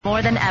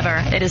more than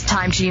ever, it is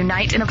time to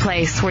unite in a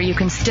place where you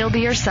can still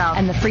be yourself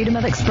and the freedom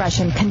of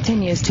expression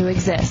continues to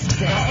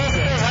exist.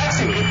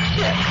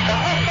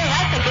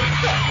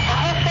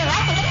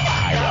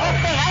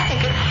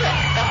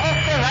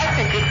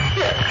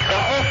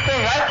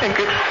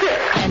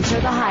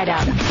 Enter the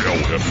Hideout.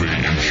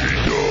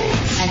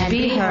 And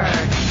be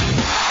heard.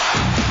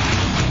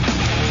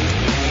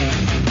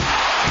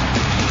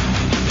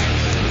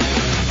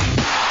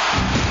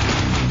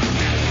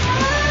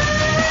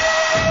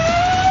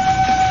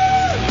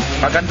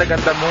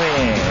 Maganda-ganda mo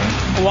eh.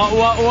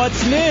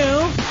 What's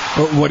new?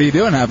 What are you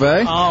doing,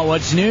 Hefe? Oh,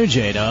 what's new,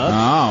 J-Dub?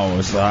 Oh,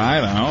 it's the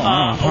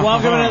Hideout.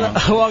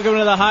 Welcome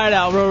to the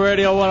Hideout, Real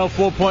Radio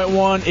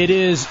 104.1. It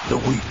is the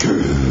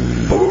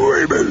weekend,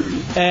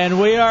 baby. And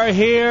we are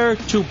here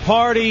to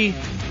party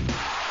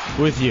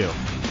with you.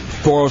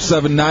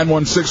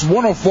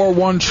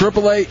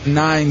 407-916-1041,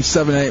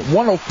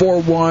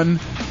 888-978-1041,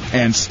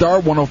 and star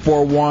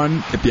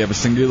 1041 if you have a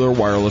singular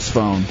wireless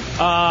phone.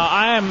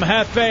 I am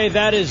Hefe,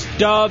 that is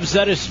Dubs,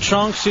 that is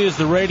Chunks, he is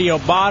the radio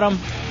bottom.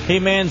 He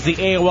mans the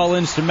AOL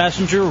Instant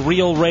Messenger,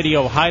 Real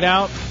Radio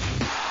Hideout.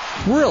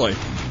 Really?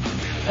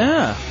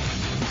 Yeah.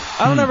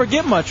 I don't ever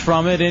get much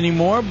from it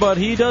anymore, but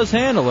he does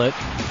handle it.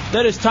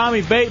 That is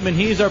Tommy Bateman,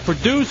 he's our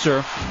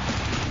producer.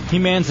 He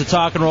mans the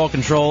talk and roll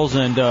controls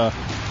and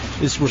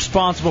is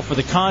responsible for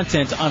the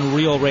content on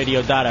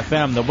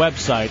realradio.fm, the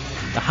website,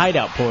 the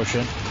Hideout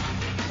portion.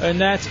 And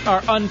that's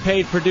our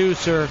unpaid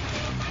producer,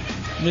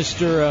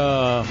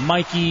 Mr.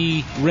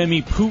 Mikey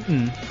Remy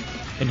Putin.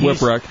 And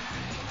Whipwreck.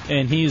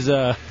 And he's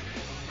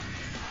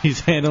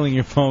handling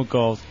your phone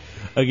calls.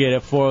 Again,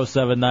 at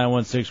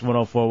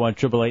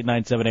 407-916-1041,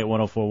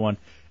 888-978-1041.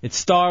 It's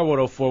star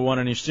 1041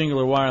 on your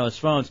singular wireless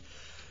phones.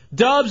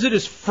 Dubs, it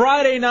is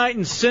Friday night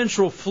in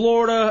Central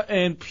Florida,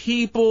 and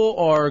people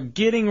are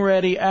getting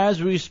ready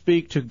as we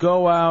speak to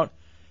go out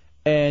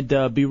and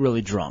be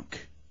really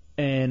drunk.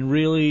 And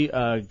really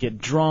get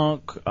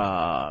drunk,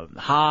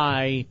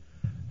 high,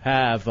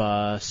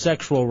 have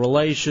sexual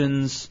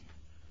relations.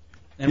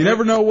 And you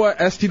never know what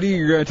STD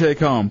you're going to take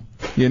home.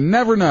 You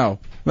never know.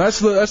 That's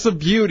the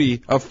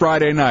beauty of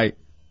Friday night.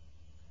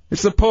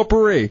 It's the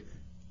potpourri.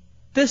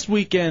 This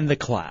weekend, the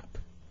clap.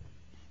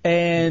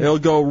 And it'll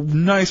go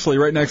nicely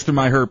right next to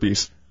my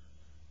herpes.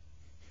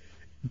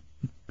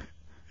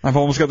 I've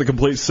almost got the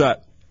complete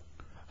set.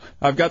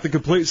 I've got the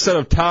complete set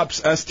of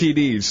Topps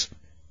STDs.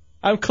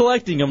 I'm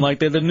collecting them like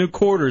they're the new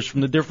quarters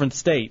from the different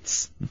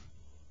states.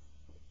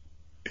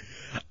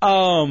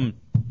 So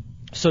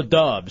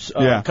Dubs,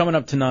 coming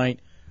up tonight,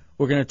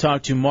 we're going to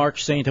talk to Mark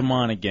St.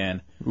 Amant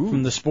again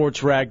from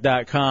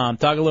thesportsrag.com.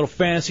 Talk a little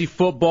fantasy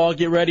football.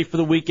 Get ready for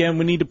the weekend.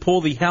 We need to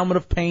pull the Helmet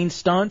of Pain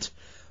stunt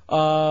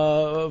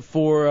for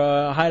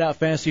Hideout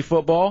Fantasy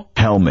Football.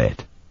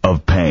 Helmet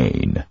of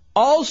Pain.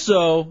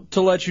 Also,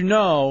 to let you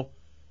know,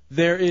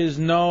 there is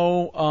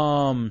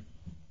no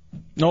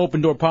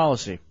open door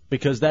policy,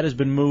 because that has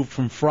been moved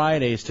from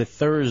Fridays to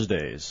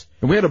Thursdays.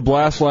 And we had a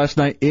blast last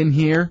night in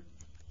here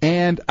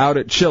and out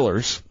at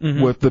Chillers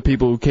with the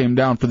people who came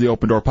down for the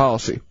open door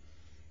policy.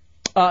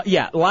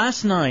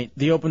 Last night,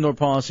 the open door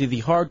policy,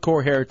 the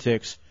hardcore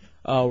heretics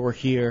were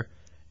here,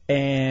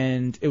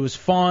 and it was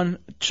fun.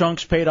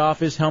 Chunks paid off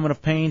his Helmet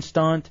of Pain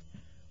stunt,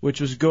 which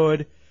was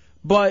good.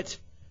 But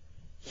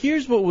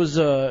here's what was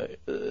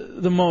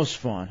the most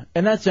fun,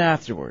 and that's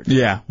afterwards.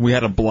 Yeah, we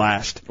had a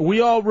blast.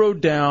 We all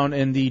rode down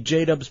in the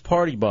J-Dub's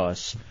party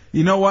bus.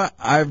 You know what?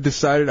 I've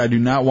decided I do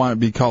not want it to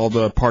be called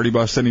a party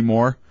bus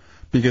anymore,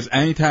 because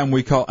anytime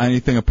we call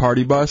anything a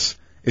party bus,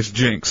 it's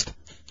jinxed.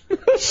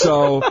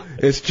 So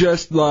it's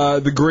just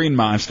the Green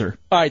Monster.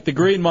 All right, the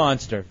Green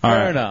Monster.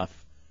 Fair enough.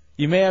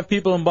 You may have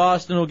people in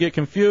Boston who'll get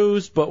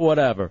confused, but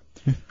whatever.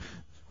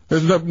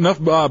 There's enough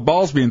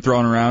balls being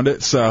thrown around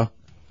it, so...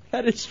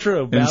 That is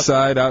true.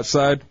 Inside,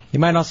 outside. You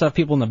might also have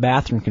people in the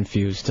bathroom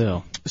confused,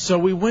 too. So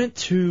we went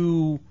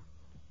to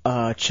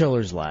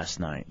Chillers last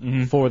night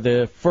for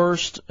the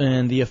first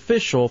and the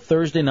official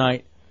Thursday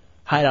night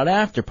Hideout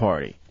After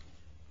Party.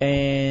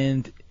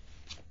 And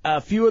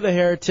a few of the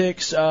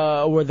heretics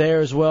were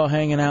there as well,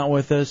 hanging out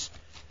with us.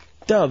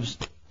 Dubs,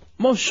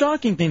 most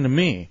shocking thing to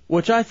me,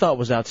 which I thought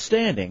was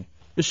outstanding,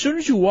 as soon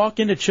as you walk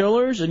into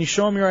Chillers and you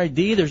show them your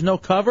ID, there's no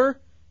cover,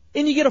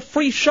 and you get a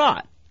free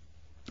shot.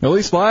 At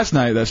least last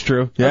night, that's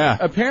true. Yeah.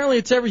 Apparently,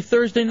 it's every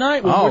Thursday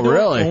night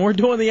when we're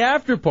doing the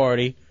after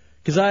party,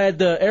 because I had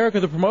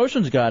Erica, the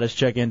promotions goddess,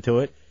 check into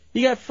it.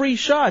 You got free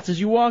shots as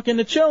you walk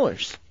into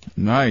Chillers.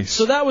 Nice.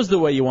 So that was the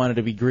way you wanted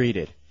to be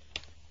greeted.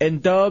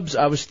 And Dubs,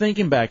 I was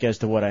thinking back as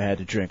to what I had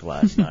to drink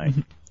last night.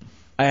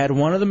 I had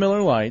one of the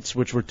Miller Lights,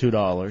 which were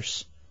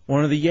 $2,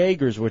 one of the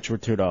Jaegers, which were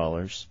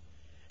 $2.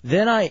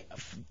 Then I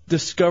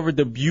discovered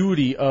the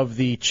beauty of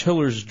the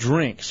Chillers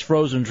drinks,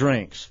 frozen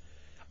drinks.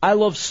 I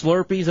love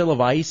Slurpees, I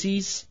love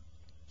Ices,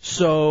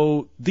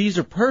 so these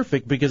are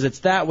perfect because it's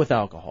that with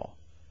alcohol.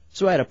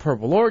 So I had a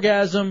Purple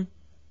Orgasm,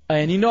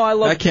 and I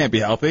love... That can't be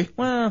healthy.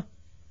 Well...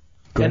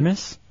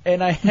 Goodness.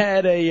 And I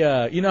had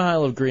you know how I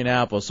love green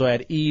apple, so I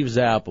had Eve's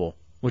Apple,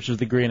 which was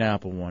the green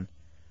apple one.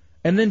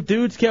 And then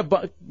dudes kept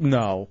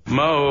no.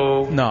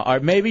 Mo. No, or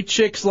maybe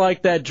chicks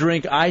like that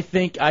drink. I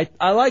think I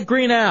like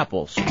green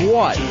apples.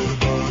 What?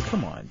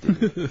 Come on,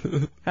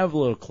 dude. Have a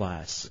little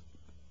class.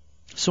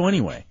 So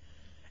anyway,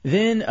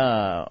 then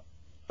a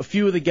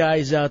few of the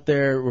guys out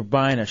there were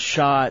buying us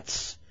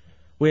shots.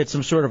 We had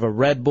some sort of a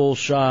Red Bull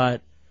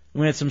shot.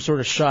 We had some sort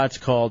of shots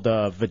called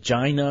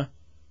vagina.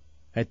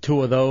 Had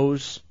 2 of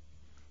those.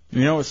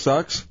 You know what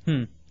sucks?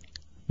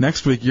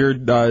 Next week you're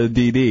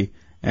DD.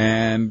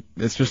 And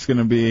it's just going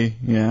to be,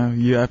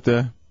 you have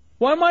to...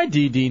 Why am I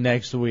DD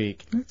next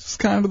week? It's just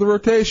kind of the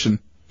rotation.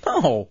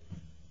 No.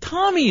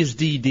 Tommy is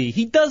DD.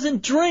 He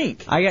doesn't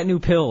drink. I got new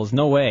pills.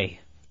 No way.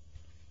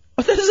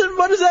 What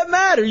does that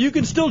matter? You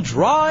can still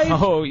drive.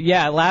 Oh,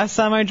 yeah. Last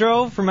time I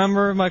drove,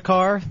 remember my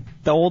car?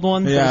 The old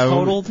one that was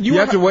totaled? You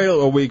have to wait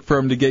a week for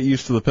him to get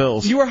used to the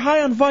pills. You were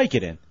high on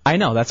Vicodin. I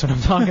know. That's what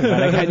I'm talking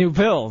about. I got new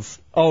pills.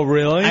 Oh,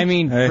 really? I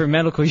mean, for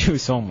medical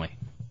use only.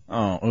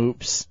 Oh,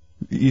 oops.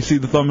 You see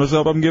the thumbs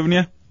up I'm giving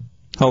you?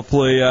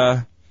 Hopefully,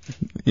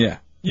 yeah.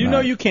 You know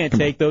you can't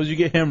take those. You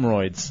get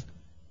hemorrhoids.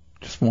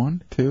 Just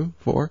 1, 2,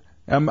 4.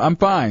 I'm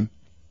fine.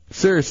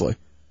 Seriously.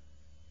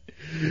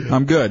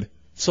 I'm good.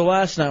 So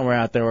last night we're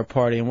out there, we're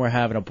partying, we're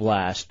having a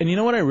blast. And you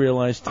know what I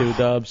realized too,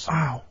 Dubs?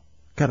 Ow.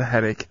 Got a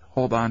headache.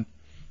 Hold on.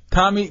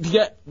 Tommy, do you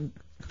got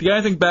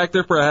anything back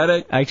there for a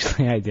headache?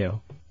 Actually, I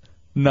do.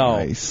 No.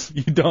 Nice.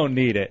 You don't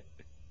need it.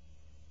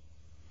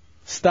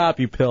 Stop,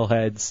 you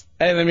pillheads.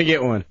 Hey, let me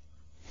get one.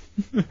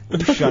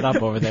 Shut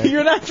up over there.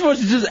 You're not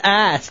supposed to just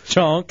ask,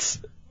 chunks.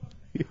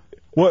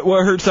 What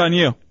hurts on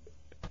you?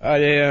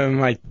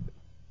 My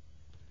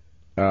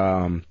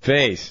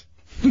face.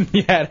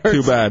 Yeah, it hurts.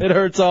 Too bad. It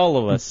hurts all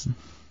of us.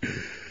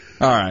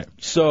 All right.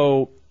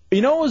 So,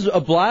 you know what was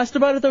a blast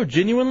about it, though,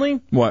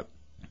 genuinely? What?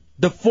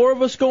 The 4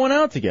 of us going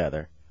out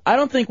together. I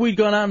don't think we'd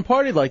gone out and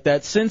partied like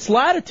that since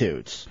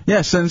Latitudes.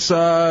 Yeah, since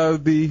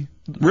the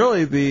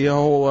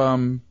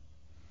whole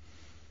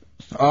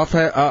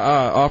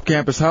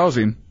off-campus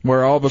housing,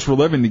 where all of us were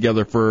living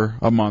together for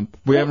a month.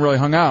 We haven't really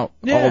hung out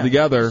all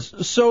together.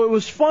 So it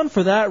was fun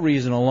for that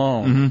reason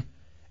alone. Mm-hmm.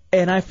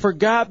 And I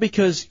forgot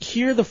because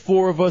here the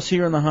 4 of us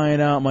here in the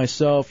Hideout,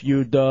 myself,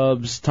 you,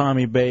 Dubs,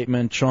 Tommy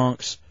Bateman,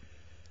 Chunks,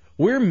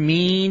 we're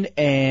mean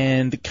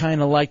and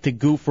kind of like to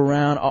goof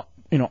around,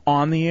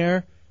 on the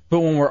air.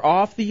 But when we're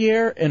off the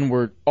air and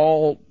we're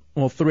all,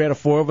 3 out of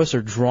 4 of us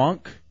are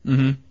drunk,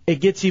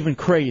 it gets even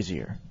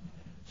crazier.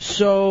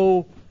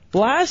 So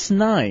last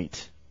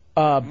night,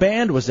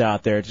 band was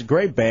out there. It's a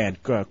great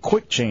band,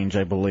 Quick Change,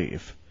 I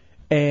believe.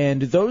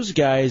 And those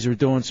guys are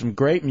doing some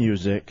great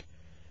music.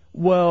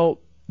 Well,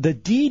 the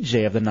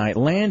DJ of the night,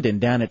 Landon,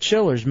 down at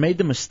Chillers, made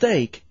the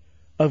mistake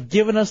of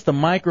giving us the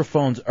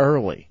microphones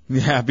early.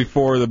 Yeah,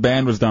 before the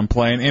band was done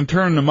playing, and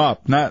turning them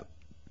up, not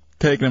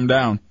taking them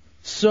down.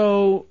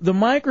 So the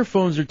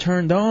microphones are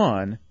turned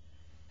on,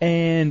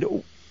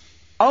 and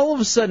all of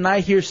a sudden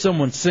I hear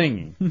someone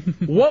singing.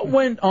 What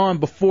went on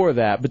before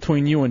that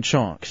between you and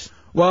Chunks?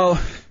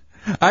 Well,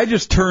 I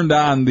just turned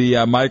on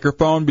the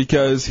microphone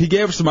because he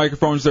gave us the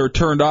microphones that were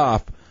turned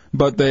off,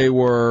 but they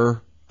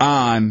were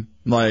on,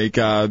 like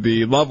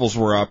the levels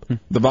were up,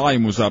 the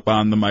volume was up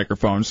on the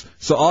microphones.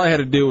 So all I had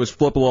to do was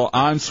flip a little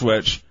on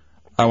switch.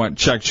 I went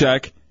check,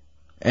 check,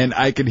 and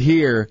I could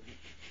hear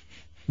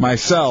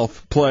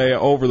myself play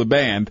over the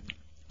band.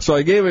 So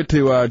I gave it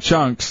to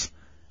Chunks,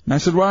 and I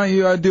said, why don't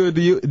you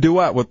do a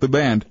duet with the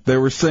band? They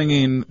were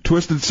singing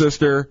Twisted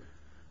Sister,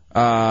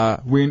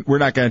 we're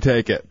not going to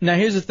take it. Now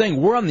here's the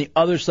thing, we're on the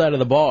other side of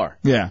the bar.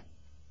 Yeah.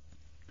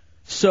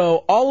 So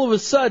all of a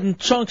sudden,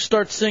 Chunks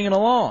starts singing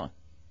along.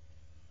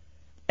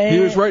 And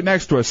he was right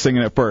next to us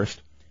singing it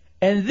first.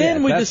 And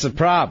then that's the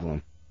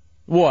problem.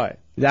 What?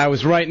 I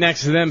was right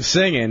next to them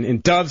singing,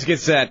 and Dubs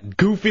gets that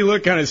goofy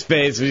look on his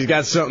face. He's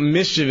got something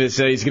mischievous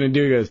that he's going to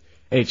do. He goes,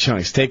 hey,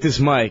 Chunks, take this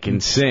mic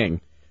and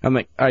sing. I'm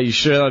like, are you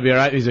sure that'll be all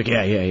right? He's like,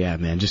 yeah,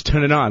 man, just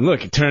turn it on.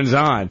 Look, it turns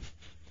on.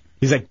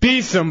 He's like,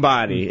 be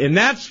somebody. And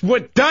that's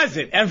what does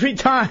it every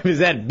time, is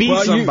that be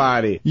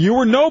somebody. You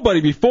were nobody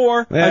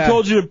before. Yeah. I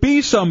told you to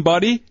be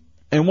somebody,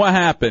 and what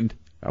happened?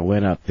 I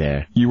went up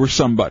there. You were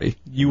somebody.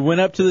 You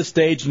went up to the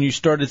stage and you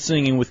started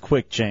singing with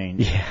Quick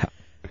Change. Yeah.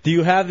 Do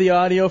you have the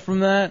audio from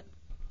that?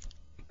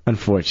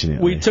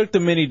 Unfortunately. We took the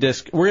mini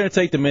disc. We're going to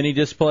take the mini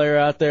disc player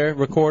out there,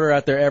 recorder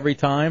out there every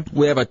time.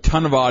 We have a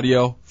ton of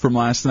audio from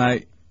last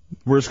night.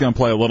 We're just going to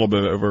play a little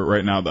bit of it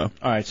right now, though.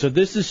 All right, so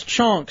this is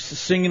Chunks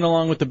singing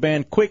along with the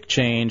band Quick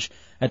Change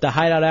at the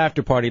Hideout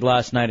After Party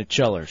last night at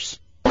Chillers.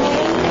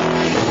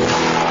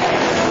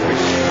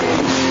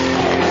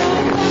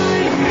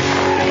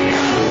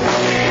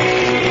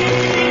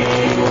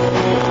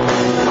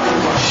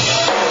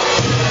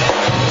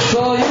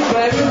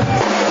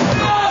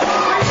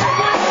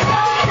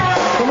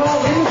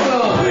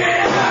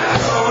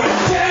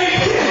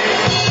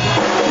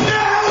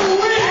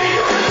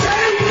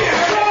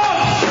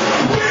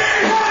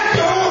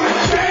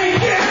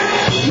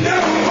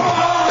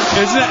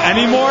 Isn't it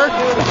anymore?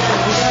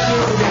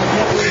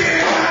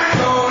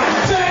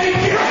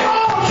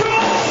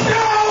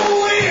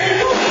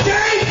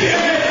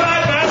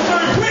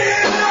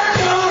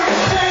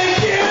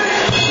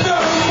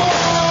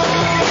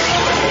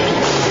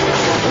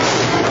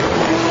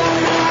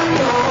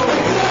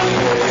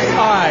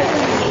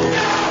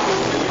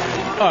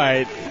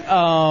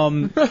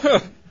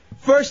 right.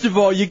 First of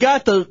all, you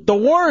got the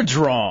words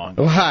wrong.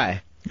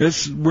 Why?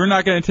 We're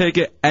not going to take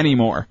it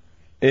anymore.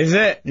 Is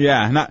it?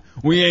 Yeah,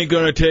 we ain't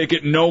going to take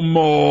it no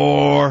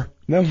more.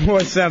 No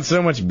more sounds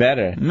so much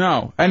better.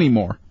 No,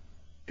 anymore.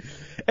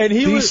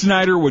 And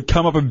Snyder would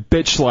come up and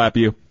bitch slap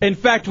you. In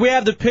fact, we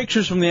have the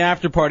pictures from the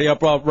after party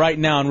up right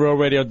now on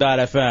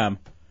RealRadio.fm.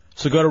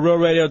 So go to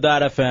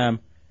RealRadio.fm,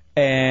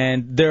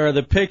 and there are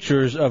the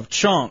pictures of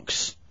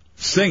Chunks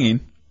singing.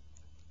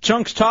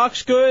 Chunks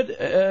talks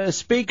good,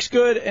 speaks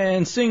good,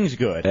 and sings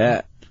good.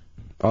 Yeah.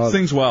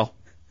 Sings well.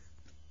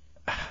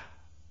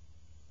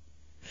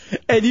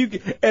 And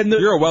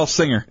you're a well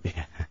singer.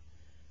 Yeah.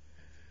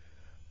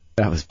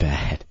 That was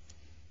bad.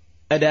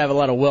 Had to have a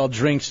lot of well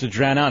drinks to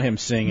drown out him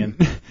singing.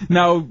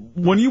 Now,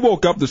 when you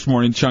woke up this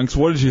morning, Chunks,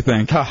 what did you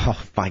think?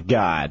 Oh, my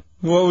God.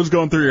 What was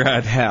going through your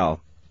head? Hell.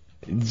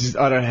 Just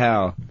utter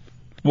hell.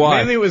 Why?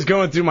 Mainly what was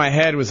going through my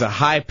head was a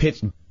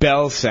high-pitched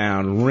bell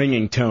sound,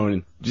 ringing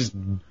tone, just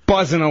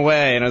buzzing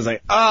away, and I was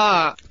like,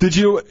 ah! Did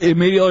you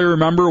immediately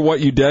remember what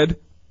you did?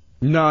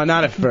 No,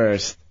 not at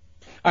first.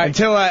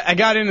 Until I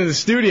got into the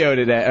studio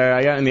today, or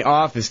I got in the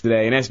office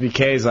today, and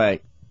SBK's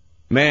like,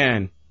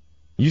 man,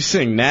 you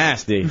sing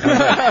nasty. I was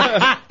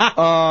like,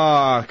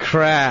 oh,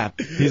 crap.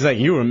 He's like,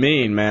 you were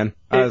mean, man.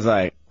 I was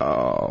like,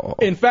 oh.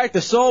 In fact,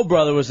 the Soul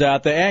Brother was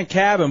out there, and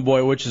Cabin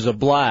Boy, which is a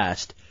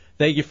blast.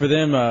 Thank you for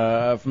them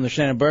from the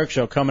Shannon Burke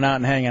Show coming out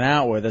and hanging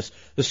out with us.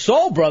 The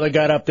Soul Brother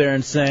got up there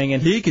and sang.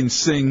 And he can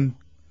sing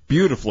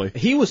beautifully.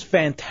 He was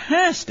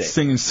fantastic.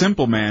 Singing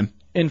Simple Man.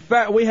 In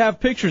fact, we have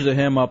pictures of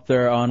him up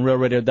there on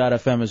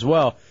RealRadio.fm as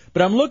well.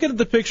 But I'm looking at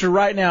the picture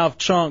right now of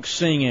Chunks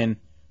singing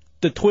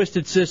The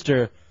Twisted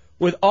Sister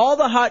with all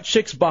the hot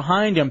chicks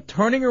behind him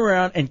turning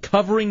around and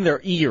covering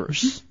their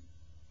ears.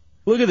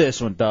 Look at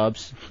this one,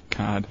 Dubs.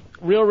 God.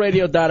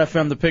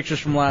 RealRadio.fm, the pictures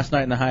from last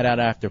night in the Hideout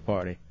after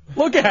party.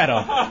 Look at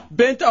him.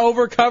 Bent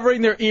over,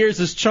 covering their ears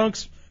as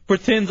Chunks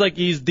pretends like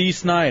he's Dee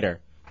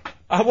Snider.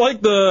 I like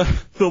the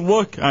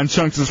look on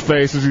Chunks'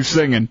 face as he's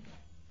singing.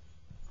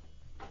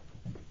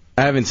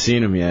 I haven't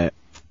seen him yet.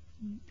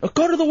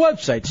 Go to the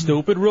website,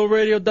 stupid,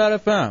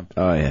 realradio.fm.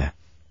 Oh, yeah.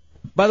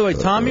 By the way,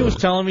 Tommy was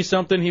telling me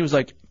something. He was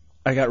like,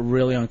 I got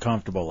really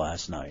uncomfortable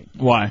last night.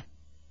 Why?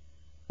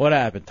 What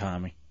happened,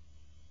 Tommy?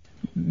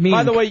 Me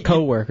By the way,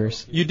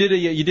 coworkers. You did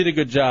a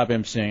good job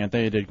emceeing. I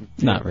think you did.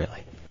 Not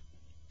really.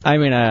 I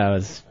mean, I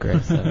was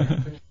great. So.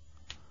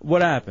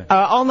 What happened?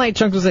 All night,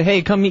 Chunks was like,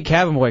 hey, come meet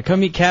Cabin Boy. Come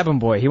meet Cabin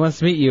Boy. He wants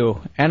to meet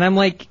you. And I'm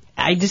like,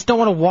 I just don't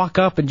want to walk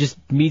up and just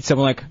meet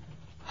someone like,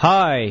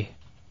 hi,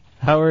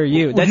 how are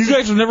you? You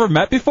guys have never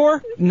met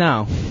before?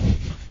 No.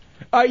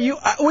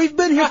 We've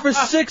been here for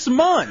 6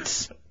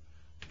 months.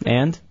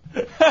 And?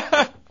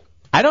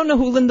 I don't know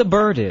who Linda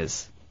Bird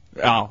is.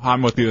 Oh,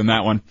 I'm with you in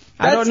that one.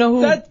 I don't know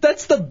who.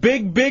 That's the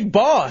big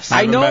boss.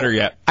 I haven't met her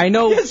yet. I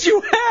know. Yes,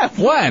 you have.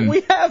 When?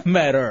 We have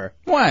met her.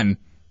 When?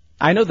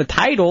 I know the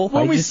title.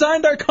 When we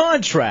signed our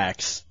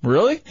contracts.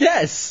 Really?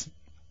 Yes.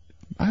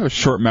 I have a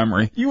short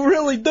memory. You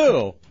really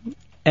do.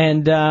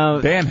 And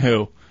Dan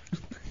who?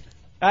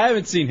 I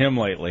haven't seen him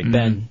lately.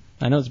 Ben.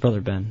 I know his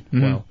brother Ben.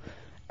 Mm-hmm.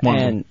 Well.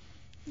 And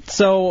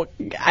so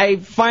I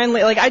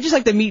finally, I just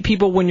like to meet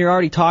people when you're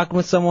already talking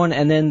with someone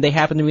and then they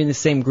happen to be in the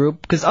same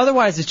group. Because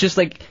otherwise it's just,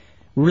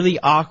 really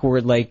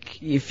awkward.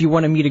 Like, if you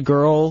want to meet a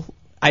girl,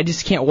 I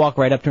just can't walk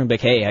right up to her and be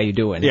like, hey, how you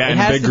doing? Yeah, it in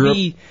a has big to group.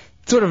 be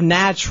sort of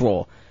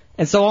natural.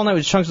 And so all night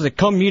with Chunks was like,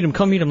 come meet him.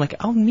 I'm like,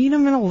 I'll meet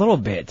him in a little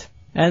bit.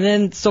 And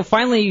then, so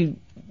finally,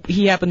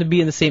 he happened to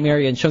be in the same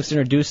area and Chunks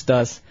introduced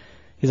us.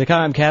 He's like, hi,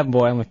 I'm Cabin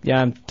Boy. I'm like, yeah,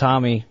 I'm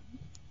Tommy.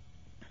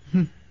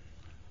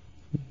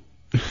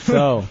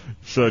 So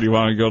do you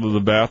want to go to the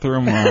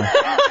bathroom?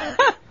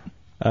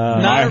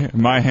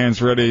 My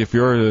hand's ready if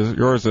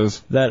yours is.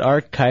 That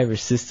archiver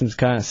system's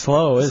kind of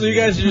slow, isn't it? So you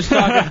guys are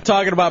just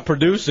talking about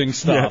producing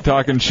stuff. Yeah,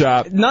 talking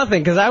shop.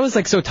 Nothing, because I was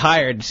so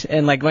tired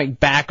and my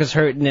back was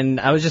hurting and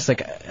I was just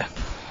like,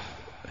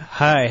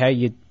 hi, how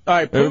you All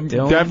right, doing?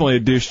 Definitely a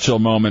douche chill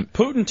moment.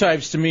 Putin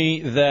types to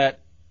me that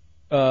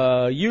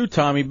you,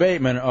 Tommy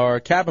Bateman, are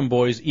Cabin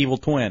Boy's evil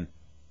twin.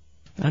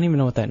 I don't even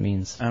know what that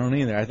means. I don't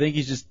either. I think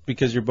he's just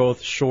because you're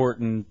both short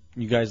and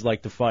you guys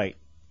like to fight.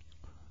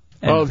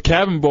 Well, the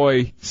Cabin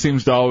Boy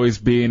seems to always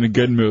be in a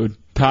good mood.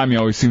 Tommy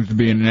always seems to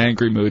be in an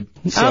angry mood.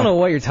 I don't know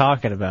what you're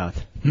talking about.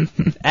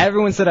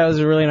 Everyone said I was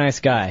a really nice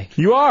guy.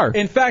 You are.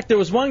 In fact, there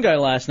was one guy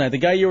last night, the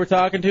guy you were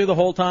talking to the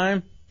whole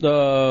time.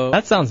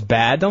 That sounds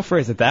bad. Don't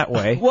phrase it that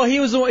way. Well, he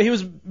was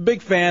a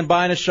big fan,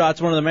 buying his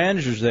shots, one of the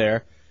managers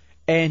there.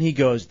 And he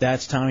goes,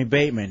 that's Tommy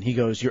Bateman. He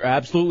goes, you're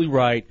absolutely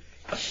right.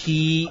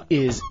 He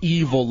is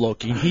evil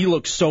looking. He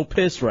looks so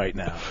pissed right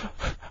now.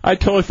 I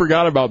totally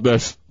forgot about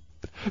this.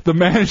 The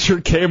manager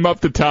came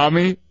up to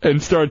Tommy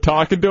and started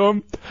talking to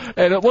him,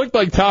 and it looked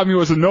like Tommy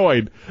was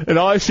annoyed. And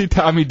all I see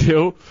Tommy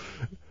do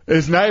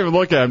is not even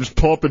look at him, just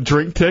pull up a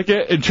drink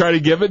ticket and try to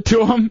give it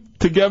to him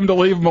to get him to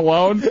leave him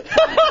alone.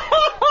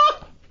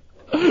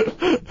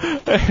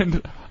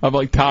 And I'm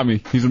like,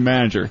 Tommy, he's a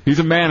manager. He's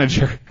a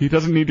manager. He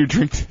doesn't need your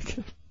drink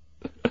ticket.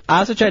 I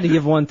also tried to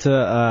give one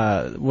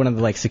to one of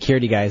the like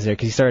security guys there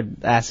because he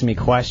started asking me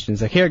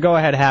questions. Like, here, go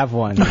ahead, have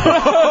one.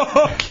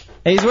 And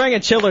he's wearing a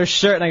Chiller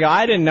shirt, and I go,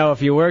 I didn't know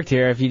if you worked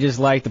here, if you just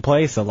liked the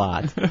place a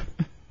lot.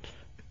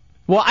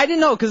 Well, I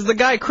didn't know because the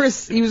guy,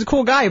 Chris, he was a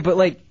cool guy, but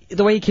like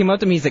the way he came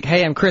up to me, he's like,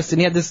 hey, I'm Chris,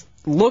 and he had this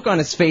look on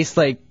his face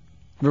like,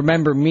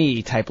 remember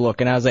me type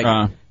look, and I was like,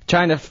 I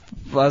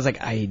was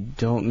like, I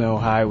don't know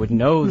how I would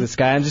know this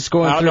guy. I'm just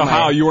going through I don't know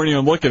how. You weren't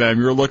even looking at him.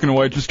 You were looking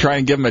away, just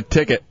trying to give him a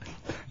ticket.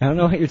 I don't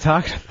know what you're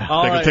talking about.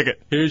 All Take right, a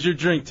ticket. Here's your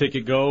drink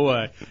ticket. Go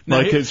away. Now,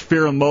 Like his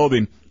fear and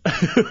loathing.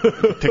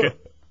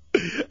 Ticket.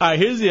 All right,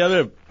 here's the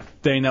other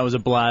thing that was a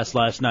blast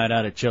last night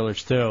out at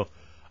Chiller's, too.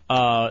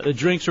 The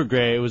drinks were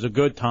great. It was a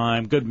good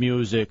time, good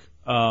music.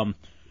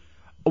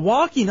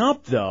 Walking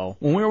up, though,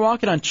 when we were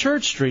walking on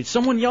Church Street,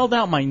 someone yelled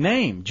out my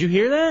name. Did you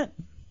hear that?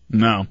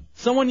 No.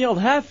 Someone yelled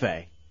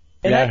Hefe.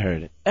 And Yeah, I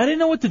heard it. I didn't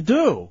know what to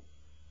do.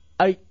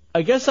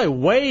 I guess I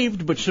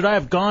waved, but should I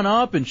have gone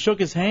up and shook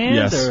his hand?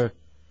 Yes. Or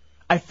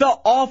I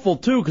felt awful,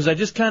 too, because I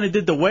just kind of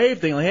did the wave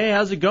thing, like, hey,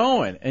 how's it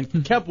going?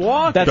 And kept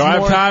walking. Don't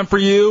have time for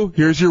you.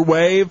 Here's your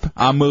wave.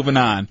 I'm moving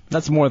on.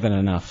 That's more than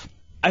enough.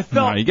 I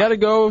felt. No, you got to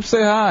go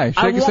say hi.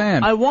 Shake his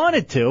hand. I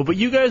wanted to, but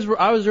you guys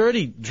were. I was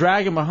already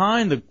dragging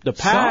behind the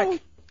pack. So?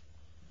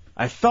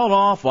 I felt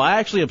awful. I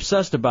actually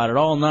obsessed about it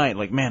all night.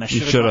 Like, man, I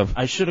should have.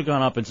 I should have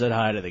gone up and said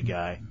hi to the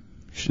guy.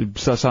 You should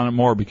obsess on it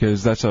more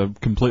because that's a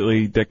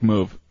completely dick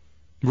move.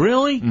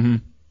 Really? Mm-hmm.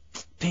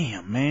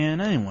 Damn,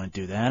 man, I didn't want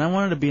to do that. I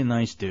wanted to be a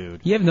nice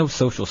dude. You have no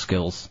social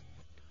skills.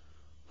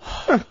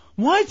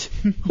 What?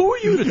 Who are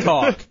you to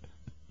talk?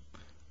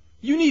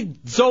 You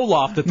need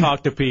Zoloft to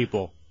talk to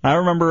people. I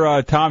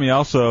remember Tommy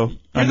also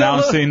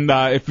announcing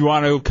if you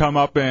want to come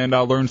up and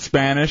learn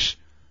Spanish,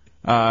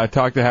 talk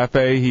to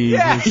Hefe.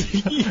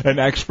 He's an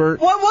expert.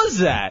 What was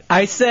that?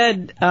 I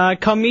said,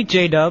 come meet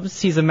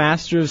J-Dubs. He's a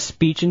master of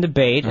speech and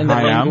debate and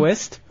a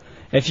linguist.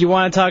 If you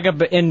want to talk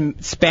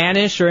in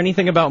Spanish or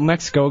anything about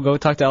Mexico, go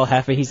talk to El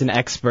Jefe. He's an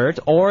expert.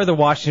 Or the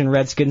Washington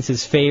Redskins,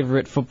 his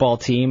favorite football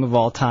team of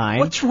all time.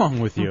 What's wrong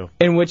with you?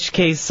 In which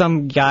case,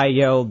 some guy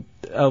yelled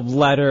a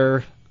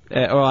letter,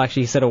 or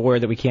actually he said a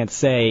word that we can't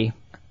say,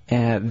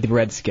 the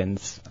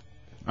Redskins.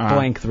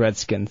 Blank the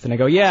Redskins. And I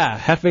go, yeah,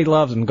 Jefe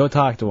loves him. Go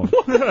talk to him.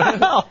 What the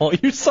hell?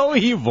 You're so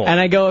evil. And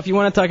I go, if you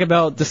want to talk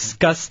about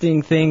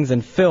disgusting things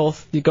and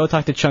filth, you go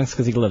talk to Chunks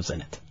because he lives in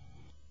it.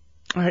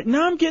 All right,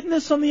 now I'm getting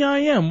this on the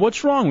IM.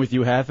 What's wrong with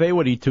you, Hefe?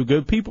 What are you, too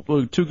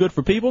good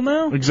for people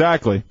now?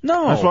 Exactly.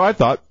 No. That's what I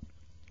thought.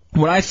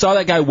 When I saw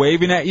that guy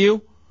waving at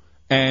you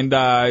and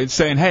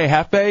saying, hey,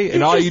 Hefe,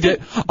 and all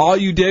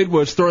you did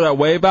was throw that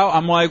wave out,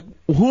 I'm like,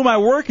 who am I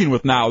working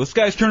with now? This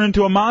guy's turned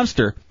into a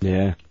monster.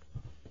 Yeah.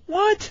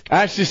 What?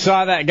 I actually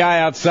saw that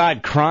guy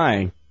outside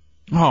crying.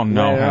 Oh,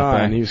 no,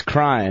 Hefe. He was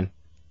crying.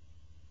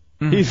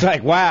 Mm-hmm. He's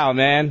like, wow,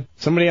 man.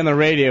 Somebody on the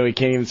radio, he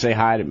can't even say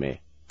hi to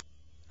me.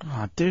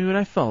 Oh, dude,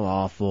 I felt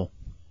awful.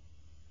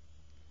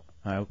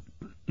 All right,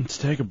 let's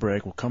take a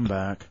break. We'll come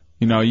back.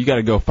 You know, you got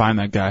to go find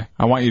that guy.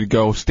 I want you to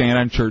go stand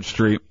on Church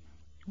Street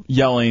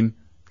yelling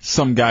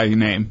some guy's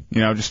name. You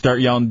know, just start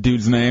yelling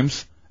dudes'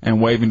 names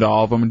and waving to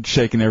all of them and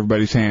shaking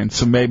everybody's hands.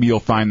 So maybe you'll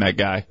find that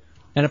guy.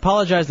 And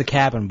apologize to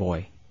Cabin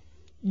Boy.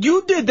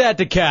 You did that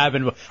to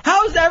Cabin Boy.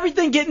 How is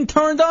everything getting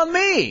turned on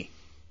me?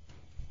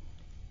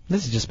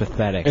 This is just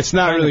pathetic. It's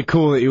not really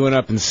cool that you went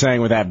up and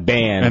sang with that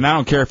band. And I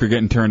don't care if you're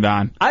getting turned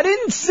on. I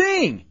didn't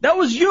sing. That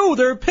was you.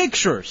 There are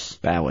pictures.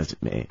 That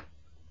wasn't me.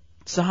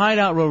 It's the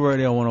Hideout Road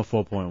Radio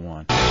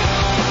 104.1.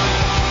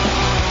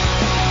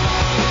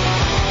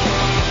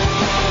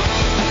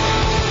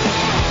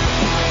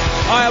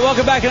 All right,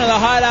 welcome back into the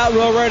Hideout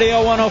Road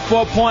Radio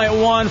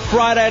 104.1.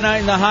 Friday night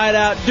in the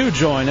Hideout. Do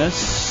join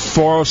us.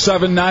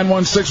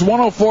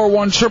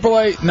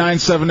 407-916-1041,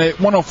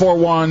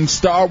 888-978-1041,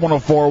 star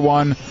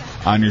 1041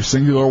 on your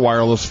singular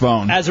wireless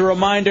phone. As a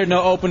reminder,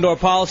 no open door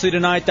policy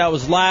tonight. That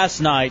was last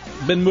night.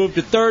 Been moved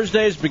to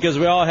Thursdays because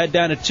we all head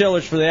down to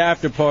Chiller's for the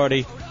after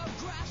party.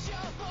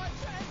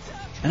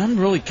 And I'm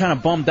really kind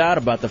of bummed out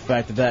about the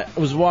fact that I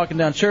was walking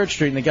down Church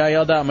Street and the guy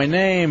yelled out my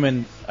name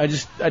and I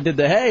did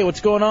the, hey,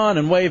 what's going on,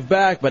 and waved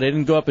back, but I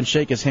didn't go up and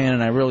shake his hand,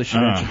 and I really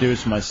should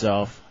introduce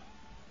myself.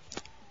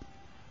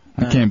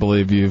 I can't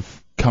believe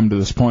you've come to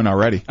this point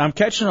already. I'm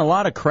catching a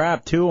lot of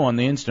crap, too, on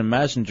the instant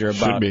messenger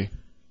about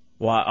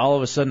why all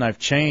of a sudden I've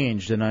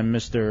changed and I'm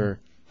Mr.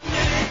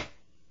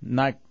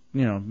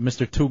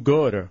 Mr. Too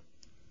Good. Or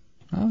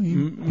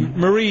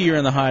Marie, you're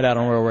in the Hideout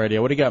on Real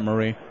Radio. What do you got,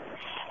 Marie?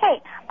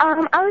 Hey, I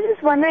was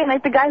just wondering,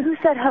 like, the guy who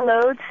said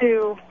hello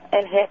to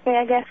and hit me,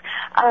 I guess,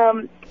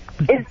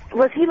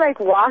 was he, like,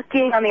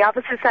 walking on the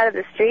opposite side of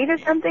the street or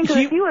something? Because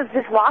if he was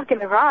just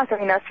walking across, I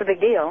mean, that's the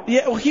big deal.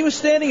 Yeah, well, he was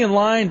standing in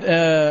line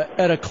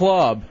at a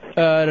club.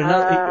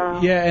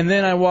 And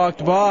then I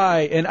walked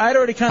by, and I'd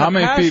already kind of How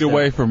many feet him.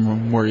 away from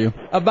him were you?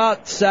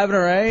 About 7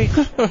 or 8.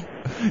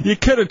 You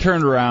could have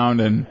turned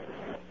around and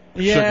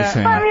Shook his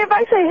hand. I mean, if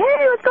I say,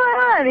 hey, what's going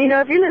on? You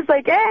know, if you're just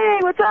like, hey,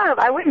 what's up?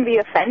 I wouldn't be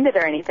offended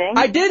or anything.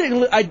 I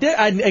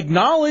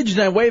acknowledged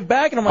and I waved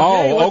back and I'm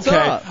like, hey, what's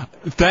up?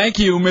 Thank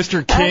you,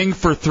 Mr. King,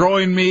 for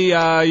throwing me,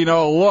 a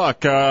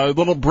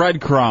little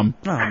breadcrumb.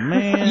 Oh,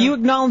 man. You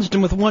acknowledged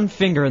him with one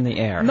finger in the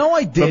air. No,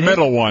 I didn't. The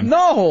middle one.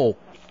 No.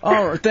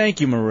 Oh, thank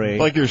you, Marie.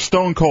 Like you're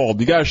stone cold.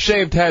 You got a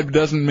shaved head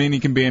doesn't mean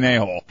you can be an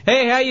a-hole.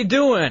 Hey, how you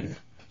doing?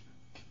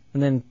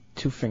 And then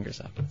 2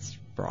 fingers up. It's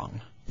wrong.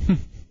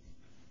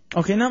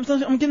 Okay, now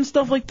I'm getting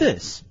stuff like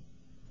this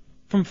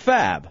from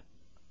Fab.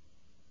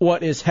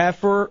 What is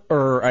Hefe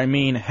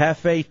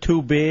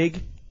too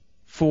big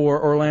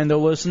for Orlando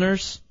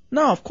listeners?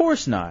 No, of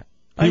course not.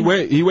 He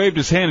waved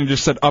his hand and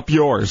just said, up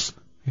yours.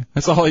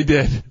 That's all he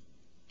did.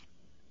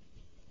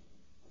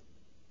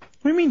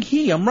 What do you mean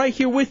he? I'm right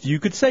here with you. You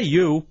could say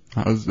you.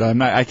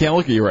 I can't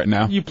look at you right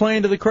now. You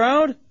playing to the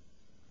crowd?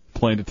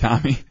 Playing to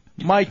Tommy.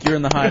 Mike, you're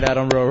in the Hideout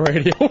on Real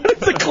Radio. What is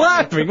the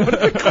clapping?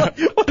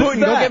 Putin,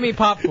 go get me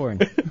popcorn.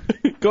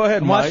 Go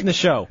ahead, I'm Mike. watching the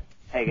show.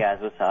 Hey guys,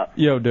 what's up?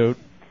 Yo, dude.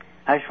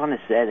 I just want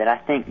to say that I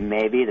think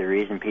maybe the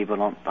reason people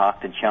don't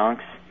talk to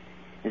Chunks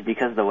is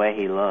because of the way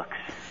he looks.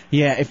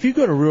 Yeah, if you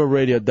go to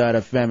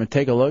realradio.fm and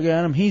take a look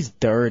at him, he's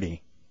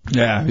dirty.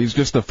 Yeah, he's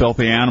just a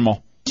filthy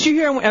animal. Did you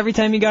hear him every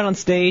time he got on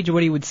stage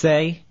what he would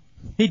say?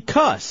 He'd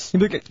cuss. He'd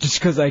look at, just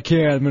because I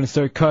can, I'm going to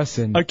start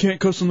cussing. I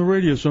can't cuss on the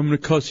radio, so I'm going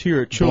to cuss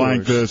here at Chillers.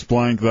 Blank this,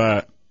 blank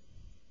that.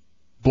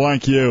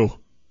 Blank you.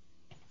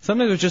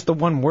 Sometimes it was just the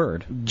one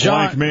word.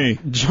 Blank me.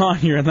 John,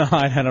 you're in the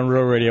Hideout on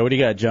Real Radio. What do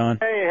you got, John?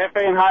 Hey,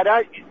 Hefe and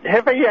Hideout.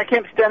 Hefe, I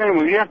can't stand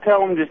them. You have to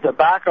tell them just to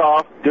back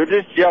off. They're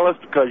just jealous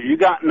because you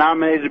got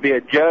nominated to be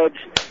a judge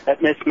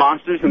at Miss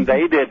Monsters and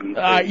they didn't.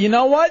 You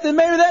know what? Then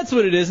maybe that's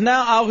what it is.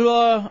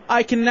 Now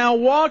I can now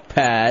walk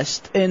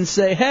past and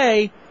say,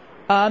 hey,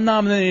 I'm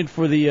nominated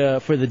for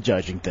the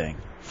judging thing.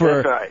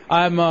 That's right.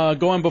 I'm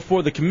going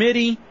before the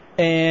committee,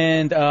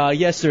 and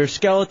yes, there are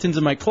skeletons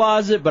in my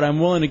closet, but I'm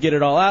willing to get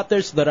it all out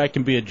there so that I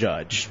can be a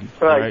judge.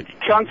 Right.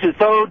 Chunks is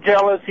so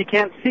jealous he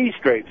can't see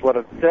straight.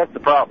 That's the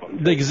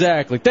problem.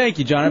 Exactly. Thank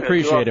you, John. I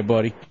appreciate it,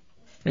 buddy.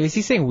 Is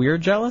he saying we're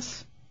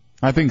jealous?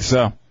 I think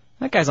so.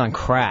 That guy's on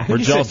crack. We're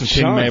jealous of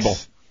King Mabel.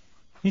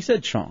 He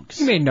said chunks.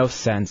 He made no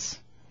sense.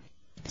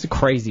 He's a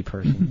crazy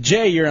person.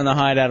 Jay, you're in the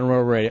Hideout on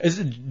Real Radio.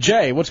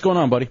 Jay, what's going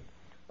on, buddy?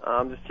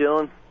 I'm just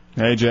chilling.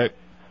 Hey, Jay.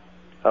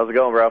 How's it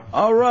going, bro?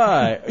 All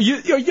right.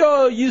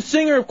 You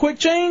singer of Quick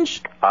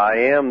Change?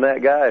 I am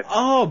that guy.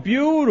 Oh,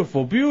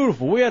 beautiful,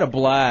 beautiful. We had a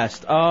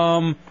blast.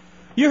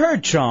 You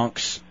heard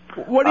Chunks.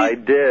 I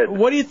did.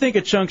 What do you think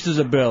of Chunks'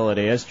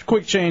 ability as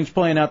Quick Change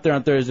playing out there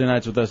on Thursday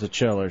nights with us at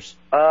Chillers?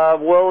 Not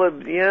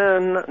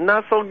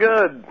so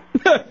good.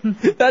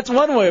 That's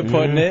one way of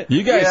putting it.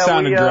 You guys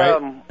sounded great.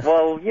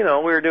 We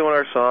were doing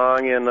our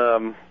song,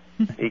 and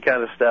he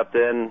kind of stepped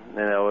in, and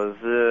it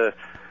was...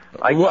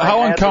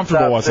 How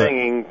uncomfortable was it?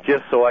 Singing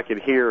just so I could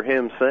hear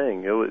him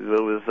sing. It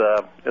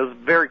was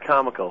very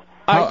comical.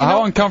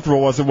 How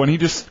uncomfortable was it when he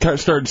just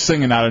started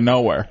singing out of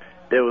nowhere?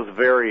 It was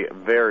very,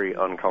 very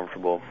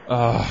uncomfortable.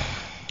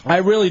 I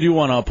really do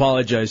want to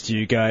apologize to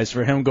you guys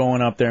for him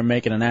going up there and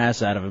making an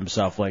ass out of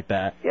himself like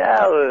that.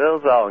 Yeah, it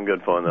was all in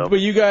good fun, though.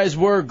 But you guys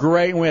were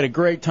great, and we had a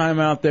great time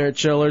out there at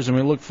Chillers, and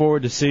we look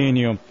forward to seeing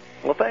you.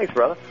 Well, thanks,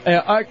 brother.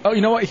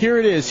 You know what? Here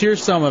it is.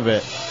 Here's some of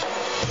it.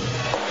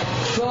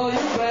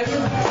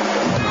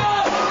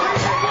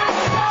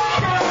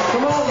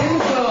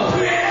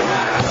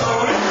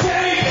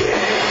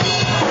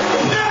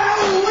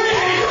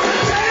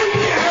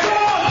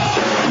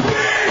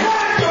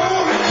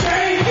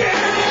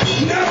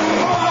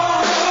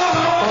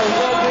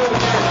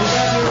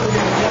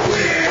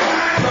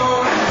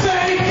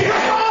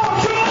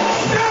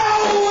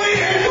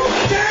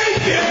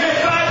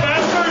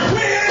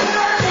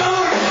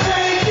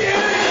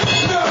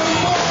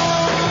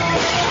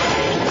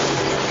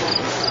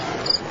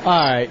 All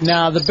right,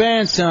 now the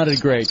band sounded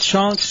great.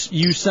 Chunks,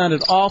 you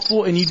sounded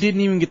awful, and you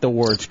didn't even get the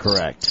words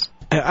correct.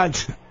 I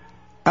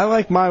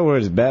like my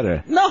words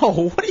better. No,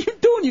 what are you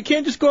doing? You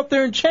can't just go up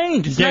there and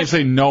change. You can't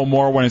say no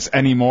more when it's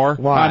any more.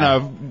 Why? On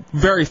a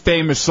very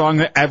famous song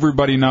that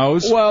everybody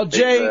knows. Well,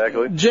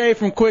 Jay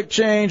from Quick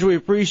Change, we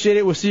appreciate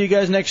it. We'll see you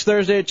guys next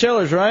Thursday at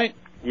Chillers, right?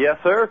 Yes,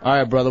 sir. All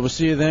right, brother. We'll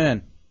see you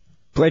then.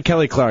 Play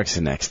Kelly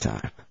Clarkson next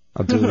time.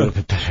 I'll do a little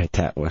bit better at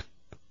that one.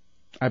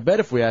 I bet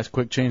if we asked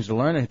Quick Change to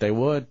learn it, they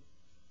would.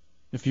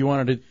 If you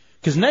wanted to,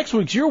 because next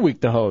week's your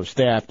week to host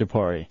the after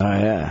party. Oh,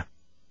 yeah.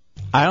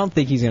 I don't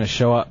think he's going to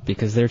show up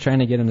because they're trying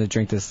to get him to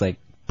drink this,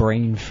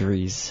 brain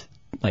freeze.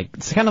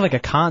 It's kind of like a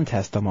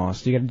contest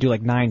almost. You got to do,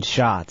 9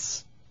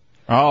 shots.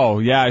 Oh,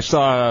 yeah, I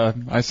saw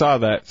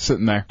that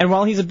sitting there. And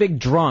while he's a big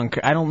drunk,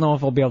 I don't know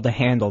if he'll be able to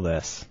handle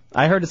this.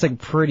 I heard it's,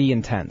 pretty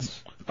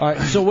intense. All right,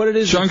 so what it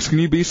is... Chunks, can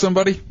you be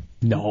somebody?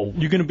 No.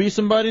 You going to be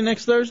somebody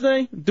next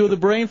Thursday? Do the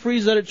brain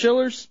freeze at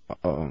Chillers?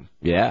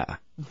 Yeah.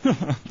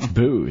 It's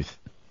booze.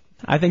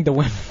 I think the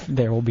winner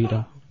there will be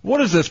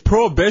What is this,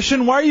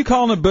 prohibition? Why are you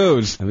calling it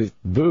booze?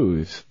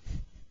 Booze.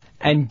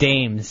 And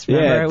dames.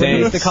 Remember? Yeah, When he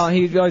used to dames. call him,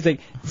 he'd always like,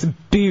 it's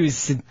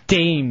booze, it's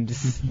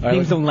dames.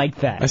 Dames don't like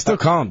that. I still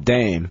call him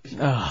Dame.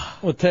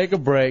 We'll take a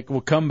break.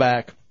 We'll come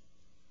back.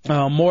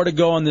 More to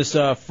go on this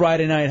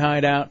Friday night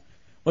hideout.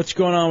 What's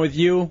going on with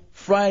you?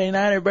 Friday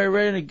night, everybody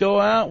ready to go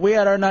out? We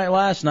had our night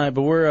last night,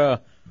 but we're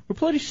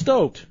pretty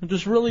stoked. I'm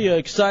just really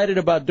excited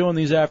about doing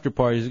these after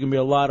parties. It's going to be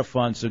a lot of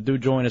fun, so do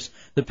join us.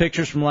 The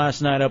pictures from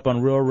last night up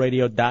on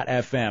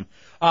realradio.fm.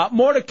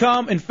 More to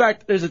come. In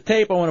fact, there's a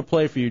tape I want to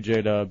play for you,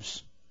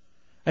 J-Dubs.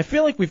 I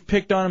feel like we've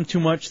picked on him too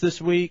much this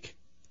week,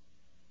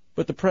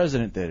 but the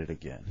president did it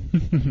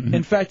again.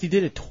 In fact, he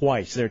did it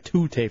twice. There are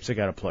 2 tapes I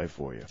got to play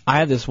for you. I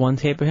have this one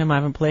tape of him I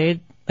haven't played.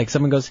 Like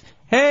someone goes,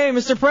 "Hey,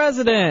 Mr.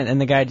 President," and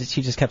the guy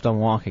he just kept on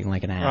walking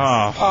like an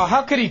ass. Oh,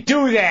 how could he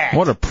do that?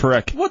 What a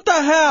prick. What the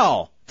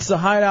hell? It's the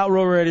Hideout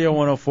Real Radio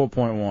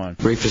 104.1.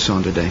 Briefed us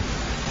on today.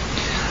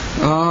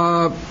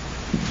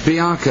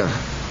 Bianca.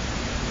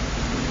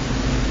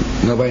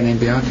 Nobody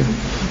named Bianca?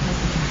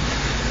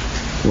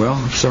 Well,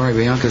 I'm sorry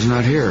Bianca's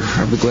not here.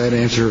 I'll be glad to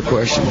answer her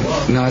question.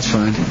 No, it's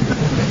fine.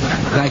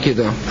 Thank you,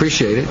 though.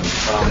 Appreciate it.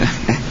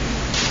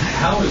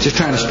 Just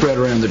trying to spread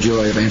around the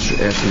joy of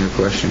asking your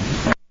question.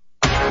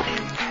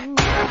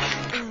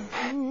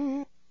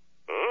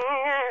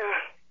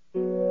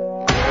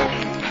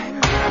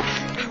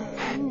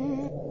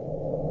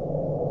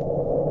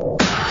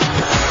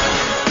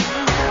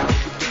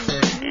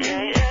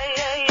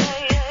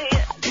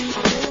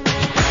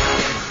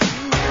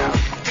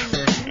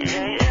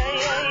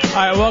 All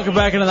right, welcome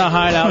back into the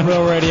Hideout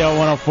Real Radio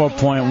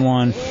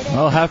 104.1.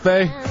 Well,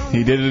 Hefe,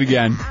 he did it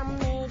again.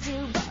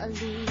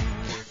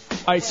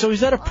 All right, so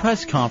he's at a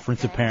press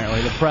conference,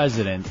 apparently, the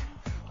president.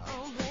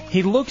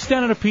 He looks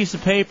down at a piece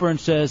of paper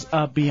and says,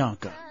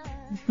 Bianca.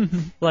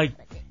 Like,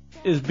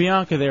 is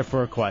Bianca there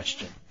for a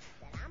question?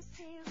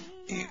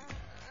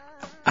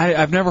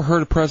 I've never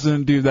heard a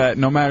president do that,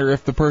 no matter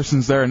if the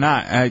person's there or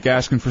not, like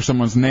asking for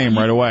someone's name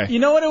right away. You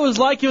know what it was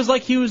like? It was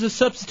like he was a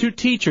substitute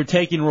teacher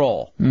taking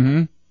roll.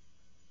 Mm-hmm.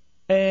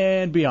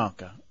 And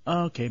Bianca.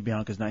 Okay,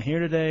 Bianca's not here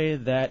today.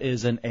 That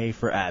is an A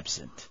for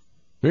absent.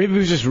 Maybe he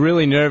was just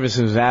really nervous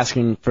and was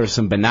asking for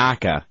some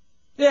Banaka.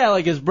 Yeah,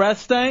 like his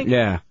breath stank?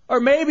 Yeah. Or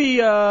maybe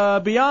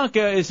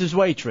Bianca is his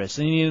waitress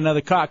and you need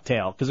another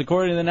cocktail. Because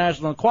according to the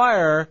National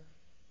Enquirer,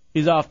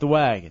 he's off the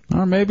wagon.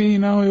 Or maybe, he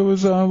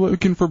was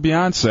looking for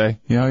Beyonce.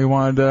 He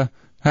wanted to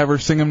have her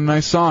sing him a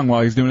nice song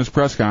while he's doing his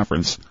press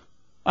conference.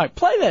 All right,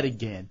 play that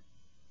again.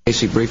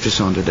 Casey briefed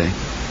us on today.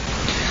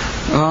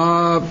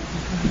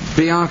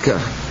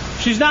 Bianca.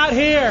 She's not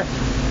here.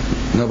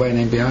 Nobody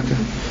named Bianca?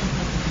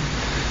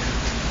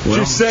 Well,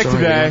 She's sick sorry,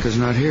 today. Bianca's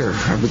not here.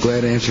 I'll be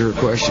glad to answer her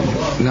question.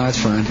 No, it's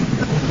fine.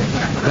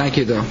 Thank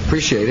you, though.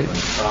 Appreciate it.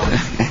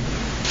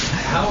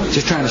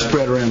 Just trying to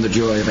spread around the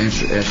joy of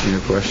asking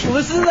your question.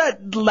 Listen to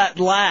that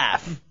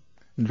laugh.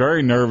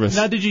 Very nervous.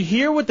 Now, did you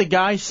hear what the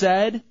guy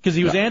said? Because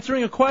he was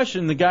answering a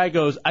question. The guy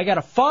goes, I got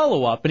a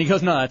follow-up. And he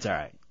goes, no, that's all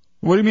right.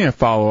 What do you mean a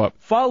follow-up?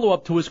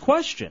 Follow-up to his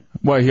question.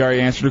 What, he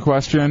already answered a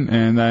question,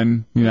 and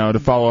then, to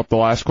follow up the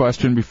last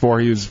question before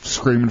he was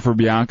screaming for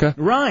Bianca?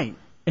 Right.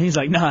 And he's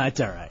like, no,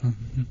 that's all right.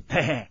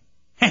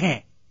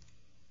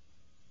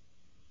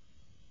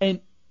 And,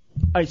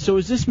 all right, so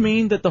does this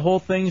mean that the whole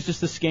thing's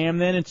just a scam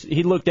then?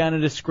 He looked down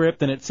at his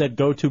script and it said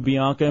go to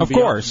Bianca. And Of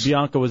course.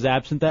 Bianca was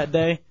absent that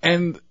day?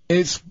 And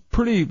it's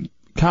pretty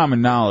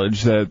common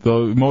knowledge that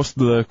most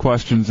of the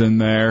questions in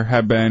there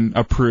have been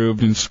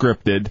approved and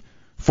scripted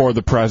for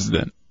the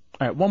president.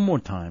 All right, one more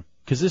time,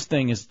 because this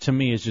thing to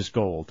me is just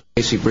gold.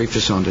 Casey briefed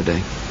us on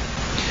today.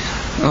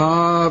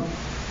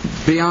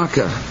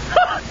 Bianca.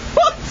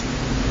 What?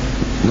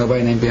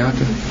 Nobody named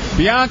Bianca?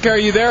 Bianca, are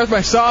you there with my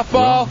softball?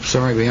 Well,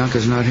 sorry,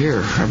 Bianca's not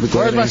here. I'll be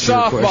glad Where's to my answer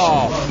your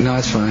softball? question. No,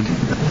 it's fine.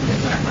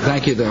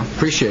 Thank you, though.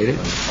 Appreciate it.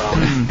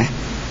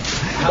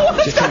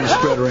 Just trying to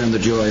spread around the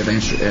joy of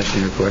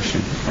asking your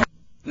question.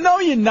 No,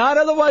 you're not.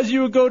 Otherwise,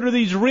 you would go to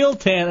these real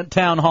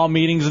town hall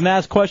meetings and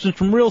ask questions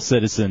from real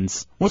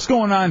citizens. What's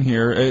going on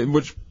here,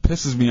 which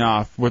pisses me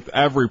off with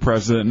every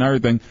president and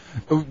everything,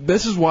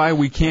 this is why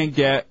we can't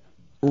get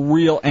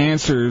real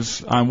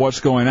answers on what's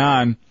going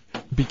on,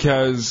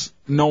 because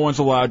no one's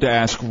allowed to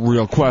ask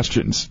real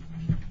questions.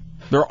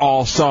 They're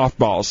all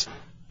softballs.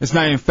 It's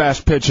not even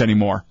fast pitch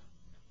anymore.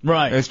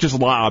 Right. It's just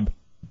lob.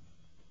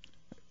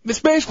 It's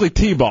basically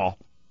T-ball.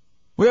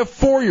 We have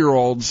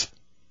 4-year-olds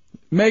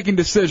making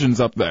decisions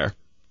up there.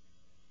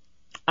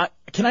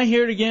 Can I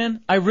hear it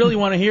again? I really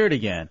want to hear it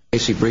again.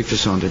 Casey briefed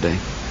us on today.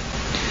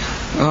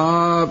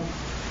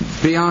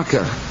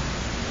 Bianca.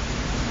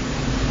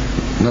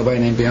 Nobody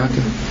named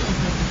Bianca?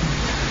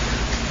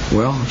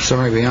 Well,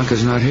 sorry,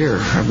 Bianca's not here.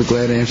 I'll be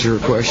glad to answer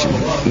her question.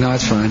 No,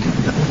 it's fine.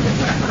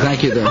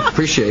 Thank you, though.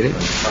 Appreciate it.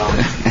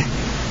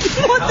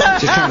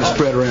 Just trying to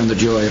spread around the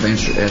joy of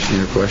asking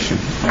your question.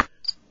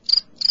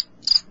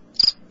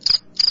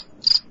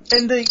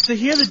 And to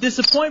hear the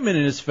disappointment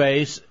in his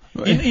face,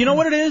 you know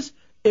what it is?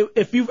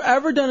 If you've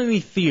ever done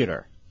any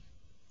theater,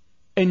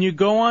 and you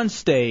go on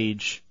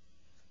stage,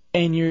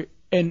 and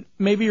and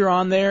maybe you're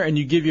on there and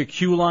you give your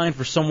cue line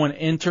for someone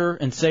enter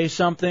and say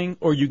something,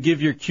 or you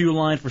give your cue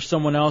line for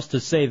someone else to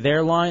say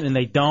their line and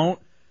they don't,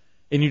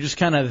 and you're just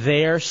kind of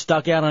there,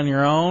 stuck out on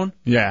your own.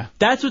 Yeah.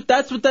 That's what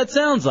that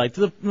sounds like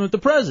to the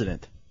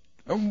president.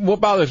 What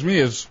bothers me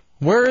is,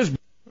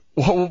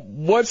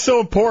 what's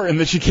so important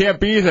that she can't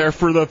be there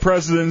for the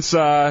president's,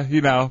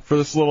 for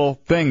this little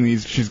thing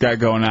she's got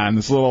going on,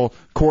 this little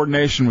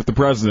coordination with the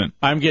president?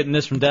 I'm getting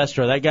this from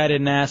Destro. That guy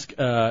didn't ask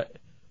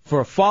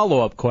for a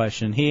follow-up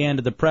question. He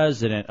handed the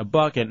president a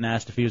bucket and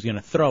asked if he was going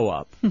to throw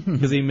up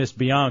because he missed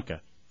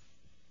Bianca.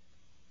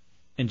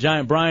 And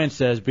Giant Brian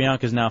says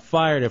Bianca's now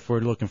fired if we're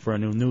looking for a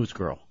new news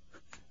girl.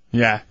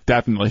 Yeah,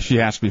 definitely. She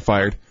has to be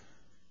fired.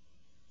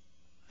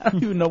 I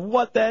don't even know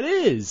what that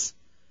is.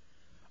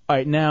 All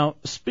right, now,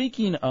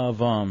 speaking of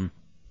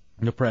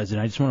the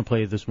president, I just want to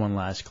play this one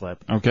last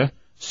clip. Okay.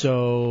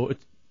 So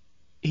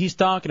he's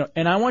talking,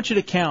 and I want you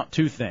to count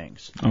two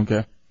things.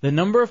 Okay. The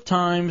number of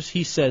times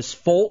he says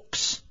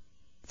folks.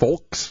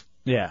 Folks?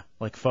 Yeah,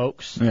 like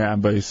folks. Yeah,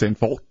 but he's saying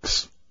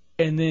folks.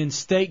 And then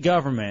state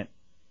government.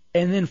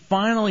 And then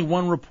finally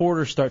one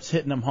reporter starts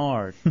hitting him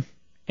hard. And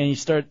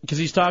because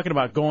he's talking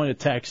about going to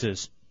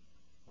Texas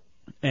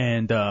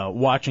and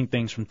watching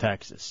things from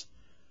Texas.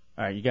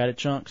 All right, you got it,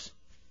 Chunks?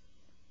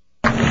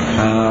 We're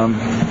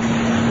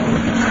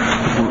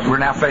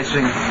now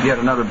facing yet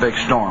another big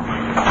storm.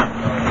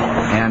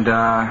 And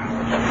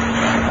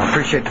I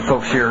appreciate the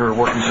folks here who are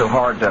working so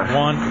hard to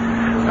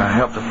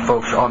help the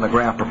folks on the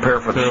ground prepare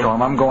for the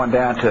storm. I'm going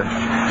down to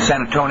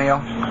San Antonio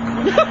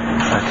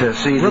to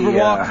see the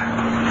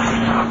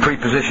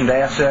pre-positioned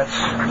assets,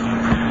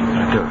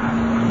 to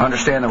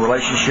understand the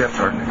relationship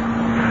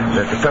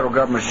that the federal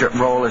government's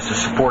role is to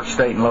support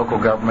state and local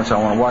governments. I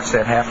want to watch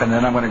that happen.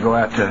 Then I'm going to go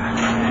out to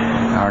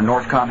our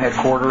Northcom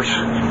headquarters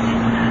to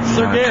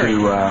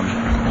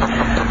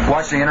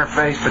watch the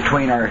interface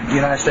between our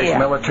United States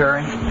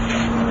military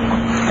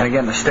and,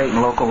 again, the state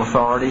and local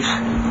authorities.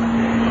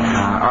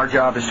 Our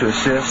job is to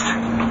assist,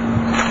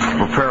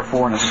 prepare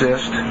for and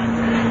assist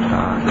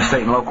the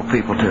state and local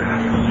people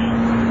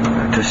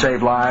to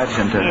save lives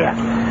and to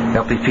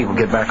help these people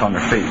get back on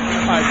their feet. All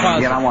right, pause.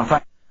 Again, I want to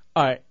thank.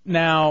 All right,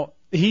 now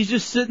he's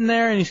just sitting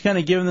there and he's kind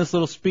of giving this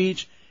little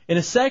speech. In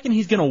a second,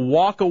 he's going to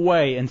walk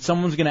away and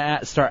someone's going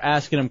to start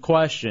asking him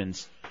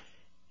questions.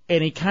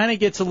 And he kind of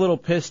gets a little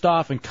pissed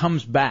off and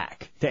comes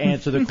back to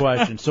answer the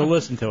question. So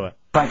listen to it.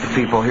 Thank the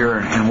people here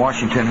in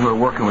Washington who are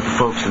working with the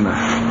folks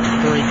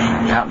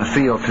out in the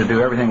field to do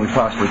everything we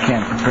possibly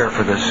can to prepare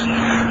for this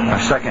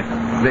second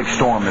big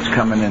storm that's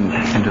coming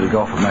into the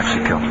Gulf of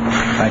Mexico.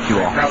 Thank you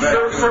all.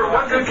 Sir,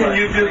 what good can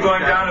you do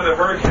going down to the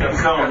hurricane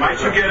zone? Might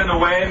you get in the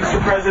way,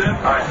 Mr. President?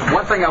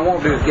 One thing I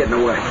won't do is get in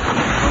the way.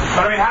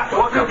 But, I mean,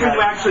 what good can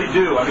you actually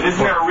do? I mean, isn't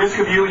there a risk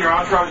of you and your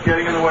entourage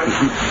getting in the way?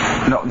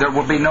 No, there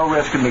will be no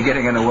risk of me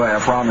getting in the way, I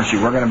promise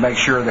you. We're going to make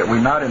sure that we're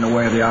not in the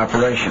way of the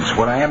operations.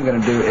 What I am going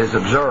to do is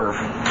observe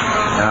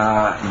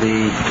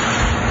the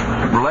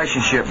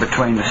relationship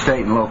between the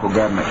state and local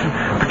government,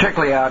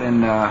 particularly out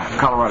in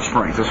Colorado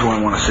Springs. That's what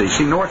I want to see.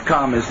 See,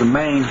 Northcom is the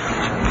main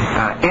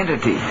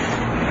entity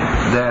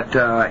that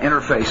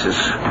interfaces,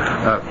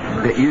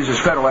 that uses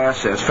federal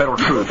assets, federal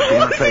troops to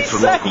interface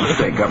with local and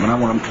state government. I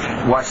want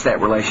to watch that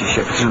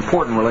relationship. It's an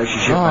important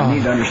relationship. I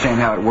need to understand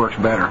how it works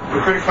better.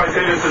 The critics might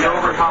say this is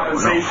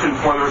overcompensation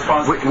for the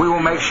responsibility. We will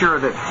make sure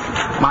that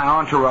my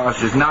entourage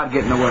does not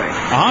get in the way.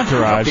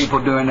 Entourage?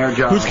 People doing their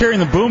job. Who's carrying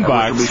the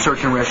boombox? We'll be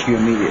search and rescue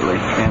immediately.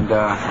 And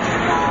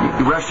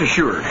rest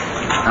assured,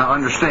 I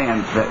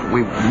understand that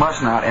we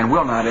must not and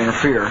will not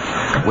interfere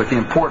with the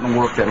important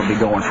work that will be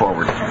going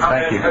forward.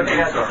 Thank you.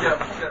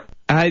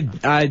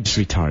 I just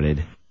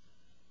retarded.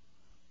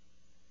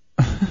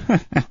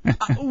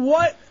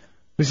 What?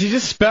 Was he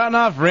just spouting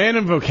off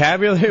random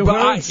vocabulary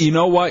words? You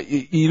know what?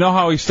 You know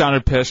how he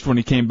sounded pissed when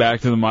he came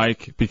back to the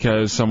mic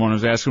because someone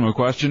was asking him a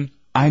question?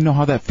 I know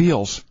how that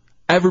feels.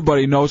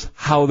 Everybody knows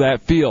how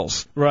that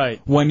feels.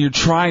 Right. When you're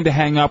trying to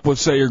hang up with,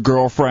 say, your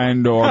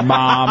girlfriend or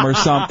mom or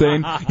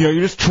something, you're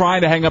just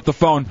trying to hang up the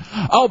phone.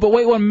 Oh, but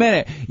wait 1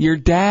 minute. Your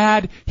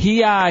dad,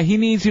 he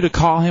needs you to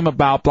call him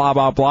about blah,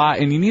 blah, blah,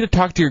 and you need to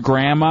talk to your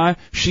grandma.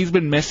 She's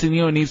been missing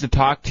you and needs to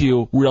talk to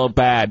you real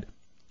bad.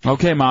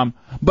 Okay, Mom.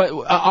 But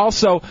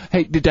also,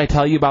 hey, did I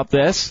tell you about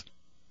this?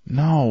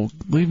 No,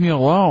 leave me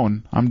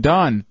alone. I'm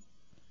done.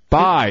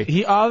 Bye.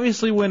 He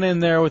obviously went in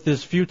there with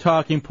his few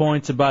talking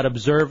points about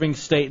observing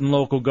state and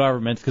local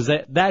governments, because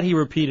that he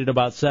repeated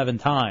about 7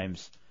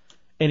 times.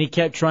 And he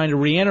kept trying to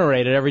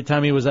reiterate it every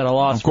time he was at a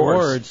loss for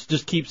words.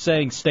 Just keep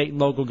saying state and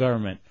local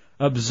government.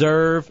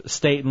 Observe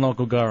state and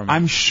local government.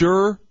 I'm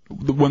sure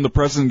when the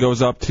president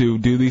goes up to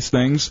do these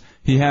things,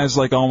 he has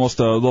like almost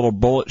a little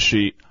bullet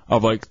sheet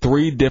of like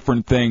 3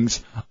 different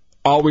things.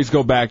 Always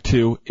go back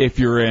to if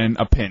you're in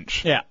a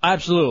pinch. Yeah,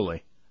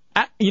 absolutely.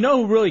 You know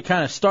who really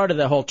kind of started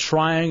that whole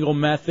triangle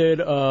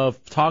method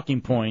of talking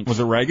points? Was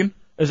it Reagan?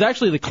 It was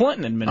actually the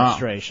Clinton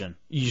administration.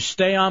 You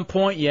stay on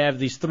point, you have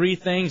these 3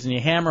 things, and you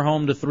hammer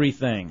home to 3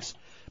 things.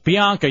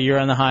 Bianca, you're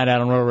on the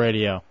Hideout on Real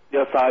Radio.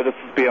 Yes, hi, this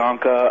is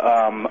Bianca.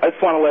 I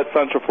just want to let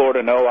Central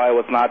Florida know I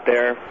was not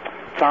there.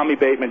 Tommy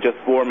Bateman just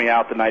wore me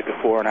out the night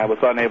before, and I was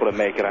unable to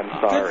make it. I'm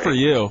sorry. Good for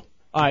you.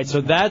 All right,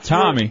 so that's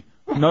Tommy.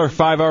 Another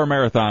 5-hour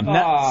marathon.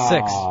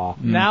 Six.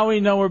 Now we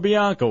know where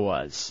Bianca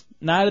was.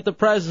 Not at the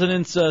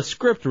president's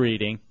script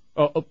reading.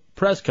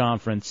 Press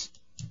conference.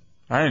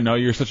 I didn't know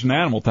you were such an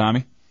animal,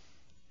 Tommy.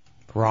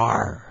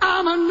 Rawr.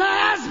 I'm a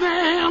nice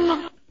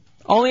man.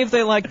 Only if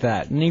they like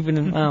that, and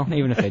even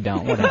if they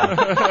don't,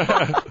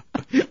 whatever.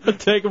 We'll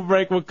take a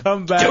break. We'll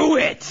come back. Do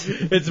it!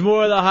 It's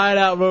more of the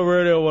Hideout Road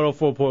Radio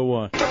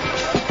 104.1.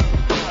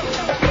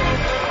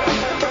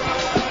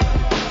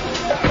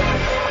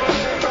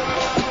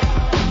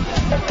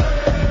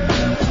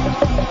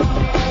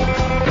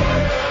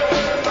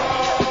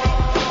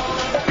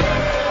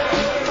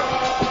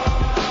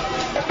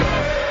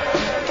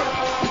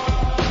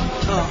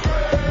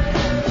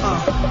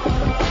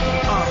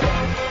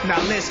 Now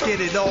let's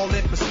get it all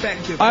in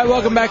perspective. All right,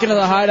 welcome back into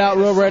the Hideout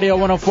Road Radio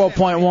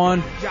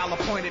 104.1. Y'all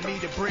appointed me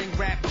to bring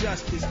rap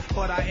justice,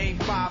 but I ain't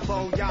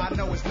 5-0. Y'all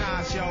know it's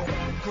Nas, yo.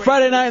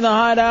 Friday night in the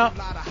Hideout.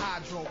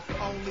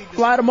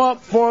 Light them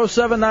up,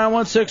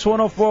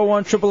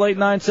 407-916-1041,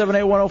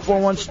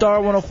 888-978-1041,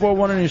 star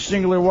 1041 on your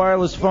singular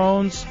wireless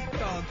phones.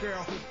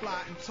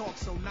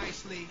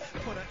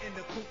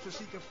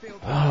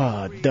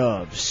 Ah,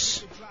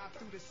 Dubs.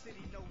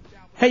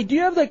 Hey, do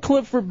you have that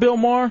clip for Bill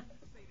Maher?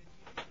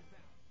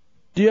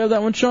 Do you have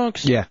that one,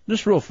 Chunks? Yeah.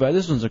 Just real fast.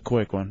 This one's a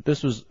quick one.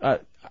 This was... I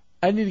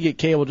need to get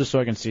cable just so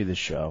I can see this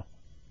show.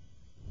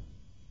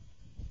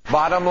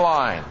 Bottom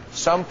line,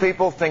 some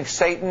people think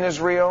Satan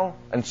is real,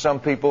 and some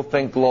people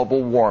think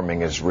global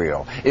warming is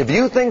real. If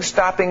you think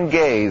stopping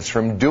gays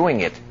from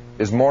doing it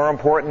is more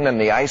important than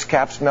the ice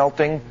caps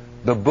melting,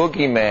 the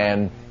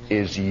boogeyman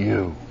is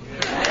you.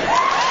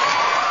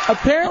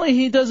 Apparently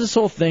he does this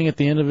whole thing at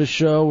the end of his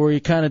show where he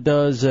kind of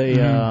does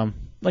a...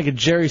 like a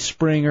Jerry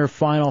Springer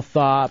final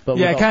thought, but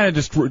yeah, kind of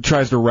just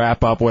tries to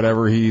wrap up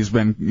whatever he's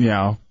been,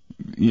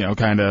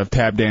 kind of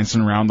tap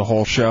dancing around the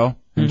whole show,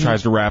 and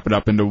tries to wrap it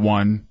up into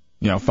one,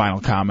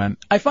 final comment.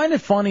 I find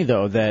it funny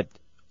though that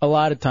a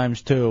lot of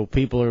times too,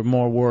 people are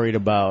more worried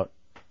about,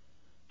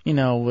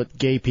 what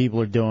gay people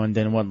are doing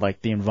than what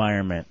like the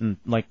environment and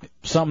like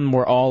something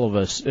where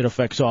it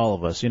affects all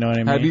of us. You know what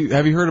I mean?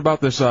 Have you heard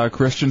about this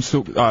Christian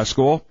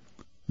school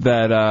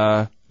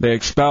that they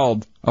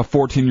expelled a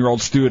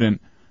 14-year-old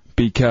student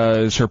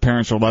because her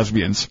parents are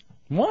lesbians?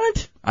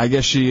 What? I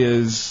guess she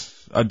is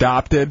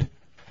adopted,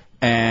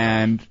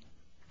 and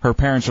her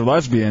parents are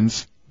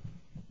lesbians,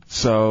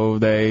 so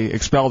they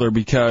expelled her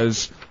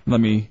because,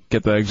 let me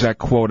get the exact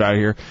quote out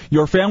here,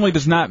 your family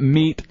does not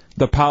meet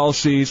the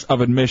policies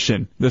of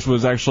admission. This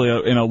was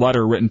actually in a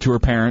letter written to her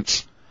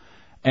parents.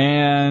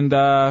 And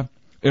the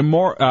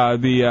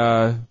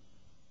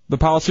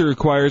policy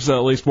requires that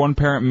at least one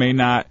parent may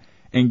not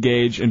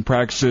engage in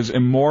practices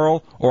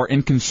immoral or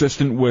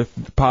inconsistent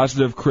with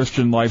positive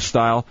Christian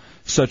lifestyle,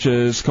 such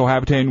as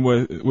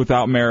cohabitating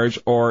without marriage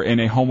or in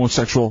a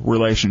homosexual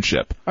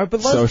relationship.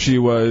 So she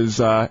was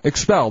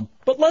expelled.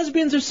 But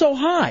lesbians are so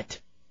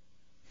hot.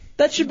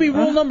 That should be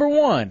rule number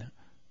one.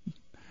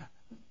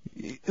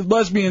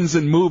 Lesbians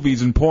in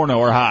movies and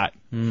porno are hot.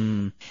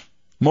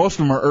 Most of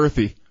them are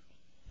earthy.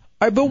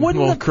 All right, but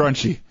wouldn't a little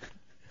crunchy.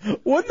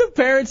 Wouldn't the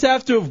parents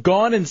have to have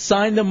gone and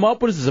signed them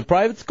up? What is this, a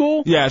private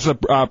school? Yeah, it's a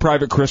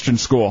private Christian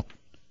school.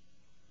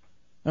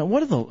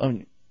 What are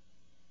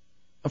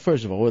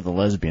first of all, what are the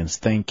lesbians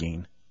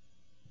thinking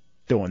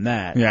doing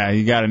that? Yeah,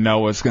 you got to know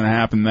what's going to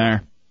happen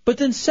there. But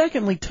then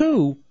secondly,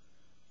 too,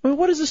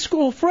 what is the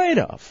school afraid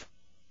of?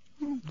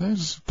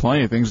 There's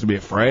plenty of things to be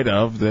afraid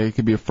of. They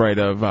could be afraid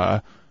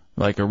of,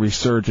 like a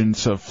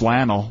resurgence of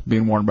flannel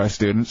being worn by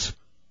students.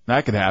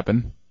 That could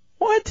happen.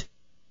 What?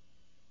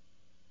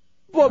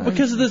 What,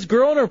 because of this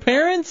girl and her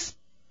parents?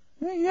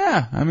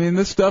 Yeah, I mean,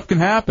 this stuff can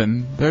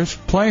happen. There's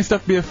plenty of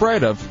stuff to be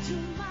afraid of.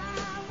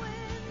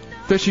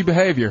 Fishy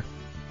behavior.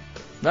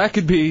 That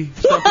could be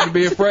something to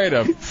be afraid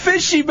of.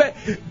 Fishy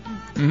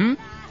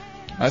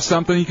That's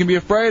something you can be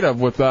afraid of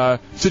with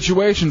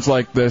situations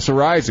like this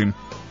arising.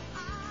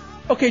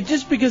 Okay,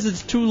 just because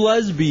it's two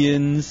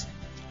lesbians.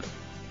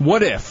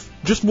 What if?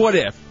 Just what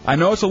if? I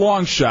know it's a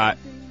long shot,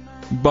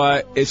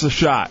 but it's a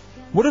shot.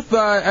 What if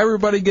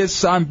everybody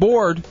gets on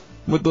board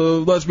with the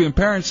lesbian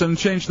parents and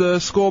change the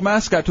school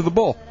mascot to the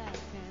bull?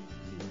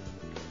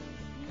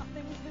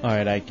 All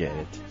right, I get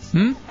it.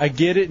 I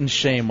get it, and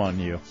shame on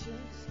you.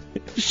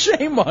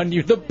 Shame on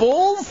you. The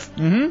bulls?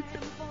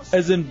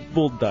 As in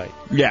bull dyke.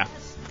 Yeah.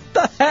 What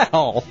the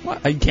hell?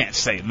 Well, you can't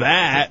say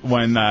that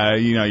when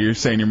you're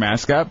saying your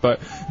mascot,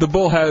 but the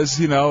bull has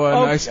a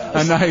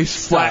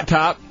nice flat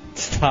top.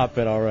 Stop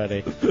it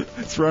already.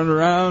 It's running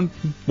around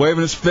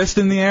waving his fist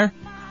in the air.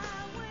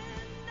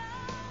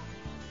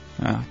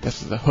 I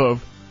guess it's a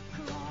hoof.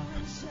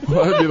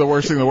 Well, that would be the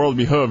worst thing in the world to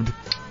be hooved.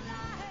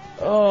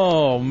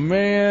 Oh,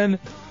 man.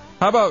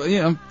 How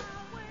about,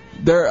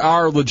 there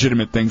are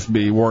legitimate things to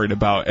be worried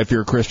about if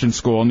you're a Christian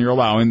school and you're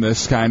allowing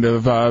this kind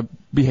of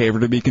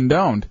behavior to be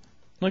condoned.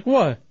 Like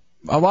what?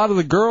 A lot of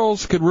the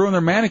girls could ruin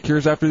their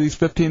manicures after these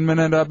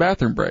 15-minute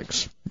bathroom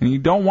breaks. And you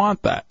don't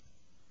want that.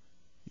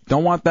 You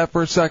Don't want that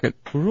for a second.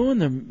 Ruin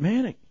their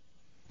manic.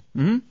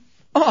 Hmm?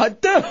 Oh,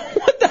 dude,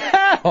 what the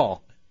hell?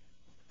 All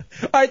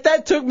right,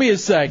 that took me a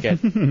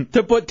second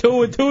to put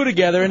 2 and 2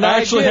 together, and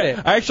I get it.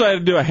 I actually had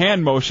to do a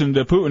hand motion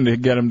to Putin to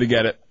get him to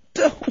get it.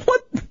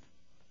 What?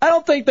 I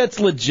don't think that's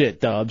legit,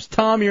 Dubs.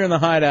 Tom, you're in the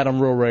Hideout on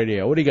Rural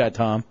Radio. What do you got,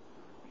 Tom?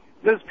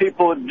 There's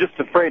people just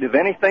afraid of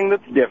anything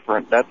that's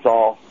different. That's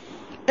all.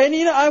 And,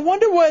 you know, I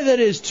wonder why that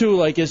is, too.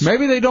 Like,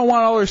 maybe they don't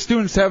want all their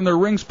students having their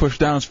rings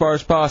pushed down as far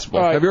as possible.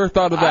 Right. Have you ever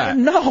thought of that?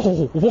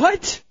 No.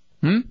 What?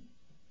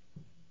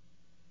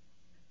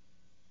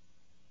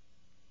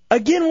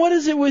 Again, what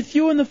is it with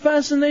you and the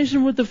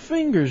fascination with the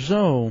fingers?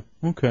 Oh,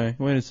 okay.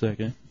 Wait a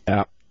second.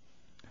 Yeah.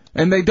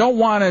 And they don't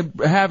want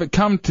to have it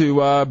come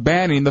to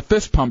banning the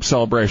fist pump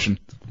celebration.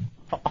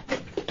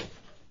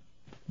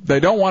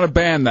 They don't want to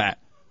ban that.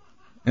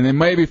 And they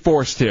may be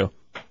forced to,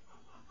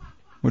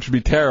 which would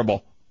be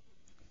terrible.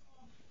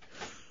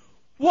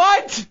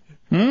 What?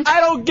 I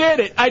don't get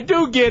it. I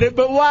do get it,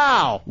 but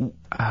wow.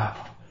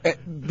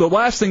 The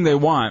last thing they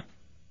want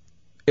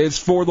is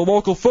for the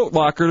local Foot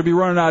Locker to be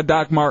running out of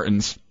Doc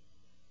Martens.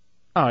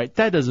 All right,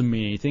 that doesn't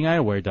mean anything.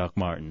 I wear Doc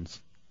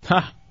Martens.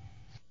 Ha.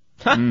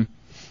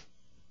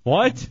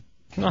 What?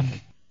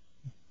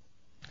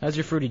 How's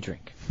your fruity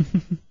drink?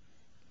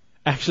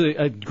 Actually,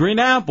 a green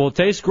apple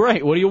tastes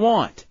great. What do you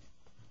want?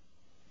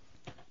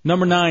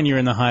 Number 9, you're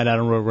in the Hideout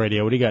on Road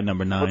Radio. What do you got,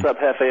 number 9? What's up,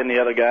 Hefe and the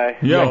other guy?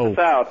 Yo. Check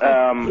this out.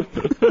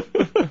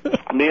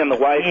 Me and the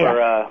wife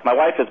are, my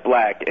wife is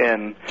black,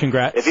 and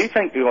Congrats.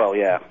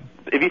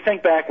 if you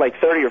think back like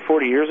 30 or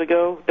 40 years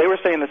ago, they were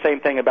saying the same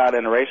thing about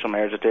interracial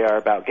marriage that they are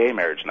about gay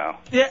marriage now.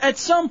 Yeah, at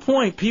some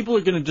point, people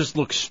are going to just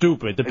look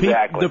stupid.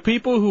 Exactly. The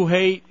people who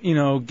hate,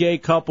 gay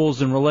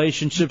couples and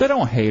relationships. They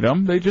don't hate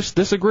them. They just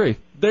disagree.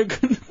 They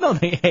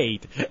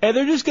hate. And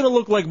they're just going to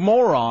look like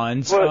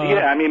morons. Well,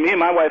 yeah, I mean, me and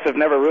my wife have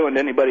never ruined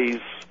anybody's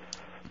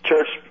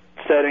church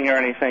setting or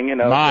anything,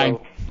 Mine.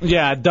 So.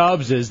 Yeah,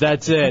 Dubs is.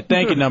 That's it.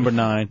 Thank you, number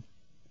 9.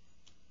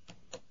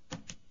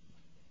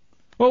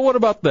 Well, what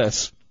about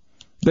this?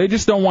 They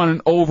just don't want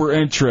an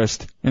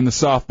over-interest in the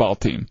softball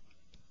team.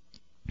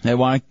 They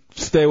want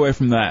to stay away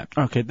from that.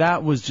 Okay,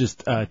 that was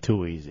just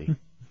too easy.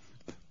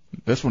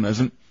 This one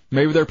isn't.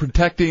 Maybe they're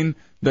protecting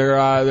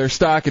their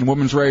stock in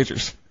women's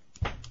razors.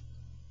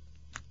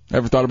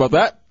 Ever thought about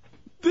that?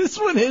 This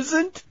one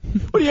isn't?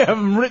 What, do you have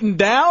them written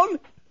down?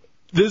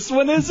 This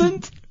one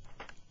isn't?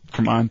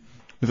 Come on.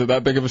 Is it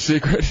that big of a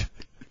secret?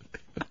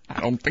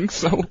 I don't think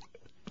so.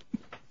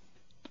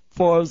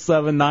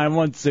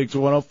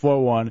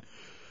 407-916-1041.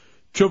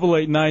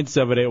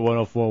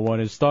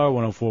 888-978-1041 is star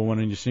 1041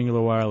 on your singular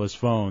wireless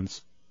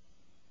phones.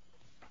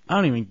 I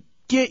don't even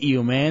get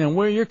you, man, and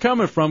where you're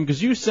coming from,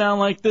 because you sound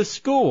like this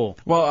school.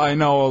 Well, I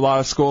know a lot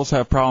of schools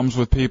have problems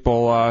with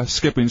people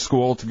skipping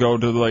school to go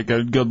to like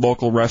a good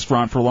local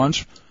restaurant for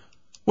lunch.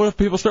 What if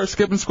people start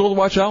skipping school to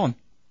watch Ellen?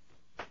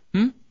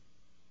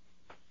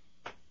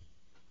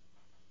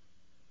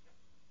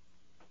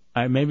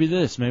 Maybe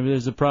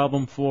there's a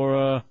problem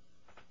for,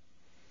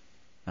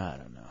 I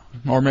don't know.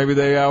 Or maybe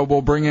they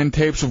will bring in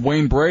tapes of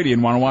Wayne Brady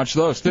and want to watch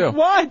those, too.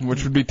 What?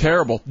 Which would be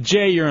terrible.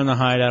 Jay, you're in the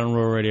Hideout on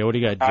Rural Radio. What do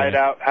you got, Jay?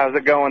 Hideout, how's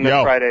it going this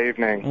Friday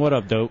evening? What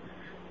up, dope?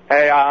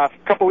 Hey, a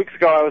couple weeks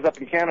ago I was up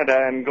in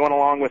Canada and going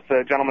along with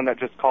the gentleman that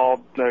just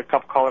called a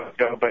couple callers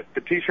ago, but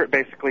the T-shirt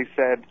basically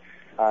said,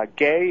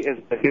 gay is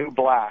the new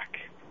black.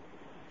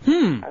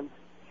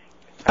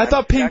 I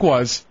thought pink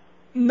was.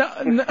 No,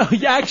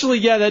 actually,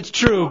 yeah, that's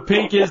true.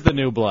 Pink is the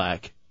new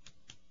black.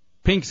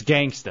 Pink's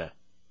gangsta.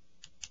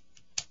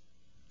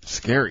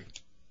 Scary.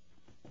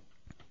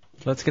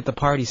 Let's get the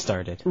party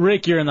started.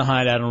 Rick, you're in the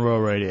Hideout on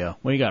Rural Radio.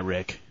 What do you got,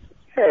 Rick?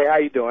 Hey, how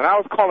you doing? I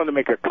was calling to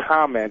make a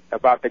comment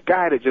about the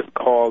guy that just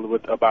called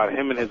about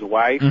him and his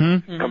wife,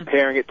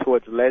 comparing it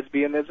towards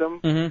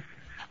lesbianism.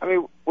 I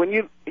mean,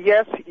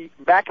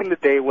 back in the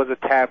day it was a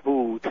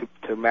taboo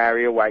to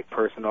marry a white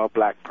person or a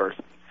black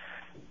person,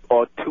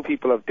 or two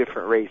people of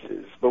different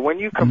races. But when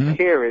you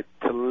compare it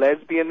to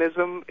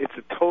lesbianism, it's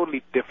a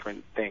totally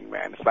different thing,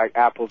 man. It's like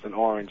apples and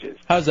oranges.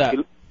 How's that?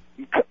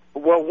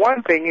 Well,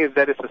 one thing is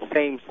that it's the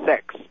same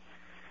sex.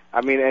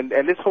 I mean,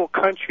 and this whole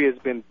country has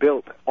been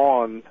built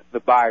on the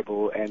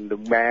Bible and the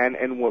man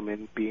and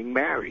woman being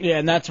married. Yeah,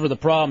 and that's where the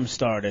problem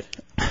started.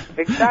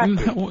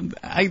 Exactly.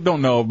 I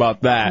don't know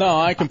about that. No,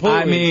 I completely.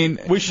 I mean,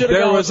 we should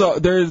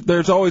have.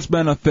 There's always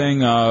been a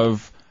thing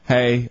of,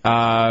 hey,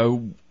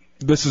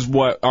 this is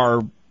what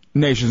our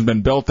nation's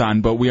been built on,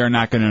 but we are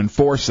not going to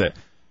enforce it.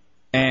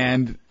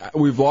 And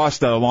we've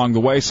lost that along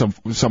the way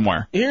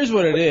somewhere. Here's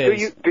what it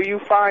is. Do you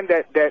find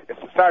that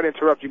sorry to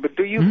interrupt you, but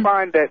do you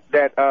find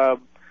that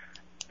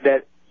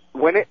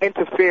when it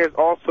interferes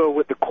also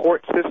with the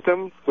court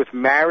system, with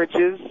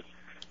marriages,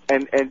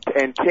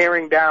 and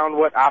tearing down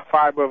what our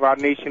fiber of our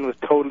nation was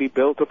totally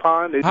built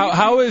upon?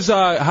 How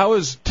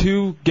is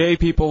two gay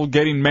people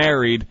getting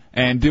married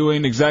and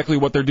doing exactly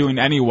what they're doing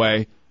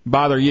anyway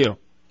bother you?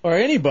 Or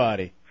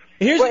anybody?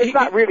 It's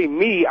not really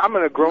me. I'm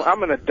an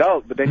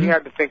adult, but then you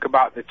have to think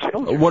about the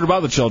children. What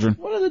about the children?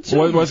 What are the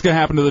children? What's going to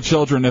happen to the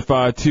children if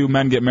two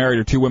men get married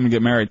or two women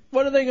get married?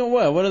 What are are they going?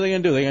 What are they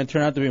going to do? They going to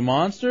turn out to be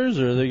monsters,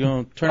 or are they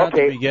going to turn out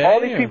to be gay?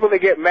 all these or- people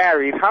that get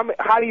married,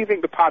 how do you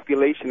think the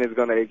population is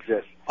going to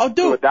exist? Oh, dude,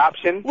 through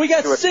adoption. We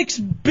got 6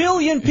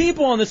 billion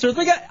people on this earth.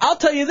 I'll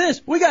tell you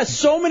this. We got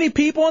so many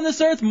people on this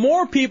earth.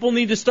 More people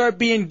need to start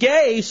being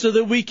gay so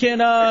that we can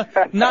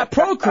not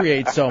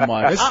procreate so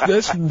much.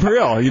 It's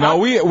real. You know,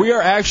 we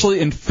are actually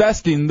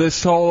infesting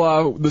this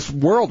whole this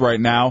world right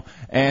now,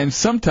 and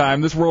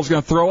sometime this world's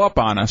going to throw up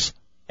on us.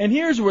 And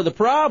here's where the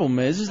problem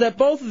is that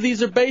both of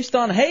these are based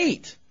on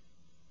hate.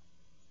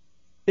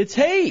 It's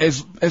hate.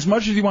 As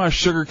much as you want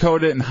to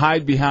sugarcoat it and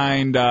hide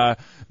behind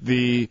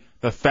the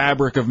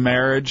fabric of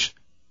marriage,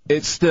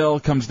 it still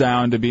comes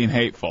down to being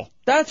hateful.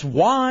 That's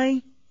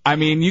why. I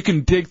mean, you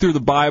can dig through the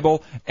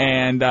Bible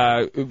and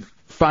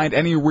find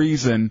any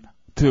reason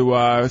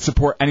to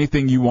support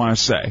anything you want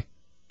to say.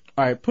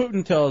 All right,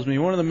 Putin tells me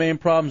one of the main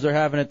problems they're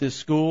having at this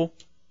school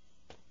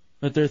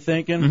that they're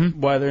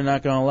thinking why they're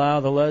not going to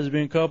allow the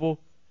lesbian couple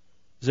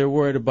is they're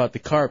worried about the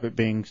carpet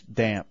being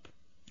damp.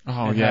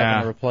 Oh, and yeah.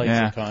 having to replace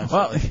it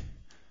constantly. Well,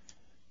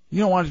 you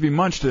don't want it to be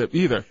munched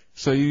either,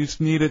 so you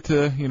just need it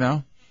to, you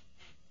know.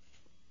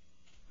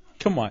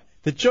 Come on.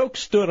 The joke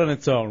stood on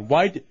its own.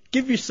 Why?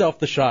 Give yourself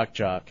the shock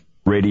jock.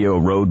 Radio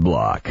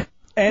Roadblock.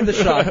 And the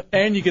shock.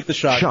 And you get the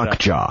shock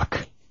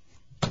jock.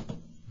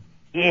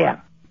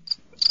 Yeah.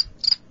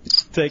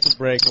 Take a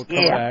break. We'll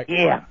come back.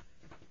 Yeah.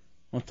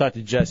 We'll talk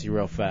to Jesse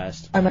real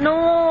fast.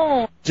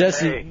 No.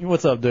 Jesse,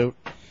 what's up, dude?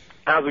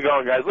 How's it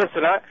going, guys?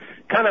 Listen, I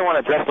kind of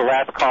want to address the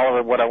last caller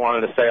and what I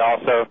wanted to say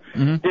also.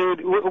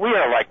 Dude, we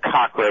are like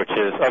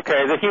cockroaches,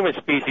 okay? The human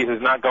species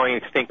is not going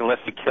extinct unless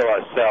we kill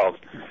ourselves.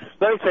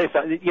 Let me say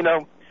something. You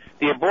know,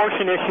 the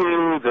abortion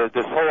issue,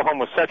 this whole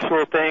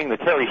homosexual thing, the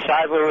Terry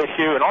Shiver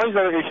issue, and all these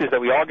other issues that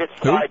we all get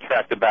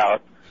sidetracked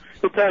about.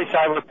 The Terry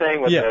Shiver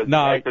thing with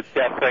the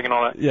death thing and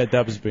all that. Yeah,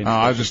 Dub's being. Oh,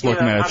 I was just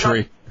looking at a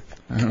tree.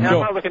 I'm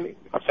not looking.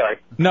 I'm sorry.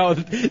 No,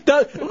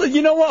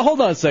 you know what?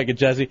 Hold on a second,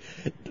 Jesse.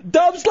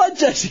 Dubs, let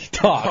Jesse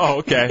talk. Oh,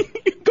 okay.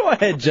 Go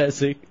ahead,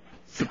 Jesse.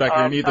 Sit back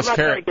here and eat this I'm not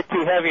carrot. trying to get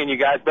too heavy on you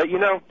guys, but you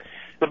know,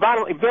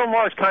 Bill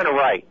Maher's kind of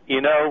right.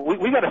 You know,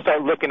 we got to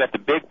start looking at the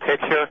big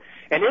picture.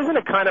 And isn't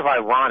it kind of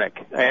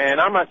ironic?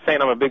 And I'm not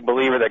saying I'm a big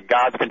believer that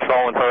God's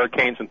controlling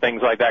hurricanes and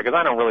things like that, because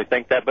I don't really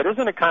think that. But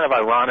isn't it kind of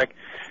ironic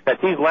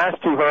that these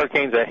last 2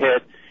 hurricanes that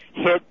hit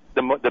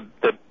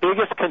the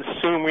biggest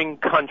consuming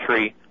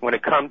country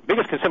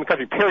biggest consuming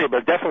country period,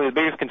 but definitely the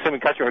biggest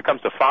consuming country when it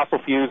comes to fossil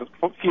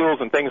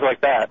fuels and things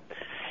like that,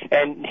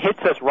 and hits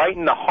us right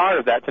in the heart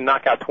of that to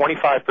knock out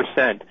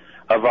 25%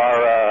 of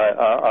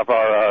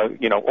our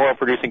oil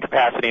producing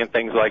capacity and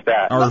things like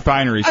that. Our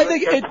refineries. I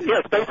think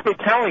it's basically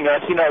telling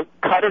us,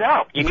 cut it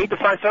out. You need to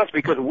find something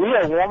because we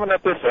are warming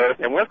up this earth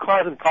and we're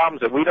causing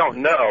problems that we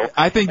don't know.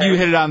 I think you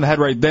hit it on the head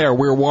right there.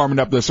 We're warming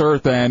up this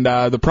earth, and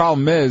the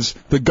problem is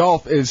the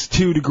Gulf is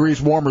 2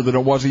 degrees warmer than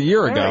it was a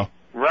year ago.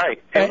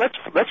 Right. And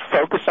let's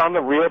focus on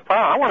the real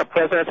problem. I want a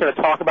president to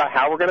talk about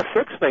how we're going to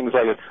fix things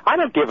like this. I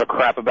don't give a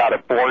crap about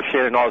abortion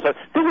and all this.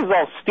 This is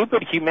all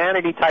stupid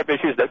humanity type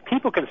issues that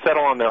people can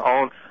settle on their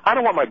own. I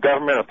don't want my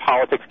government or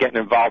politics getting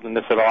involved in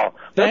this at all.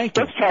 Let's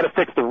try to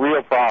fix the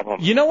real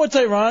problem. You know what's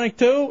ironic,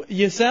 too?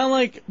 You sound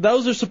like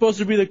those are supposed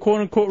to be the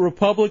quote-unquote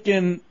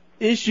Republican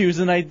issues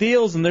and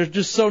ideals, and they're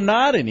just so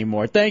not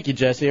anymore. Thank you,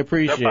 Jesse. I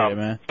appreciate it,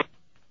 man.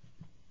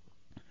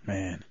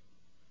 Man.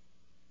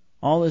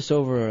 All this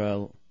over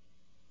a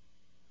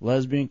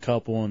lesbian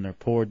couple and their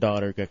poor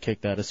daughter got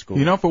kicked out of school.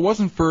 You know, if it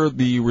wasn't for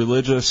the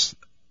religious,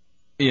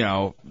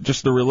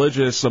 just the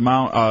religious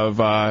amount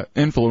of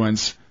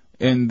influence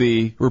in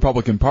the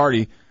Republican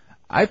Party,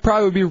 I'd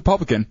probably be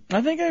Republican.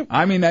 I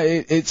mean,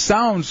 it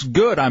sounds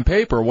good on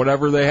paper,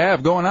 whatever they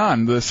have going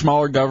on, the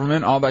smaller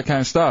government, all that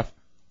kind of stuff.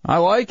 I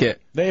like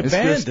it. They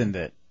abandoned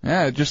it.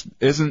 Yeah, it just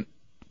isn't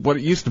what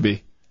it used to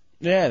be.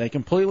 Yeah, they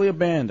completely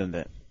abandoned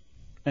it.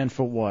 And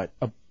for what?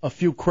 A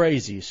few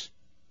crazies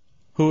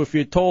who, if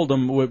you told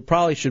them,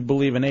 probably should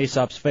believe in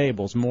Aesop's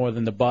fables more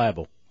than the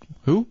Bible.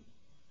 Who?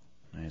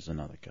 There's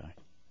another guy.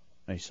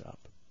 Aesop.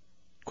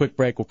 Quick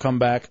break. We'll come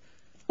back.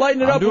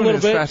 Lighten it up a I'm little doing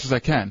it bit. as fast as I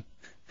can.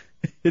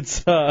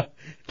 It's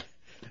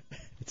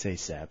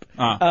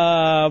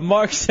ASAP.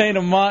 Mark St.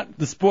 Amant,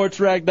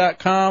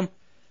 thesportsrag.com,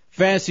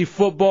 fantasy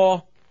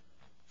football.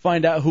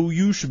 Find out who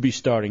you should be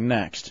starting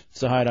next.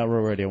 It's the Hideout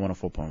Row Radio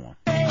 104.1.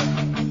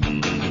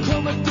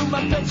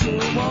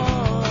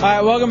 All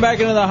right, welcome back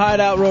into the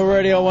Hideout Row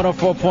Radio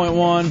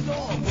 104.1.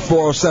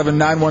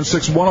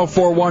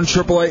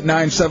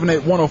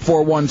 407-916-1041,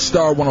 888-978-1041,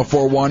 star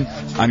 1041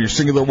 on your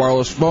singular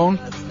wireless phone.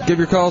 Give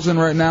your calls in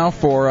right now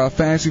for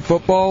fantasy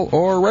football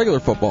or regular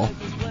football.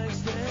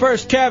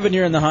 First, Kevin,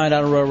 you're in the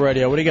Hideout Row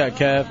Radio. What do you got,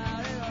 Kev?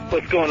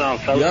 What's going on,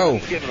 fellas? Yo.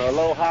 Just giving an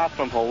aloha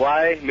from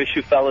Hawaii. Miss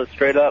you fellas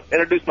straight up.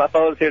 Introduce my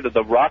fellas here to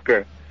the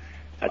Rocker.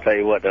 I tell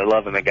you what, they're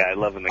loving the guy,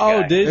 guy.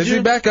 Oh, did Is you?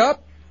 he back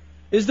up?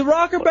 Is the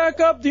Rocker back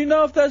up? Do you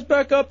know if that's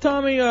back up,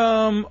 Tommy?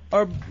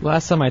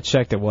 Last time I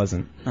checked, it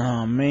wasn't.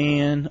 Oh,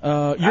 man.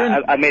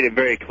 I made it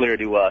very clear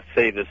to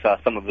save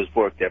some of his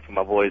work there for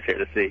my boys here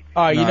to see.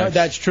 All right, you know,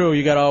 that's true.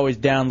 You got to always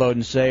download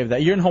and save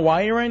that. You're in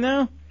Hawaii right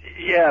now?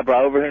 Yeah,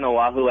 bro, over here in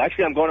Oahu.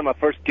 Actually, I'm going to my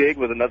first gig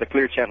with another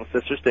Clear Channel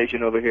sister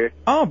station over here.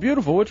 Oh,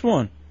 beautiful. Which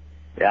one?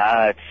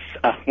 Yeah, it's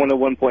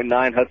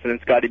 101.9 Hudson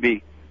and Scotty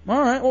B.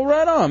 All right. Well,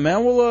 right on,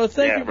 man. Well,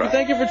 thank Yeah, you. bro.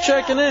 Thank you for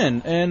checking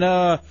in. And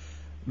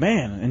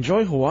man,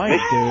 enjoy Hawaii,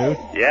 dude.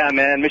 Yeah,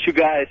 man. Miss you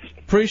guys.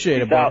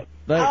 Appreciate it, Peace out.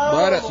 bud.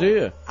 Later. See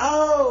ya.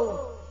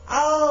 Oh.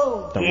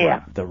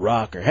 The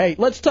rocker. Hey,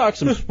 let's talk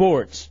some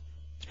sports.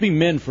 Let's be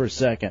men for a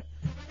second.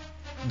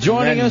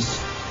 Joining us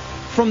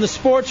from the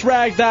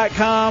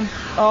sportsrag.com,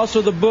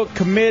 also the book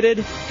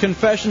Committed,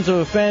 Confessions of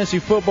a Fantasy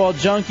Football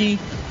Junkie,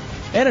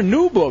 and a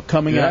new book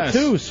coming out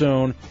too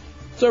soon.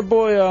 It's our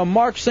boy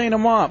Mark St.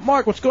 Amant.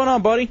 Mark, what's going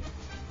on, buddy?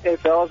 Hey,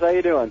 fellas, how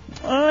you doing?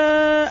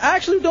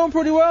 Actually doing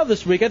pretty well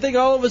this week. I think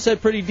all of us had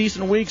pretty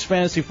decent weeks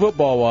fantasy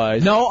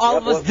football-wise. No, all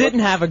of us didn't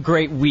have a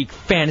great week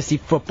fantasy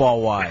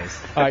football-wise.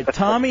 All right,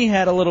 Tommy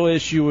had a little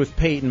issue with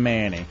Peyton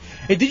Manning.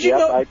 Hey, did you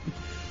know?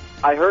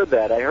 I heard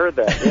that,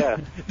 yeah.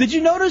 Did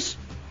you notice,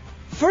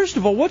 first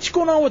of all, what's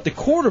going on with the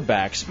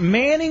quarterbacks?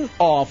 Manning,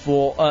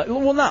 awful.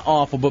 Well, not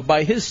awful, but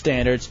by his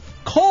standards.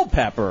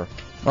 Culpepper.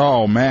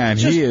 Oh, man,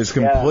 he is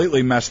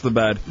completely messed the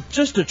bed.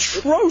 Just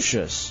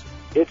atrocious.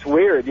 It's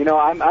weird. You know,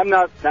 I'm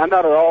not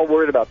at all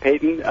worried about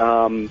Peyton,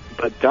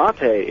 but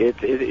Dante,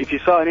 if you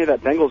saw any of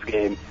that Bengals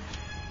game,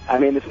 I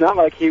mean, it's not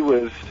like he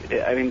was.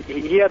 I mean,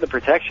 he had the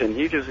protection.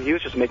 He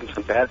was just making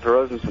some bad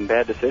throws and some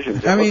bad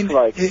decisions.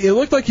 It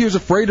looked like he was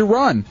afraid to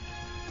run.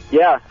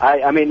 Yeah,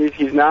 I mean,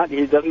 he's not.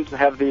 He doesn't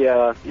have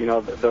the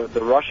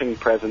the rushing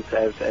presence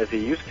as he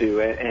used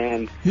to,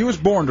 and he was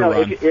born to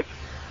run.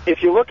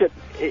 If you look at,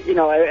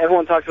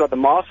 everyone talks about the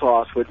Moss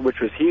loss, which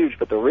was huge,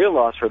 but the real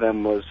loss for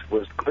them was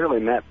clearly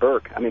Matt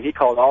Burke. I mean, he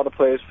called all the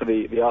plays for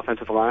the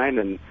offensive line,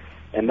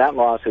 and that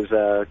loss is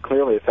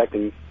clearly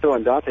affecting Phil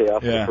and Dante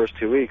off the first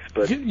 2 weeks.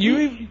 But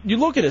you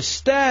look at his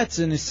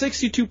stats, and his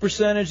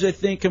 62%, I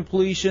think,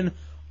 completion,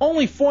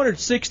 only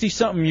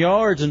 460-something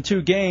yards in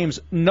 2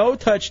 games, no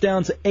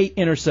touchdowns, 8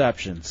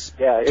 interceptions.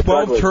 Yeah, it's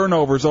 12 ugly.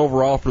 turnovers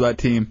overall for that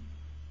team.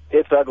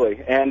 It's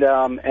ugly, and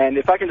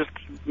if I can just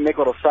make a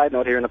little side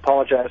note here and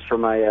apologize for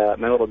my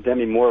my little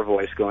Demi Moore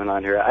voice going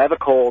on here. I have a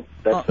cold.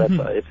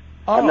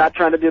 I'm not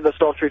trying to do the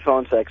sultry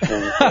phone sex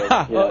thing.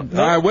 So,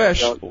 I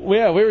wish.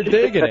 Yeah, we were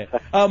digging it.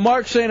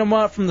 Mark St.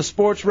 Amant from the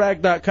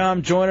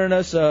sportsrag.com joining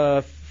us.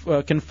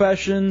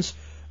 Confessions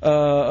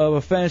of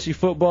a Fantasy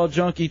Football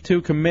Junkie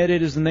 2,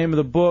 Committed is the name of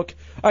the book.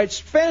 All right,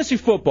 fantasy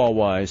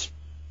football-wise,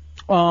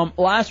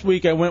 last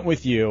week I went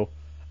with you.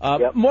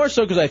 More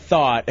so because I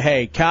thought,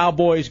 hey,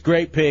 Cowboys,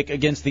 great pick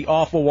against the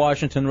awful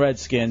Washington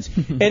Redskins.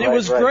 And it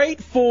was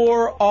great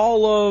for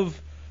all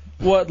of,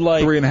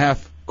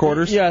 3.5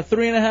 quarters? Yeah,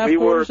 3.5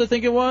 quarters, I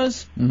think it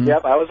was. Mm-hmm.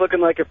 Yep, I was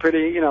looking like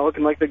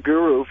looking like the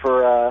guru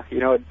for,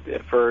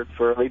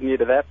 for leading you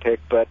to that pick.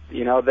 But,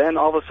 then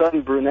all of a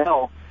sudden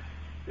Brunell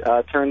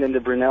turned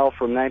into Brunell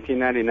from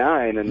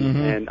 1999,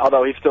 and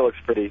although he still looks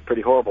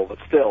pretty horrible, but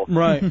still,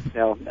 right?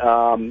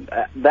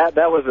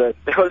 That was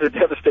a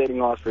devastating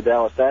loss for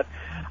Dallas. That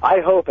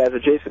I hope, as a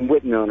Jason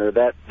Witten owner,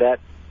 that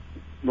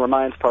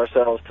reminds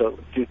Parcells to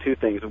do 2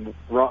 things: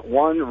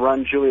 one,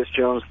 run Julius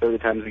Jones 30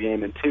 times a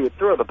game, and 2,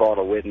 throw the ball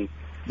to Witten.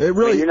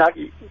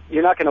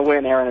 You're not going to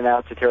win airing it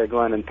out to Terry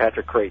Glenn and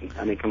Patrick Creighton.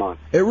 I mean, come on.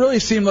 It really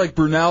seemed like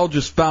Brunell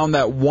just found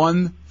that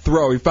one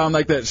throw. He found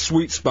like that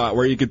sweet spot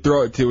where you could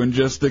throw it to and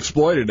just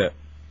exploited it.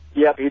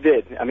 Yep, he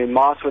did. I mean,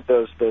 Moss with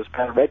those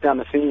right down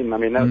the seam. I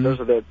mean, those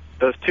are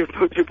those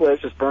two plays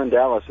just burned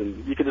Dallas,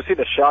 and you could just see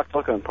the shocked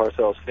look on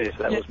Parcells' face.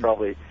 That was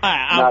probably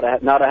not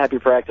a happy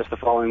practice the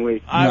following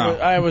week.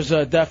 I was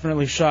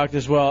definitely shocked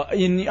as well.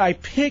 I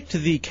picked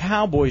the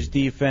Cowboys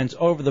defense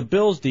over the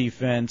Bills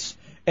defense,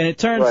 and it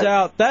turns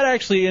out that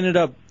actually ended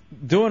up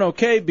doing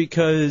okay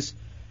because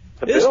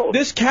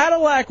this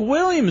Cadillac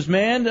Williams,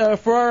 man,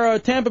 for our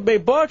Tampa Bay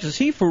Bucks, is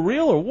he for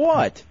real or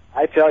what?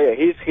 I tell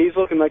you, he's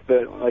looking like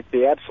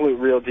the absolute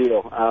real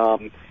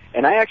deal.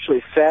 And I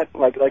actually sat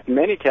like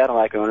many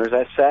Cadillac owners.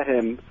 I sat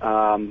him.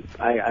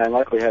 I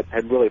luckily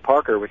had Willie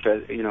Parker, which I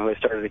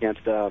started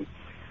against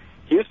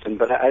Houston.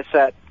 But I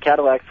sat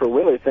Cadillac for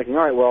Willie, thinking,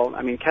 all right, well,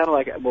 I mean,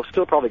 Cadillac will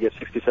still probably get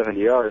 60,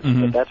 70 yards,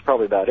 but that's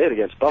probably about it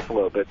against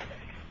Buffalo. But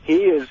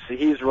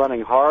he's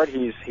running hard.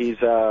 He's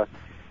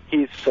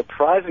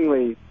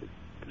surprisingly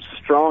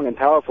strong and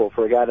powerful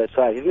for a guy that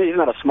size. He's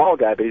not a small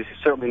guy, but he's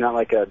certainly not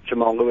like a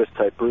Jamal Lewis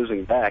type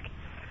bruising back.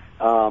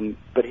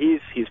 But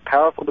he's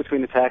powerful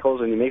between the tackles,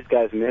 and he makes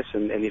guys miss,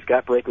 and he's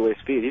got breakaway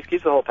speed.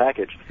 He's the whole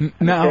package.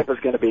 Now, Tampa's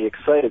going to be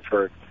excited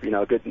for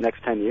a good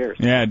next 10 years.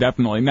 Yeah,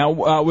 definitely.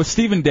 Now with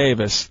Stephen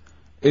Davis,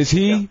 is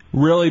he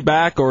really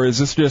back, or is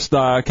this just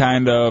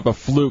kind of a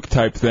fluke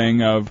type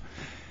thing of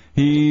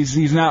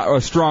he's not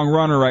a strong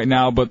runner right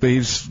now, but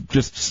he's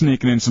just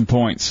sneaking in some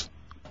points?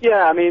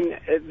 Yeah, I mean,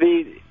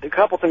 a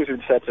couple things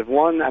we've said.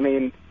 One, I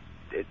mean,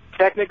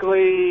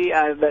 technically,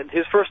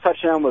 his first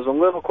touchdown was a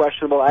little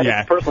questionable.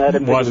 Personally, I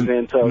didn't think it was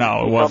in, so he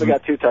probably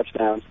got 2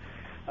 touchdowns.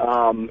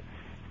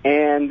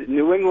 And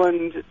New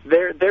England,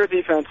 their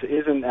defense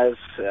isn't as.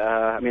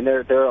 I mean,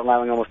 they're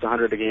allowing almost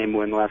 100 a game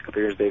when the last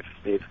couple of years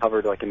they've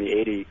hovered like in the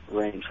 80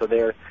 range. So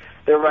their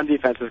run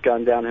defense has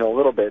gone downhill a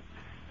little bit.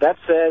 That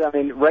said, I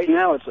mean, right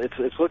now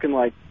it's looking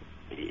like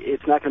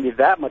it's not going to be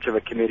that much of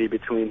a committee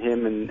between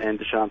him and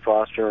Deshaun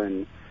Foster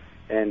and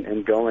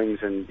Goings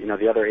and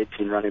the other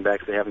 18 running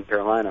backs they have in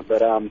Carolina.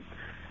 But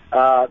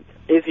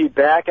is he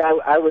back?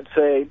 I would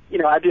say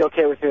I'd be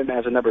okay with him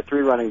as a number 3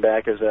 running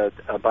back, as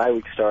a bye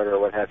week starter or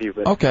what have you.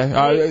 But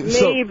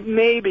okay,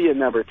 maybe a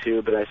number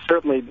 2, but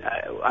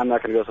I'm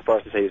not going to go so far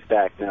as to say he's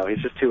back. No, he's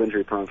just too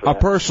injury prone for a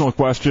that. personal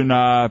question: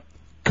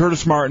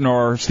 Curtis Martin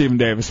or Stephen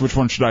Davis? Which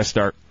one should I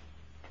start?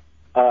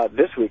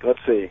 This week, let's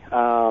see.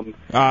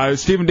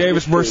 Stephen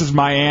Davis versus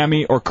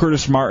Miami or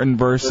Curtis Martin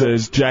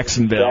versus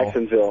Jacksonville?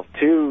 Jacksonville.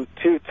 Two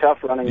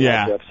tough running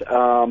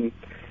matchups.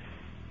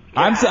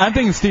 I'm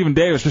thinking Stephen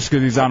Davis just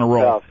because he's on a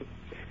roll. Tough.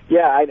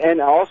 Yeah,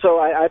 and also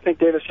I think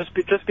Davis just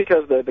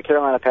because the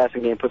Carolina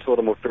passing game puts a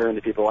little more fear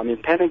into people. I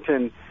mean,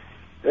 Pennington.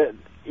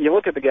 You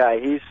look at the guy.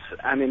 They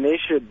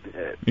should.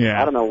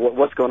 I don't know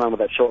what's going on with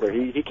that shoulder.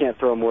 He can't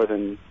throw more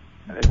than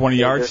 20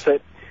 yards.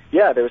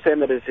 Yeah, they were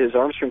saying that his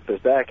arm strength is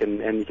back, and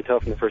you can tell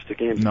from the first 2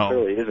 games it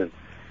clearly isn't.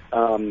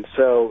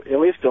 So at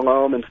least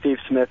Delhomme and Steve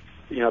Smith,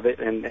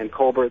 and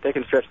Colbert, they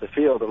can stretch the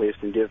field at least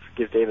and give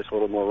Davis a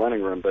little more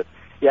running room. But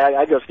yeah,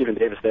 I'd go Stephen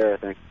Davis there, I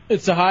think.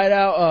 It's the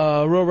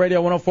Hideout, Real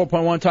Radio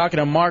 104.1, talking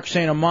to Mark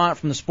St. Amant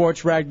from the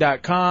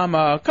SportsRag.com.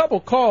 A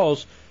couple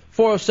calls,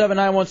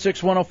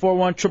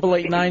 407-916-1041,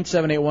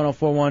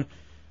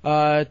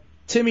 888-978-1041.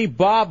 Timmy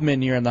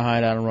Bobman, you're in the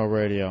Hideout on Real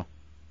Radio.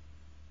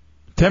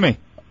 Timmy.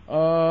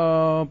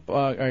 You're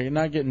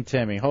not getting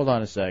Timmy. Hold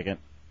on a second.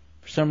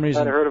 For some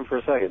reason, I heard him for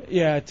a second.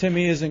 Yeah,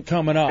 Timmy isn't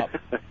coming up.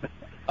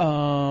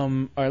 All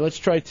right, let's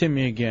try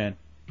Timmy again.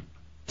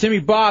 Timmy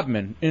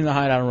Bobman in the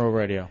Hideout on Real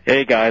Radio.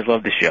 Hey guys,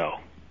 love the show.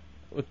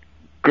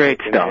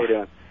 Great How stuff. you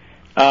doing?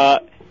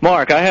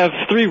 Mark, I have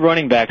 3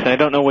 running backs, and I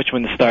don't know which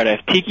one to start. I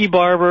have Tiki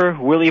Barber,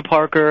 Willie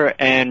Parker,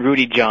 and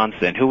Rudy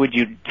Johnson. Who would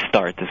you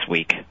start this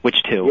week?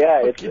 Which 2?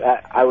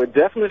 Yeah, I would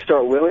definitely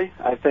start Willie.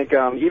 I think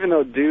even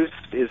though Deuce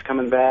is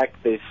coming back,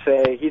 they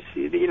say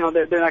they're not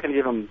going to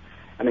give him.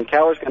 I mean,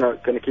 Cowher's going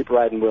to keep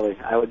riding Willie.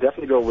 I would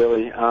definitely go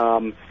Willie.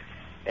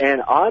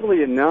 And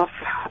oddly enough,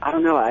 I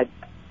don't know. I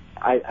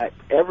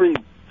every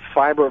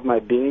fiber of my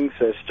being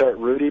says start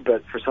Rudy,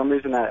 but for some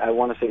reason I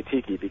want to say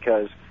Tiki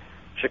because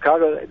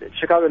Chicago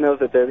knows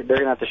that they're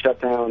going to have to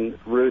shut down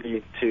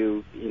Rudy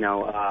to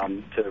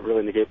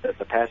really negate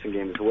the passing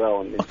game as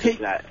well. And I think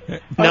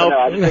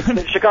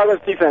Chicago's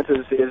defense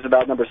is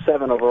about number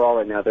 7 overall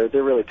right now. They're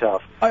really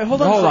tough. All right,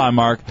 hold on,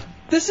 Mark.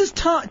 This is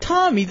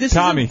Tommy. This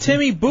isn't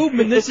Timmy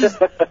Boobman. This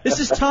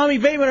is Tommy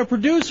Bateman, a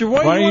producer.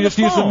 Why don't you just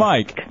use the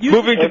mic?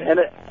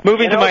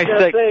 Moving to my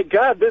segment. Say,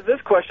 God, this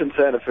question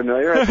sounded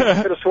familiar. I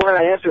could have sworn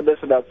I answered this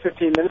about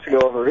 15 minutes ago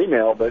over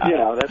email, but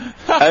that's.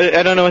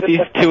 I don't know what these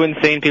 2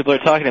 insane people are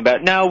talking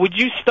about. Now, would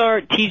you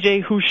start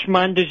T.J.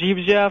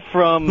 Hushmandzadeh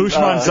from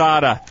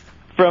Hushmanzada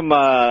from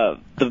the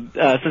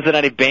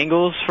Cincinnati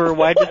Bengals for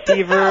wide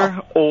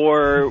receiver,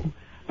 or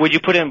would you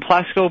put in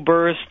Plaxico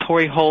Burress,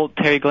 Torrey Holt,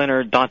 Terry Glenn,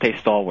 or Dante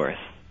Stallworth?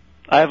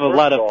 I have a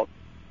lot of.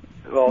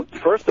 Well,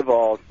 first of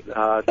all,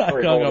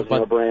 Torrey Holt is a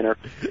no-brainer.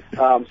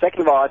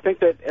 Second of all, I think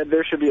that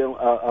there should be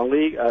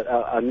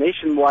a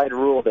nationwide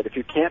rule that if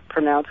you can't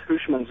pronounce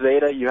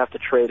Hushmanzada, you have to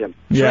trade him.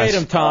 Trade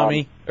him,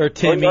 Tommy or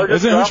Timmy.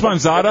 Is it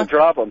Hushmanzada?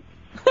 Drop him.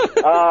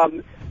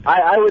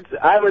 I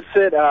would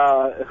sit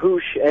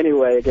Hoosh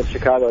anyway against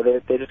Chicago.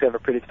 They just have a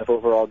pretty tough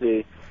overall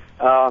D.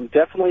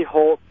 Definitely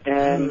Holt,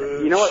 and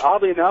you know what?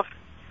 Oddly enough,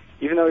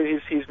 even though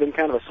he's been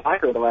kind of a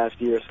slacker the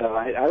last year or so,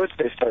 I would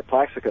say start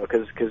Plaxico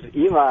because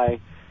Eli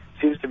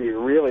seems to be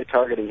really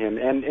targeting him.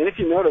 And if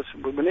you notice,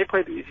 when they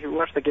played, if you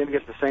watched the game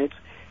against the Saints,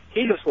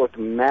 he just looked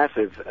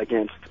massive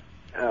against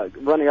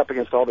running up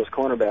against all those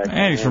cornerbacks.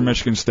 And he's from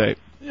Michigan State.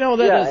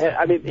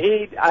 I mean,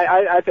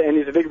 and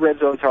he's a big red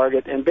zone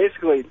target. And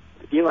basically,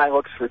 Eli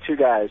looks for 2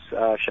 guys,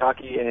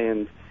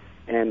 Shockey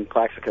and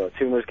Plaxico.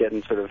 Toomer's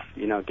getting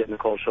getting the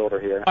cold shoulder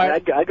here.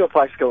 I'd go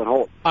Plaxico and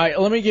Holt. All right,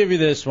 let me give you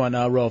this one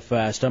real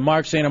fast.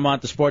 Mark St.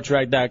 Amant,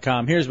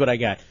 thesportsrag.com. Here's what I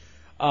got.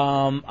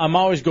 I'm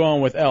always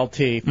going with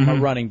LT from a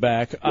running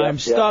back. I'm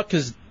stuck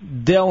because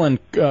Dillon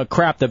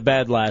crapped the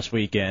bed last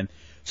weekend.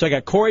 So I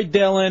got Corey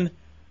Dillon,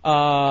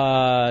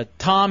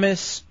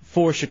 Thomas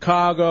for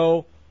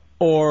Chicago,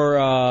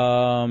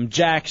 or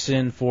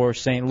Jackson for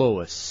St.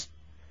 Louis.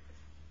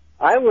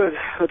 I would,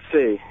 let's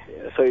see.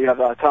 So you have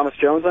Thomas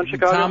Jones on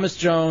Chicago? Thomas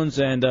Jones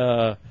and,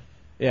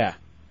 yeah.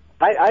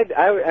 I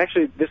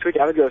actually, this week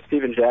I would go with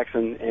Steven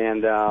Jackson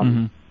and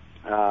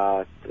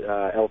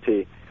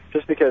LT.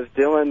 Just because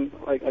Dillon,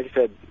 like you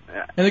said...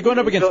 And they're going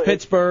up against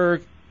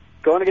Pittsburgh.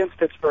 Going against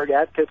Pittsburgh,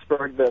 at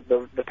Pittsburgh,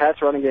 the Pats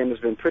running game has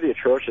been pretty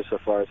atrocious so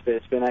far.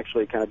 It's been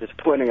actually kind of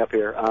disappointing up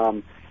here.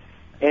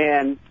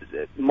 And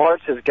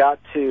Martz has got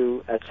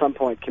to, at some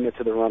point, commit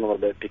to the run a little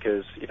bit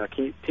because,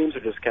 teams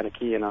are just kind of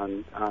keying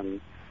on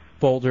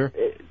Bolger.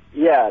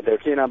 Yeah, they're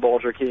keying on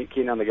Bolger,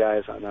 keying on the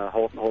guys, on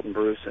Holt and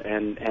Bruce.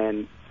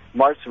 And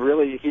Martz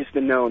really, he's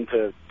been known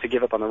to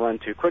give up on the run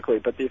too quickly.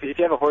 But if you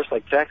have a horse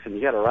like Jackson,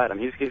 you got to ride him.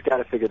 He's got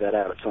to figure that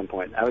out at some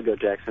point. I would go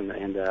Jackson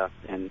and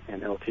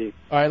LT.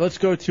 All right, let's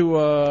go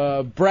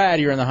to Brad.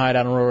 You're in the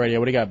Hideout on Rural Radio.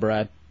 What do you got,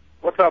 Brad?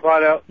 What's up,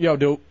 Hideout? Yo,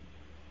 dude.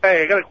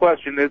 Hey, I got a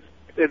question. Is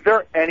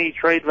there any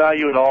trade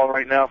value at all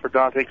right now for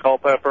Dante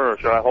Culpepper, or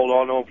should I hold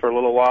on to him for a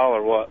little while,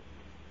 or what?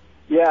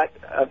 Yeah,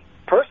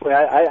 personally,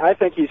 I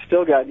think he's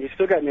still got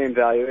name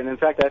value, and in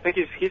fact, I think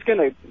he's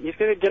gonna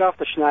get off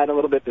the schneid a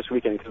little bit this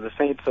weekend because the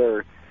Saints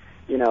are,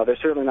 they're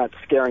certainly not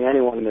scaring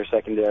anyone in their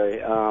secondary.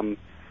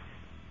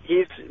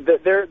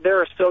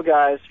 There are still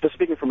guys, just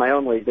speaking for my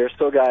own league, there are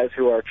still guys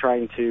who are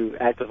trying to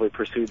actively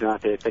pursue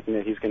Dante, thinking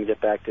that he's going to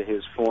get back to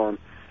his form.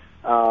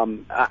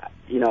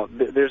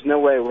 There's no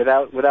way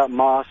without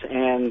Moss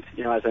and,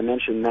 as I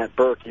mentioned, Matt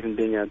Burke even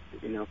being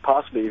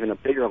possibly even a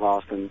bigger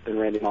loss than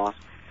Randy Moss.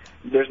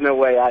 There's no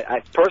way.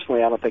 I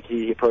personally, I don't think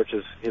he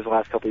approaches his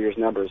last couple of years'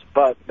 numbers.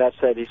 But that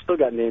said, he's still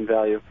got name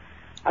value.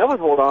 I would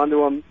hold on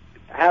to him,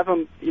 have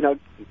him.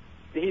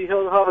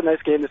 He'll have a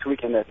nice game this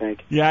weekend, I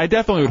think. Yeah, I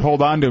definitely would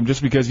hold on to him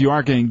just because you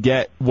aren't going to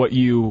get what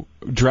you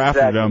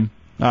drafted him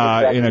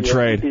in a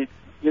trade.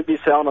 You'd be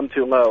selling him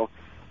too low.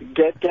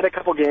 Get a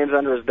couple games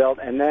under his belt,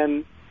 and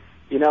then,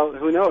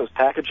 who knows?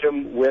 Package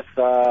him with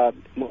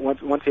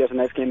once he has a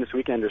nice game this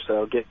weekend or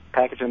so.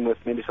 Package him with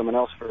maybe someone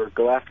else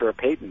go after a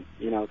Peyton.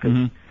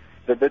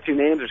 Because the two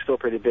names are still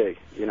pretty big.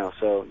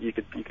 So you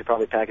could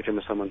probably package him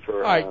with someone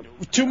for. All right,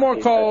 two more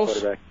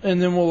calls,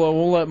 and then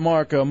we'll let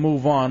Mark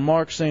move on.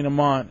 Mark St.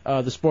 Amant,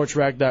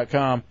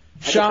 thesportsrack.com.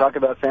 I could talk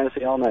about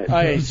fantasy all night.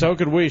 Hey, so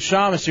could we.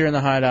 Sham is here in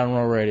the Hideout on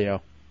Roll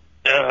Radio.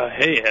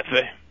 Hey,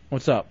 Hefe.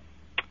 What's up?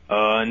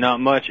 Not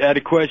much. I had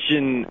a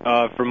question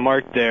for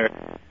Mark there.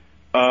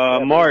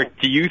 Mark,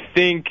 do you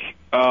think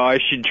I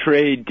should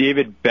trade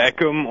David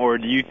Beckham, or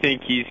do you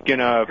think he's going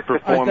to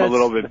perform a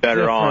little bit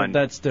better on?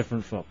 That's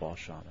different football,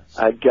 Sean.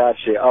 I got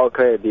you.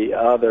 Okay, the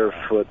other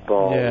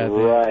football. Yeah,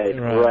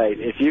 right.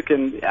 If you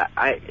can,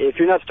 if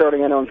you're not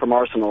starting anyone from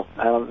Arsenal,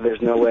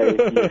 there's no way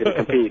you're going to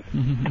compete.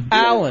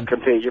 Alan.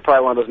 You're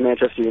probably one of those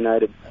Manchester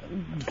United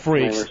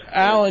freaks.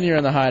 Alan, you're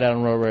in the Hideout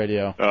on Roll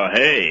Radio.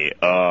 Hey,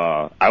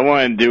 I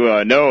want to do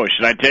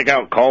should I take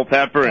out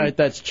Culpepper? All right,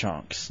 that's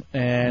Chunks,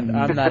 and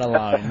I'm not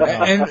allowing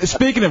that. And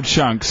speaking of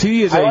Chunks,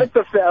 he is I like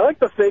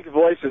the fake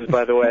voices,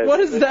 by the way. What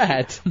is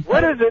that?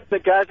 What is it? The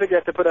guys that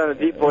get to put on a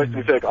deep voice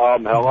and say,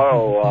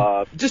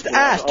 hello. Just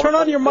ask. Turn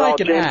on your mic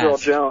and James Earl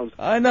ask. Jones.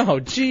 I know.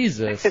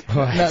 Jesus.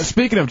 Now,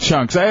 speaking of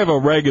Chunks, I have a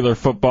regular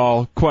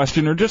football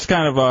question, or just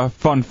kind of a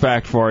fun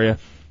fact for you.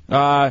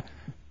 The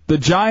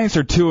Giants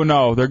are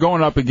 2-0. They're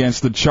going up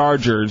against the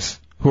Chargers,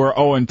 who are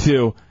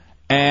 0-2,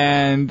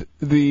 and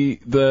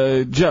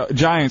the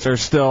Giants are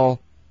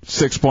still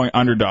 6-point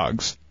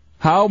underdogs.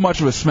 How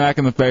much of a smack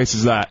in the face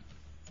is that?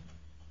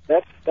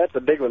 That's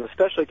a big one,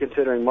 especially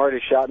considering Marty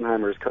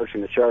Schottenheimer is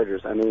coaching the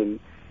Chargers. I mean,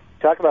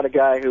 talk about a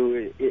guy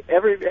who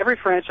every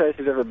franchise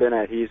he's ever been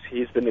at, he's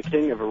been the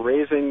king of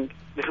raising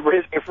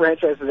a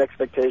franchise's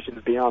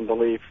expectations beyond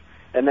belief,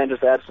 and then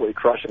just absolutely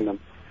crushing them.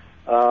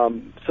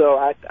 So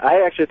I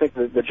actually think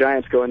the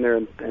Giants go in there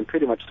and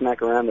pretty much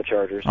smack around the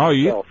Chargers. Oh,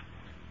 yeah.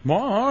 Well,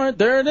 all right,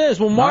 there it is.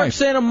 Well, Mark Nice.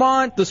 St.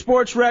 Amant,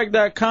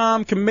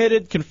 thesportsrag.com,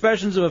 committed,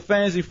 Confessions of a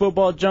Fantasy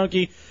Football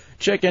Junkie.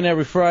 Check in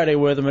every Friday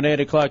with him at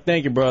 8 o'clock.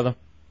 Thank you, brother.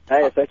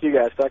 Hey, thank you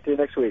guys. Talk to you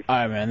next week. All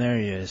right, man, there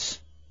he is.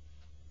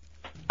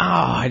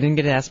 I didn't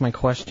get to ask my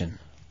question.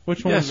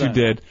 Which one Yes, was that? you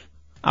did.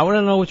 I want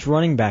to know which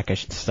running back I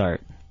should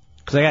start.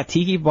 Because I got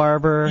Tiki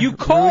Barber. You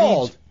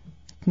called.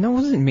 No, it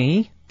wasn't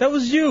me. That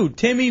was you,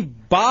 Timmy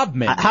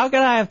Bobman. How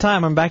can I have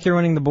time? I'm back here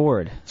running the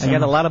board. I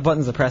got a lot of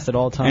buttons to press at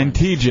all times. And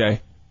TJ.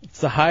 It's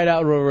the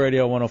Hideout Road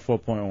Radio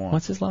 104.1.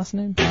 What's his last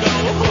name?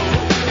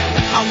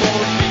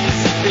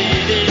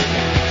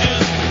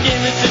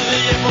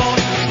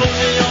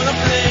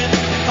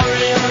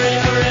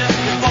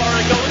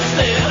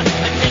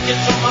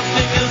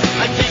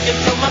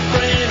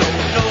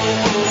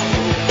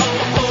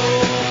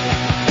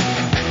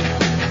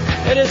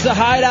 It is the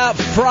Hideout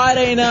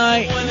Friday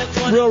night.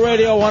 Real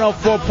Radio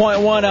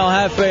 104.1,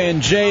 El Jefe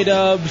and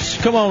J-Dubs.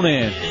 Come on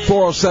in.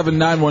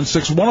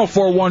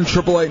 407-916-1041,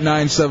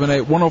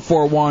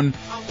 888-978-1041,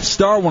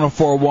 star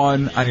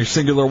 1041 on your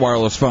singular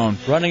wireless phone.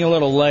 Running a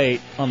little late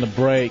on the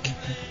break.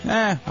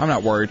 I'm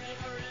not worried.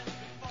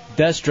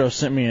 Destro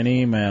sent me an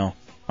email.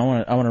 I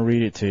want to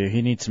read it to you.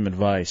 He needs some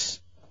advice.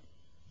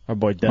 Our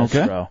boy Destro.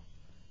 Okay.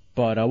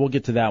 But we'll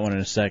get to that one in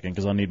a second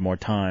because I'll need more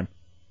time.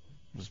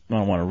 I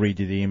don't want to read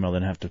you the email,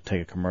 then have to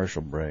take a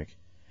commercial break.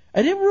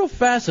 I did real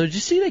fast, though. Did you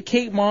see that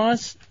Kate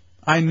Moss?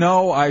 I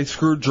know I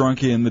screwed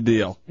Drunky in the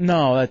deal.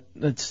 No,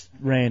 that's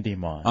Randy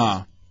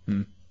Moss.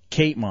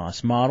 Kate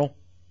Moss, model.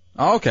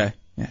 Oh, okay.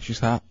 Yeah, she's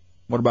hot.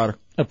 What about her?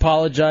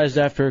 Apologized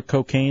after a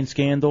cocaine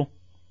scandal.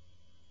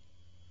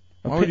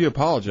 Why would you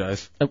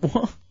apologize? It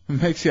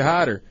makes you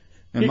hotter,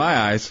 in my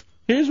eyes.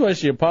 Here's why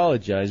she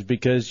apologized,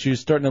 because she was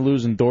starting to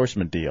lose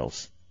endorsement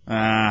deals.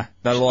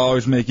 That'll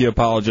always make you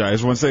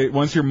apologize. Once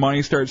your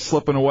money starts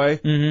slipping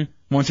away,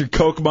 once your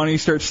Coke money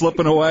starts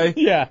slipping away,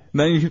 yeah,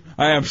 then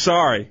I am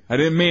sorry. I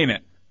didn't mean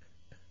it.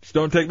 Just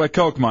don't take my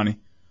Coke money.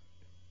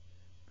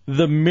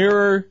 The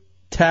Mirror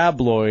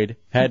tabloid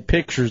had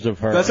pictures of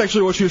her. That's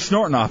actually what she was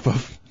snorting off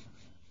of.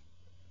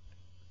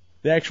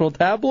 The actual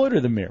tabloid or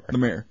the Mirror? The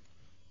Mirror.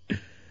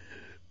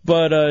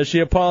 But she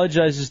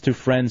apologizes to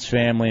friends,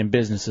 family, and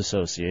business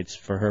associates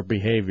for her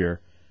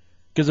behavior.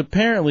 Because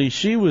apparently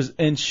she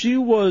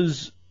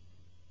was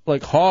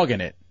like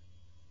hogging it.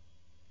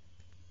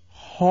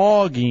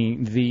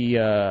 Hogging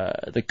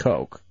the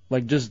Coke.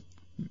 Like just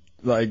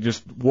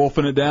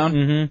wolfing it down?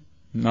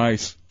 Mm-hmm.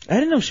 Nice. I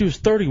didn't know she was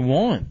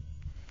 31.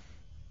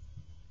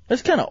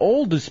 That's kind of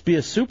old to be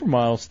a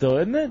supermodel still,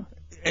 isn't it?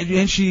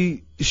 And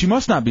she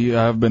must not be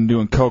have been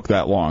doing Coke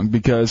that long,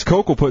 because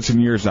Coke will put some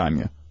years on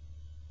you.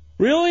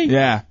 Really?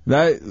 Yeah.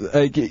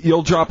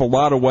 You'll drop a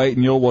lot of weight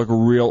and you'll look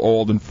real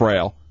old and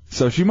frail.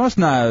 So she must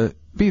not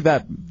be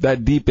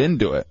that deep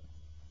into it.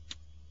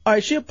 All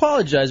right, she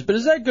apologized, but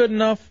is that good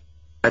enough?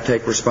 I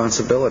take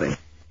responsibility.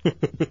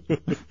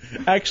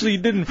 Actually, you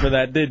didn't for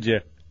that, did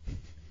you?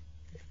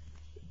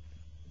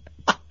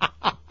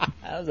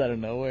 That was out of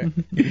nowhere.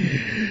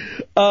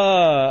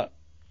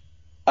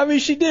 I mean,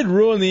 she did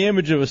ruin the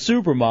image of a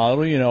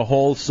supermodel,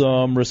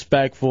 wholesome,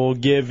 respectful,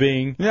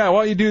 giving. Yeah,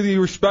 why don't you do the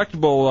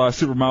respectable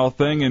supermodel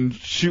thing and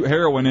shoot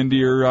heroin into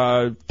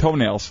your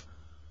toenails?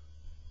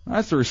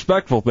 That's the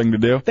respectful thing to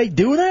do. They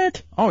do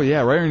that? Oh,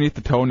 yeah, right underneath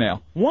the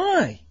toenail.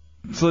 Why?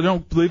 So they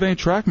don't leave any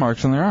track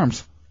marks on their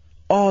arms.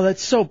 Oh,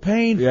 that's so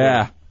painful.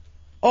 Yeah.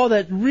 Oh,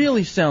 that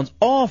really sounds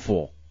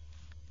awful.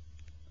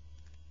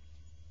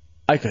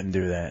 I couldn't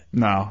do that.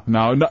 No,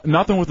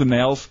 nothing with the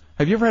nails.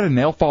 Have you ever had a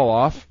nail fall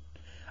off?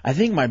 I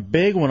think my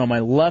big one on my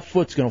left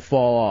foot's gonna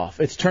fall off.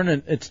 It's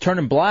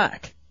turning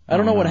black. I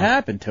don't know what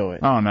happened to it.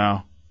 Oh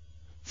no.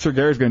 Sir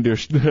Gary's gonna do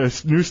a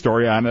news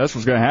story on it. That's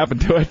what's gonna happen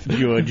to it.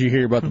 Did you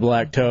hear about the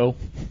black toe?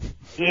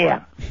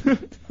 Yeah.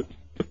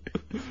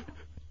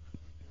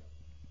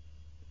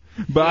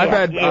 But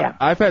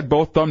I've had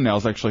both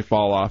thumbnails actually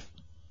fall off.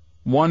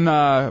 One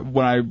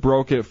when I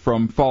broke it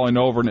from falling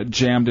over and it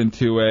jammed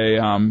into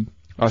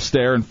a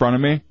stair in front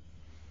of me,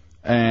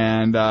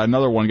 and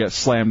another one got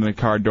slammed in the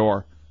car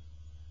door.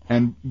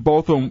 And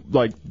both of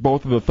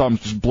the thumbs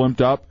just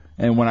blimped up,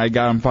 and when I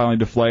got them finally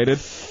deflated,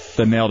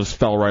 the nail just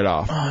fell right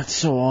off. Oh, it's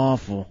so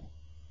awful.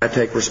 I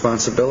take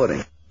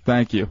responsibility.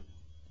 Thank you.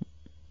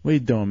 What are you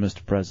doing,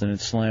 Mr. President?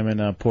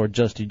 Slamming poor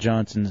Justy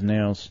Johnson's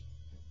nails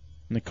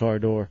in the car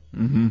door.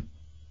 Mm-hmm.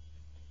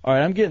 All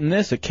right, I'm getting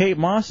this. Kate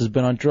Moss has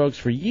been on drugs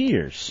for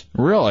years.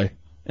 Really?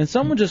 And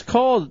someone just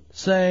called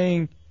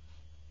saying,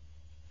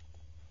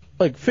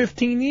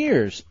 15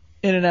 years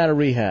in and out of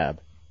rehab.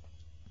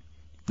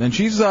 And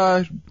she's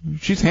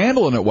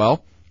handling it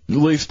well, at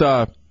least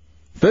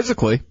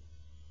physically.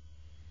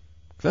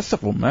 That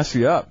stuff will mess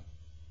you up.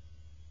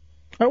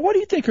 All right, what do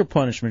you think her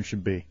punishment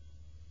should be?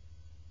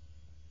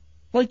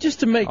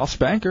 Just to make... I'll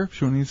spank her if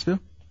she needs to.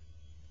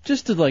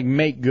 Just to,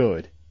 make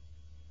good.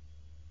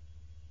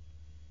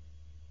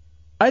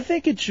 I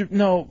think it should...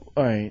 No,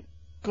 all right.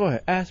 Go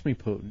ahead. Ask me,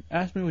 Putin.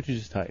 Ask me what you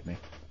just typed me.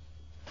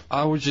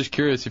 I was just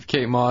curious if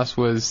Kate Moss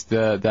was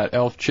that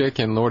elf chick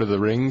in Lord of the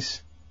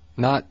Rings.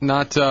 Not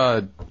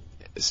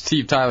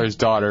Steve Tyler's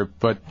daughter,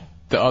 but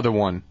the other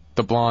one,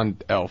 the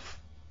blonde elf.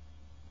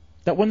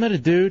 That wasn't that a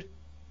dude?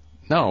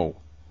 No,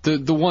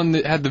 the one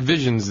that had the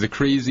visions, the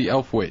crazy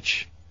elf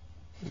witch.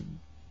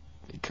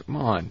 Come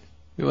on,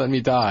 you let me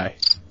die.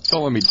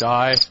 Don't let me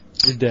die.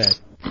 You're dead.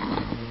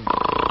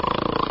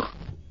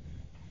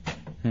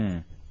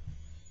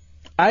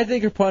 I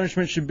think her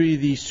punishment should be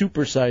the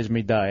supersize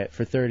me diet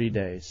for 30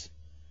 days.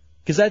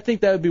 Because I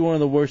think that would be one of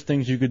the worst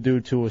things you could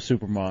do to a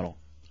supermodel.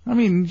 I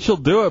mean, she'll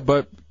do it,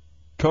 but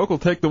Coke will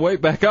take the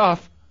weight back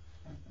off.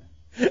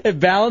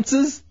 It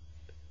balances?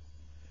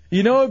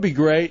 You know what would be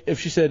great if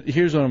she said,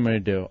 here's what I'm going to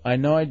do. I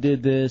know I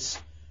did this,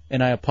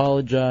 and I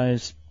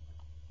apologize.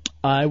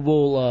 I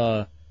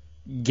will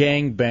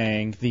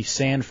gangbang the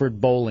Sanford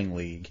Bowling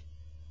League.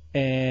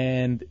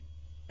 And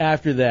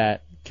after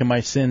that, can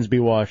my sins be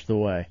washed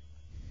away?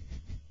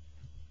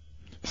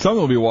 Some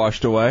will be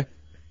washed away.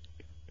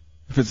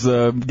 If it's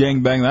the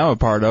gangbang that I'm a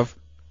part of.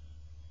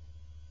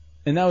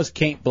 And that was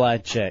Kate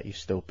Blanchett, you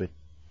stupid.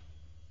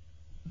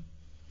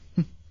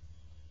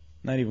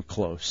 Not even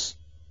close.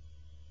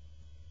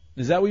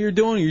 Is that what you're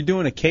doing? You're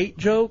doing a Kate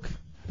joke?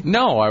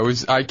 No,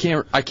 I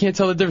can't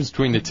tell the difference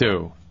between the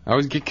two. I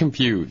always get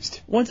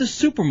confused. One's a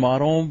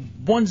supermodel,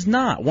 one's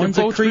not. One's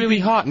They're both really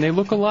hot and they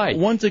look alike.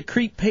 One's a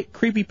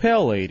creepy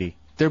pale lady.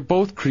 They're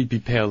both creepy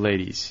pale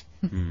ladies.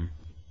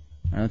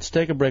 Right, let's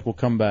take a break. We'll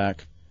come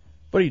back.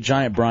 Buddy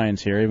Giant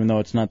Brian's here, even though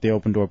it's not the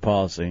open door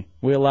policy.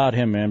 We allowed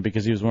him in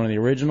because he was one of the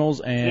originals,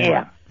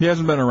 and he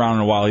hasn't been around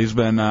in a while. He's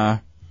been on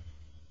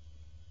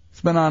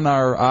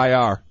our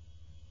IR.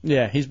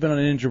 Yeah, he's been on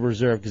injured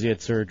reserve because he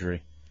had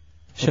surgery.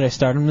 Should I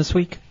start him this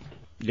week?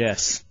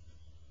 Yes,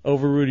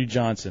 over Rudy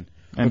Johnson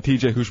and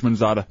T.J.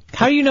 Hushmanzada.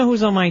 How do you know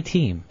who's on my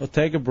team? We'll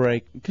take a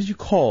break because you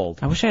called.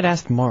 I wish I'd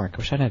asked Mark. I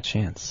wish I'd had a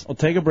chance. We'll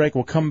take a break.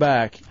 We'll come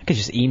back. I could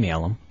just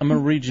email him. I'm going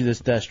to read you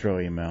this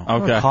Destro email.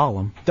 Okay. Or call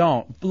him.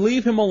 Don't.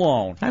 Leave him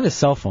alone. I have his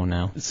cell phone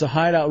now. It's the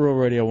Hideout Real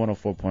Radio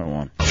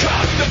 104.1.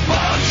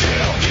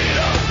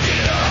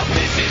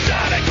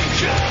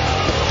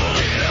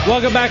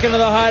 Welcome back into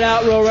the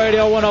Hideout Real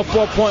Radio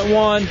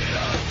 104.1.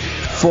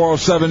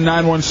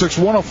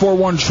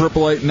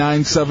 407-916-1041,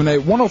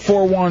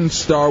 888-978-1041,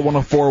 star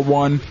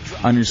 1041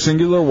 on your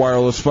singular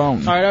wireless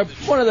phone. All right,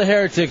 one of the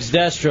heretics,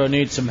 Destro,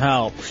 needs some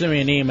help. Send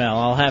me an email.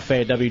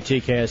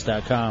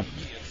 aljefe@WTKS.com.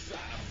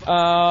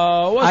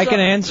 I can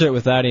answer it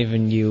without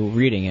even you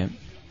reading it.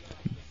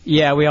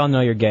 Yeah, we all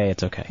know you're gay.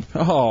 It's okay.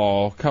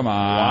 Oh, come on.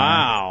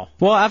 Wow.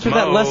 Well, after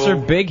that lesser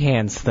big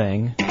hands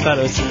thing, I thought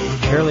it was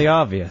fairly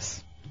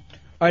obvious.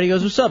 All right, he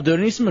goes, what's up, dude?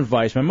 I need some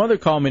advice. My mother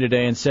called me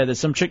today and said that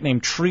some chick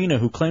named Trina,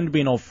 who claimed to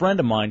be an old friend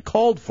of mine,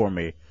 called for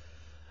me.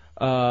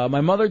 My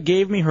mother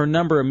gave me her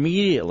number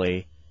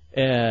immediately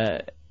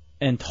and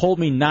told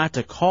me not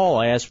to call.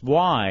 I asked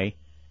why,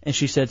 and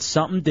she said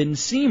something didn't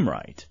seem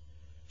right.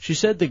 She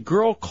said the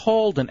girl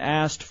called and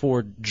asked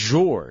for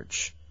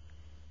George.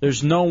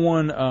 There's no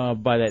one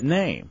by that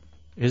name.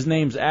 His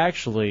name's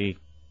actually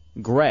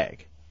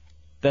Greg.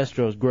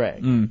 Destro's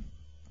Greg.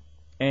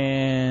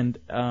 And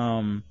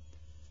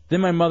then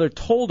my mother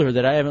told her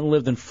that I haven't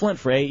lived in Flint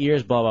for 8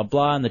 years, blah, blah,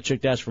 blah, and the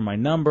chick asked for my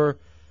number.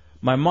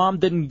 My mom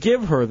didn't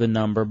give her the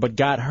number, but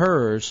got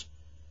hers,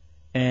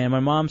 and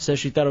my mom says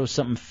she thought it was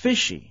something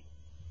fishy.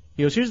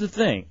 He goes, here's the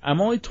thing.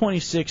 I'm only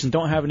 26 and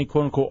don't have any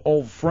quote-unquote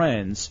old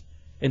friends,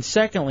 and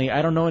secondly,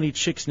 I don't know any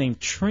chicks named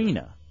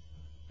Trina.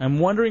 I'm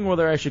wondering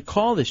whether I should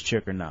call this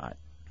chick or not.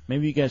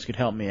 Maybe you guys could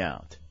help me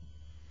out.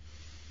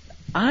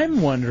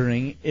 I'm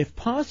wondering if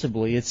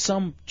possibly it's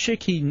some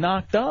chick he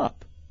knocked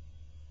up.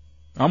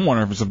 I'm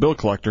wondering if it's a bill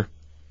collector.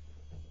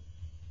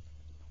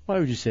 Why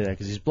would you say that?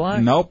 Because he's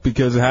black? Nope,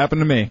 because it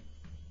happened to me.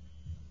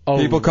 Oh.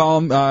 People call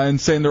them and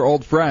saying they're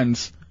old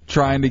friends,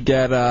 trying to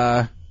get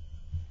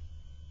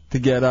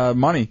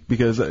money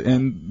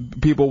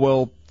and people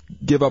will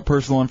give up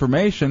personal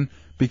information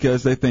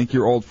because they think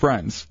you're old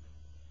friends.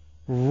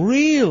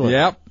 Really?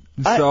 Yep.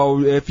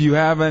 So if you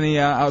have any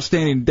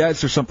outstanding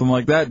debts or something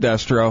like that,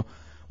 Destro,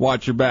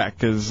 watch your back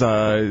because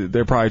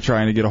they're probably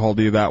trying to get a hold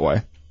of you that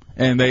way.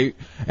 And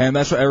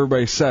that's what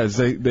everybody says.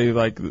 They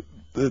like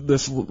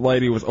this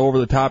lady was over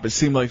the top. It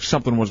seemed like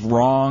something was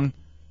wrong.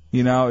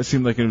 You know, it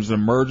seemed like it was an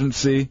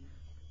emergency.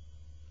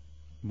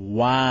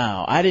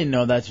 Wow, I didn't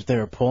know that's what they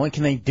were pulling.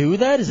 Can they do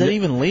that? Is that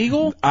even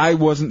legal? I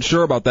wasn't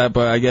sure about that,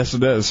 but I guess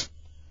it is.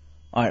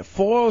 All right,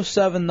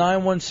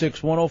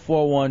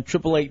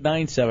 407-916-1041,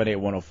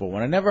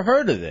 888-978-1041. I never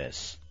heard of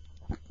this.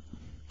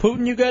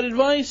 Putin, you got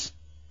advice?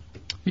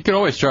 You could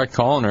always try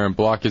calling her and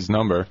block his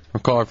number, or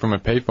call her from a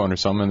payphone or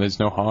something. There's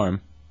no harm.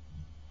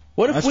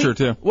 That's true,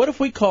 too. What if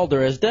we called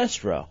her as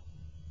Destro?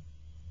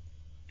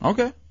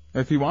 Okay.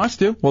 If he wants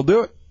to, we'll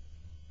do it.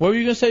 What were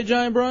you going to say,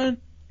 Giant Brian?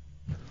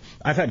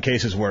 I've had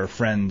cases where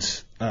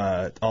friends, all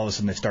of a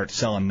sudden they start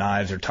selling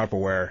knives or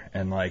Tupperware,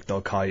 and like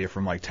they'll call you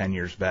from like 10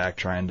 years back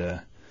trying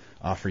to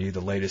offer you the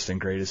latest and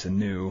greatest and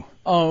new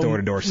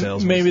door-to-door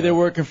sales. Maybe they're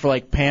working for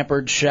like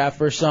Pampered Chef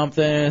or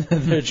something.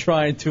 They're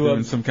trying to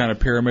doing some kind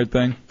of pyramid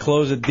thing.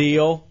 Close a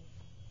deal.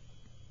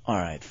 All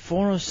right,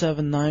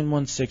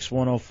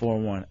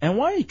 407-916-1041. And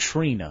why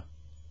Trina?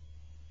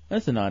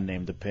 That's an odd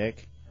name to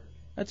pick.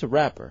 That's a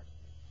rapper.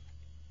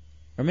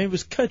 Or maybe it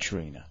was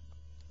Katrina.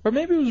 Or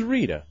maybe it was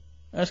Rita.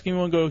 Asking you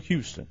want to go to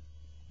Houston.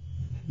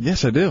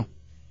 Yes, I do. All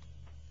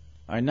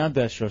right, now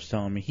Destro's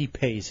telling me he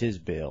pays his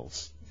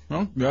bills.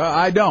 Well,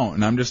 I don't,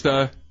 and I'm just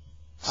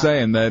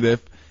saying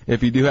that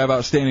if you do have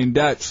outstanding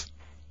debts,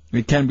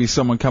 it can be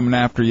someone coming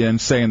after you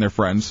and saying they're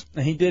friends.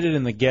 And he did it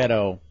in the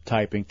ghetto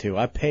typing, too.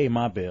 I pay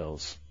my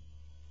bills.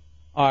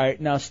 All right,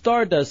 now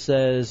Stardust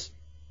says,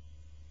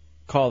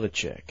 call the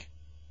chick.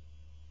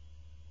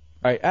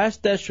 All right,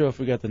 ask Destro if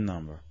we got the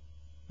number.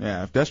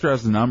 Yeah, if Destro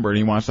has the number and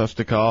he wants us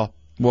to call,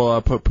 we'll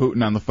put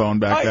Putin on the phone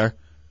back there.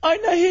 All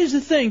right, now here's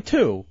the thing,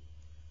 too.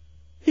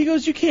 He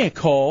goes, you can't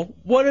call.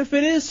 What if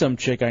it is some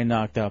chick I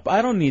knocked up?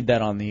 I don't need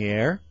that on the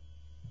air.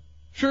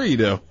 Sure you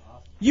do.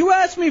 You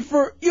asked me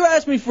for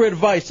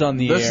advice on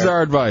the air. This is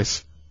our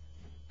advice.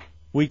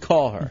 We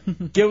call her.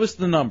 Give us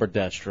the number,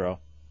 Destro.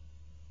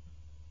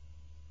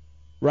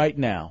 Right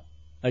now.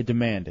 I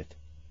demand it.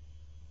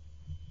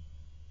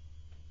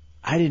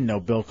 I didn't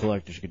know bill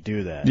collectors could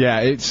do that.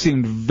 Yeah, it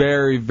seemed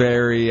very,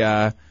 very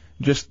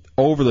just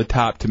over the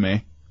top to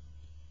me.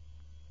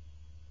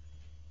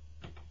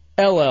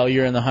 LL,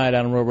 you're in the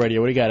Hideout on Road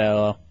Radio. What do you got,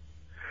 LL?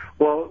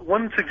 Well,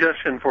 one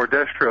suggestion for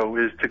Destro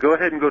is to go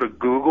ahead and go to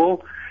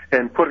Google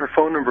and put her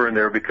phone number in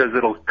there because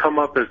it'll come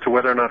up as to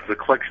whether or not it's a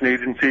collection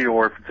agency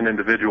or if it's an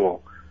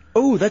individual.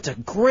 Oh, that's a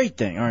great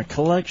thing. All right,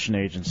 collection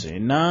agency.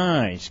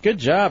 Nice. Good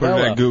job, Put it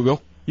LL. at Google.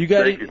 You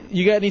got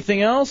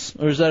anything else,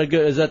 or is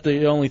that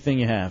the only thing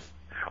you have?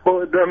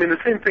 Well, I mean, the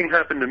same thing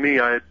happened to me.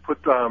 I had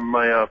put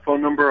my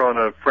phone number on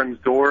a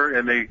friend's door,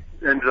 and they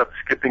ended up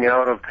skipping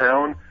out of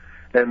town.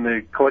 And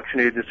the collection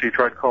agency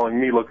tried calling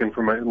me looking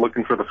for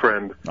the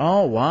friend.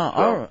 Oh wow!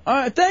 So, all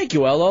right, thank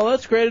you, LL.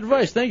 That's great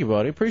advice. Thank you,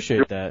 buddy.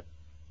 Appreciate that.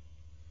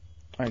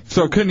 All right,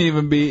 So it couldn't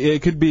even be.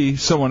 It could be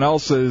someone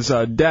else's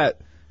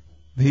debt.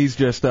 He's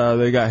just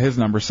they got his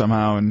number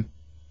somehow, and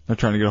they're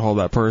trying to get a hold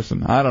of that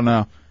person. I don't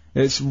know.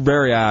 It's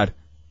very odd.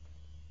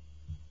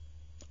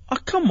 Oh,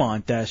 come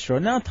on,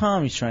 Destro. Now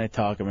Tommy's trying to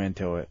talk him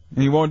into it.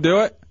 And he won't do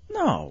it?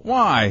 No.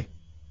 Why?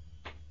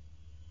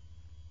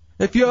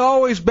 If you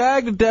always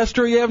bag the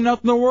Destro, you have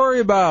nothing to worry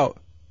about.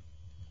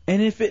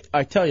 And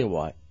I tell you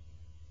what,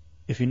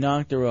 if you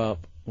knocked her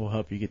up, we'll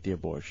help you get the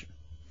abortion.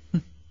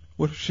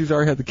 What if she's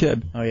already had the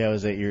kid? Oh, yeah, it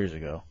was 8 years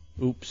ago.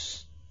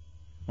 Oops.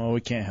 Well,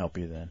 we can't help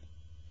you then.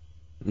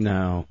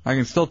 No. I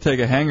can still take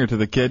a hanger to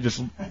the kid,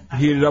 just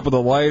heat it up with a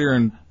lighter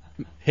and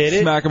hit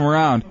it, smack him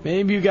around.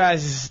 Maybe you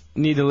guys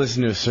need to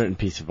listen to a certain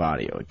piece of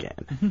audio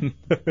again.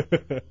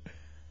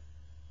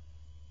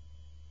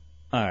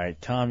 All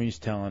right, Tommy's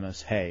telling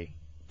us, hey,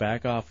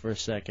 back off for a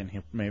second.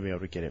 He may be able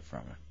to get it from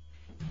her.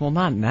 Well,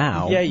 not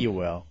now. Yeah, you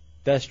will.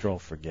 Destro will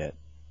forget.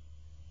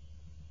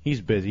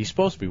 He's busy. He's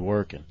supposed to be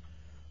working.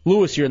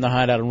 Lewis, you're in the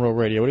Hideout on Real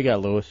Radio. What do you got,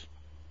 Lewis?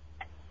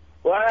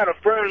 Well, I had a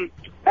friend,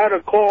 had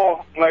a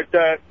call like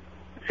that,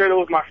 said it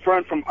was my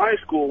friend from high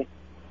school,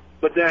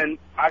 but then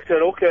I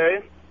said,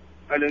 okay,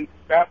 and then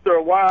after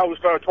a while we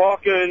started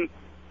talking,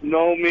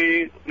 know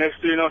me,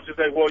 next thing you know, she's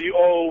like, well, you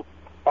owe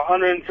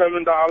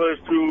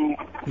 $107 to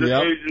this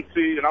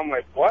agency, and I'm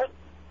like, what?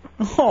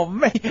 Oh,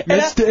 man.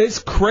 It's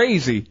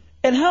crazy.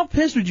 And how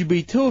pissed would you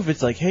be, too, if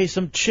it's like, hey,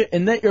 some chick,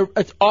 and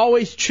it's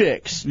always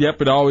chicks.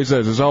 Yep, it always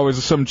is. There's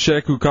always some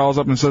chick who calls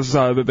up and says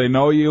that they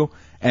know you,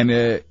 and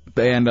they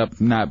end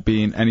up not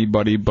being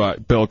anybody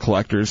but bill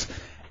collectors.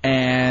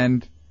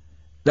 And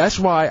that's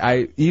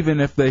why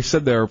even if they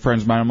said they were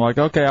friends of mine, I'm like,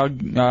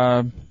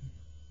 okay,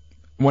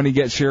 when he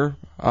gets here,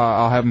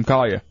 I'll have him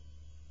call you.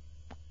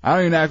 I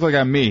don't even act like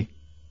I'm me.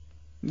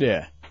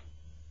 Yeah.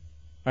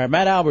 All right,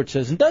 Matt Albert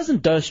says, and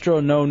doesn't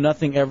Destro know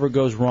nothing ever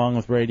goes wrong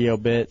with radio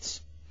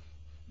bits?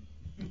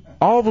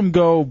 All of them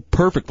go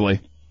perfectly.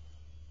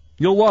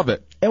 You'll love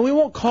it. And we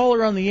won't call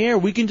her on the air.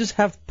 We can just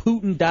have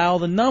Putin dial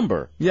the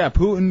number. Yeah,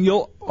 Putin.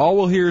 All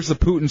we'll hear is the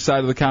Putin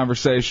side of the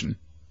conversation.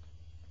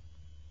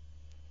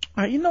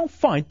 All right,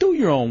 fine. Do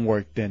your own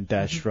work then,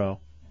 Destro.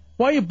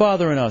 Why are you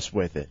bothering us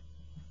with it?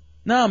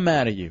 Now I'm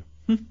mad at you.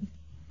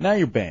 Now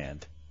you're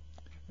banned.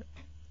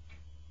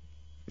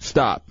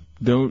 Stop.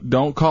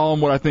 Don't call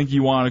him what I think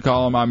you want to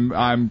call him.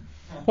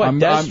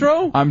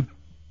 Destro? I'm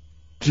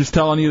just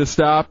telling you to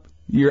stop.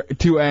 You're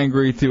too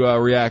angry to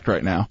react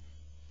right now.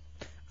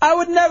 I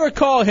would never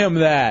call him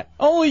that.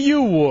 Only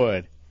you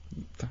would.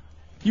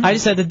 I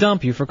just had to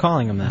dump you for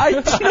calling him that.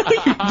 You're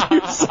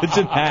such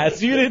an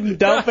ass. You didn't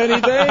dump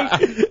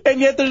anything, and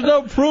yet there's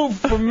no proof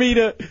for me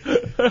to...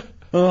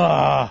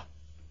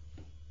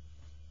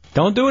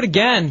 Don't do it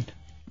again.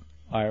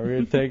 All right, we're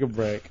going to take a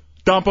break.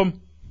 Dump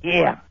him.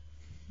 Yeah.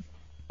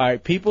 All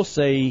right, people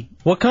say...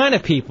 What kind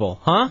of people,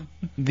 huh?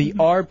 The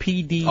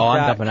RPD. Oh,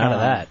 I'm dumping out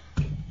of that.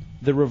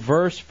 The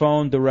reverse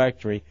phone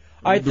directory.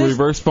 The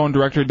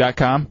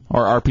reversephonedirectory.com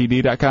or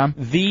rpd.com?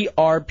 The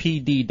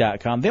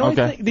rpd.com.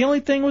 The only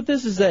thing with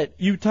this is that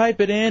you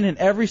type it in, and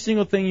every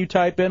single thing you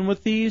type in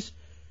with these,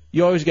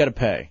 you always got to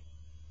pay.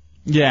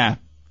 Yeah.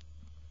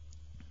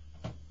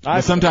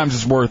 But sometimes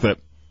it's worth it.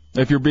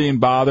 If you're being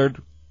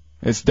bothered,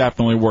 it's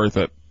definitely worth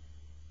it.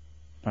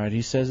 All right,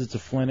 he says it's a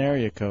Flint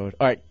area code.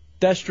 All right,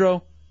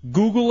 Destro,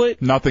 Google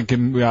it. Nothing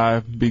can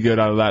be good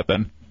out of that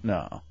then.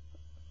 No.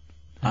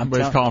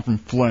 Everybody's calling from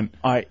Flint.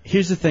 All right,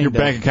 here's the thing. Your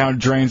bank account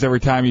drains every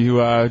time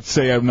you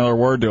say another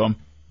word to them.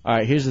 All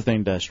right, here's the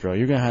thing, Destro.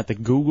 You're going to have to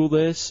Google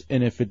this,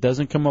 and if it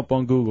doesn't come up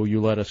on Google, you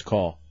let us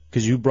call,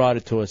 because you brought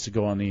it to us to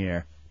go on the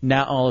air.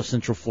 Now all of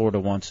Central Florida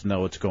wants to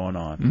know what's going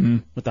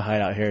on with the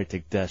Hideout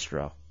Heretic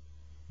Destro.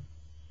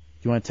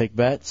 You want to take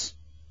bets?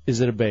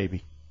 Is it a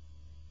baby?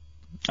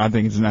 I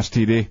think it's an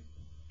STD.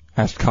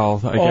 Has to call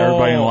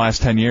everybody in the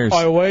last 10 years.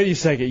 Oh, wait a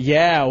second.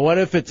 Yeah, what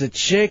if it's a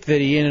chick that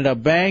he ended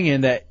up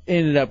banging that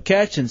ended up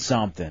catching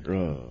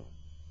something?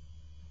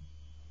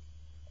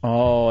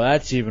 Oh,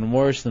 that's even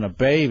worse than a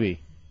baby.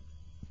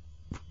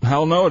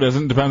 Hell no, it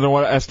isn't. Depends on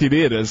what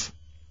STD it is.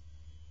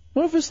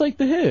 What if it's like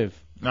the HIV?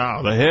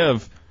 No, the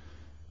HIV.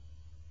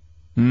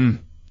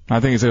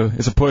 I think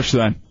it's a push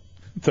then.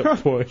 It's a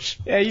push.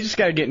 Yeah, you just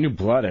got to get new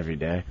blood every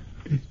day.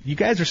 You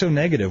guys are so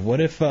negative.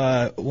 What if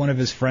one of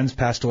his friends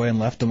passed away and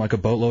left him like a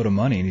boatload of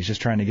money, and he's just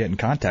trying to get in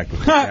contact with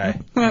this guy?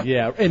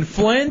 Yeah, in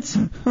Flint,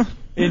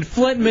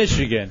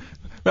 Michigan.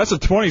 That's a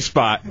 20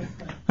 spot.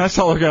 That's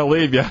all they're gonna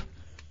leave you.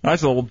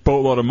 That's a little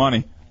boatload of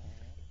money.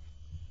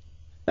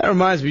 That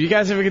reminds me. You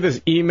guys ever get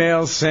this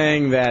email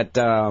saying that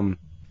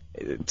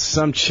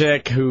some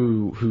chick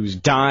who's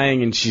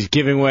dying and she's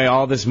giving away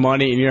all this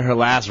money, and you're her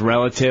last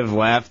relative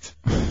left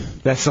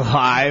that's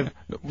alive?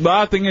 The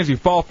odd thing is you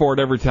fall for it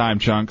every time,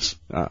 Chunks.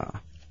 All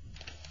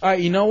right,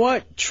 you know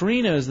what?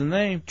 Trina is the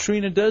name.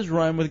 Trina does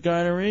rhyme with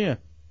gonorrhea.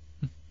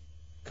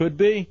 Could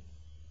be.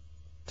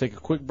 Take a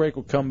quick break.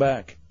 We'll come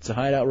back. It's a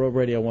Hideout Road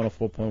Radio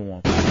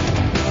 104.1.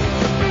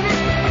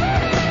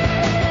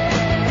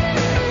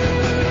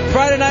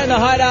 Friday night in the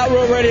Hideout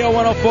Road Radio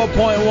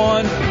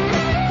 104.1.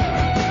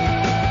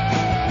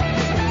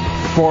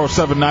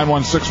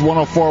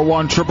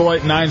 407-916-1041,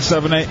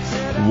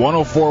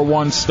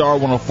 888-978-1041, star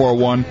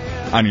 1041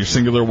 on your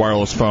singular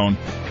wireless phone.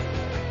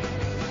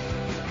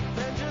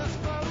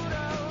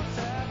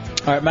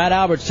 All right, Matt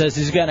Albert says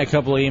he's gotten a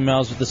couple of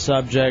emails with the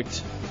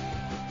subject,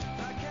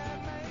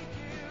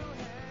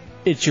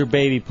 "It's your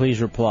baby,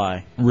 please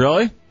reply."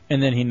 Really?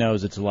 And then he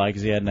knows it's a lie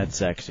because he hadn't had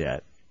sex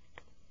yet.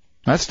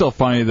 That's still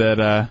funny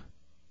that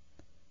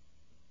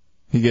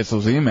he gets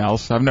those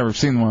emails. I've never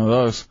seen one of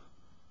those.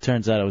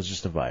 Turns out it was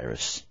just a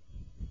virus.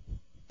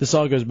 This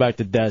all goes back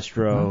to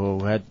Destro,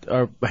 who had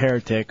a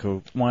heretic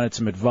who wanted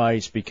some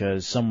advice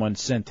because someone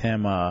sent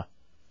him or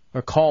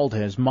called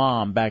his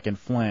mom back in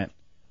Flint.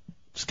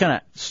 Just kind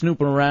of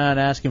snooping around,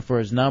 asking for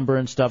his number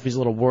and stuff. He's a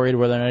little worried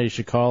whether or not he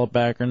should call it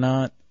back or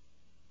not.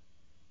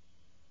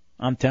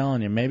 I'm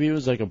telling you, maybe it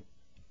was like a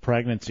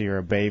pregnancy or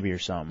a baby or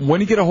something. When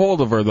you get a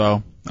hold of her,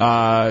 though,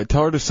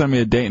 tell her to send me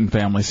a Dayton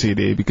Family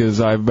CD because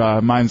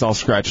mine's all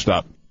scratched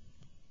up.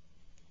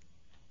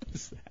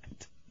 What's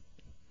that?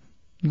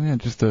 Yeah,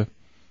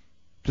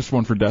 just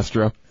one for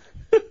Destro.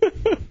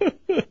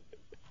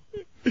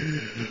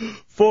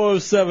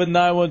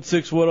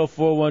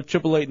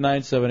 407-916-1041,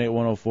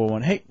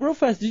 888-978-1041. Hey, real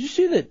fast, did you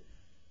see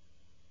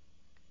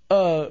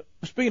that,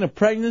 speaking of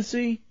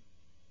pregnancy,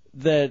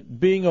 that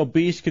being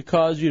obese could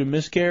cause you to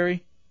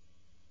miscarry?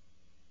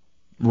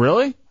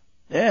 Really?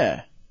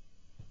 Yeah.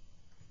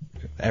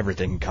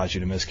 Everything can cause you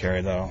to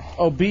miscarry, though.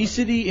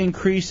 Obesity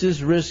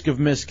increases risk of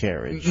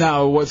miscarriage.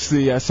 Now, what's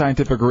the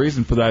scientific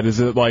reason for that? Is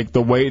it like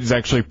the weight is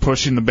actually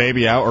pushing the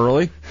baby out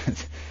early?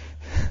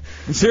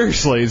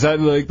 Seriously, is that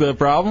like the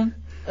problem?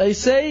 They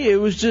say it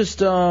was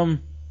just,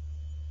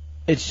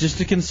 it's just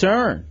a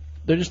concern.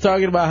 They're just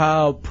talking about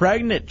how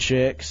pregnant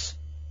chicks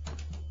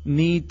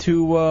need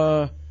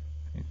to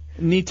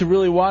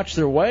really watch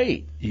their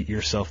weight. Eat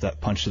yourself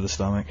that punch to the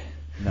stomach.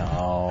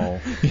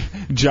 No.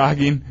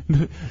 Jogging.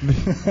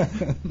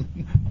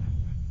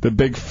 The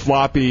big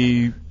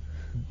floppy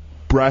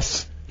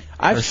breasts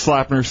are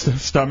slapping her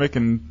stomach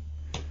and...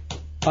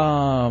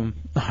 All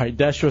right,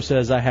 Destro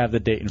says, I have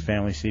the Dayton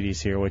Family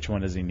CDs here. Which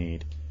one does he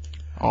need?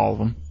 All of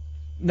them.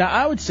 Now,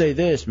 I would say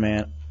this,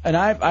 man, and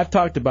I've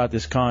talked about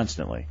this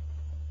constantly.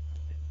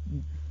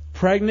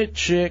 Pregnant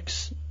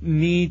chicks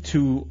need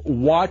to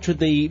watch what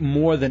they eat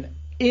more than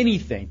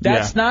anything.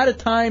 That's not a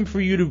time for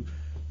you to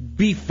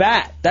be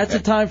fat. That's a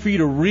time for you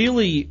to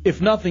really,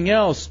 if nothing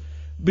else,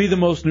 be the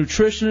most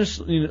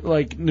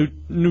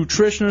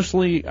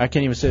nutritionally, I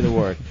can't even say the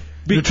word.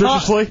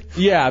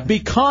 Nutritiously? Be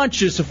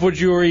conscious of what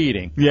you are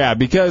eating. Yeah,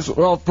 because,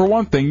 well, for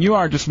one thing, you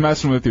aren't just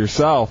messing with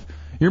yourself.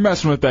 You're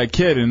messing with that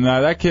kid, and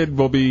that kid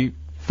will be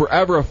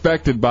forever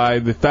affected by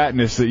the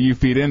fatness that you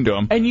feed into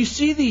him. And you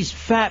see these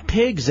fat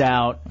pigs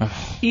out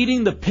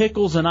eating the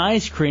pickles and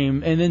ice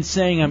cream and then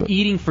saying, I'm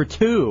eating for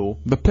two.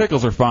 The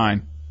pickles are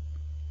fine.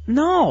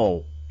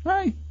 No.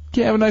 Hey,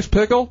 can't have a nice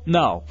pickle?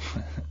 No.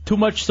 Too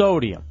much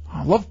sodium.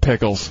 I love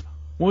pickles.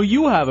 Well,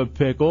 you have a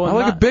pickle. I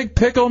like a big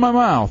pickle in my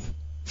mouth.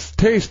 It's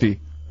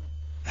tasty.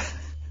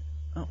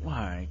 Oh, all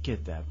right,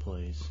 get that,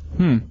 please.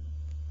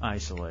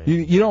 Isolate.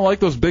 You don't like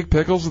those big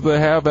pickles that they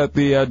have at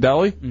the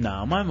deli?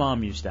 No, my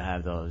mom used to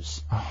have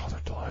those. Oh,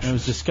 they're delicious. It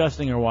was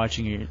disgusting her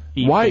watching her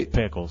eat big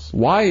pickles.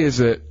 Why is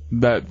it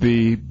that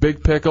the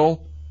big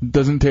pickle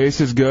doesn't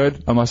taste as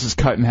good unless it's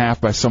cut in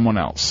half by someone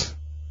else?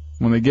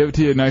 When they give it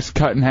to you a nice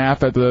cut in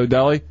half at the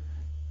deli,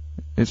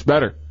 it's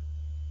better.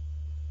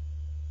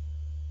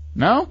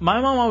 No? My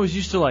mom always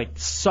used to, like,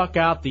 suck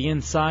out the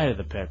inside of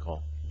the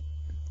pickle.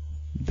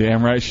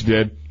 Damn right she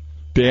did.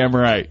 Damn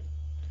right.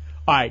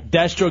 All right,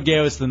 Destro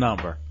gave us the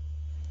number.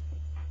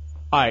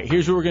 All right,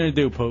 here's what we're going to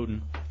do,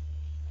 Putin.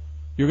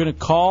 You're going to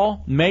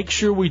call. Make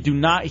sure we do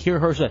not hear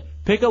her say.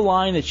 Pick a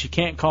line that she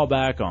can't call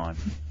back on.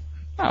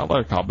 I'll let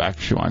her call back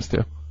if she wants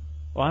to.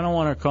 Well, I don't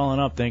want her calling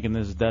up thinking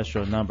this is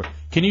Destro's number.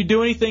 Can you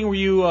do anything where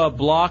you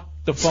block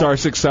the phone? Star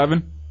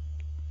 67?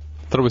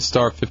 I thought it was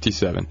star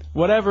 57.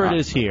 Whatever it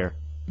is here.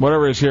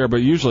 Whatever is here,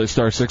 but usually it's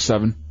star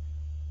 67.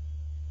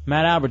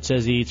 Matt Albert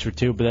says he eats for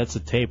two, but that's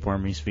a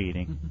tapeworm he's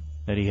feeding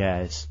that he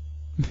has.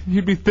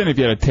 You'd be thin if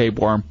you had a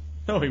tapeworm.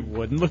 No, he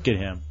wouldn't. Look at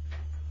him.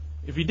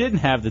 If he didn't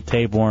have the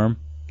tapeworm.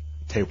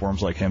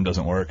 Tapeworms like him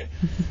doesn't work.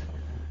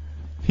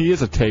 He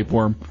is a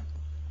tapeworm.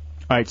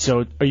 All right,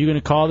 so are you going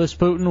to call this,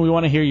 Putin? We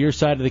want to hear your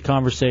side of the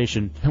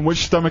conversation. And which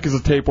stomach is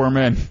a tapeworm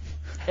in?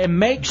 And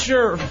make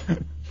sure...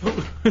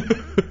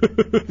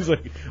 He's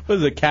like, what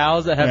is it,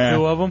 cows that have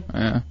two of them?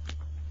 Yeah.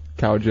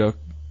 Cow joke.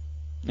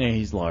 Yeah,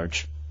 he's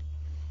large.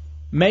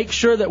 Make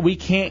sure that we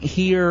can't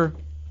hear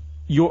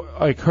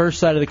her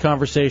side of the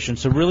conversation,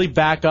 so really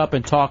back up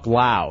and talk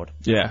loud.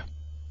 Yeah.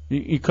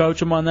 You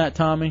coach him on that,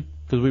 Tommy?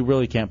 Because we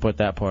really can't put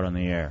that part on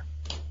the air.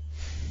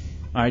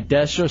 All right,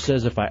 Destro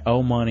says if I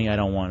owe money, I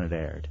don't want it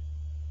aired.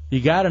 You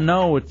got to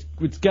know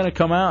it's going to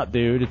come out,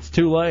 dude. It's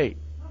too late.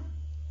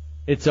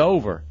 It's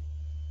over.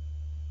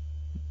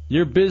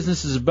 Your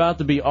business is about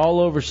to be all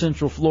over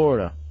Central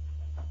Florida.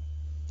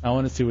 I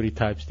want to see what he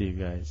types to you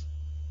guys.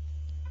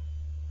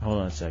 Hold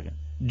on a second.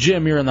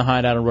 Jim, you're in the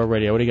Hideout on Road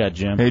Radio. What do you got,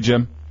 Jim? Hey,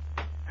 Jim.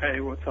 Hey,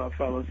 what's up,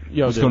 fellas?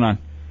 Yo, what's going on?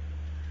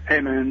 Hey,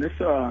 man,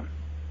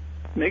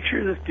 make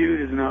sure this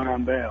dude isn't out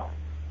on bail.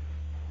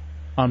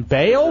 On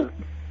bail?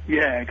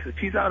 Yeah, because if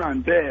he's out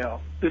on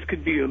bail, this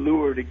could be a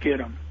lure to get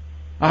him.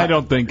 I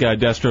don't think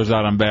Destro's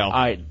out on bail. All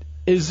right.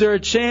 Is there a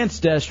chance,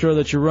 Destro,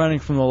 that you're running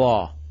from the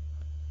law?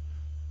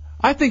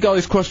 I think all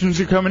these questions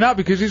are coming out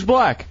because he's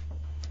black.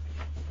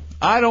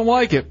 I don't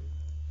like it.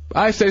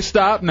 I say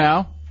stop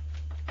now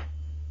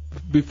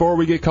before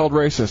we get called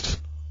racist.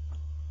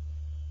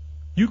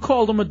 You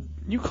called him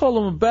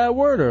a bad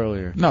word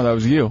earlier. No, that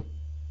was you.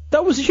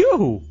 That was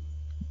you.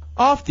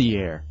 Off the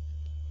air.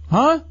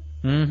 Huh?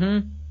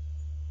 Mm-hmm.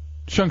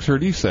 Chunks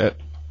heard you say it.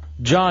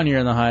 John, you're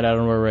in the Hideout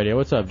on Road Radio.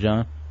 What's up,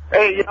 John?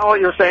 Hey, you know what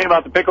you were saying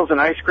about the pickles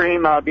and ice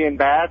cream being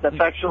bad? That's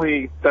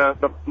actually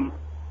the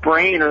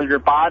brain or your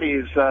body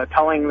is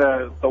telling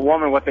the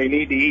woman what they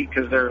need to eat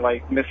because they're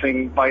like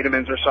missing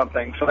vitamins or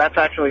something. So that's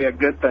actually a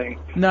good thing.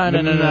 No.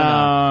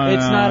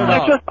 It's not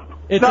at all.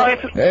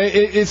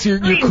 It's your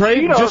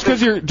craving. Just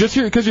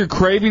because you're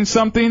craving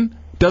something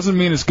doesn't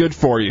mean it's good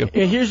for you.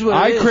 Here's what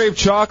I crave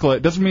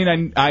chocolate. Doesn't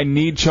mean I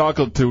need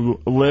chocolate to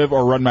live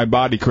or run my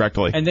body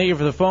correctly. And thank you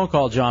for the phone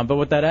call, John. But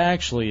what that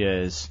actually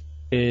is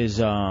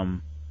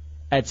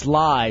it's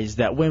lies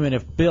that women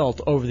have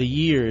built over the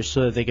years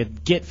so that they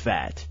could get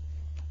fat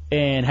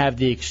and have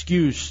the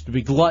excuse to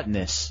be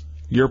gluttonous.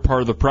 You're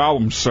part of the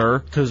problem, sir.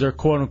 Because they're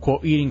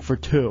quote-unquote eating for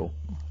two.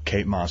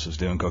 Kate Moss was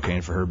doing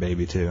cocaine for her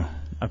baby, too.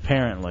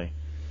 Apparently.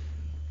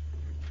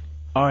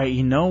 All right,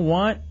 you know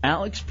what?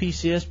 Alex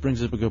PCS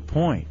brings up a good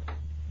point.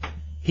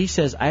 He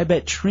says, I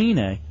bet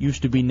Trina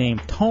used to be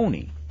named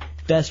Tony,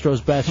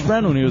 Destro's best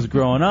friend when he was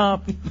growing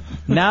up.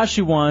 Now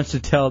she wants to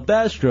tell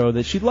Destro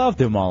that she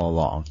loved him all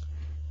along.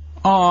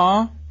 Aww.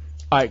 All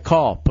right,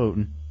 call,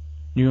 Putin.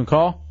 You can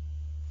call?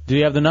 Do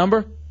you have the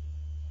number?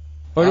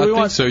 Or do I we think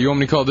want... so. You want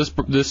me to call this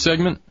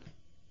segment?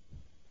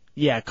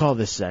 Yeah, call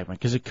this segment,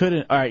 because it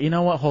couldn't... All right, you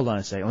know what? Hold on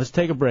a second. Let's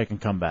take a break and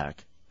come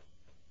back.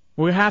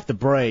 We have to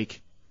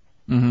break.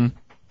 Mm-hmm.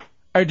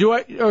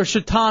 Or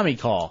should Tommy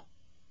call?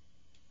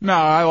 No,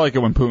 I like it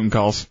when Putin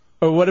calls.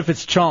 Or what if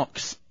it's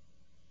Chunks?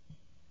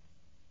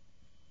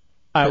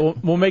 All right,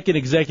 we'll make an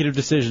executive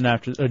decision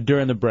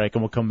during the break,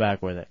 and we'll come back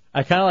with it.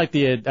 I kind of like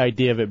the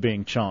idea of it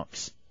being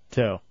Chunks,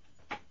 too.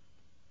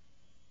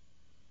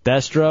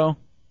 Destro,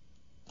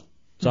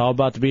 it's all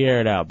about to be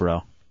aired out,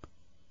 bro.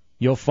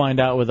 You'll find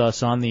out with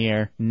us on the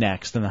air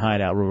next in the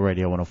Hideout, Rural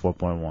Radio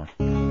 104.1.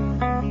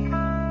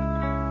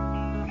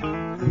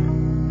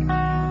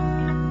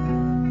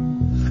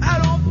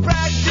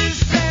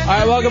 All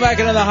right, welcome back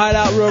into the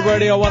Hideout, Rural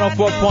Radio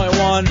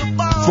 104.1.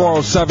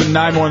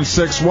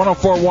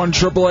 407-916-1041,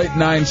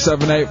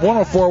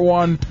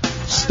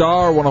 888-978-1041,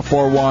 star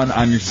 1041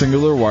 on your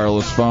singular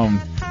wireless phone.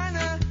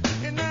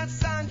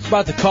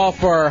 About to call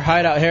for our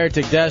Hideout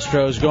Heretic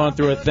Destro's going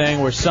through a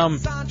thing where some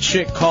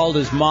chick called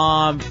his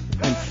mom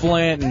in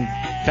Flint and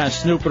kind of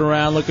snooping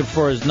around looking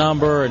for his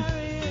number, and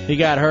he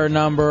got her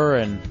number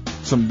and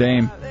some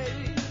dame.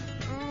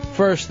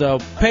 First, though,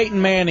 Peyton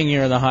Manning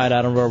here in the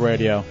Hideout on Rural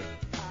Radio.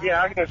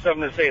 Yeah, I got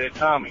something to say to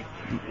Tommy.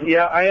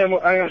 Yeah, I am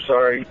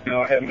sorry. You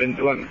know, I haven't been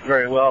doing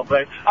very well,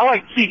 but I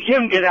like to see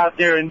him get out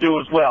there and do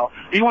as well.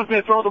 He wants me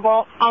to throw the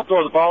ball? I'll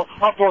throw the ball.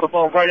 I'll throw the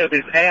ball right up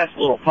his ass,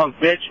 little punk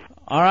bitch.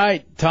 All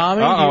right,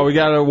 Tommy. Uh-oh, we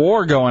got a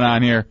war going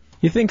on here.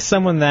 You think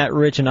someone that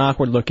rich and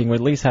awkward looking would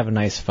at least have a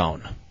nice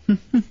phone?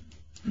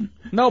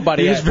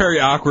 Nobody. He is very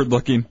awkward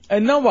looking.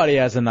 And nobody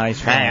has a nice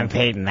phone. Hi, I'm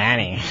Peyton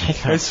Manning.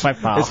 It's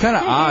kind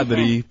of odd that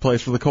he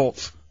plays for the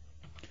Colts.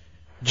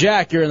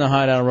 Jack, you're in the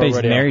Hideout on Road He's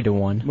Radio. married to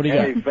one. What do you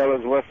Hey, got?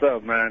 fellas, what's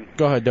up, man?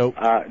 Go ahead, Dope.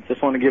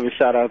 Just want to give a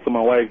shout-out to my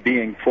wife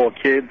being 4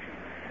 kids.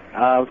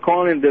 I was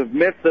calling the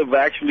myth of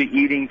actually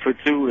eating for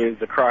 2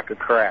 is a crock of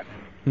crap.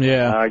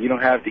 Yeah. You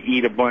don't have to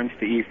eat a bunch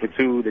to eat for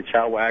 2. The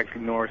child will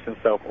actually nourish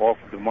himself off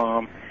of the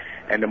mom.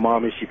 And the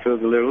mom, if she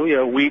feels a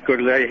little weak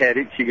or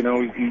lightheaded, she can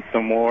always eat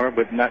some more,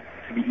 but not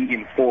to be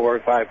eating 4 or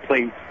 5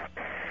 plates.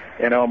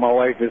 You know, my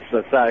wife is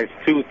a size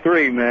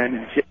 2'3", man,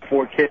 and she has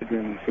 4 kids,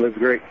 and she lives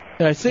great.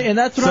 I see, and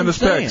that's what Send I'm us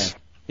saying. pics.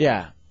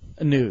 Yeah,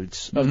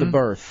 nudes of the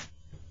birth.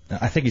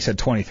 I think he said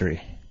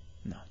 23.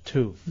 No,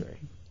 2,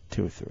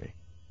 3.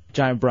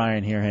 Giant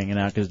Brian here hanging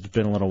out because it's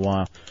been a little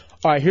while.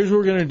 All right, here's what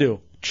we're going to do.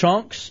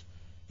 Chunks,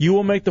 you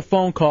will make the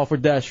phone call for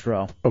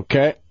Destro.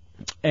 Okay.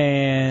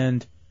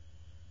 And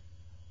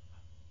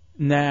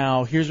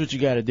now, here's what you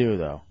got to do,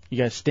 though. You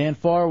got to stand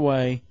far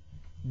away.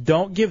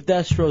 Don't give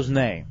Destro's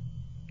name,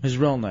 his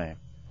real name.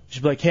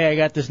 Just be like, hey, I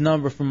got this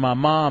number from my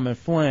mom in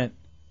Flint.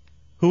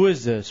 Who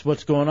is this?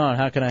 What's going on?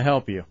 How can I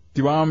help you?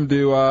 Do you want him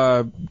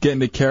to get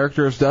into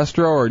character as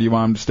Destro, or do you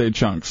want him to stay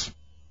Chunks?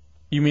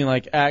 You mean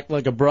like act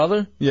like a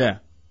brother? Yeah.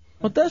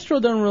 Well, Destro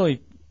doesn't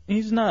really...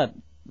 He's not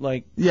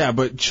like... Yeah,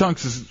 but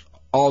Chunks is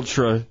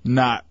ultra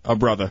not a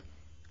brother.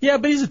 Yeah,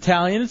 but he's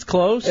Italian. It's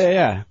close.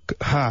 Yeah.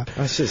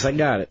 That's just, I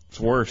got it. It's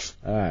worse.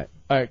 All right.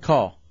 All right,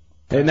 call.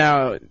 And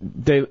now,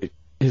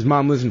 his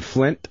mom lives in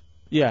Flint?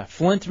 Yeah,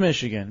 Flint,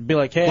 Michigan. Be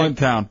like, hey... Flint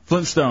Town.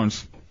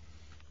 Flintstones.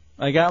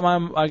 I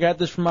got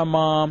this from my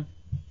mom.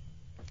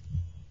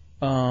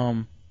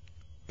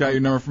 Got your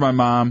number from my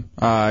mom.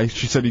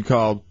 She said you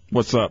called.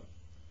 What's up?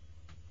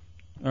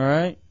 All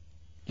right.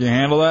 Can you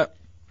handle that?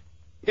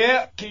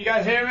 Yeah. Can you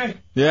guys hear me?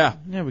 Yeah.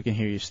 Yeah, we can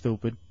hear you,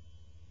 stupid.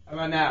 How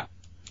about now?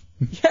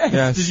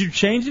 Yes. Did you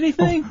change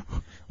anything?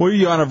 What are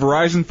you on a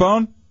Verizon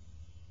phone?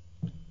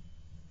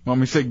 Want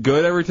me to say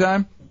good every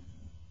time?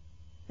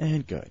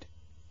 And good.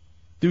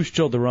 Deuce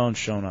Childerone's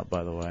showing up,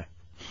 by the way.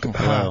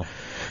 Hello.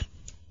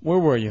 Where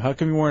were you? How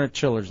come you weren't at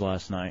Chiller's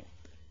last night?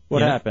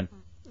 What happened?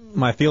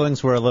 My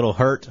feelings were a little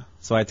hurt,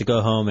 so I had to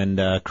go home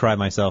and cry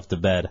myself to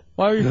bed.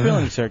 Why were you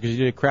feeling, sir? Because you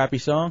did a crappy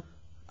song?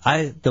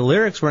 The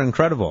lyrics were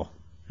incredible.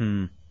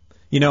 You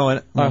know,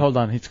 All right, hold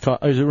on.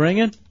 Is it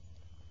ringing?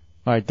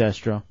 All right,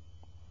 Destro.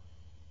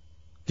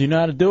 Do you know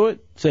how to do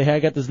it? Say, hey, I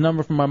got this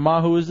number from my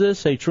ma. Who is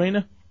this? Hey,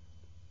 Trina.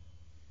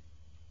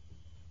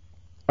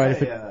 All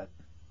right,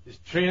 Is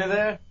Trina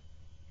there?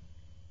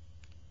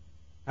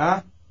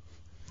 Huh?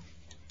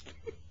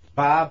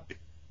 Bob?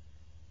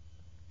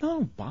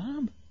 No,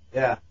 Bob.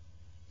 Yeah.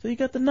 So you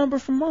got the number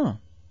from Mom.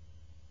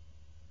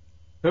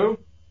 Who?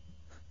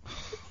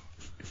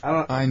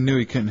 I knew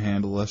he couldn't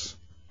handle this.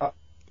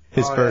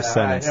 His first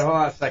sentence. Hold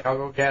on a sec. I'll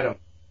go get him.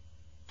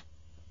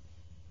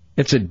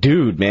 It's a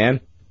dude,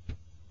 man.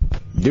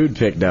 Dude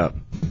picked up.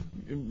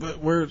 But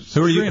where's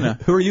Who are Trina?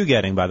 you? Who are you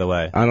getting, by the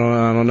way? I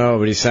don't know,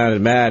 but he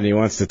sounded mad and he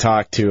wants to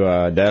talk to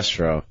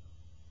Destro.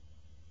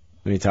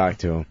 Let me talk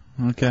to him.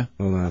 Okay.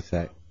 Hold on a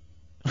sec.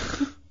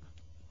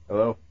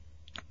 Hello?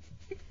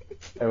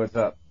 Hey, what's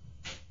up?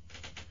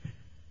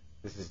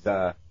 This is,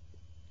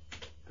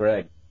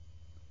 Greg.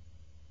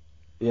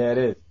 Yeah, it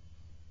is.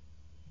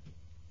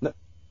 No.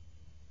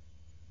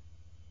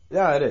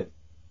 Yeah, it is.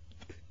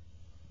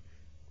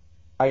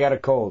 I got a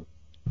cold.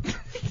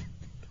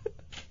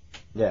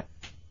 Yeah.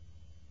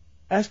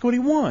 Ask what he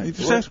wants.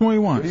 Just ask him what he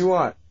wants. What do you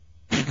want?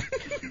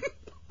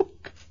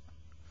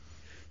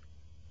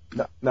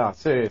 No,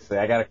 seriously,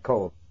 I got a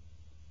cold.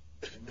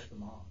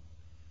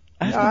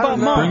 Ask about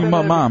Mom. Bring him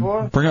up,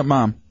 Mom. Bring up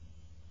Mom.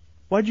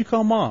 Why'd you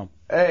call Mom?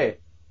 Hey,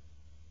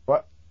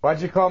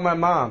 why'd you call my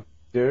mom,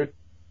 dude?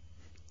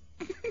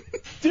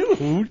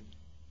 Dude?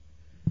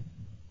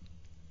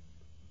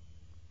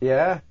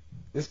 Yeah,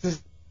 this is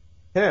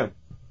him.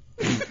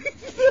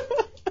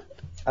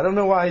 I don't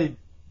know why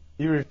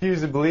you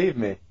refuse to believe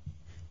me.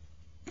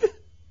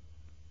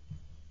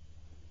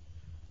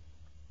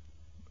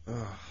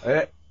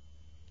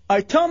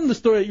 I tell him the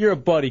story that you're a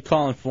buddy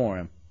calling for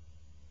him.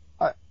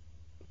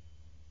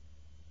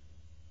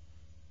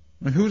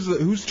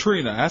 Who's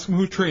Trina? Ask him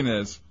who Trina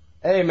is.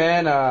 Hey,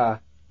 man,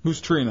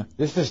 Who's Trina?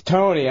 this is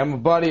Tony. I'm a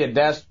buddy of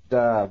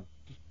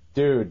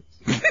dude.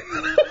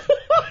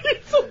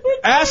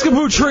 Ask him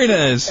who Trina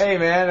is. Hey,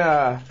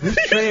 man, who's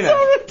Trina? You're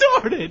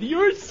so retarded.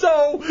 You're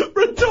so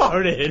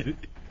retarded.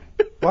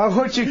 Why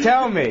won't you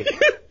tell me?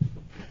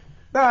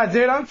 Nah,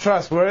 dude, I'm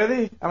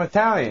trustworthy. I'm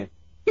Italian.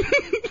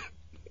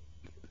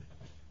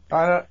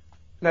 I don't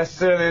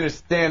necessarily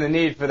understand the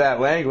need for that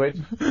language.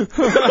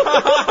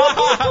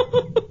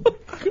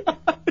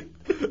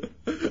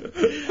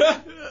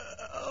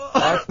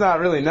 That's not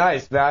really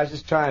nice, man. I was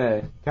just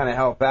trying to kind of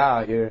help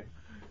out. He's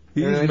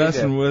really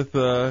messing with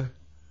a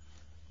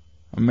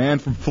man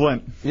from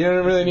Flint. You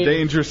don't really need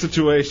dangerous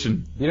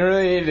situation. You don't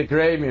really need to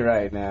grade me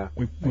right now.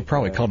 We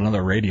probably called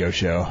another radio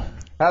show.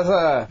 How's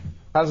the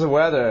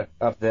weather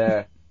up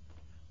there?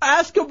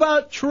 Ask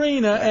about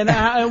Trina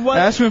and what.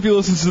 Ask him if he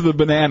listens to the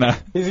Banana.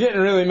 He's getting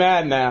really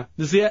mad now.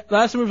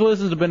 Last time we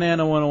listened to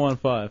Banana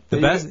 1015. The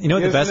best, you know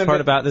what the best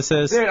part about this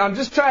is? Dude, I'm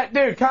just trying.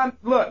 Dude,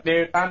 look,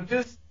 dude, I'm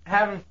just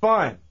having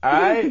fun. All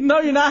right? No,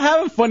 you're not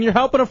having fun. You're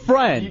helping a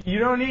friend. You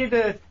don't need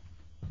to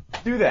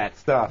do that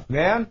stuff,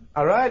 man.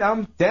 All right,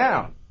 I'm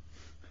down.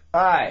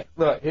 All right,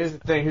 look, here's the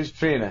thing. Who's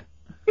Trina?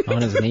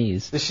 On his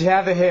knees. Does she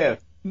have a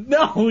hip?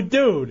 No,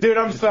 dude. Dude,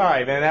 I'm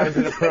sorry, man. That was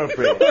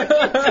inappropriate.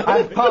 I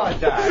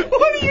apologize.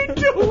 What are you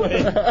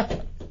doing?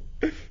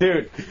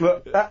 Dude,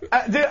 look,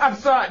 dude, I'm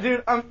sorry,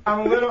 dude. I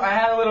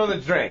had a little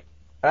to drink.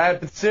 All right,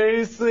 but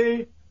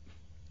seriously,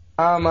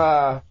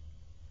 I'm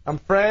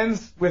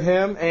friends with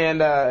him, and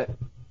yeah,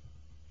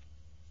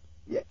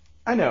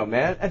 I know,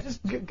 man. I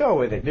just go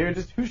with it, dude.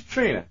 Just who's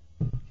Trina?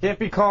 Can't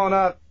be calling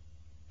up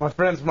my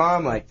friend's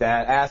mom like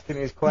that, asking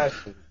these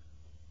questions.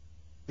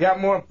 You got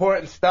more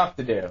important stuff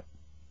to do.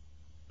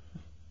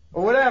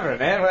 Well, whatever,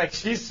 man. Like,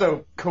 she's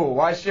so cool.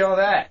 Why is she all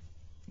that?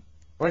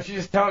 Why don't you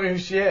just tell me who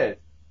she is?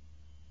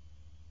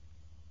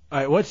 All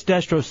right, what's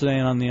Destro saying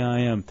on the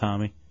IM,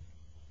 Tommy?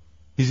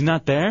 He's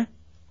not there?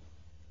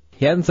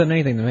 He hasn't said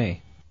anything to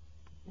me.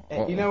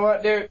 Hey, you know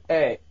what, dude?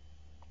 Hey,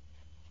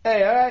 all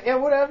right, yeah,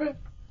 whatever.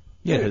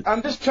 Yeah. Dude,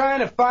 I'm just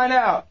trying to find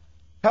out,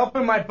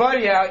 helping my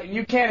buddy out, and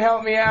you can't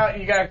help me out,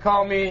 and you gotta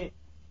call me.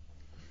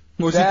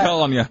 What's he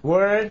calling you?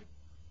 Word.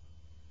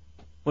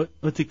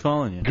 What's he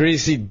calling you?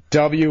 Greasy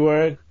W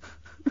word.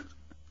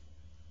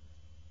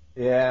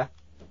 Yeah.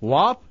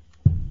 Wop?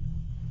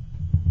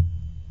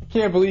 I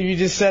can't believe you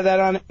just said that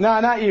on. No,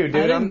 not you,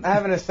 dude. I'm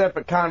having a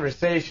separate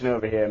conversation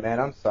over here, man.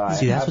 I'm sorry.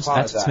 See, that's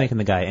I what's making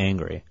the guy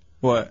angry.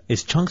 What?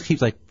 Is Chunks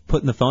keeps like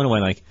putting the phone away,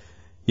 like,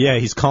 yeah,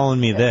 he's calling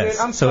me this,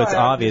 Dude, I'm so it's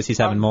sorry, obvious he's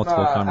having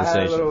multiple I had a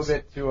conversations. little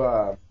bit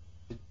to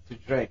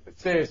drink, but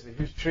seriously,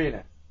 who's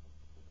Trina?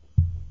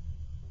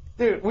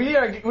 Dude, we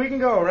can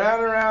go around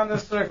and around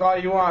this circle all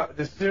you want, but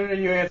the sooner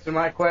you answer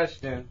my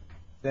question,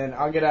 then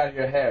I'll get out of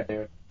your hair,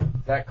 dude.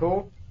 Is that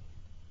cool?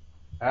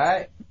 All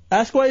right.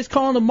 Ask why he's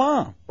calling the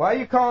mom. Why are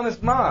you calling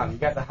his mom? You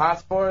got the hot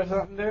spot or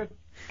something, dude?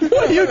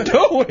 What are you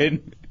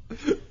doing?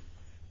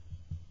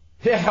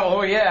 Yeah,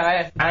 oh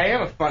yeah, I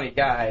am a funny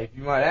guy, if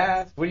you might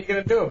ask. What are you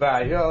going to do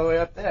about it? You're all the way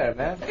up there,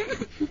 man.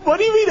 What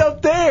do you mean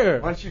up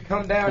there? Why don't you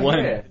come down When?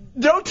 here?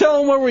 Don't tell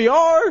them where we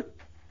are.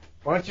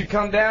 Why don't you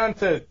come down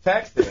to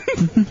Texas?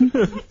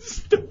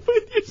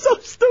 Stupid. You're so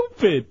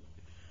stupid.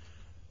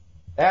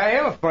 Yeah, I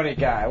am a funny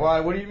guy.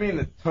 Why? What do you mean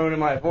the tone of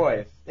my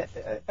voice? Yeah,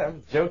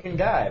 I'm a joking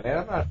guy, man.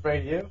 I'm not afraid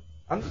of you.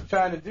 I'm just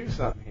trying to do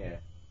something here.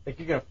 Think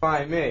you're going to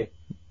find me.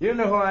 You don't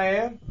know who I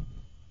am?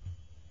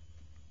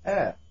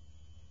 Yeah.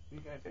 What are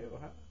you going to do,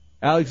 huh?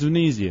 Alex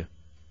Venezia.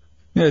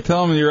 Yeah,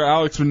 tell him you're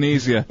Alex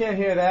Venezia. Can't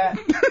hear that.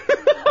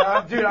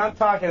 Dude, I'm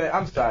talking.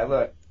 I'm sorry.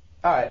 Look.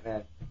 All right,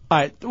 man. All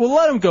right, well,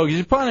 let him go, because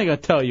he's probably not going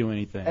to tell you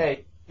anything.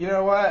 Hey, you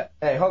know what?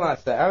 Hey, hold on a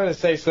sec. I'm going to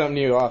say something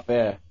to you off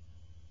air.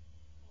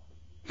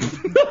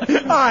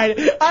 All right,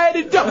 I had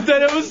to dump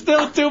that. It was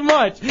still too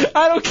much.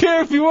 I don't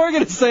care if you were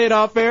going to say it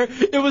off air.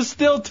 It was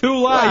still too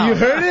loud. You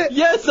heard it?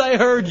 Yes, I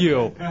heard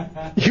you.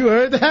 You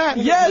heard that?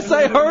 Yes,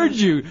 I heard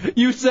you.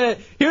 You said,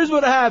 here's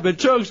what happened.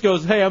 Chokes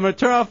goes, hey, I'm going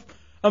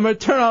to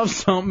turn off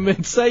something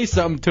and say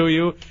something to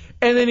you.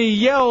 And then he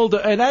yelled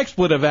an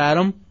expletive at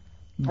him.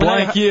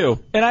 Blank you.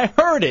 And I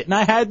heard it, and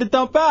I had to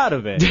dump out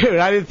of it. Dude,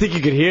 I didn't think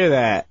you could hear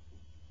that.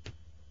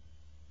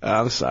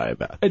 I'm sorry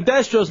about that. And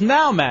Destro's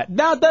now mad.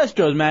 Now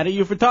Destro's mad at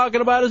you for talking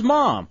about his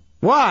mom.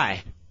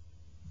 Why?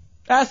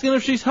 Asking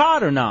if she's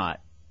hot or not.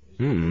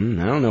 I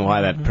don't know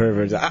why that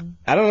pervert's... I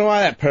don't know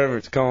why that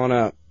pervert's calling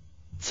up.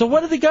 So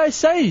what did the guy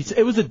say?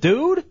 It was a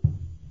dude?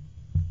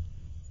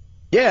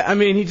 Yeah, I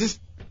mean, he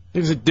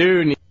was a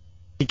dude, and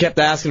he kept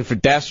asking for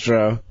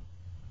Destro.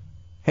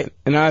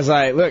 And I was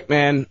like, look,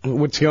 man,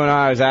 what's going on?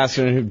 I was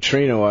asking him who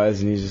Trina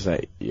was, and he's just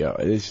like, yo,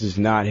 this is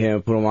not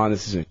him. Put him on.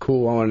 This isn't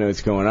cool. I want to know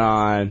what's going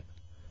on.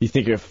 You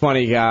think you're a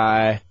funny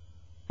guy.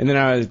 And then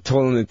I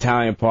told him the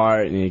Italian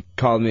part, and he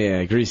called me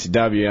a greasy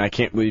W, and I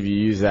can't believe you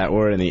use that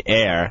word in the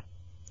air.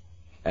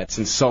 That's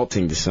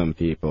insulting to some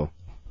people.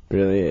 It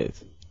really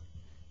is.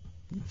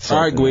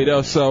 All right,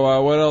 Guido,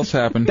 so what else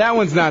happened? That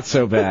one's not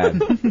so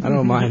bad. I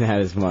don't mind that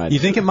as much. You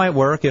think it might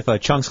work if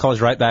Chunks calls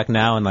right back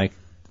now and,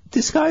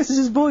 disguises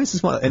his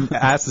voice and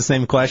asks the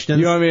same questions?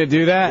 You want me to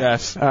do that?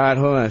 Yes. All right,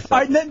 hold on a second. All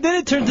right, then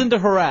it turns into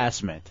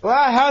harassment. Well,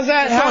 how's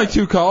that? It's only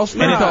 2 calls.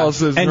 3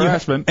 calls is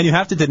harassment. And you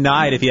have to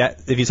deny it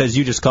if he says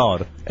you just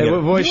called. Hey,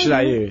 what voice should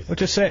I use? Well,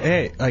 just say,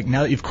 hey,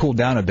 now that you've cooled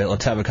down a bit,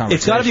 let's have a conversation.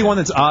 It's got to be one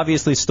that's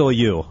obviously still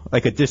you,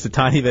 just a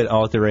tiny bit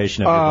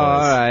alteration of your voice.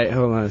 All right,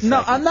 hold on a second.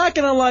 No, I'm not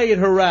going to let you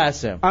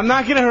harass him. I'm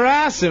not going to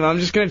harass him. I'm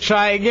just going to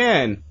try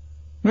again.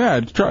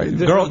 Yeah, try.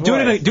 Girl, do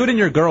it in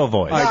your girl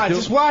voice. Nah,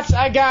 just watch.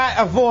 I got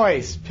a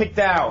voice picked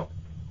out.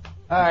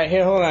 All right,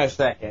 here, hold on a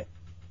second.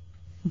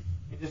 You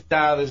just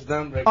dial this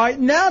number. All right,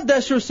 now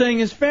Destro's saying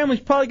his family's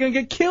probably going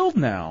to get killed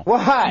now.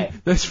 Why?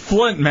 That's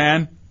Flint,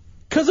 man.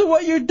 Because of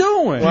what you're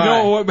doing. You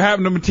know what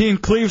happened to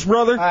Mateen Cleave's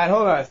brother? All right,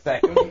 hold on a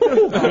second.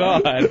 Oh,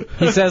 God.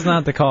 He says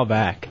not to call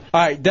back. All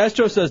right,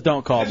 Destro says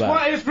don't call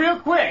back. It's real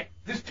quick.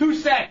 Just 2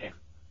 seconds.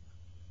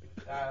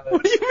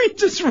 What do you mean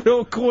just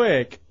real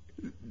quick?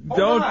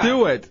 Don't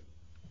do it.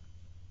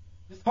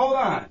 Just hold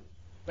on.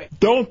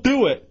 Don't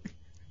do it.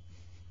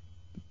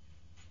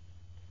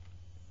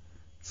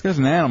 This guy's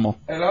an animal.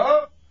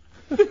 Hello?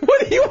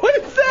 What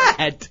is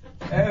that?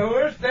 Who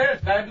is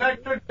this? I'd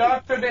like to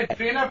talk to the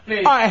Trina,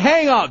 please. All right,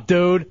 hang up,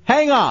 dude.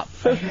 Hang up.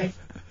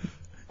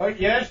 Oh,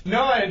 yes?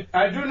 No, I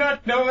do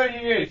not know where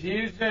he is. He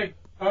is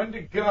on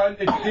the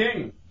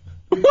thing.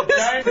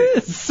 What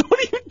is this? What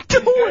are you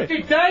doing?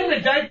 The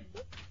diamond.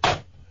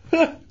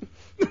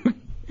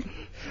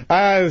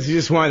 I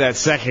just wanted that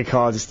second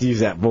call just to use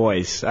that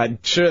voice. I'm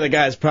sure the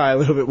guy's probably a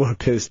little bit more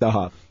pissed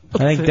off. I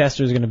think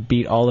Dester's going to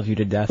beat all of you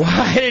to death. Well,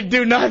 I didn't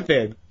do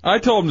nothing. I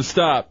told him to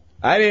stop.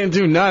 I didn't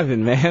do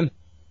nothing, man.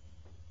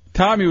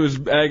 Tommy was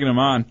egging him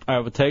on. All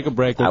right, we'll take a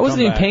break. I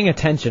wasn't even paying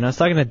attention. I was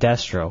talking to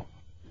Destro.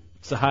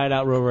 It's the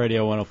Hideout Real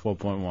Radio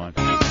 104.1.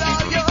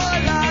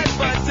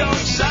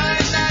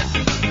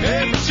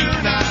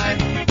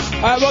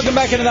 All right, welcome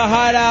back into the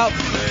Hideout.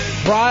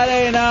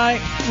 Friday night,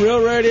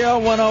 Real Radio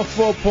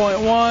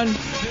 104.1.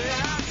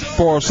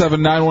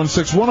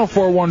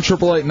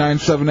 407-916-1041,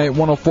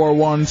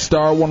 888-978-1041,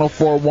 star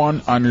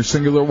 1041 on your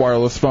singular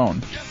wireless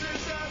phone.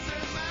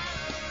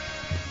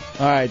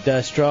 All right,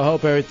 Destro,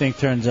 hope everything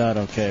turns out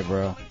okay,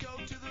 bro.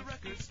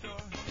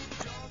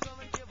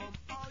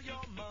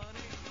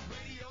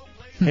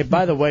 Hey,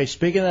 by the way,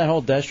 speaking of that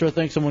whole Destro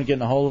thing, someone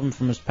getting a hold of him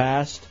from his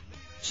past,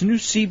 it's a new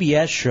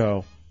CBS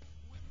show.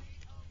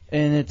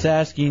 And it's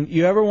asking,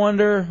 you ever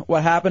wonder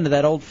what happened to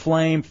that old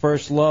flame,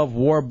 first love,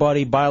 war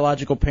buddy,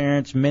 biological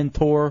parents,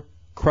 mentor,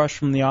 crush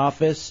from the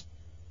office?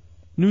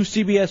 New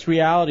CBS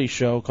reality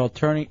show called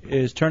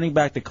Turning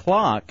Back the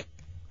Clock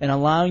and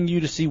allowing you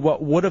to see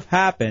what would have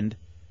happened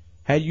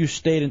had you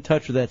stayed in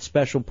touch with that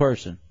special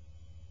person.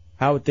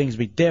 How would things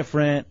be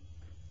different?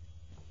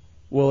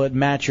 Will it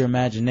match your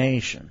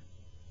imagination?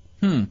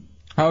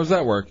 How does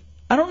that work?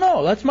 I don't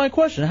know. That's my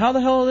question. How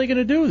the hell are they going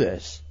to do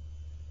this?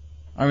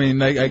 I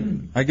mean,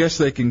 I guess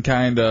they can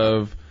kind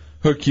of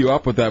hook you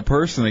up with that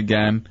person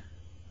again,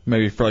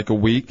 maybe for like a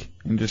week,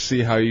 and just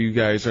see how you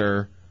guys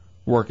are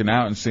working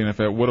out and seeing if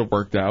it would have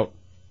worked out.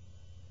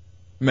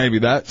 Maybe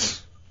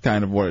that's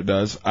kind of what it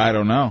does. I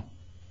don't know.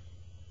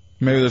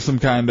 Maybe there's some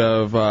kind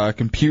of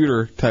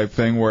computer type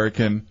thing where it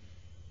can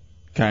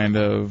kind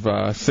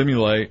of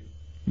simulate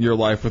your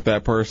life with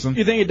that person.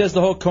 You think it does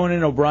the whole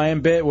Conan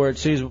O'Brien bit where it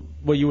sees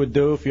what you would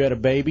do if you had a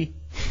baby?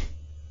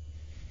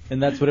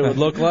 And that's what it would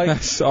look like?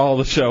 That's all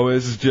the show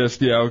is just,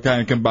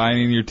 kind of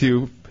combining your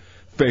two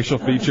facial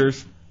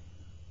features.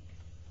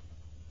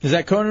 Is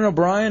that Conan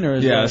O'Brien or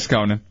is that... it's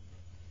Conan.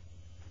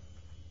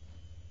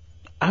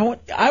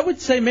 I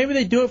would say maybe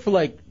they do it for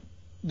do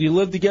you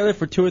live together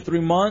for 2 or 3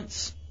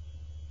 months?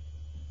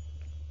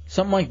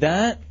 Something like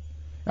that?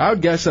 I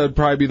would guess that would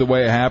probably be the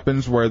way it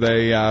happens, where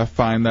they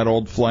find that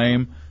old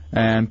flame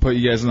and put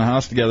you guys in the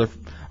house together.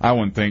 I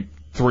wouldn't think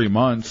 3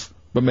 months,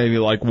 but maybe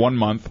 1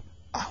 month.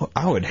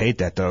 I would hate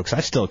that, though, because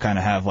I still kind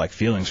of have,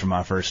 feelings for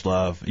my first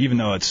love. Even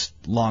though it's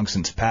long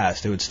since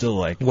passed, it would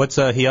still, What's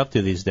he up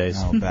to these days?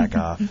 Oh, back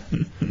off.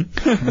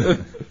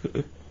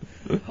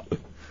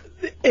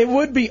 It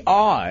would be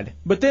odd,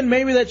 but then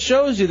maybe that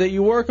shows you that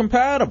you were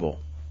compatible.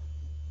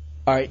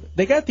 All right,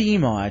 they got the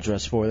email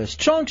address for this.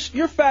 Chunks,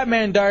 your Fat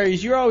Man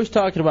Diaries, you're always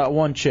talking about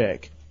one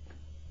chick.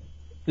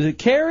 Is it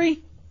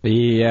Carrie?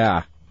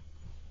 Yeah.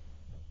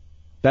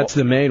 That's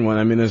the main one.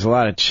 I mean, there's a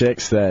lot of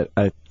chicks that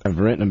I've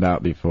written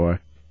about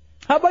before.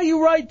 How about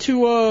you write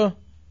to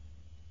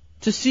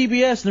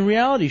CBS and the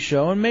reality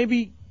show, and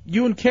maybe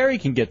you and Carrie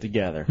can get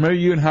together. Maybe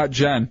you and Hot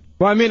Jen.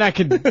 Well, I mean, I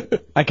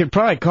could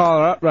probably call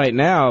her up right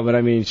now, but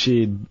I mean,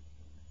 she'd.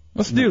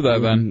 Let's do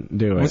that then.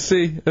 Do it. Let's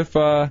see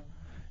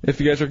if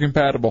you guys are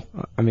compatible.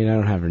 I mean, I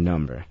don't have her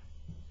number.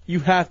 You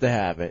have to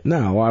have it.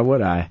 No, why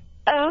would I?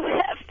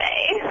 Oh,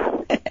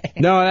 Hefe.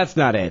 No, that's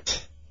not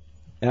it.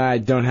 And I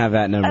don't have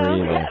that number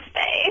either.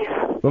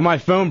 Hefe. But my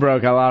phone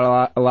broke.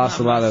 I lost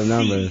a lot of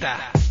numbers.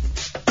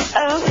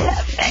 Oh,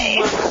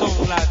 Hefe.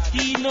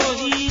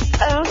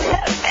 Oh,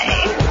 Hefe.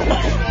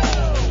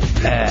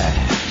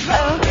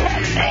 Oh,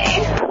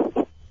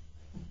 Hefe.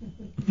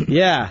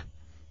 Yeah.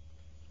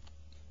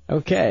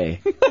 Okay.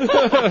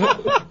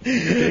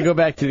 Gonna go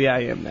back to the I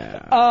am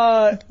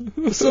now.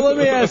 So let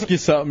me ask you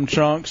something,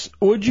 Trunks.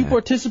 Would you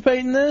participate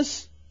in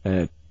this?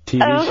 TV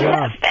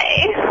show.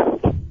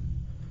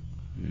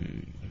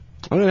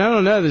 I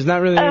don't know. There's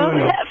not really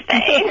anyone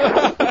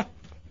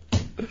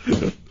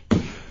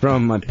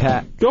from my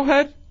Go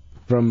ahead.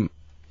 From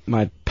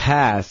my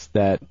past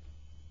that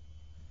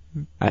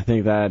I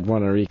think that I'd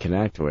want to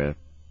reconnect with.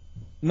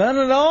 None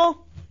at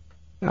all?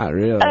 Not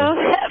really. Oh,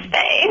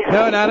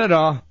 No, not at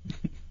all.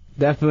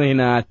 Definitely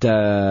not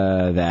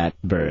that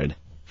bird.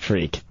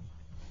 Freak.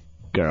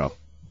 Girl.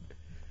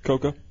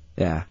 Coco?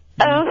 Yeah.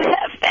 Oh,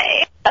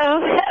 Hefe.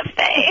 Oh,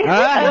 Hefe.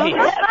 Alright.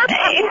 Oh,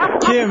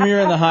 Hefe. Kim,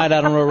 you're in the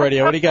Hideout on Real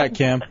Radio. What do you got,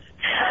 Kim?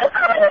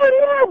 I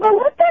don't know, but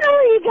what the hell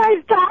are you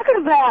guys talking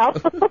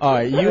about? All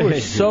right, you were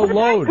so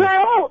loaded.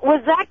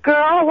 Was that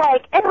girl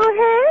like,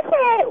 oh,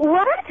 Hefe,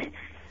 what?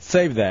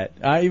 Save that.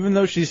 Even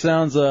though she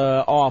sounds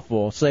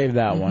awful, save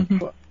that one.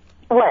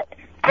 What?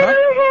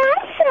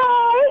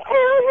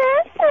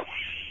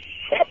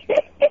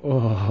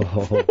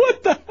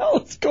 What the hell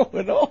is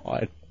going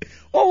on?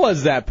 What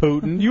was that,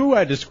 Putin? You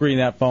had to screen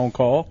that phone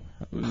call.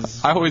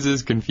 I was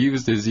as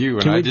confused as you.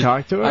 Can and we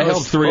talk to her? I That held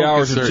was 3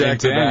 hours of focus her Jack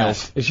into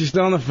Daniels. that. Is she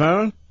still on the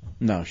phone?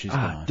 No, she's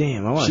not.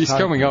 Damn, I want to She's talk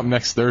coming to her. up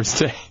next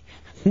Thursday.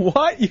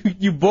 What?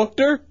 You booked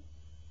her?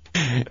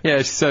 Yeah,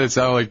 she said it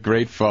sounded like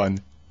great fun.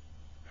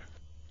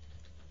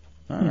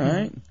 All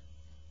right.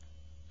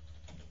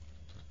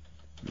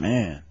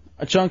 Man.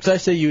 Chunks, I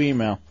say you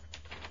email.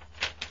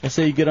 I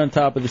say you get on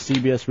top of the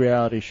CBS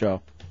reality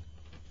show.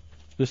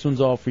 This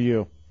one's all for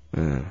you.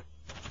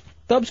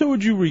 Dubs, who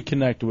would you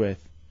reconnect with?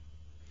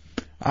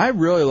 I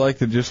really like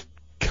to just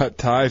cut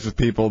ties with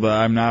people that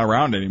I'm not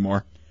around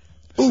anymore.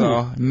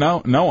 So,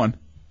 no one.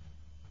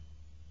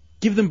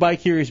 Give them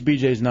Bicurious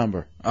BJ's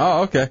number.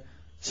 Oh, okay.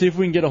 See if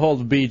we can get a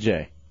hold of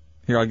BJ.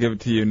 Here, I'll give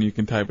it to you and you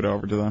can type it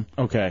over to them.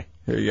 Okay.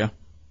 Here you go.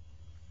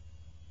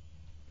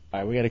 All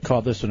right, we got to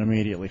call this one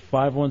immediately.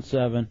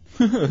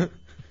 517.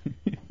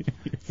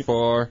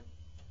 4.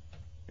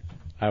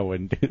 I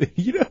wouldn't do that.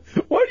 You know,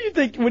 what do you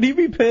think? Would he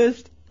be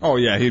pissed? Oh,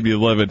 yeah, he'd be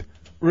livid.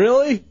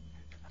 Really?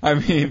 I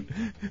mean,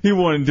 he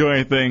wouldn't do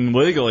anything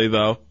legally,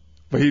 though,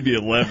 but he'd be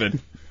livid.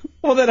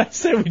 Well, then I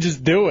say we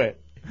just do it.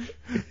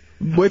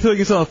 Wait till he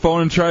gets on the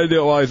phone and try to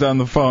do it while he's on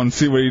the phone.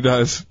 See what he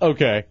does.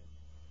 Okay.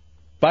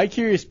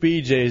 Bicurious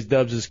BJ is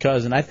Dubs'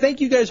 cousin. I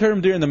think you guys heard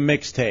him during the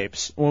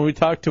mixtapes when we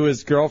talked to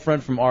his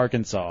girlfriend from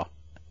Arkansas.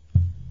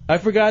 I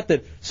forgot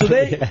that. So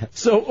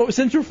so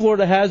Central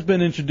Florida has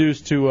been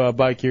introduced to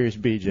Bicurious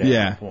BJ.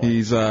 Yeah,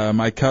 he's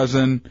my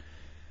cousin.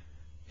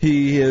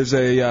 He is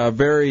a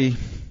very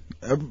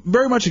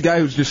much a guy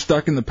who's just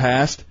stuck in the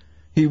past.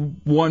 He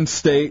won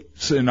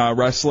states in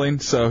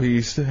wrestling, so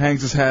he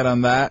hangs his hat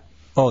on that.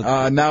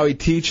 Now he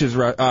teaches,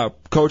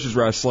 coaches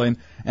wrestling,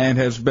 and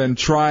has been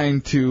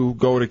trying to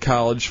go to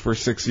college for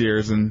 6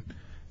 years, and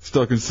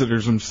still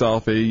considers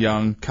himself a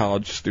young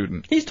college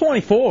student. He's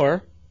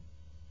 24.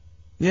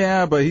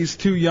 Yeah, but he's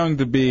too young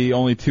to be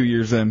only 2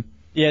 years in.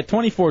 Yeah,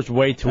 24 is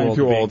way too old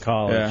to be in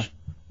college. Yeah.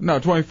 No,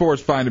 24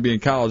 is fine to be in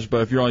college,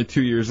 but if you're only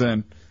 2 years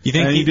in, you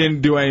think and you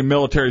didn't do any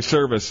military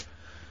service,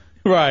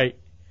 right?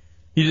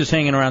 You're just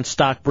hanging around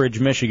Stockbridge,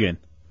 Michigan.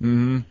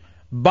 Mm-hmm.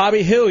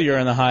 Bobby Hill, you're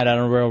in the Hideout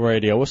on Real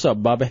Radio. What's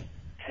up, Bobby?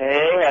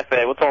 Hey,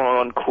 F.A., what's going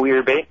on,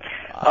 queer bait?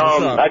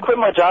 up? I quit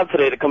my job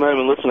today to come home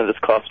and listen to this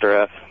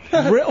cluster F.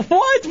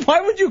 What?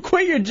 Why would you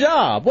quit your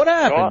job? What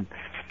happened?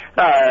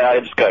 I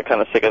just got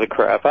kind of sick of the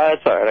crap.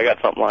 It's all right. I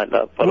got something lined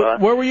up.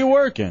 But, Where were you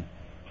working?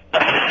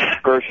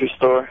 Grocery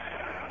store.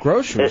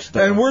 Grocery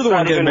store? And we're the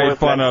one getting made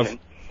fun of.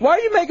 Why are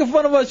you making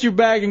fun of us? You're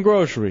bagging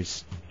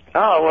groceries.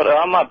 Oh, well,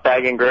 I'm not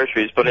bagging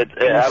groceries, but I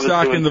was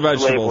stocking doing the slave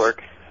vegetables.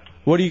 work.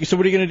 What are you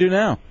going to do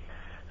now?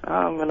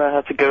 I'm going to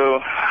have to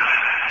go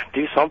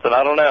do something.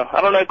 I don't know.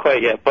 I don't know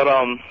quite yet, but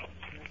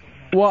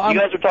you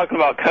guys were talking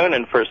about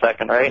Conan for a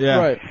second, right? Yeah.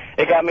 Right.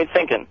 It got me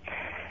thinking.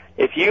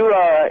 If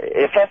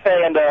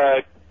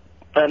F.A.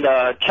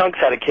 and Chunks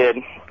had a kid,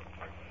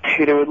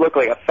 dude, it would look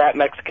like a fat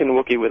Mexican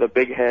Wookiee with a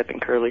big head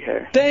and curly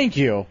hair. Thank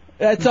you.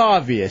 That's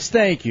obvious.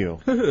 Thank you.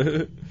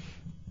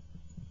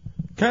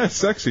 Kind of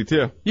sexy,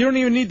 too. You don't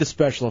even need the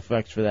special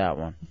effects for that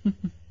one.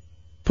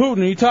 Putin,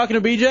 are you talking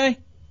to BJ?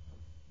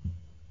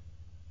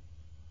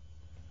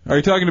 Are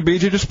you talking to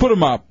BJ? Just put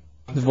him up.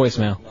 The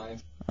voicemail.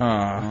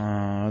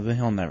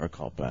 He'll never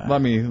call back.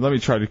 Let me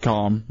try to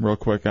call him real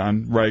quick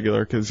on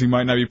regular, because he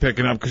might not be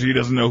picking up because he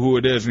doesn't know who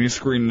it is, and he's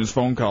screening his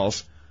phone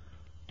calls.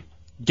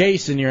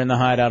 Jason, you're in the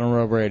Hideout on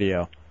Road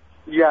Radio.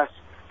 Yes.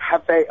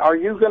 Hefe, are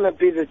you going to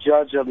be the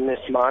judge of Miss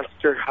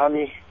Monster,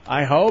 honey?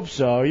 I hope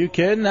so. Are you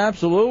kidding?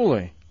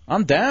 Absolutely.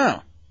 I'm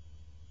down.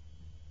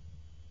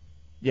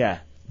 Yeah.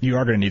 You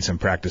are going to need some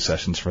practice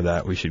sessions for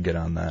that. We should get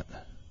on that.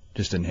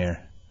 Just in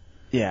here.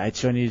 Yeah, I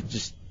need to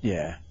just,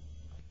 yeah.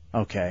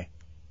 Okay.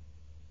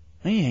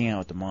 I need to hang out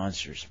with the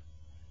monsters.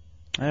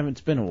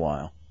 It's been a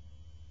while.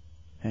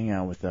 Hang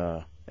out with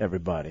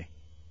everybody.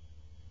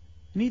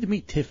 I need to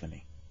meet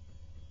Tiffany.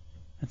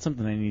 That's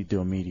something I need to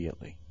do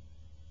immediately.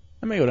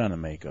 I may go down to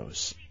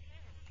Mako's.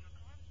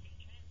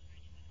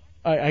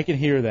 I can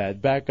hear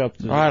that. Back up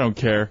to... I don't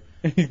care.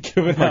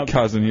 Giving My out,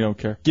 cousin, you don't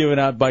care. Giving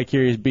out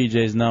Bicurious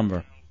BJ's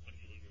number.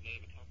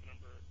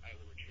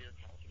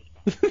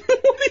 What are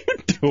you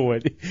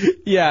doing?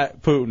 Yeah,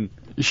 Putin.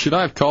 Should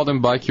I have called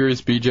him by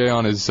Curious BJ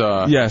on his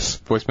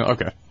yes voicemail?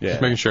 Okay, Yeah.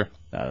 just making sure.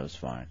 That was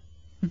fine.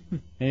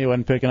 He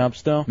wasn't picking up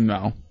still?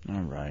 No.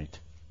 All right.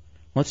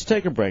 Let's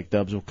take a break,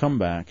 Dubs. We'll come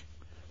back.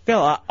 Got a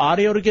lot of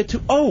audio to get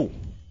to. Oh!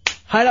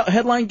 Hideout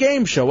Headline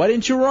Game Show. Why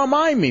didn't you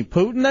remind me,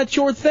 Putin? That's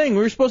your thing.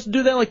 We were supposed to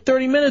do that like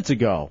 30 minutes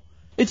ago.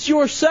 It's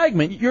your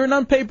segment. You're an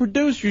unpaid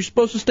producer. You're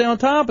supposed to stay on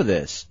top of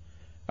this.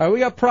 All right, we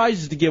got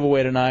prizes to give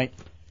away tonight,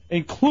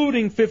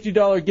 including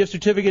 $50 gift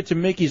certificate to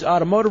Mickey's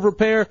Automotive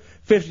Repair,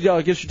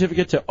 $50 gift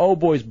certificate to Oh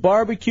Boy's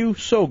Barbecue.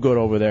 So good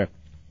over there.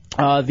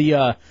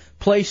 The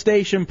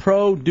PlayStation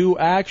Pro Do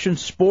Action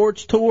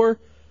Sports Tour.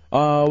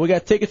 We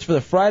got tickets for the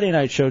Friday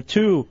night show,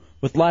 too,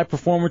 with live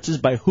performances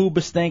by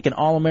Hoobastank and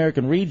All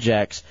American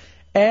Rejects.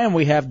 And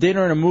we have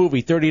Dinner and a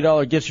Movie,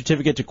 $30 gift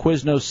certificate to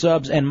Quiznos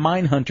Subs and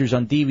Mindhunters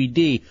on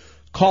DVD.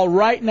 Call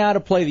right now to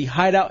play the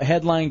Hideout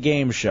Headline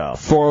Game Show.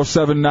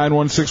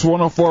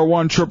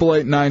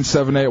 407-916-1041,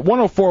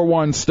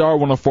 888-978-1041, star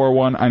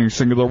 1041 on your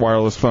singular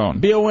wireless phone.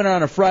 Be a winner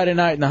on a Friday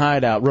night in the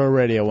Hideout, Row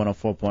Radio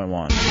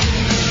 104.1.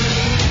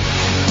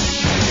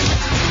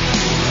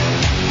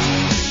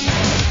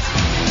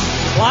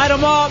 Light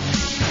them up.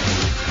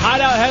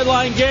 Hideout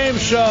Headline Game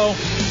Show.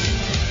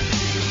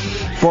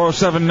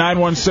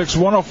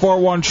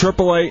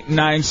 407-916-1041,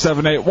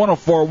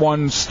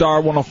 888-978-1041,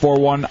 star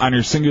 1041 on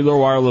your singular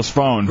wireless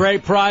phone.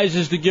 Great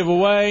prizes to give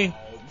away.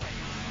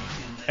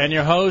 And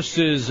your host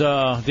is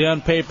the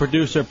unpaid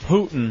producer,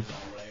 Putin.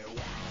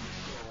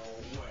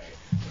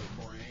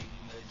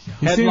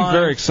 He seemed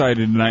very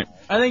excited tonight.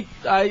 I think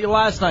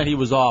last night he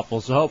was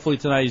awful, so hopefully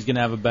tonight he's going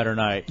to have a better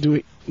night.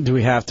 Do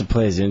we have to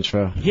play his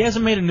intro? He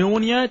hasn't made a new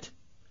one yet?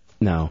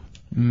 No.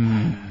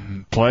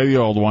 Play the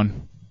old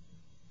one.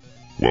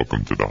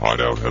 Welcome to the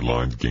Hideout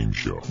Headlines Game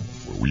Show,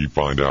 where we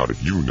find out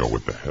if you know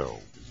what the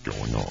hell is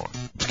going on.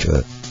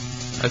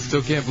 I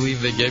still can't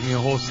believe they gave me a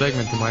whole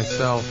segment to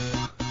myself.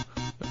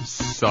 Those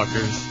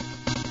suckers.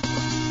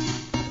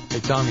 Hey,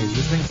 Tommy, is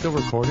this thing still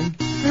recording?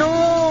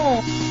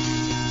 No!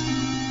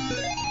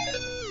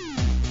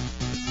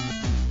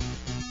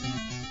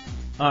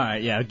 All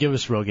right, yeah, give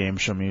us real game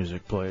show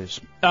music,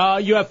 please.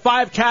 You have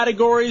 5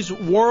 categories: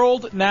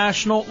 world,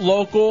 national,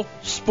 local,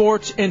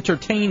 sports,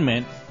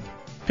 entertainment.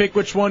 Pick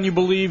which one you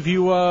believe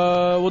you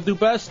will do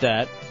best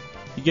at.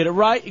 You get it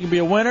right, you can be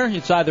a winner.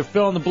 It's either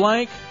fill in the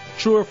blank,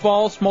 true or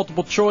false,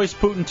 multiple choice.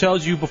 Putin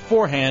tells you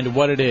beforehand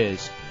what it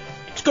is.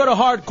 Let's go to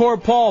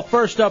Hardcore Paul,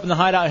 first up in the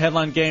Hideout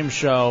Headline Game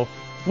Show.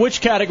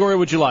 Which category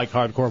would you like,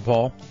 Hardcore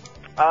Paul?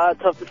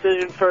 Tough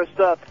decision first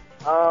up.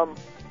 I'll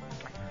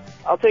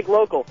take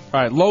local.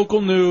 All right, local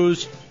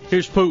news.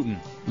 Here's Putin.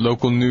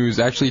 Local news.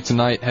 Actually,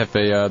 tonight,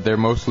 Hefe, they're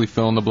mostly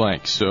fill in the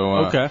blank.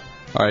 So, okay.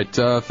 All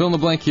right, fill in the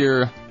blank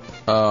here.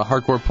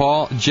 Hardcore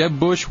Paul. Jeb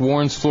Bush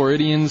warns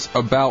Floridians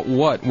about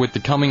what with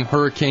the coming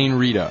Hurricane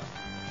Rita?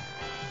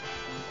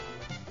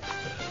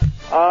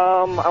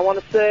 I want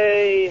to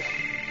say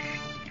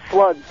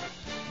floods.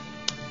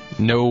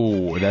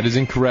 No, that is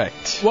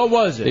incorrect. What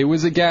was it? It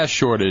was a gas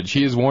shortage.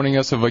 He is warning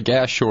us of a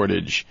gas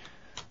shortage.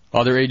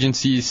 Other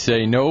agencies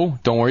say no,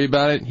 don't worry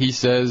about it. He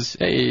says,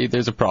 hey,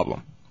 there's a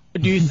problem.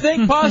 Do you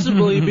think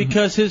possibly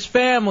because his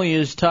family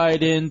is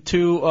tied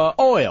into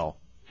oil,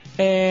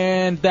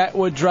 and that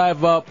would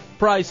drive up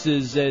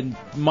prices and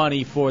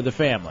money for the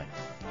family?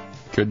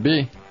 Could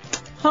be.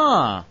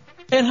 Huh.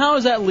 And how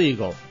is that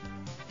legal?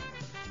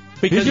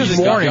 Because he's just he's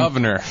a warning.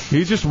 Governor.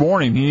 He's just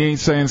warning. He ain't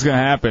saying it's going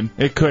to happen.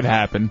 It could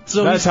happen.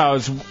 So that's how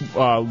it's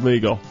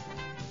legal.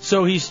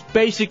 So he's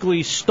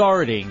basically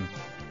starting.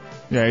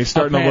 Yeah, he's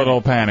starting a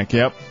little panic.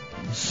 Yep.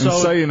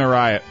 Inciting a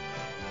riot.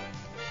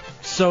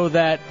 So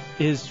that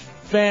his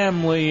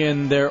family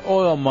and their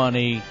oil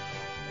money.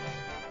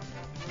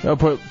 They'll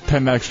put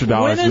 $10 extra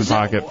in the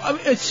pocket. I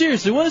mean,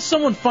 seriously, when is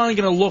someone finally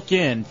going to look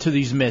into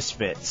these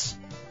misfits,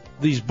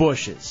 these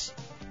Bushes?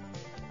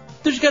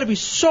 There's got to be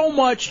so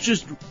much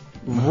just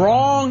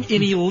wrong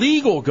and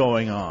illegal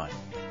going on.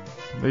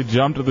 They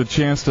jumped at the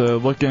chance to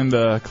look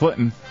into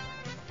Clinton.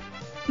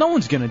 No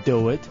one's going to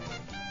do it.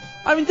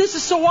 I mean, this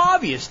is so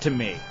obvious to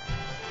me.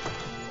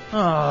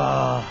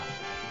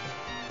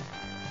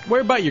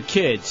 Worry about your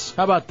kids.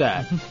 How about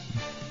that?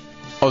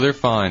 Oh, they're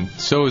fine.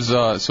 So is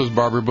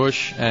Barbara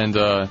Bush and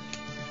the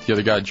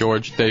other guy,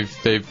 George.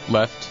 They've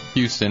left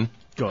Houston.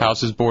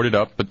 House is boarded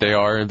up, but they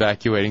are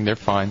evacuating. They're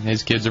fine.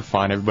 His kids are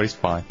fine. Everybody's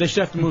fine. They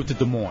should have to move to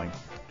Des Moines.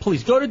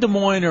 Please, go to Des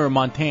Moines or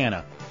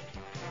Montana.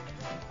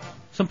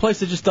 Someplace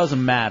that just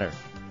doesn't matter.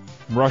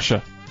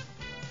 Russia.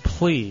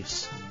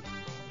 Please.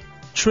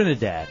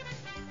 Trinidad.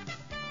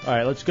 All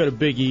right, let's go to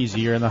Big Easy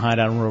here in the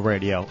Hideout on Real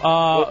Radio.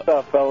 What's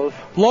up, fellas?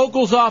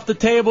 Locals off the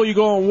table. You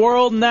going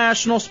world,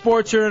 national,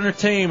 sports, or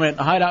entertainment?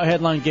 Hideout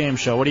Headline Game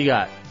Show. What do you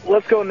got?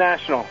 Let's go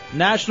national.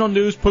 National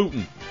news,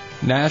 Putin.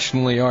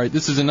 Nationally, all right,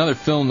 this is another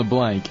fill in the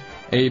blank.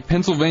 A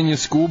Pennsylvania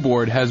school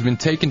board has been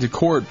taken to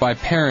court by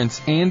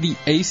parents and the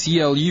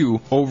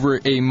ACLU over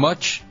a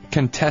much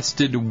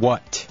contested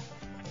what?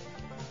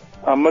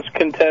 A much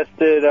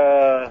contested,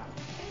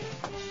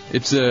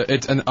 It's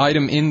an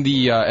item in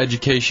the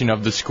education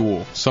of the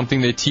school,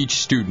 something they teach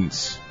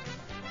students.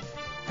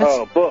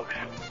 books.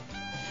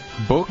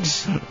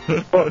 Books?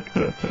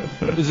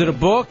 Is it a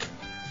book?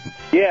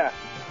 Yeah.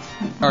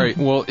 All right,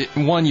 well,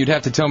 one, you'd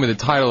have to tell me the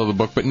title of the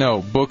book, but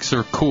no, books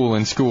are cool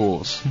in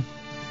schools.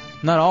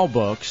 Not all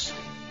books.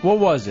 What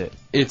was it?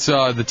 It's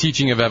the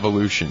teaching of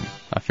evolution.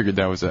 I figured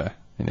that was a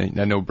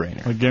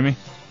no-brainer. A gimme?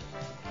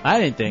 I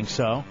didn't think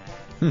so.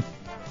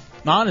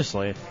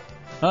 Honestly.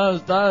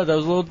 That was a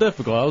little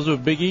difficult. I was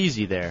with Big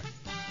Easy there.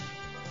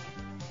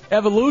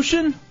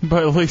 Evolution?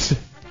 But at least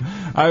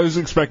I was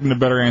expecting a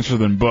better answer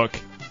than book.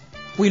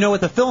 Well,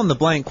 with the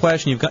fill-in-the-blank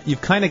question,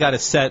 you've kind of got to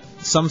set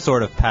some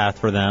sort of path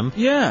for them.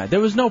 Yeah, there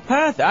was no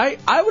path.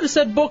 I would have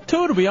said book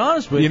too, to be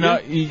honest with you.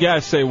 You got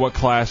to say what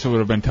class it would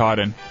have been taught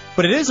in.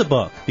 But it is a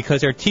book,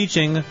 because they're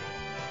teaching,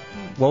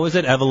 what was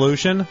it,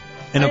 evolution,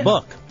 in a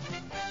book.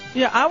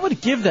 Yeah, I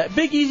would give that.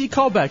 Big Easy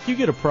callback. You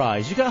get a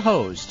prize. You got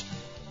hosed.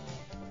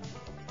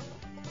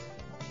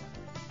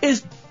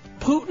 Is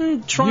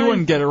Putin trying... You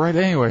wouldn't get it right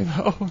anyway,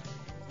 though.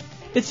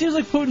 It seems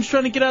like Putin's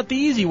trying to get out the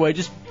easy way.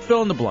 Just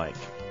fill in the blank.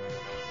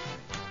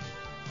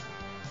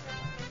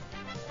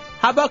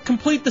 How about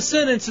complete the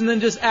sentence and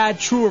then just add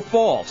true or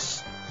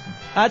false?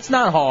 That's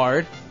not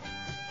hard.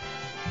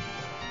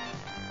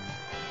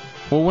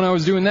 Well, when I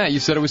was doing that, you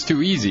said it was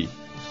too easy.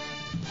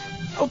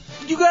 Oh,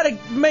 you got to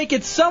make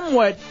it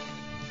somewhat...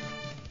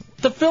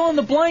 The fill in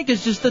the blank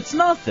is just, that's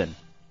nothing.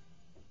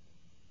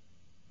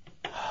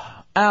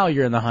 Al,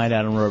 you're in the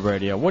Hideout on Road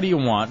Radio. What do you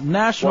want?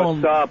 National...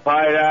 What's up,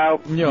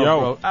 Hideout?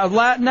 Yo.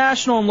 Bro.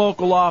 National and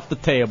local off the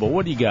table.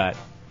 What do you got?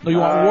 You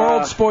want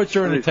world, sports,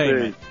 or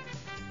entertainment?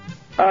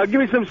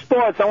 Give me some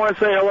sports. I want to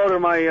say hello to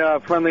my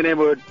friendly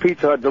neighborhood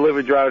Pizza Hut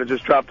delivery driver that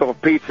just dropped off a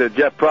pizza,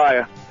 Jeff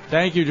Pryor.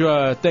 Thank you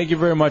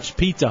very much,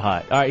 Pizza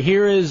Hut. All right,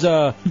 here's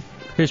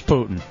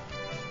Putin.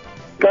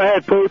 Go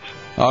ahead, Poots.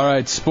 All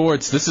right,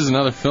 sports. This is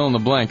another fill in the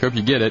blank. Hope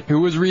you get it. Who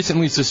was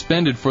recently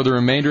suspended for the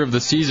remainder of the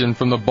season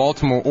from the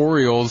Baltimore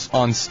Orioles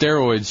on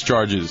steroids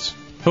charges?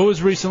 Who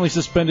was recently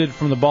suspended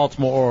from the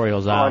Baltimore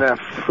Orioles, Al? Oh, that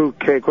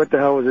fruitcake. What the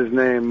hell was his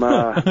name?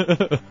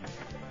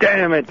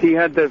 Damn it. He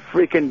had the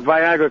freaking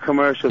Viagra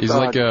commercials. He's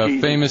like a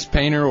famous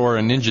painter or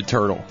a Ninja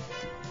Turtle.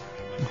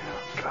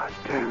 God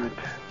damn it.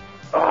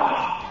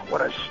 Oh,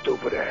 what a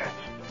stupid ass.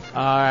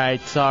 All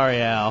right,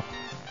 sorry, Al.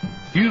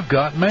 You've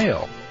got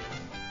mail.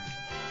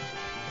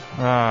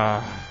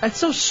 That's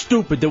so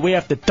stupid that we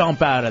have to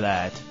dump out of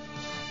that.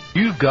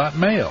 You've got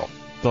mail.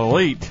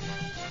 Delete.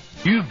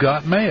 You've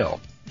got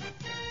mail.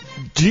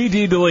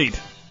 GD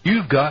delete.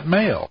 You've got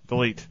mail.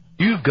 Delete.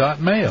 You've got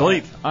mail.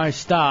 Delete. All right,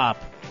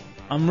 stop.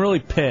 I'm really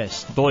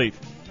pissed. Delete.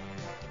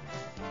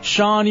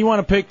 Sean, you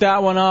want to pick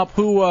that one up?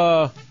 Who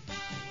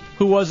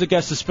was it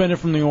got suspended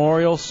from the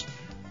Orioles?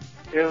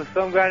 It was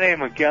some guy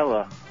named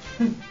Magella.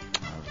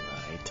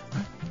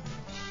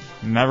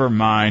 Never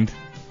mind.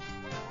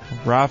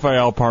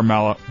 Rafael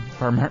Palmero.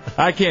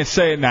 I can't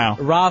say it now.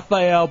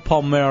 Rafael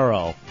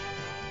Palmero.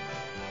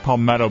 Called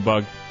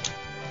Meadowbug.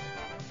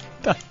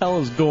 What the hell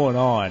is going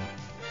on?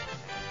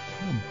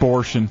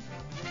 Abortion.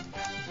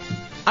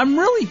 I'm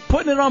really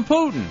putting it on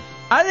Putin.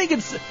 I think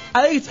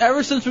it's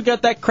ever since we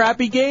got that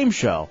crappy game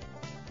show.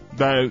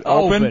 That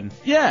open?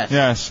 Yes.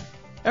 Yes.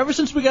 Ever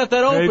since we got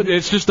that open.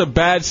 It's just a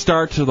bad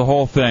start to the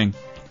whole thing.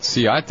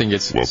 See, I think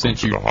it's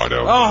since you.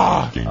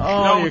 Oh,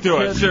 don't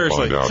do it.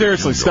 Seriously,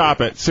 Seriously,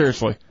 stop it.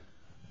 Seriously.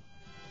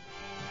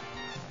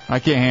 I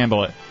can't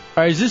handle it.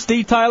 All right, is this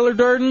D. Tyler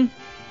Durden?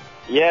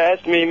 Yeah,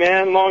 it's me,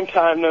 man. Long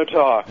time no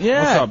talk.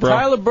 Yeah, What's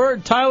up, bro?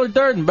 Tyler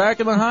Durden back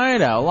in the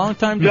Hideout. Long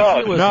time to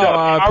Doug, see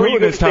how are you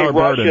going to say Tyler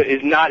Russia Durden.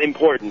 is not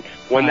important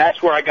when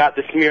that's where I got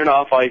the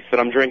Smirnoff Ice that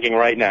I'm drinking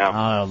right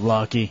now? Oh,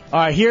 lucky. All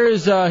right,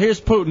 here's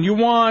Putin. You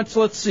want,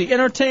 let's see,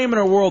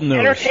 entertainment or world news?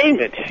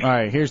 Entertainment. All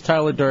right, here's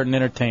Tyler Durden,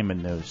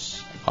 entertainment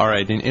news. All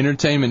right, in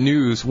entertainment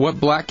news, what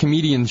black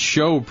comedian's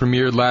show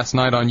premiered last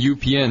night on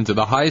UPN to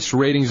the highest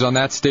ratings on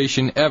that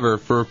station ever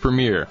for a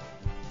premiere?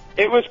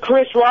 It was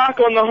Chris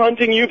Rock on the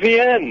Hunting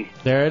UPN.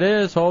 There it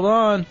is. Hold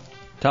on.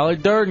 Tyler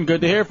Durden,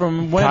 good to hear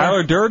from him.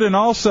 Tyler Durden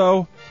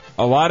also,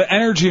 a lot of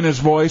energy in his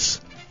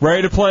voice,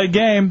 ready to play a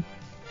game,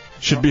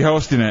 should be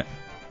hosting it.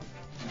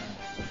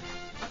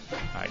 All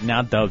right,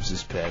 now Dubs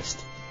is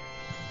pissed.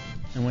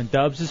 And when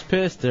Dubs is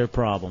pissed, there are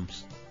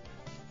problems.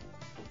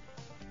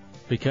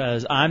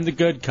 Because I'm the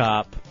good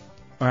cop,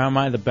 or am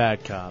I the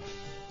bad cop?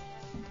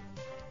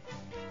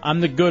 I'm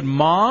the good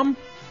mom,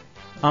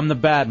 I'm the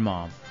bad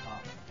mom.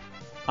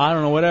 I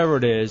don't know, whatever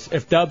it is.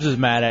 If Dubs is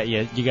mad at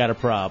you, you got a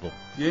problem.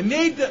 You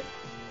need to...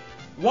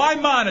 Why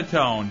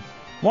monotone?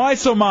 Why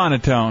so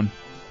monotone?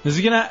 Is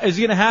he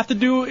gonna have to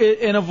do it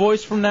in a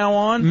voice from now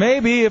on?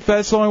 Maybe, if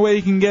that's the only way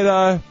you can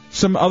get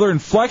some other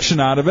inflection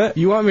out of it.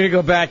 You want me to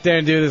go back there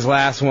and do this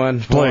last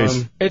one?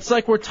 Please. It's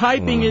like we're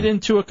typing it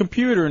into a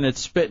computer and it's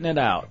spitting it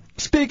out.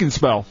 Speak and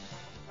spell.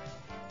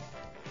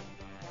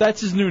 That's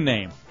his new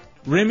name.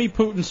 Remy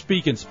Putin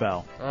Speak and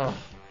Spell. Oh.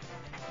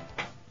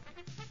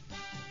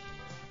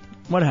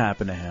 What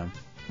happened to him?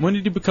 When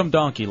did he become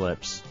Donkey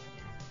Lips?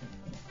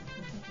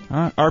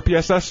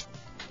 RPSS?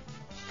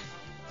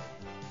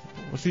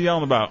 What's he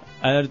yelling about?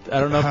 I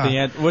don't know if the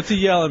answer. What's he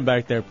yelling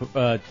back there,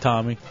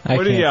 Tommy? I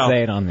What did he can't yell?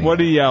 say it on the What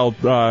did he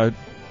yell,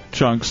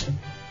 Chunks?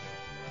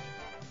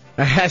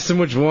 I asked him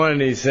which one,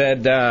 and he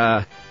said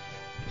the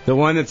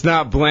one that's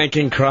not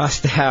blanking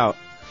crossed out.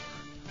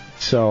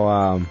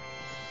 So,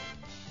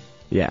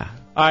 yeah.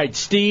 All right,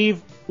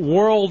 Steve.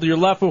 You're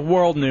left with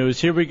world news.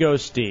 Here we go,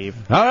 Steve.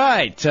 All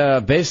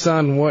right, based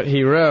on what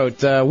he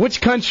wrote, which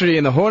country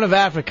in the Horn of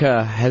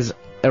Africa has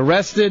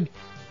arrested...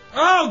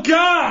 Oh,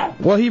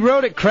 God! Well, he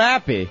wrote it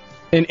crappy.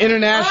 An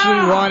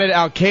internationally wanted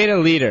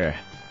Al-Qaeda leader.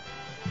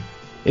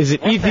 Is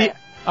it Ethiopia?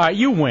 All right,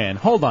 you win.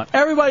 Hold on.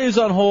 Everybody who's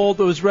on hold,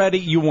 who's ready,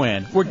 you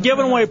win. We're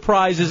giving away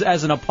prizes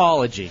as an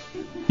apology.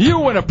 You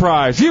win a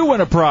prize. You win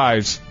a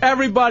prize.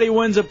 Everybody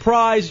wins a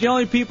prize. The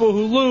only people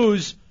who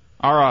lose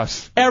are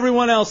us.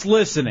 Everyone else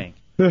listening.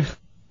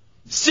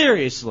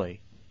 Seriously.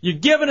 You're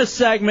given a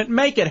segment.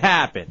 Make it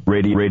happen.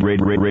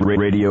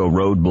 Radio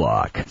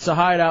Roadblock. It's a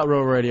Hideout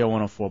Road Radio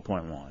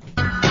 104.1.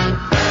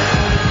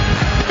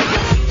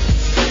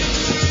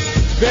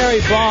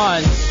 Barry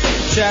Bonds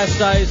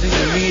chastising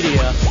the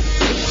media.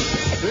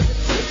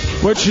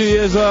 Which he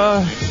is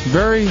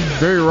very,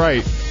 very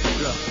right.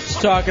 He's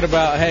talking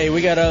about, hey,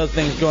 we got other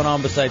things going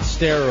on besides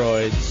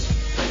steroids.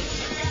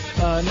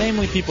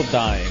 Namely people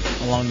dying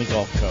along the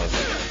Gulf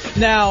Coast.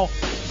 Now,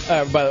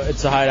 but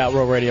it's a Hideout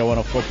Road Radio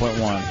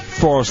 104.1.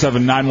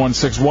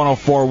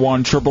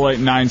 407-916-1041,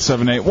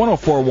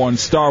 888-978-1041,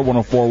 star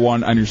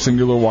 1041 on your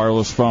singular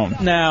wireless phone.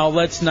 Now,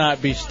 let's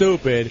not be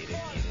stupid.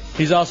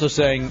 He's also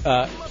saying,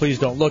 please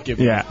don't look at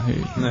me.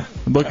 Yeah.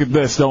 Look at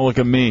this, don't look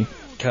at me.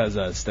 Because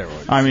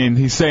steroids. I mean,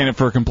 he's saying it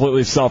for a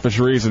completely selfish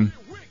reason.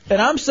 And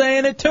I'm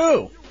saying it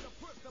too.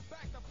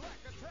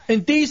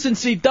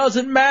 Indecency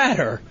doesn't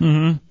matter.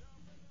 Mm-hmm.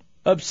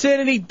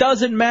 Obscenity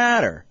doesn't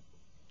matter.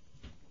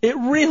 It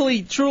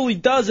really, truly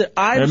doesn't.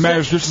 It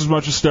matters just as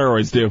much as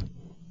steroids do.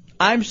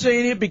 I'm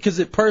saying it because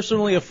it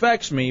personally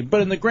affects me,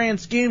 but in the grand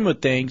scheme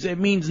of things, it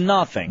means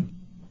nothing.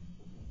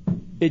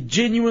 It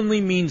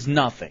genuinely means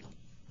nothing.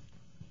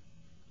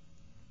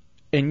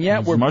 And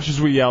yet as much as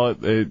we yell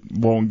it, it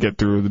won't get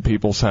through the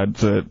people's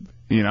heads that,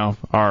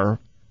 are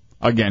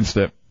against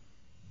it.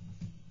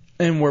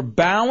 And we're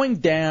bowing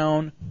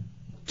down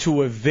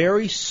to a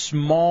very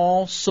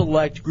small,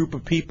 select group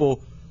of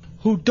people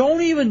who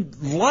don't even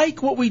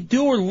like what we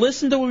do or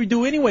listen to what we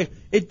do anyway.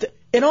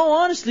 In all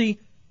honesty,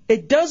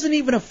 it doesn't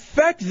even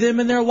affect them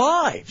in their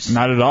lives.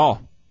 Not at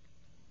all.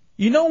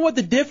 You know what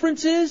the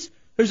difference is?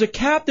 There's a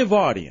captive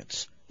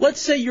audience. Let's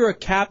say you're a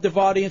captive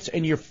audience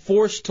and you're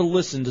forced to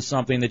listen to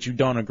something that you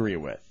don't agree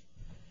with.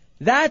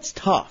 That's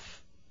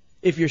tough.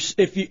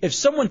 If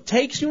someone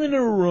takes you into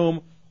a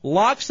room,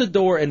 locks the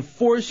door, and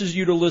forces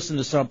you to listen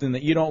to something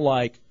that you don't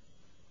like,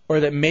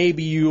 or that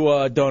maybe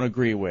you don't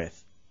agree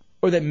with,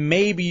 or that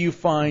maybe you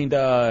find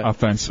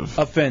offensive.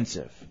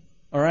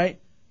 All right?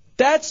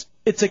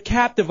 It's a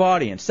captive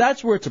audience.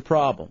 That's where it's a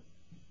problem.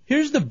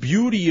 Here's the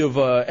beauty of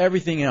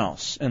everything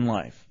else in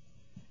life.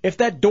 If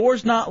that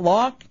door's not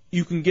locked,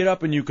 you can get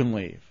up and you can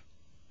leave.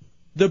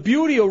 The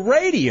beauty of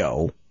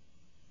radio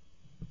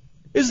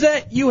is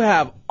that you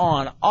have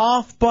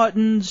on-off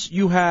buttons,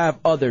 you have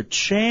other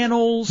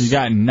channels. You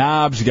got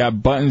knobs, you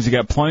got buttons, you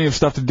got plenty of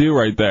stuff to do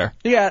right there.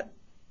 Yeah.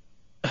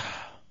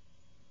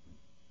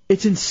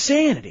 It's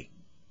insanity.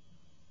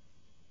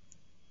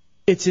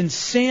 It's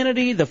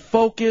insanity, the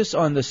focus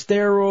on the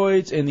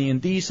steroids and the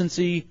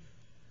indecency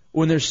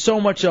when there's so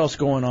much else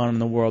going on in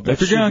the world. If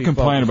you're going to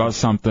complain about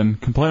something,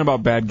 complain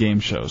about bad game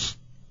shows.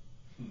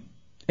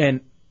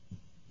 And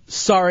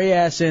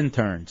sorry-ass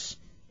interns.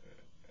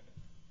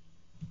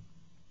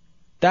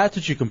 That's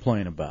what you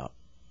complain about.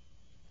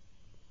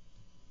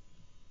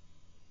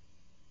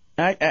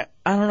 I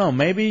don't know.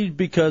 Maybe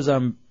because I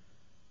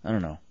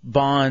don't know.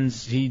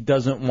 Bonds, he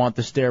doesn't want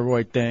the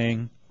steroid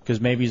thing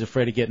because maybe he's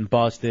afraid of getting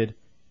busted.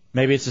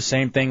 Maybe it's the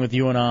same thing with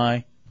you and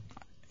I.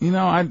 You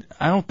know, I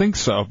don't think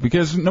so,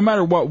 because no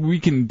matter what,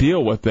 we can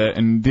deal with it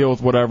and deal with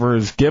whatever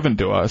is given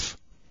to us.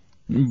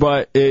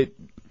 But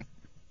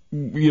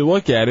you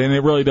look at it and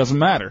it really doesn't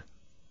matter.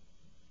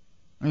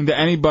 I mean, to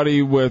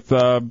anybody with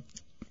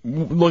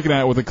looking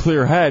at it with a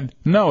clear head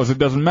knows it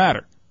doesn't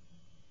matter.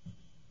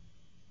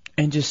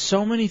 And just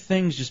so many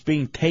things just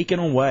being taken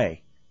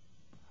away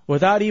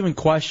without even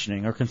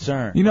questioning or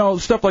concern. You know,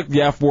 stuff like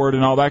the F word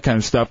and all that kind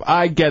of stuff.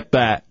 I get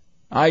that.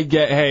 I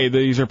get, hey,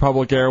 these are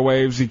public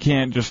airwaves. You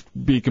can't just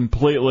be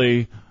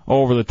completely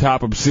over the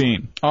top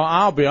obscene. Oh,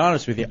 I'll be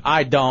honest with you.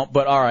 I don't,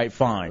 but all right,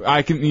 fine.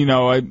 I can,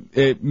 I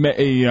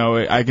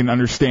can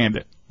understand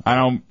it.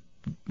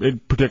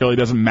 It particularly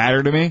doesn't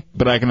matter to me,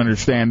 but I can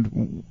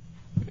understand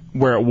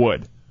where it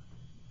would.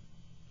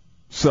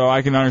 So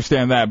I can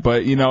understand that.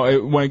 But,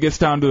 when it gets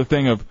down to the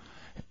thing of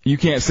you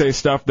can't say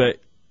stuff that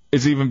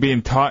is even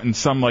being taught in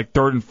some, like,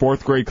 3rd and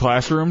 4th grade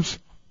classrooms,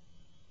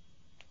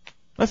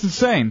 that's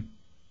insane.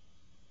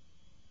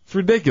 It's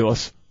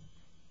ridiculous.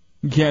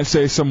 You can't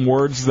say some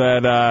words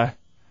that,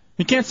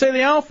 you can't say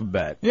the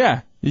alphabet.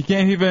 Yeah, you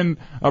can't even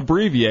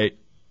abbreviate.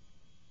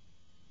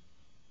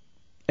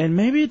 And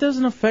maybe it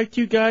doesn't affect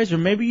you guys, or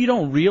maybe you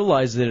don't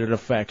realize that it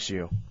affects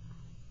you.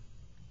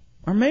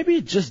 Or maybe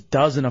it just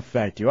doesn't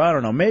affect you. I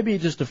don't know. Maybe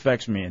it just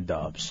affects me and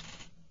Dubs.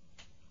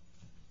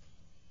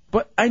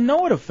 But I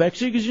know it affects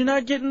you because you're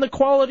not getting the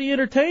quality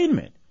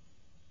entertainment.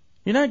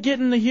 You're not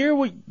getting to hear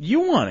what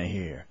you want to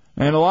hear.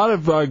 And a lot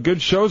of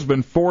good shows have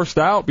been forced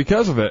out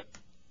because of it.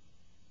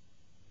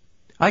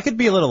 I could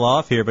be a little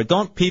off here, but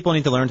don't people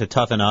need to learn to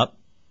toughen up?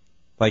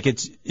 Like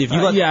it's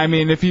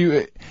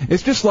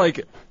just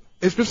like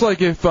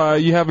if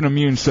you have an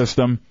immune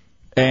system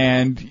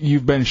and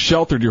you've been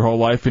sheltered your whole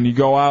life and you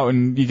go out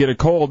and you get a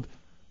cold,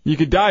 you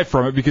could die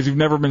from it because you've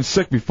never been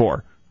sick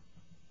before.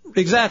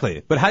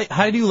 Exactly. But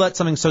how do you let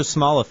something so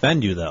small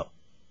offend you, though?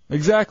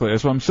 Exactly.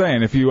 That's what I'm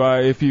saying. If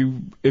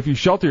you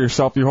shelter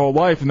yourself your whole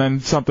life and then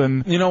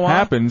something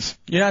happens,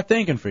 you're not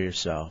thinking for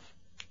yourself.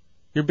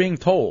 You're being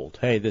told,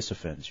 hey, this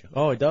offends you.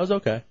 Oh, it does?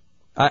 Okay.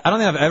 I don't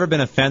think I've ever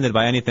been offended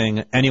by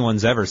anything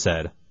anyone's ever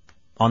said,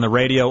 on the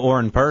radio or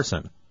in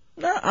person.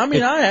 No, I mean,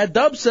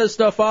 Dub says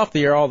stuff off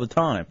the air all the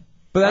time.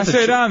 But I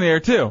say it on the air,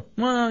 too.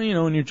 Well,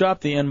 when you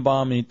drop the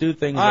N-bomb and you do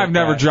things I've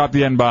never dropped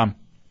the N-bomb.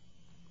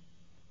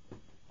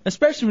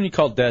 Especially when you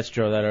called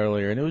Destro that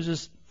earlier, and it was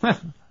just...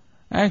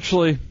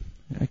 Actually,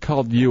 I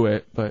called you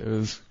it, but it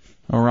was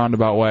a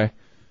roundabout way.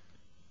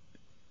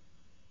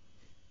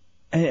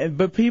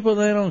 But people,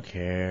 they don't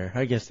care.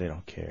 I guess they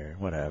don't care.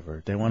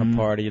 Whatever. They want to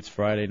party. It's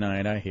Friday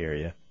night. I hear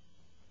you.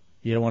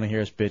 You don't want to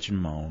hear us bitch and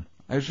moan.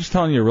 I was just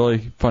telling you a really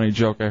funny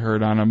joke I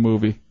heard on a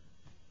movie.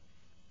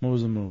 What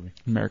was the movie?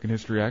 American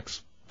History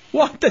X.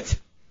 What?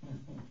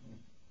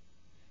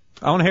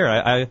 I want to hear it.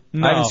 I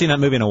haven't seen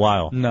that movie in a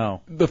while.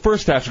 No. The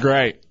first half's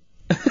great.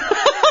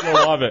 You'll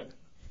love it.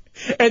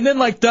 And then,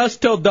 like,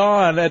 dusk till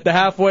dawn at the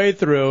halfway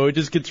through, it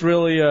just gets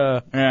really,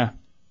 yeah.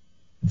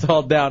 It's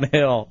all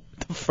downhill.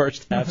 The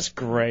first half's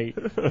great.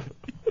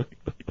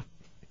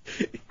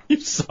 You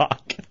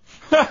suck.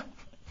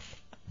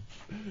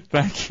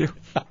 Thank you.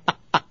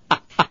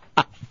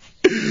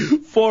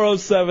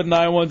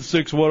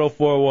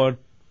 407-916-1041.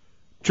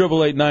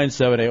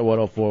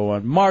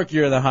 888-978-1041. Mark,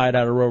 you're in the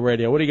Hideout of Road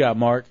Radio. What do you got,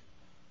 Mark?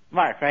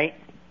 Mark, right?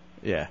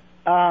 Yeah.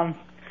 I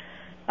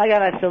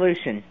got a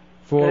solution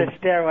for the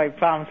steroid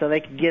problem so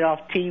they can get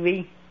off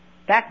TV.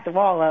 Back the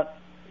wall up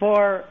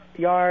 4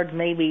 yards,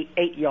 maybe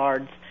 8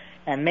 yards,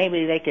 and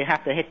maybe they could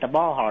have to hit the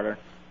ball harder.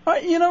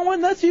 You know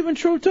what? That's even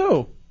true,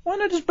 too. Why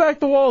not just back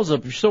the walls up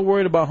if you're so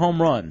worried about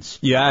home runs?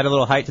 You add a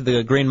little height to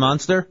the green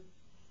monster?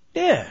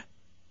 Yeah.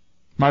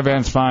 My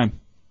van's fine.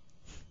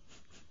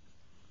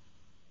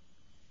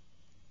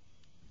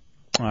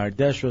 All right,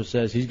 Destro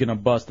says he's going to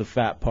bust the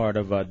fat part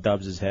of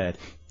Dubs' head.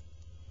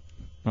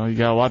 Well, you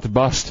got a lot to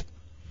bust.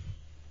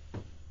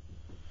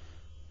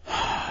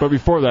 But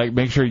before that,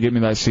 make sure you get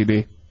me that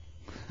CD.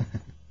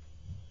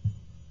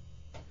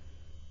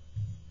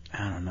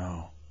 I don't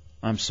know.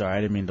 I'm sorry,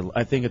 I didn't mean to.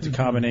 I think it's a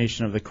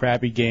combination of the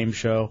crappy game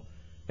show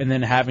and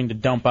then having to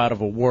dump out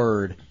of a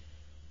word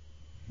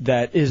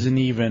that isn't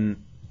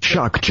even...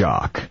 Shock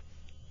jock.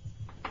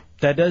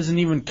 That doesn't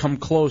even come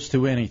close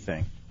to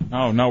anything.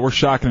 Oh, no, we're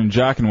shocking and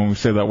jocking when we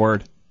say that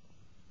word.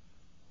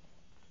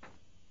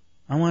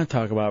 I want to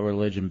talk about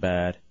religion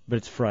bad, but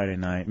it's Friday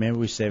night. Maybe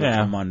we save it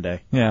for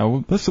Monday. Yeah,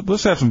 well,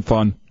 let's have some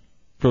fun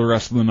for the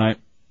rest of the night.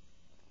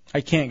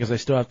 I can't because I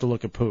still have to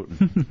look at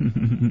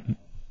Putin.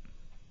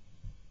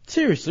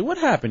 Seriously, what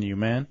happened to you,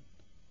 man?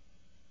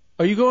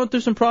 Are you going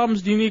through some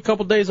problems? Do you need a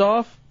couple days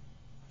off?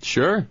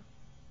 Sure.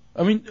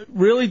 I mean,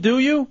 really, do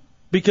you?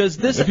 Because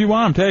this, if you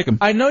want them, take them.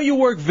 I know you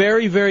work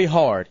very, very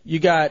hard. You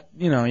got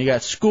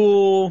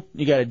school,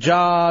 you got a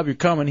job. You're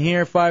coming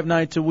here 5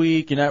 nights a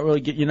week.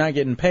 You're not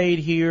getting paid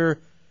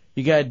here.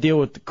 You got to deal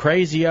with the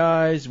crazy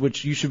eyes,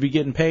 which you should be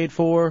getting paid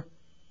for.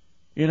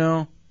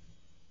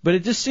 But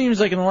it just seems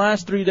like in the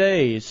last 3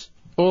 days.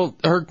 Well,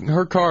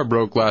 her car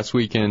broke last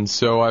weekend,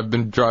 so I've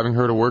been driving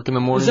her to work in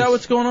the morning. Is that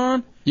what's going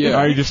on? Yeah.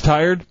 Are you just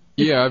tired?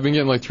 Yeah, I've been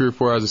getting like 3 or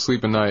 4 hours of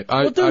sleep a night.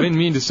 I didn't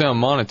mean to sound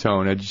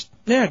monotone.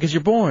 Yeah, because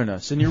you're boring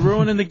us, and you're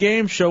ruining the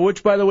game show,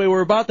 which, by the way,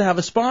 we're about to have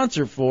a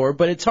sponsor for,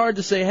 but it's hard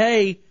to say,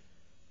 hey,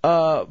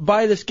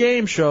 buy this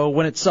game show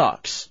when it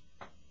sucks.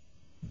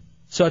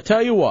 So I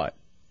tell you what,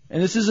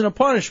 and this isn't a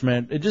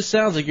punishment, it just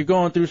sounds like you're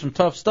going through some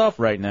tough stuff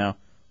right now.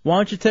 Why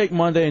don't you take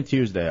Monday and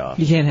Tuesday off?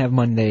 You can't have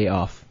Monday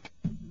off.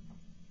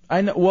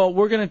 I know. Well,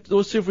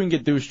 let's see if we can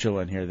get Douche Chill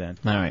in here then.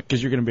 All right.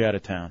 Because you're going to be out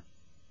of town.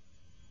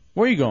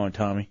 Where are you going,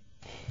 Tommy?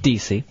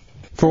 DC.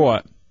 For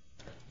what?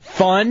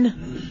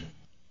 Fun.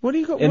 What are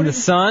you going? In the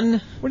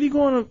sun. What are you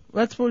going to?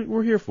 That's what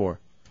we're here for.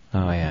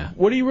 Oh yeah.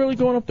 What are you really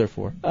going up there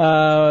for?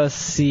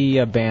 See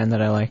a band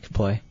that I like to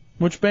play.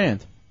 Which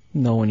band?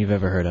 No one you've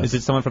ever heard of. Is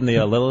it someone from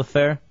the Lilith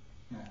Fair?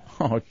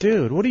 Oh,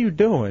 dude, what are you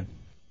doing?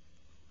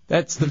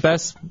 That's the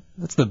best.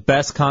 That's the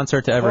best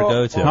concert to ever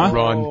go to.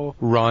 Huh?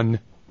 Run.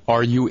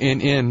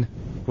 R-U-N-N.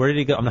 Where did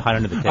he go? I'm gonna hide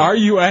under the table.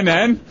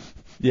 R-U-N-N?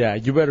 Yeah,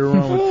 you better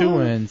run with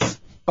 2 N's.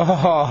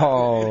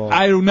 Oh.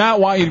 I do not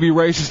want you to be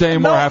racist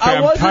anymore, Happy.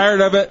 I'm tired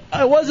of it.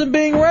 I wasn't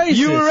being racist.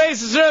 You were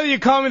racist earlier. You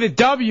called me the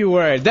W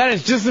word. That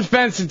is just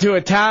offensive to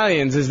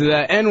Italians, as the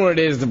N word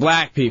is to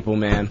black people,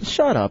 man.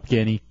 Shut up,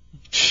 Guinea.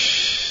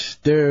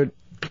 Dude.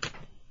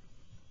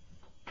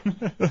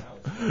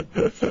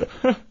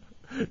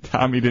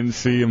 Tommy didn't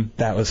see him.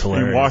 That was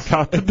hilarious. He walked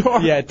out the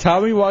door. Yeah,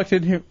 Tommy walked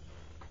in here.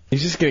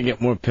 He's just going to get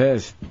more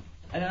pissed.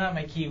 I don't have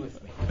my key with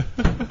me.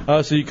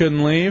 Oh, so you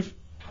couldn't leave?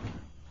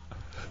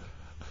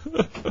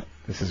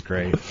 This is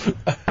great.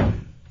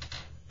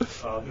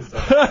 All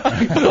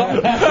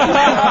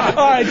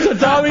right, so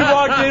Tommy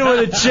walked in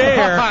with a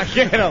chair.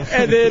 Get him.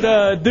 And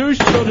then Douche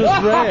Chill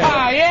just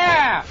ran.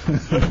 Yeah!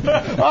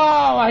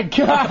 Oh, my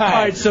God. All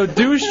right, so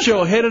Douche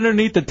Chill hid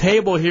underneath the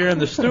table here in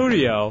the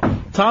studio.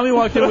 Tommy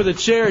walked in with a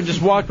chair and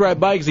just walked right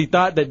by because he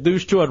thought that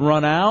Douche Chill had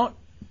run out.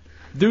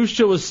 Douche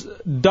Chill was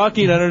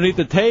ducking underneath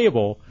the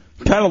table.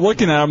 Kind of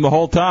looking at him the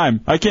whole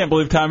time. I can't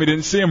believe Tommy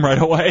didn't see him right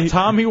away.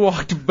 Tommy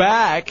walked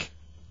back,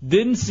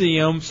 didn't see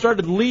him,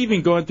 started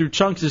leaving, going through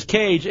Chunks'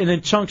 cage, and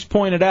then Chunks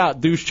pointed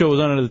out Douche Chill was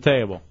under the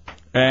table.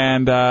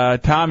 And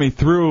Tommy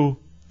threw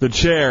the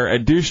chair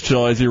at Douche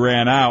Chill as he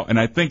ran out, and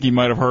I think he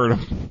might have heard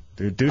him.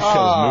 Dude, Douche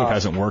Chill's move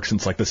hasn't worked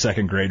since like the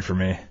 2nd grade for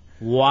me.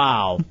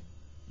 Wow.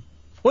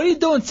 What are you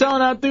doing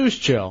selling out Douche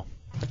Chill?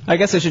 I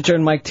guess I should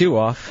turn mic 2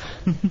 off.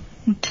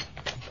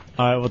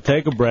 All right, we'll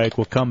take a break.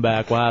 We'll come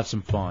back. We'll have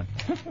some fun.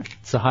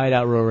 It's the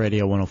Hideout Row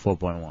Radio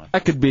 104.1.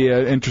 That could be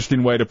an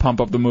interesting way to pump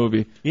up the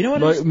movie. You know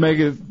what? Make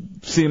it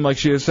seem like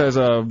she just has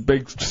a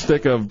big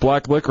stick of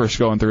black licorice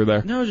going through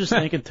there. No, I was just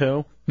thinking,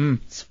 too.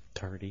 It's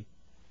dirty.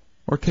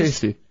 Or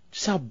tasty.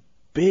 Just how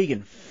big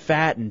and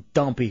fat and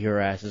dumpy her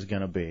ass is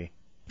going to be.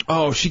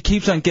 Oh, she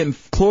keeps on getting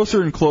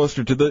closer and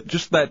closer to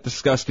just that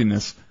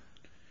disgustingness.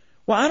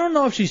 Well, I don't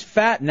know if she's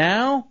fat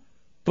now,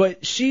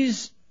 but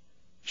she's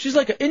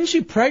like, isn't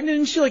she pregnant?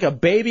 Isn't she like a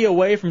baby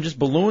away from just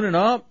ballooning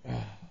up?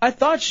 I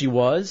thought she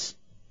was.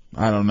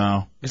 I don't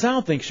know. Because I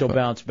don't think she'll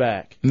bounce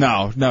back.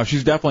 No,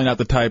 she's definitely not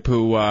the type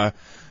who,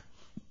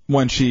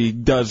 when she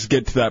does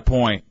get to that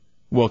point,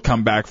 will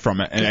come back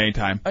from it at any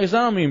time. Because I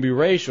don't mean to be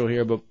racial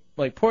here, but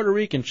like Puerto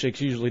Rican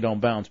chicks usually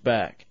don't bounce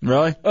back.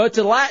 Really? Oh, it's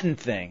a Latin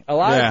thing. A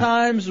lot of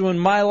times when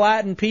my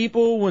Latin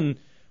people, when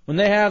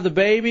they have the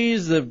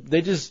babies,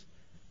 they just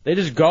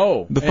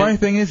go. The funny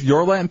thing is,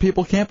 your Latin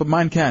people can't, but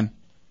mine can.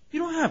 You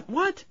don't have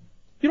what?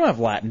 You don't have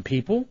Latin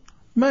people.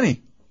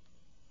 Many.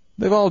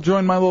 They've all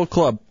joined my little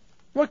club.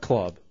 What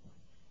club?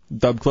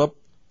 Dub Club.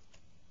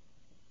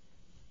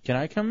 Can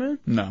I come in?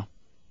 No.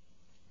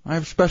 I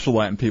have special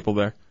Latin people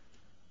there.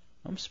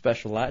 I'm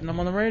special Latin. I'm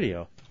on the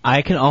radio.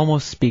 I can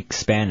almost speak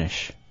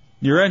Spanish.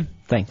 You're in.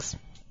 Thanks.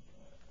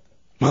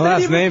 My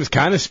last name's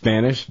kind of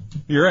Spanish.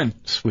 You're in.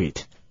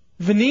 Sweet.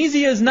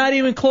 Venezia is not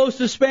even close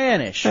to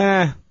Spanish.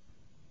 Now,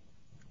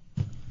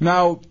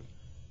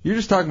 you're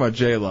just talking about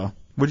J-Lo.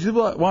 Would you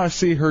want to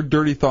see her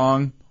dirty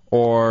thong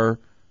or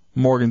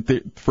Morgan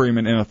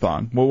Freeman in a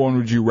thong? What one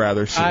would you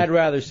rather see? I'd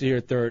rather see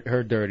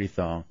her dirty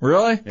thong.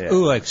 Really? Yeah.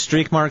 Ooh, like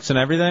streak marks and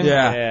everything?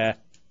 Yeah.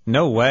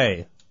 No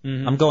way.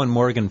 Mm-hmm. I'm going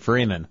Morgan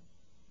Freeman.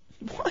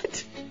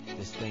 What?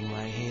 This thing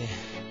right here.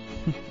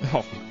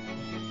 Oh.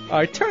 All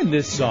right, turn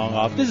this song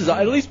off. This is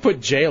at least put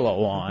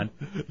J-Lo on.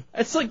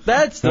 It's like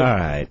that's the All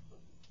right.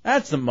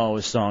 That's the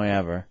Moe's song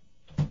ever.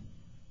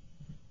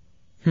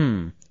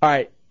 All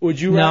right, would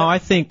you? No, I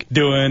think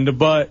doing the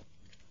butt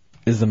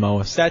is the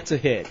most. That's a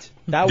hit.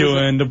 That was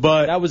Doing the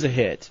butt. That was a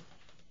hit.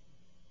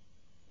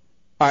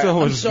 All right, So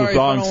I'm was sorry the if I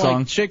thong don't song.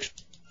 like chicks.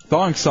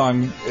 Thong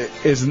song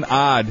is an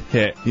odd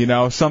hit, you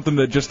know, something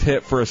that just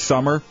hit for a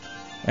summer,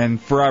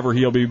 and forever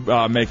he'll be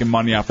making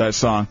money off that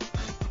song.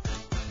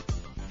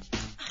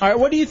 All right,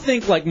 what do you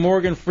think, like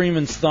Morgan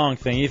Freeman's thong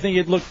thing? You think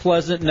it'd look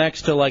pleasant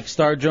next to like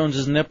Star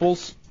Jones's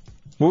nipples?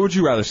 What would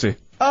you rather see?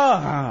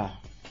 Oh,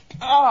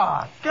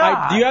 God.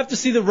 Do you have to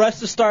see the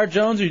rest of Star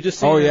Jones, or you just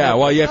see? Oh the yeah, nipples?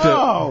 well you have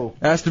to.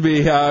 It has to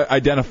be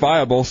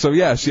identifiable. So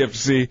yes, you have to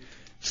see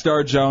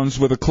Star Jones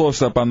with a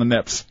close up on the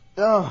nips.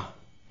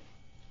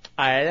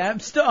 I'm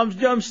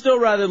still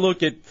rather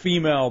look at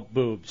female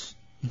boobs.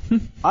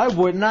 I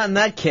would not in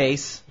that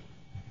case.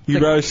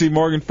 You'd rather see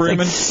Morgan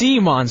Freeman? Sea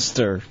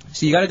monster.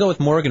 So you got to go with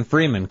Morgan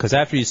Freeman, because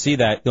after you see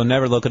that, you'll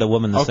never look at a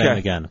woman the same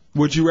again.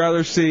 Would you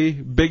rather see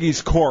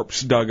Biggie's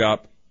corpse dug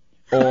up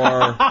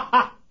or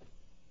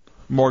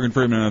Morgan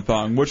Freeman in a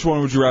thong? Which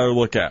one would you rather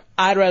look at?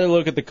 I'd rather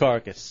look at the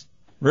carcass.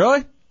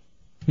 Really?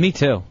 Me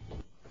too.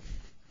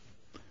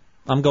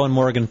 I'm going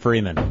Morgan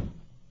Freeman.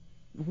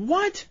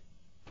 What?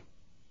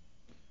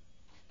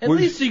 At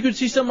least you could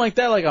see something like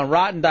that, like on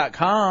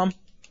Rotten.com.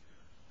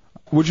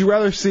 Would you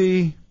rather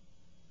see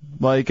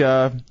like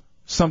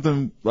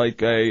something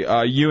like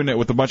a unit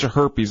with a bunch of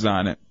herpes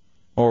on it,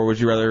 or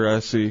would you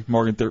rather see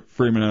Morgan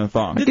Freeman in a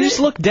thong? You can just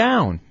look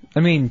down.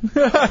 I mean,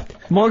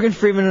 Morgan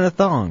Freeman in a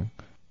thong.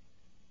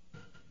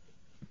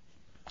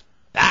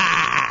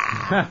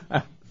 How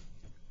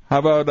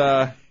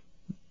about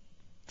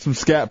some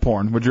scat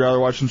porn? Would you rather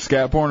watch some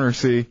scat porn or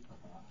see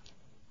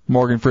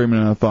Morgan Freeman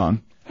in a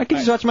thong? I can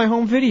just watch my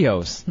home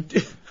videos.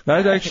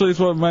 That actually is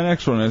what my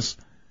next one is.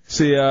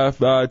 See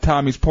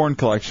Tommy's porn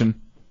collection.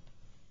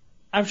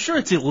 I'm sure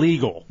it's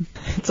illegal.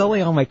 It's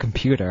only on my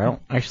computer. I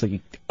don't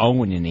actually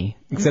own any,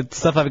 except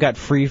stuff I've got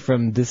free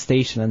from this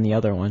station and the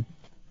other one.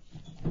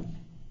 All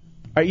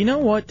right, you know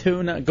what,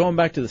 too? Now, going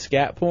back to the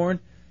scat porn,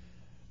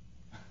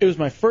 it was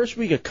my first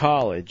week of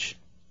college,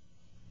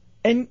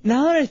 and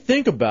now that I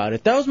think about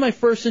it, that was my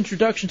first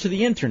introduction to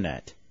the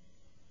Internet.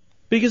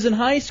 Because in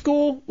high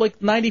school,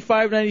 like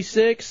 95,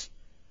 96,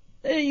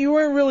 you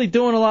weren't really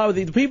doing a lot with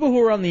the people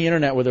who were on the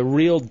Internet were the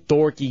real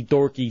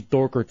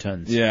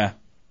dorkertons. Yeah.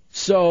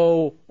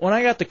 So when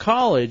I got to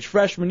college,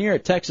 freshman year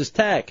at Texas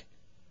Tech,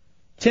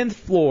 10th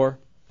floor,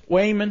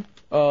 Weymouth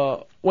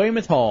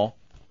Hall,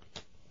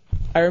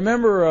 I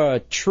remember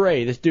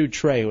Trey, this dude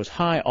Trey, was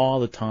high all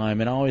the time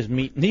and always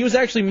meeting. He was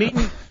actually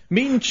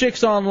meeting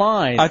chicks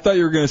online. I thought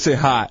you were going to say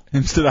hot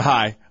instead of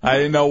high. I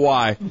didn't know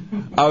why.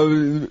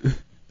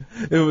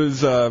 It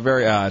was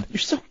very odd. You're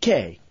so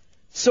gay.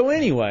 So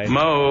anyway,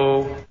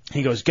 Mo,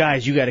 he goes,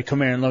 guys, you got to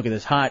come here and look at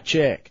this hot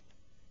chick.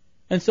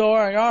 And so,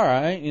 all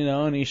right, you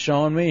know, and he's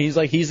showing me. He's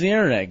like, he's the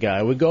Internet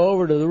guy. We go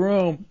over to the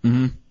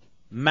room,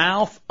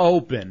 mouth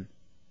open.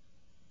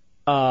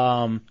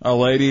 A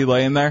lady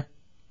laying there?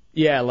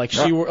 Yeah, like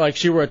she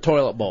were a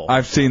toilet bowl.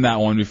 I've seen that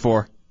one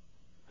before.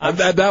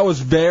 That was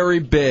very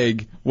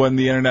big when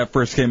the Internet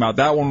first came out.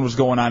 That one was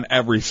going on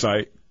every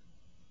site.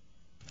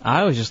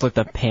 I always just looked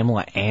up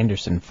Pamela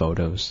Anderson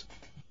photos.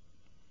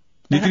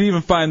 You can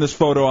even find this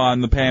photo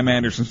on the Pam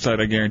Anderson site,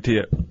 I guarantee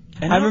it.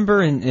 I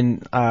remember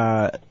in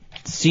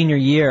senior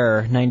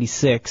year,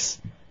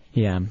 96,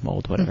 yeah, I'm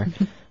old, whatever,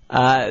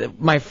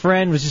 my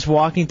friend was just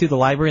walking through the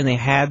library and they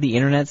had the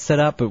Internet set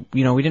up, but,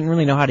 you know, we didn't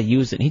really know how to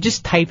use it. He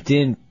just typed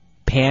in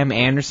Pam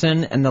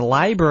Anderson, and the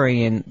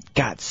librarian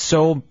got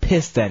so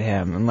pissed at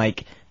him. And,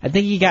 like, I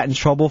think he got in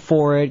trouble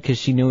for it because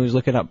she knew he was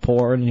looking up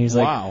porn, and he's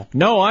like,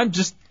 no, I'm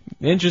just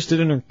interested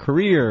in her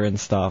career and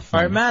stuff.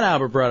 All right, Matt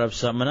Albert brought up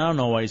something, and I don't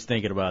know why he's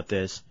thinking about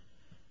this.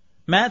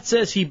 Matt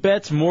says he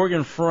bets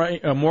Morgan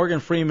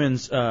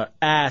Freeman's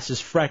ass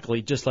is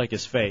freckly, just like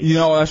his face. You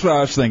know, that's what I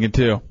was thinking,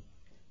 too.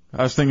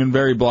 I was thinking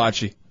very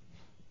blotchy.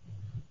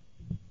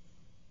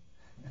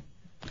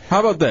 How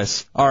about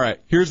this? All right,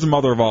 here's the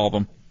mother of all of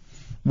them.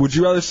 Would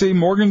you rather see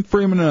Morgan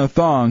Freeman in a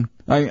thong?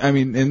 I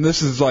mean, and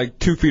this is like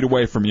 2 feet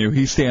away from you.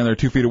 He's standing there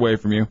 2 feet away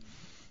from you.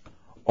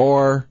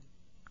 Or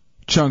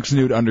Chunk's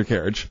nude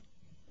undercarriage.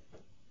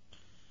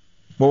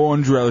 What one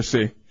would you rather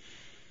see?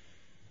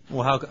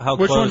 Well, how close?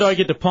 Which one do I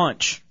get to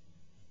punch?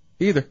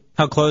 Either.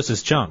 How close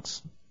is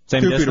Chunks?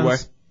 Same 2 distance? feet away.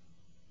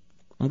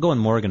 I'm going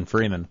Morgan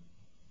Freeman.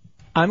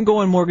 I'm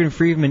going Morgan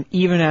Freeman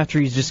even after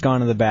he's just gone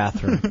to the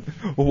bathroom.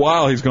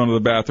 While he's going to the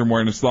bathroom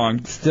wearing his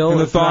thong. Still, and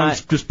the it's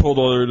thong's not- just pulled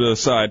over to the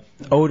side.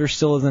 Odor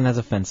still isn't as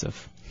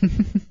offensive.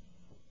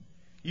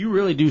 You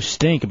really do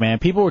stink, man.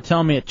 People were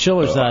telling me at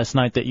Chiller's last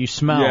night that you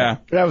smell. Yeah.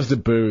 That was the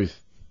booze.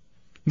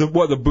 The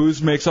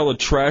booze makes all the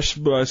trash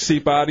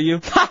seep out of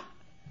you?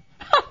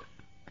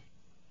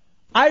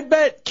 I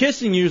bet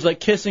kissing you is like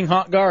kissing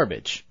hot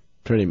garbage.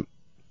 Pretty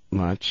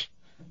much.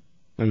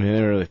 I mean, I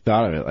never really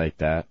thought of it like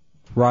that.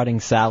 Rotting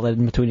salad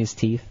in between his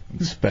teeth.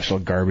 Special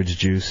garbage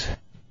juice.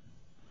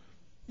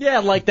 Yeah,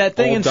 like that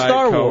thing Old in Diet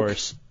Star Coke.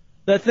 Wars.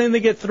 That thing they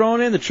get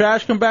thrown in, the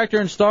trash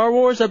compactor in Star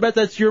Wars, I bet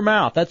that's your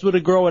mouth. That's what a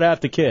girl would have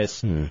to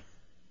kiss. It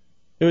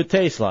would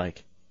taste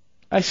like.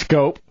 I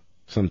scope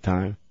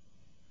sometime.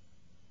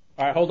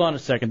 All right, hold on a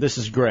second. This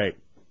is great.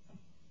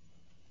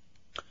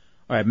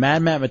 All right,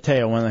 Mad Matt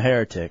Mateo, one of the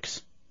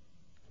heretics.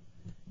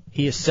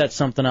 He has set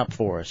something up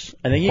for us.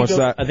 I think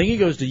he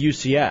goes to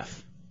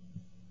UCF.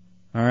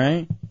 All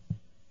right?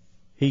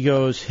 He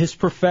goes, his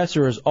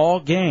professor is all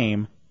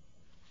game.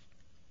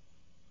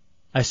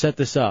 I set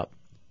this up.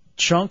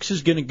 Chunks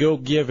is going to go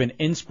give an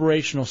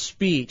inspirational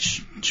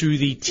speech to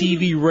the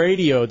TV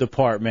radio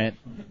department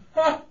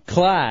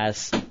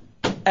class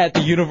at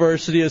the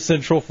University of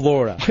Central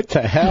Florida. What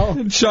the hell?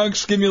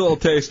 Chunks, give me a little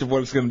taste of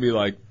what it's going to be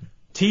like.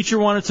 Teacher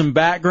wanted some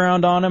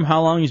background on him,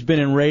 how long he's been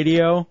in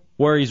radio,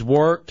 where he's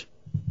worked,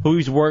 who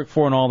he's worked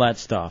for, and all that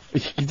stuff.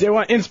 They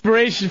want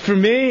inspiration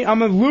from me?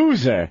 I'm a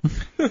loser.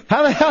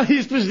 How the hell are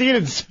you supposed to get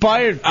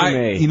inspired from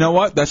me? You know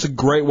what? That's a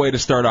great way to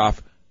start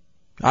off.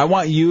 I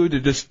want you to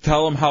just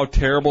tell them how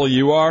terrible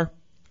you are,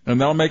 and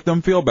that'll make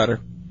them feel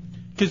better.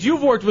 Because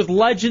you've worked with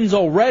legends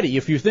already,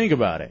 if you think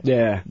about it.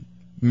 Yeah.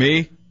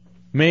 Me?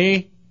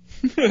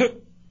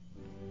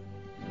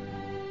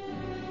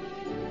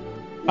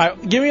 All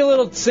right, give me a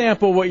little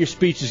sample of what your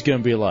speech is going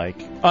to be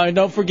like.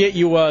 Don't forget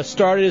you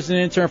started as an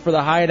intern for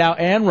the Hideout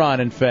and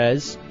Ron and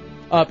Fez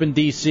up in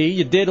D.C.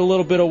 You did a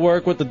little bit of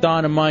work with the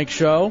Don and Mike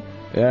show.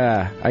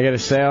 Yeah, I got to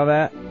say all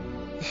that?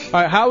 All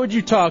right, how would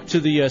you talk to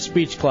the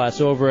speech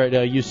class over at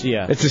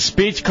UCF? It's a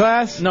speech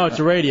class? No, it's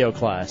a radio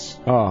class.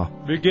 Oh.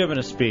 You're giving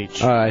a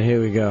speech. All right, here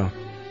we go.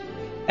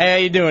 Hey, how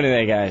you doing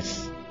today,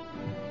 guys?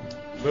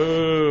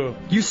 Boo.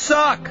 You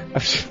suck.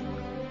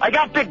 I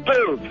got big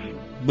boobs.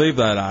 Leave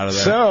that out of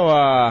there.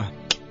 So,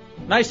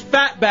 nice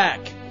fat back.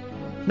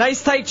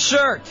 Nice tight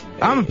shirt.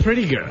 I'm a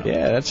pretty girl.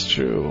 Yeah, that's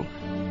true.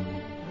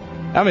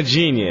 I'm a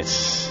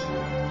genius.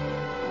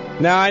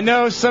 Now, I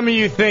know some of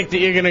you think that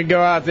you're going to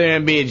go out there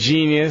and be a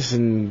genius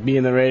and be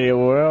in the radio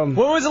world.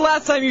 When was the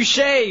last time you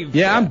shaved?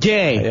 Yeah, I'm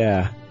gay.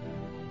 Yeah.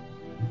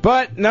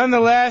 But,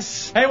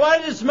 nonetheless... Hey, why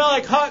does it smell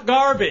like hot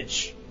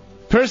garbage?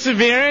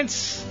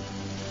 Perseverance,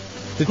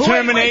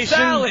 determination... Who ate my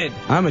salad?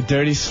 I'm a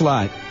dirty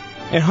slut.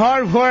 And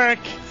hard work...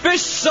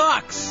 Fish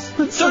sucks!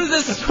 So does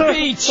this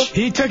speech!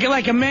 He took it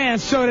like a man,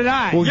 so did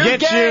I. Will You're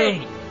get gay.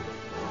 you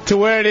to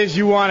where it is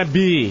you want to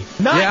be.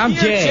 Not yeah, I'm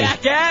here, gay.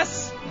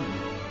 jackass!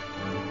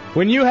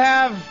 When you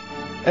have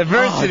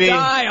adversity... Oh,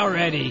 die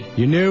already!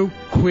 Your new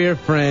queer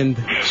friend,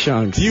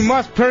 Chunks. You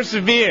must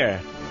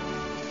persevere.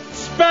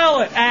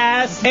 Spell it,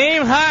 ass!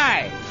 Aim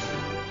high!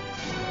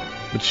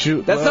 But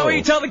shoot That's low. not what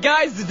you tell the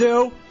guys to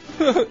do!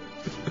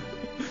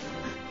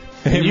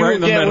 And you right will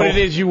in the get middle. what it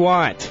is you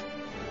want.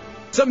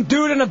 Some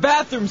dude in a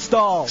bathroom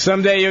stall!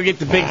 Someday you'll get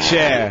the big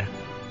chair.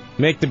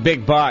 Make the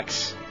big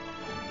bucks.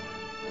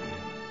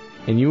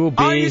 And you will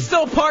be... Are you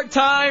still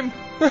part-time?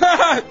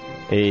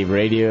 a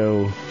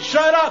radio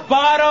Shut up,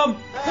 bottom!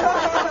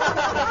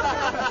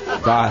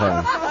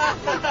 bottom.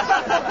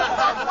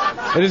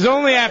 It is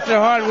only after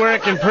hard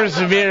work and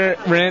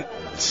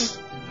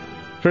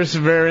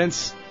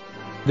perseverance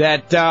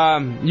that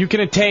you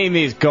can attain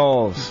these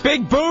goals.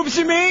 Big boobs,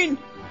 you mean?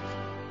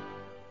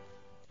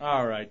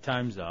 All right,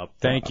 time's up.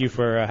 Thank you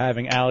for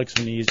having Alex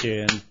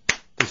Venezia in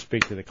to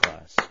speak to the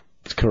class.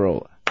 It's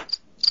Corolla.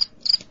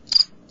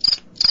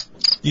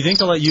 You think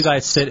they'll let you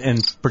guys sit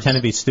and pretend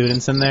to be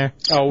students in there?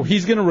 Oh,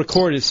 he's going to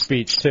record his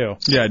speech, too.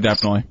 Yeah,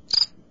 definitely.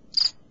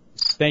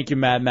 Thank you,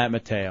 Mad Matt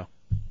Mateo.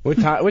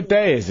 What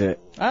day is it?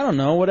 I don't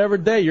know. Whatever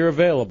day you're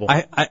available.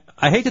 I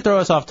hate to throw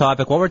us off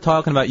topic. While we're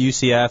talking about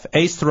UCF,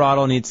 Ace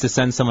Throttle needs to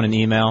send someone an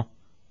email.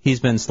 He's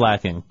been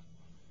slacking.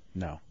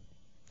 No.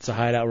 It's a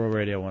Hideout Row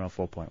Radio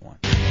 104.1.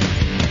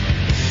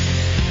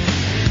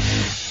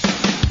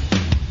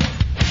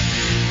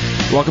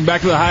 Welcome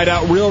back to the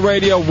Hideout, Real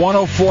Radio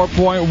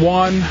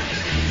 104.1,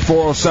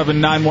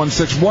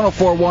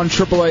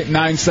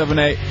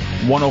 407-916-1041,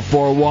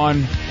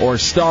 888-978-1041, or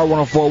star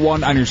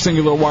 1041 on your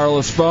singular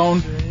wireless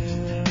phone.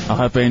 I'll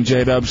have and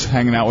J-Dubs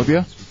hanging out with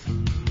you.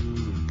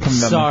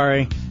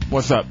 Sorry.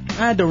 What's up? I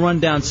had to run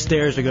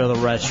downstairs to go to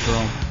the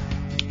restroom.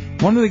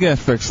 When are they going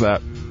to fix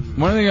that?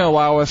 When are they going to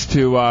allow us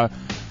to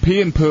pee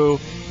and poo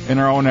in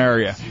our own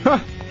area?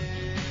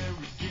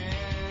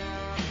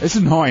 It's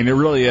annoying. It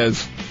really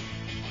is.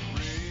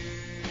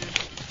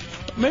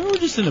 Maybe we're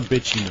just in a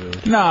bitchy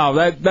mood.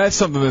 No, that's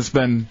something that's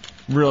been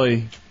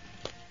really...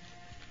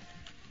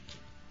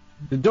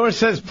 The door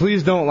says,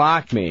 please don't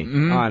lock me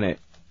on it.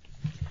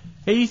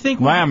 Hey, you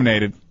think...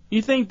 Laminated.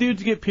 You think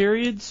dudes get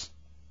periods?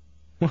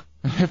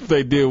 If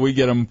they do, we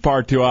get them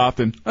far too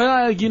often.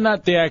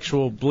 Not the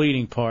actual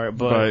bleeding part,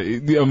 but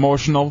the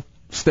emotional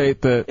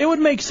state that... It would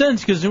make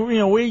sense because,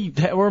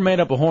 we're made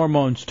up of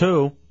hormones,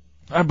 too.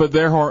 But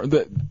their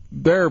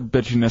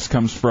bitchiness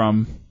comes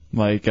from...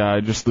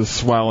 just the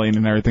swelling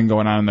and everything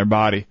going on in their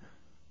body.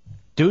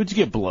 Dudes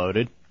get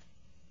bloated.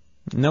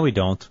 No, we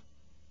don't.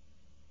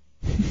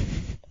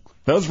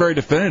 That was very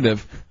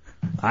definitive.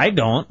 I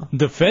don't.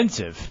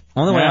 Defensive.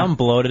 Only way I'm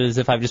bloated is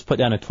if I've just put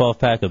down a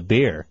 12-pack of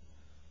beer.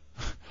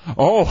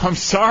 Oh, I'm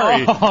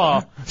sorry.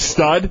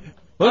 Stud.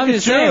 Look I'm at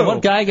just saying, you.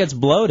 what guy gets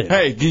bloated?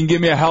 Hey, can you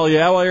give me a hell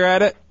yeah while you're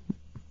at it?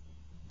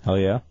 Hell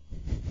yeah.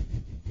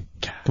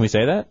 Can we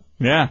say that?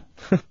 Yeah.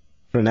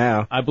 For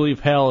now. I believe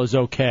hell is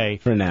okay.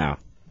 For now.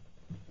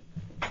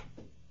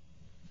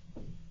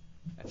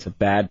 That's a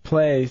bad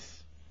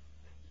place.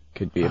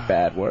 Could be a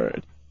bad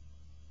word.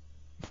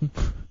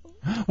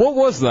 What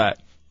was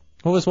that?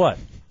 What was what?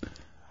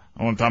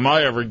 Only time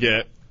I ever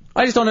get.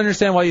 I just don't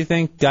understand why you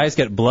think guys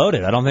get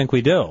bloated. I don't think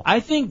we do.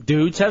 I think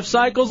dudes have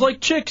cycles like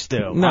chicks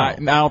do. No, I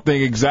don't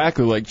think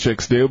exactly like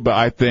chicks do, but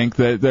I think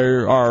that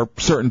there are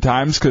certain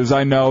times, because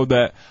I know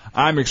that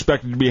I'm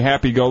expected to be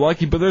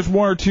happy-go-lucky, but there's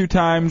 1 or 2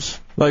 times,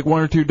 like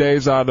 1 or 2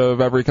 days out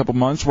of every couple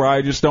months where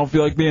I just don't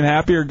feel like being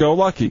happy or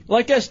go-lucky.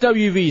 Like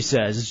SWV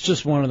says, it's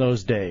just one of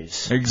those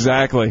days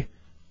Exactly.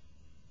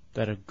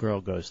 that a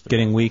girl goes through.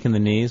 Getting weak in the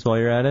knees while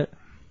you're at it?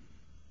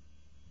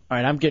 All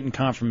right, I'm getting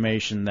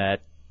confirmation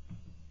that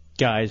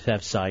guys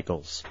have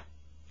cycles.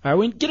 All right,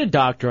 we get a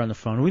doctor on the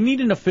phone. We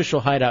need an official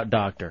Hideout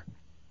doctor.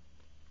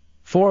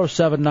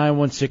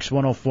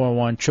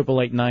 407-916-1041,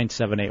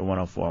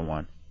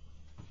 888-978-1041.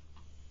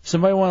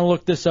 Somebody want to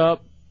look this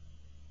up?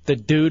 The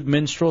dude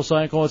menstrual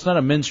cycle? It's not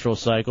a menstrual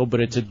cycle, but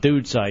it's a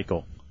dude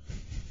cycle.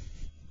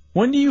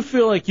 When do you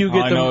feel like you get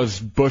All I know is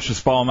Bush has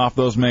fallen off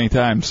those many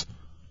times.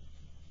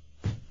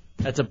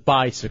 That's a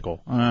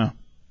bicycle. I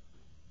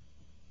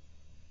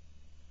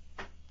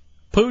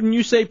Putin,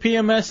 you say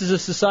PMS is a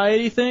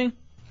society thing?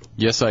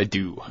 Yes, I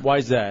do.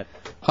 Why's that?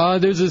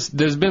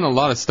 There's been a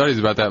lot of studies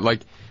about that. Like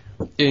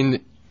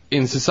in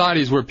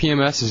societies where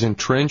PMS is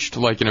entrenched,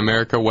 like in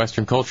America,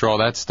 Western culture, all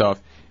that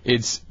stuff,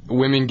 it's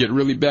women get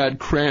really bad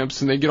cramps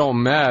and they get all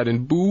mad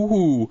and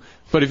boo-hoo.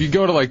 But if you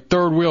go to like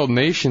third world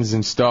nations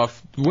and stuff,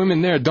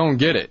 women there don't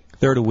get it.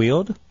 Third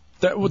wheeled?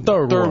 Third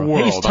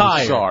world. He's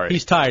tired. I'm sorry.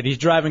 He's tired. He's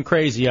driving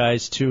Crazy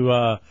Eyes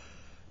to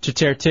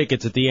tear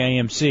tickets at the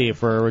AMC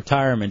for a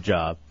retirement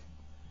job.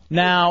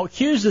 Now,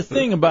 here's the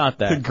thing about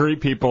that. To greet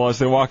people as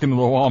they walk into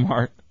the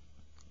Walmart.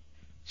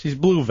 She's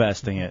blue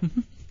vesting it.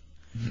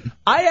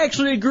 I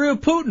actually agree with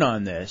Putin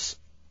on this.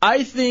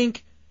 I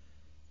think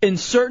in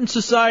certain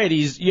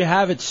societies you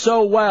have it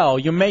so well,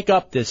 you make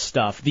up this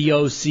stuff. The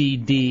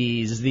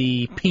OCDs,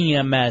 the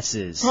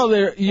PMSs.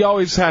 Well, you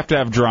always have to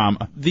have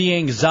drama. The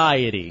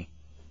anxiety.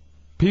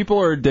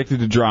 People are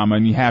addicted to drama,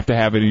 and you have to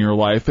have it in your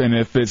life. And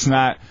if it's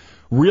not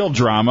real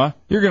drama,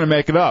 you're going to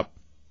make it up.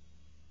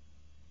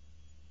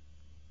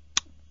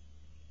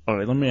 All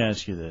right, let me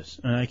ask you this,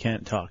 and I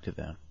can't talk to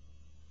them.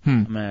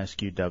 I'm going to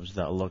ask you, Dubs,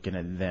 without looking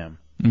at them.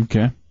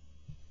 Okay.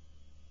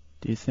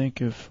 Do you think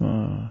if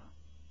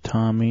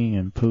Tommy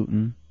and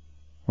Putin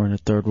were in a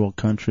third world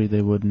country,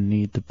 they wouldn't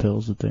need the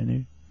pills that they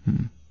need?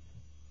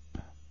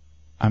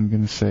 I'm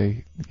going to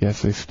say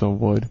yes, they still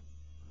would.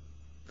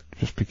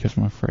 Just because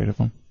I'm afraid of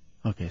them.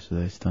 Okay, so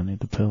they still need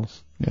the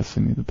pills? Yes,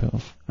 they need the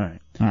pills. All right.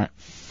 All right.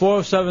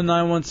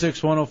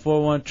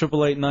 407-916-1041,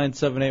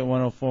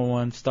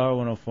 888-978-1041, star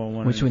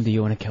 1041. Which one do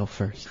you want to kill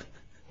first?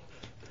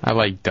 I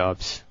like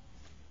Dubs.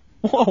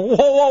 Whoa, whoa,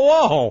 whoa,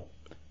 whoa!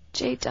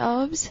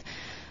 J-Dubs,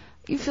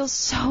 you feel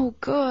so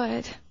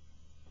good.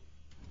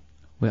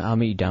 Well, I'll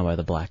meet you down by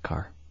the black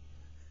car.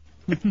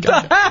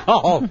 The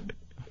hell?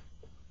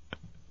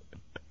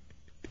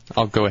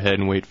 I'll go ahead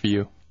and wait for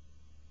you.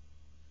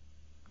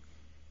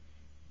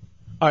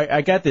 All right,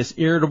 I got this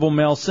irritable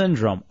male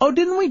syndrome. Oh,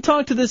 didn't we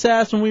talk to this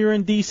ass when we were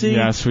in D.C.?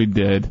 Yes, we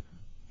did.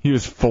 He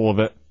was full of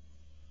it.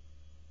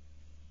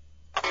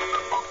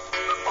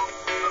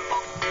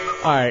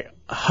 All right,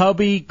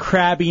 hubby,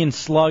 crabby, and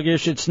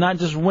sluggish. It's not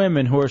just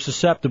women who are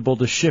susceptible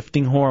to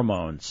shifting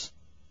hormones.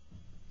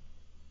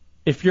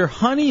 If your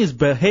honey is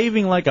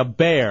behaving like a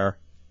bear,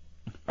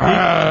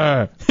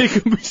 he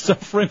could be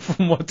suffering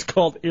from what's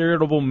called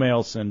irritable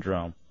male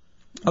syndrome.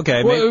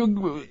 Okay.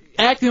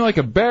 Acting like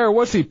a bear?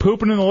 What's he,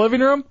 pooping in the living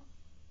room?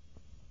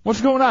 What's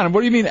going on?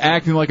 What do you mean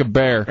acting like a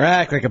bear? Or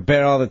act like a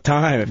bear all the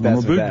time, if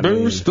that's what that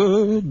means.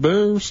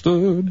 Bear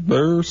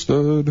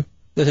stud.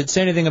 Does it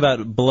say anything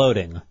about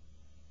bloating?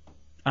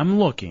 I'm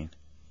looking.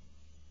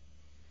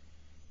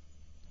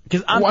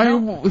 Because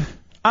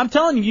I'm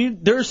telling you,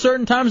 there are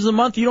certain times of the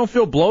month you don't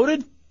feel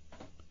bloated.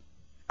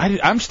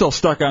 I'm still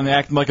stuck on the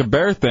acting like a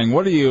bear thing.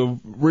 What are you,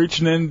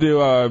 reaching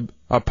into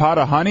a pot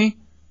of honey?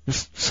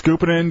 Just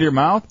scooping it into your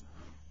mouth?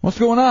 What's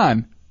going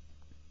on?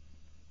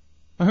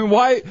 I mean,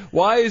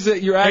 why is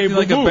it you're acting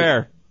like a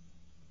bear?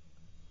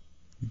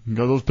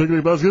 Got those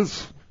picnic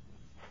baskets?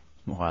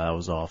 Wow, that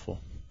was awful.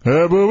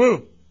 Hey,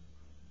 boo-boo.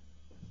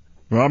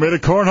 You want me to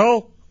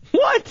cornhole?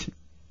 What?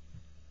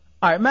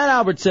 All right, Matt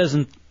Albert says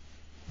in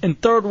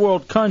third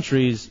world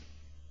countries,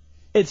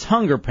 it's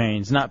hunger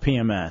pains, not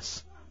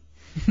PMS.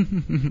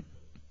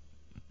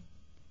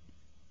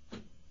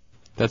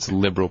 That's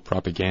liberal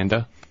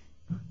propaganda.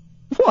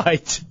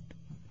 What?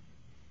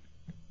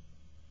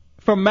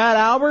 From Matt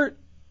Albert?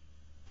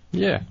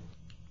 Yeah.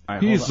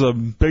 Right, He's the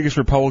biggest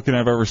Republican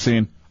I've ever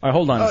seen. All right,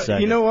 hold on a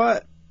second. You know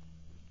what?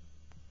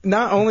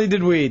 Not only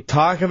did we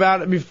talk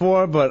about it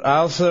before, but I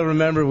also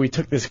remember we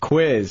took this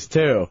quiz,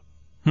 too.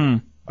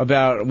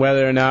 About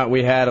whether or not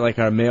we had, like,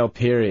 our male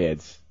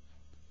periods.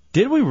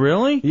 Did we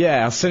really?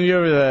 Yeah, I'll send you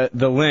over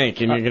the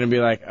link, and you're going to be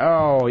like,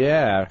 oh,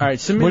 yeah. All right,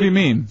 send me What do you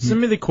mean?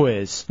 Send me the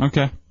quiz.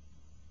 Okay.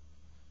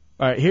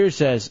 All right, here it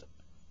says,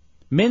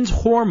 men's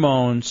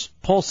hormones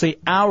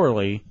pulsate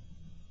hourly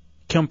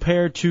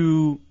compared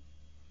to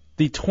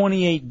the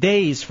 28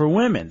 days for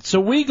women.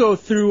 So we go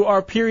through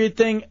our period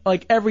thing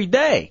like every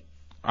day.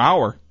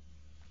 Hour.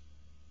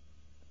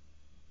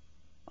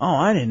 Oh,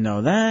 I didn't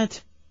know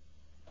that.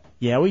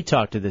 Yeah, we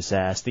talked to this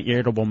ass,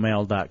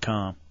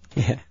 theirritablemail.com.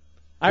 Yeah.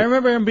 I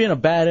remember him being a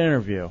bad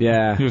interview.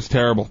 Yeah. He was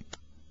terrible.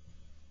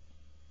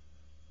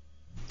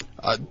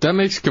 That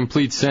makes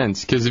complete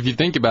sense, because if you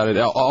think about it,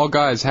 all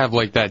guys have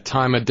like that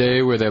time of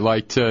day where they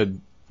like to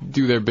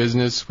do their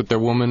business with their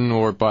woman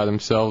or by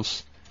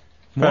themselves.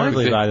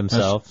 Probably by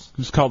themselves.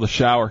 It's called a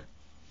shower.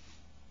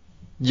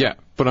 Yeah,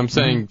 but I'm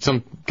saying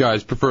some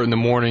guys prefer it in the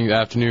morning, the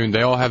afternoon.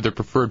 They all have their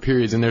preferred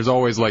periods, and there's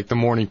always like the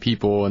morning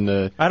people and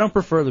the. I don't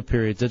prefer the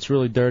periods. It's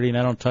really dirty, and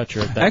I don't touch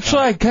her at that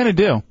Actually, I kind of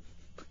do.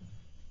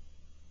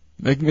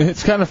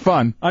 It's kind of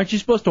fun. Aren't you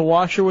supposed to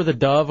wash her with a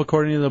dove,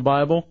 according to the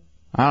Bible?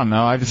 I don't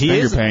know. I just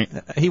finger paint.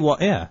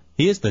 Yeah,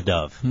 he is the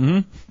dove.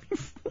 Mm-hmm.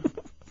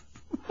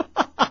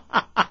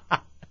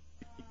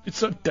 You're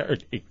so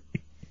dirty.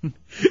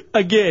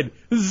 Again,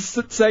 this is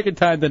the second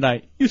time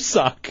tonight. You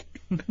suck.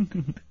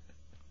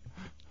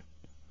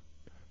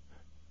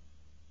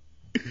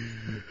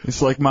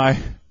 It's like my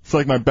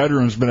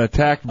bedroom's been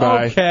attacked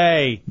by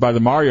the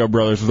Mario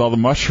Brothers with all the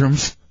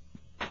mushrooms.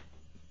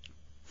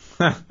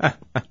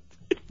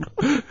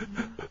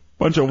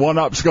 Bunch of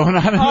one-ups going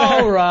on in there.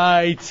 All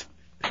right.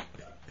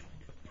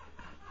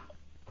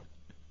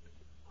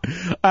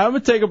 I'm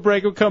going to take a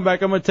break. We'll come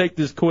back. I'm going to take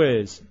this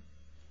quiz.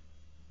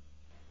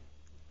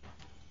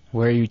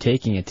 Where are you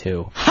taking it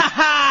to?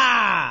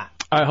 Ha-ha!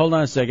 All right, hold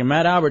on a second.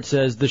 Matt Albert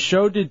says, the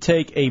show did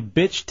take a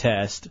bitch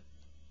test,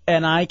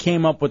 and I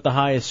came up with the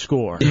highest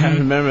score. Yeah, I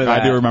remember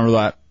that. I do remember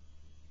that.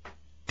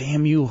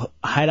 Damn you,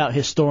 hideout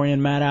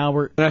historian Matt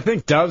Albert. And I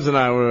think Dubs and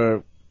I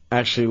were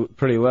actually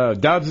pretty low.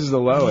 Dubs is the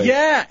lowest.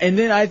 Yeah, and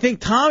then I think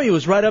Tommy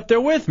was right up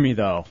there with me,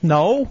 though.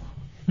 No.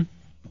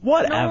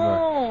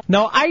 Whatever.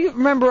 No, I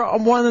remember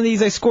on one of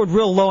these I scored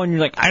real low, and you're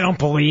like, I don't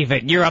believe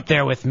it. You're up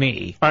there with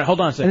me. All right, hold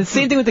on a second. And the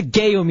same thing with the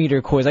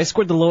gayometer quiz. I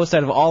scored the lowest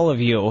out of all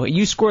of you.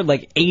 You scored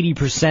like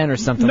 80% or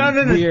something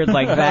weird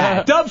like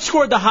that. Dub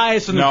scored the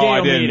highest in the No,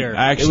 I gayometer. didn't.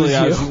 Actually,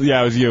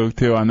 it was you,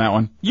 too, on that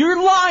one.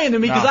 You're lying to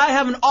me because I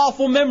have an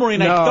awful memory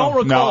and I don't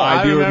recall. No,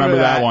 I do remember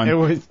that one. It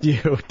was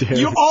you, dude.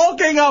 You all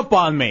gang up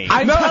on me.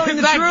 I'm telling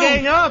the truth.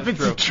 Gang up. It's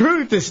the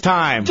truth this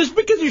time. Just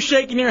because you're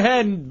shaking your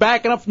head and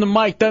backing up from the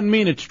mic doesn't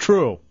mean it's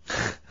true.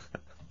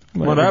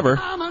 Whatever.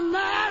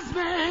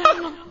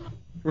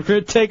 We're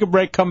going to take a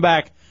break, come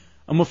back.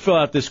 I'm going to fill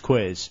out this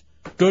quiz.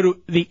 Go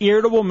to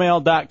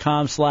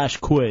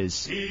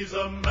theirritablemail.com/quiz.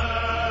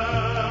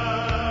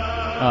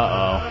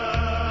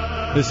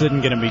 Uh-oh. This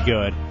isn't going to be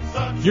good.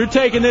 You're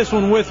taking this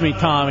one with me,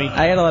 Tommy.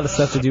 I got a lot of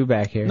stuff to do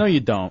back here. No,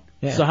 you don't.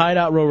 Yeah. It's a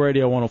Hideout Row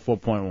Radio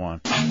 104.1.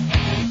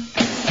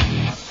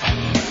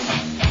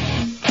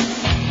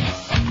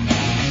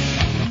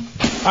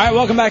 All right,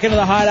 welcome back into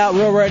the Hideout,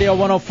 Real Radio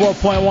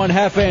 104.1,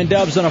 Hefe and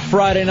Dubs on a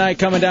Friday night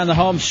coming down the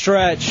home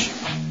stretch.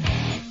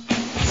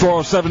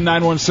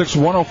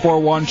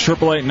 407-916-1041,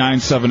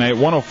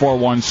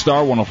 888-978-1041,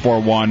 star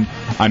 1041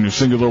 on your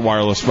singular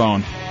wireless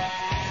phone.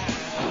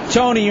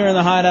 Tony, you're in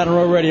the Hideout on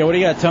Real Radio. What do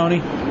you got,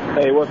 Tony?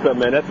 Hey, what's up,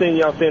 man? That thing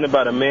y'all saying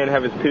about a man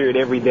have his period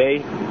every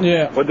day.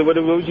 Yeah. What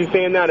you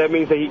saying now? That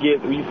means that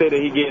you say that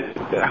he gets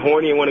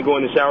horny and want to go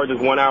in the shower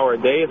just 1 hour a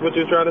day is what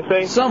you're trying to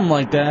say? Something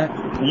like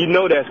that. You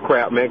know that's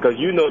crap, man, because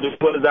you know just as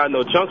well as I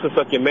know Chunks will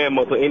suck your man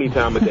muscle any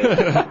time of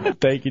day.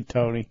 Thank you,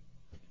 Tony.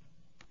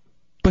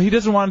 But he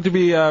doesn't want it to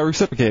be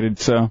reciprocated,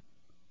 so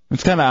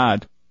it's kind of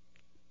odd.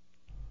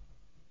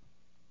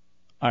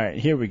 All right,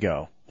 here we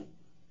go.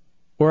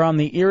 We're on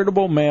the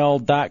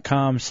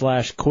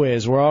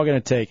irritablemail.com/quiz. We're all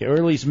going to take it. Or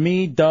at least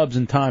me, Dubs,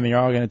 and Tommy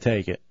are all going to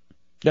take it.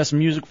 Got some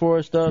music for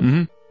us, Dubs?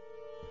 Mm-hmm.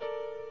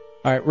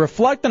 All right,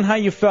 reflect on how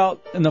you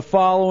felt in the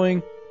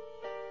following.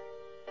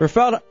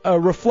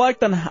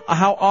 Reflect on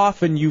how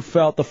often you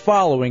felt the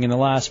following in the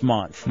last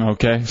month.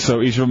 Okay,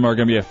 so each of them are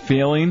going to be a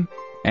feeling,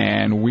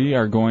 and we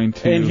are going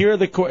to... And here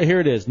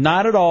it is.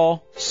 Not at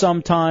all,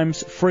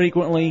 sometimes,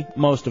 frequently,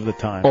 most of the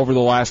time. Over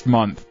the last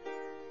month.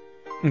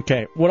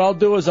 Okay, what I'll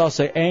do is I'll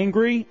say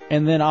angry,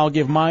 and then I'll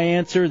give my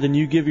answer, then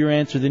you give your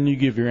answer, then you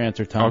give your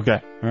answer, Tom. Okay.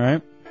 All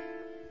right?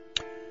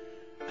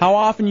 How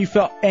often you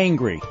felt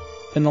angry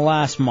in the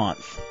last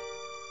month?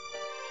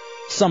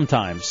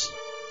 Sometimes.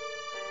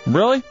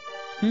 Really?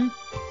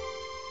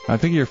 I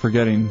think you're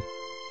forgetting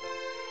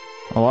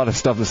a lot of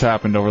stuff that's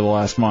happened over the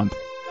last month.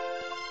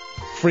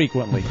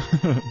 Frequently.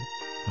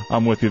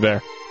 I'm with you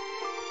there.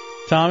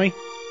 Tommy?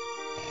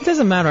 It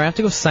doesn't matter. I have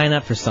to go sign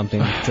up for something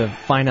to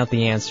find out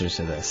the answers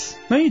to this.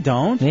 No, you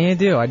don't. Yeah, I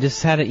do. I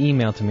just had an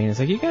email to me, and it's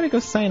like, you got to go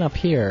sign up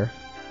here.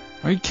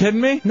 Are you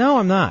kidding me? No,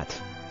 I'm not.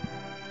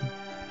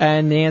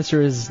 And the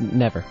answer is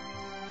never.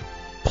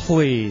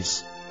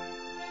 Please.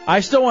 I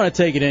still want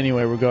to take it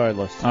anyway,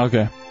 regardless.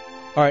 Okay.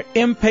 All right,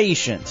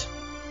 impatient.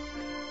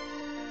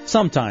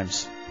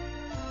 Sometimes.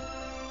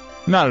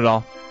 Not at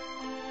all.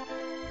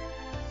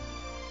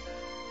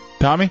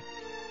 Tommy?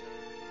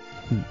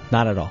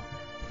 Not at all.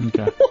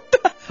 Okay. All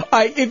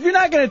right, if you're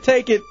not going to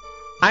take it,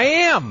 I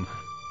am.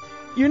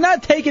 You're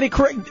not taking it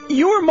correct.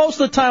 You were most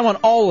of the time on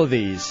all of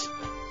these.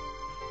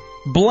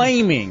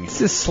 Blaming.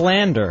 This is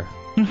slander.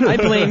 I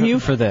blame you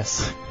for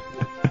this.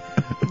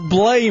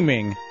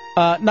 Blaming.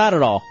 Not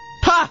at all.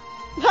 Ha!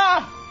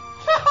 Ha!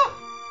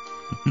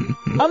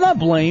 I'm not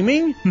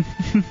blaming.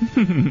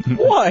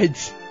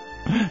 What?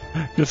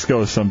 Just go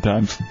with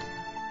sometimes.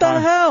 The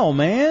hell,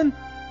 man?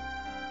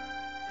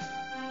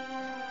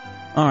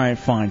 All right,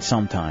 fine,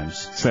 sometimes.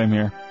 Same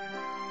here.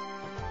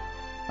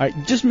 All right,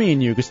 just me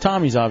and you, because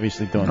Tommy's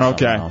obviously doing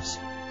something else.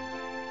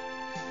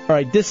 All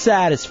right,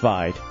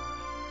 dissatisfied.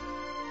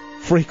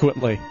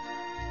 Frequently.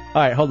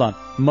 All right, hold on.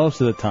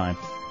 Most of the time.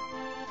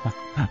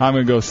 I'm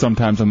going to go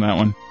sometimes on that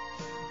one.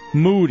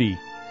 Moody.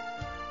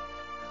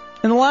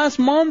 In the last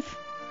month,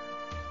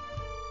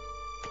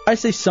 I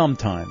say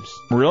sometimes.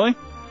 Really?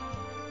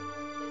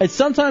 It's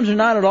sometimes or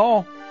not at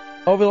all.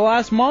 Over the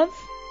last month?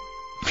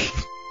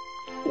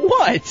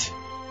 What?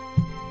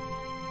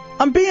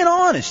 I'm being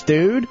honest,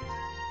 dude.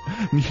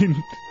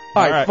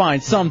 All right,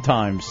 fine,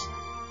 sometimes.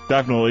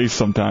 Definitely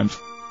sometimes.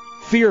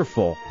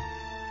 Fearful.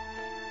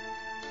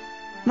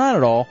 Not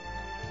at all.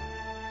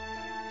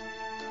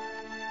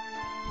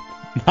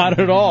 Not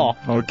at all.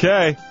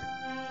 Okay.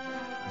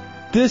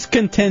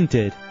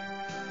 Discontented.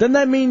 Doesn't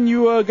that mean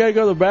you gotta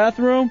go to the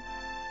bathroom?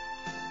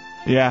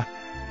 Yeah.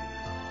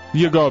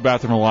 You go to the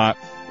bathroom a lot.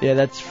 Yeah,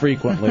 that's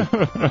frequently.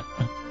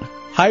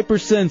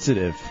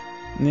 Hypersensitive.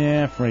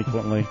 Yeah,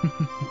 frequently.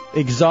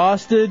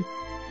 Exhausted.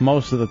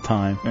 Most of the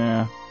time.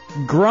 Yeah.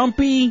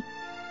 Grumpy.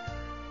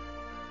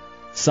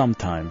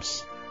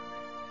 Sometimes.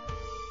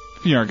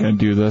 You aren't going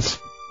to do this.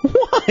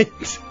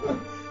 What?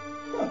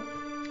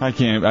 I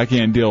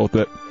can't deal with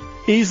it.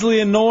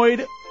 Easily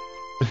annoyed.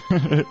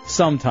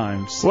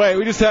 Sometimes. Wait,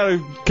 we just had a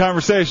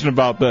conversation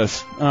about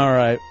this. All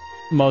right.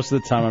 Most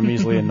of the time I'm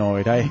easily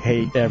annoyed. I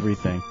hate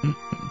everything.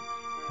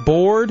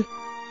 Bored.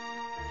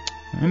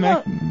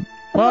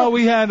 Well,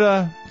 we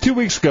had 2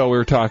 weeks ago we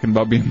were talking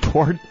about being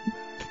bored.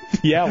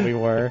 Yeah, we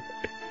were.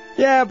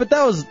 Yeah, but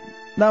that was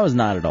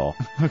not at all.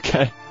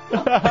 Okay.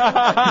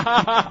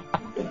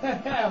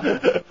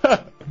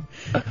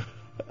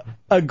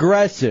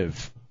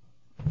 Aggressive.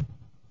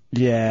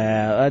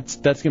 Yeah,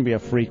 that's gonna be a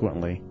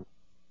frequently.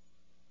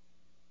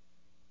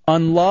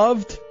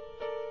 Unloved.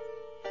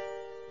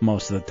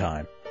 Most of the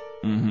time.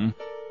 Mm-hmm.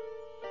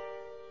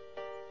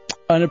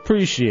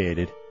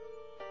 Unappreciated.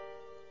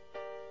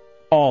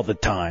 All the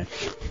time.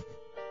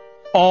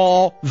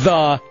 All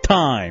the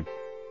time.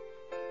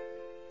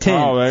 Tense.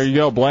 Oh, there you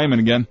go, blaming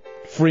again.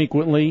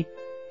 Frequently.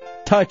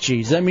 Touchy.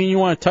 Does that mean you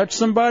want to touch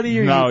somebody?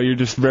 Or no, you're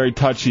just very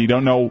touchy.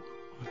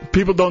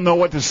 People don't know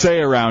what to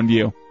say around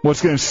you.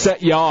 What's going to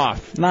set you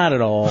off? Not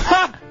at all.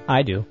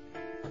 I do.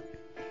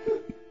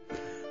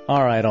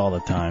 All right, all the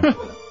time.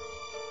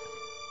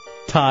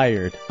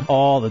 Tired.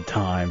 All the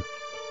time.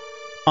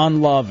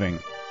 Unloving.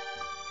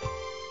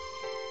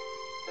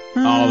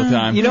 All the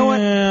time. You know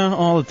what? Yeah,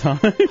 all the time.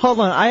 Hold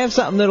on, I have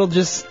something that'll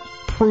just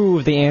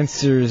prove the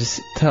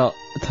answers to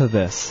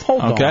this.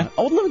 Hold on.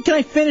 Oh, can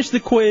I finish the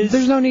quiz?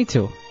 There's no need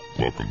to.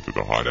 Welcome to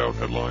the Hideout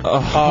Headlines.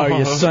 Oh,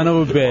 you son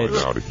of a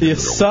bitch. You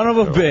son of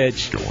a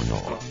bitch. Going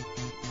on.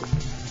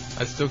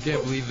 I still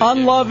can't believe it.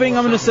 Unloving,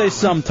 I'm going to say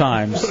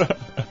sometimes.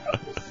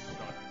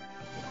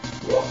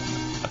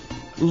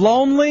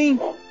 Lonely,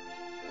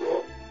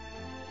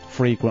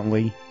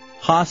 frequently.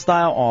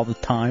 Hostile all the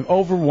time.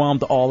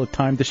 Overwhelmed all the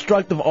time.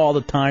 Destructive all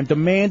the time.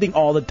 Demanding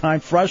all the time.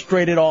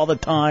 Frustrated all the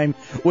time.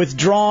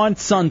 Withdrawn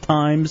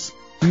sometimes.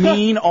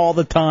 Mean all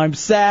the time.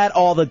 Sad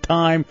all the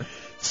time.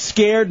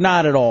 Scared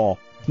not at all.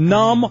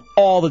 Numb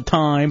all the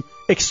time.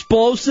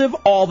 Explosive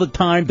all the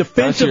time.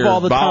 Defensive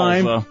all the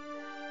time. Though.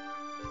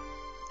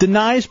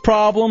 Denies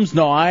problems.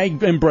 No, I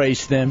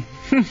embrace them.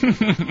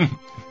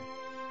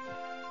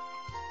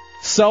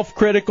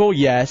 Self-critical,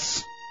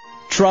 yes.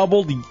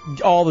 Troubled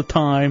all the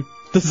time.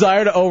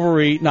 Desire to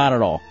overeat, not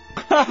at all.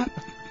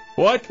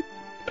 What?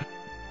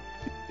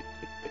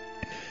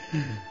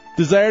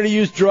 Desire to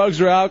use drugs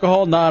or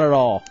alcohol, not at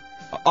all.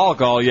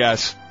 Alcohol,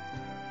 yes.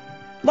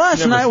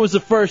 Last night was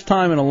the first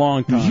time in a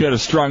long time. You had a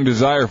strong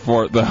desire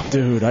for it, though.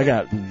 Dude, I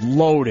got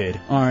loaded.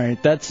 All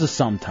right, that's the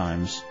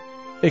sometimes.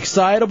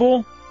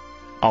 Excitable?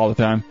 All the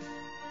time.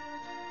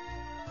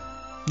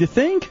 You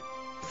think?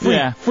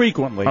 Yeah.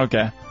 Frequently.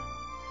 Okay.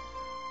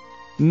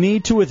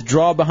 Need to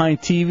withdraw behind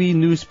TV,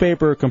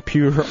 newspaper, or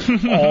computer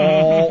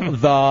all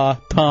the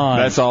time.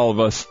 That's all of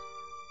us.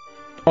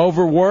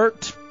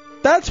 Overworked?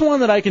 That's one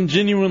that I can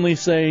genuinely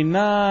say,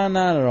 nah,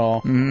 not at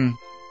all. Mm.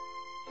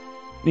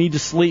 Need to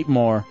sleep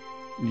more.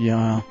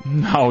 Yeah.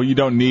 No, you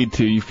don't need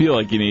to. You feel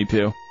like you need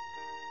to. All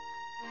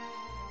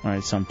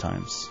right,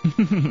 sometimes.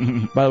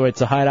 By the way, it's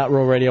a Hideout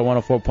Row Radio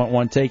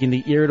 104.1 taking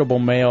the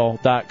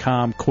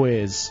irritablemail.com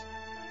quiz.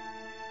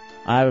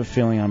 I have a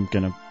feeling I'm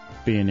going to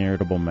be an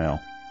irritable male.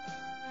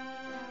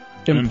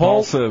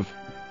 Impulsive.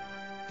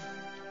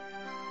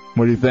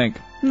 What do you think?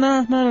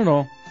 Nah, not at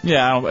all.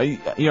 Yeah,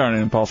 you aren't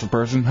an impulsive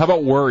person. How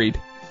about worried?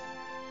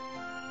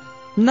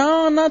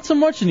 No, not so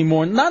much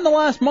anymore. Not in the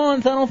last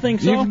month. I don't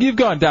think so. You've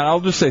gone down.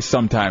 I'll just say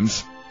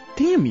sometimes.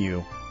 Damn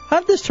you. How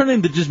did this turn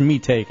into just me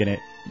taking it?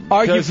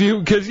 Because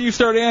you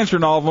started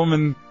answering all of them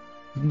and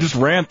just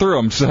ran through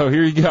them, so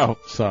here you go.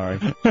 Sorry.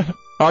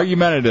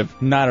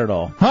 Argumentative. Not at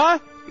all. Huh?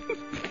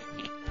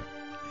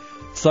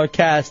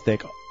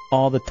 Sarcastic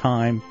all the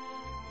time.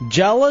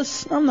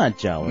 Jealous? I'm not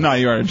jealous. No,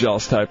 you aren't a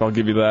jealous type. I'll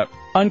give you that.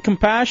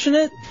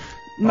 Uncompassionate?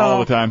 No. All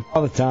the time.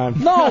 All the time.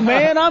 No,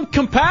 man, I'm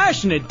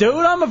compassionate, dude.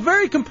 I'm a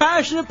very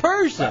compassionate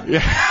person.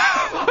 Yeah.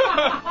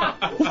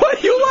 What are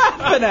you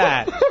laughing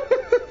at?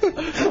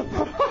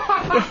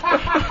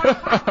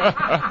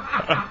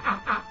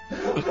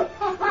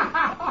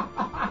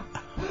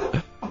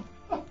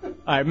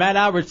 All right, Matt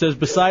Albert says,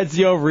 besides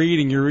the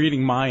overeating, you're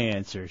reading my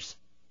answers.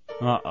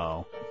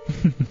 Uh-oh.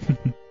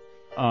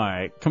 All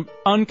right.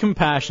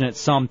 Uncompassionate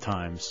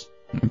sometimes.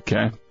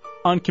 Okay.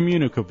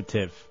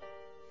 Uncommunicative.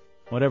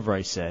 Whatever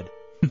I said.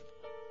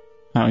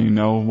 How do you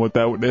know what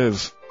that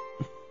is?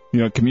 You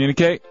don't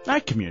communicate? I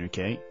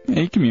communicate. Yeah,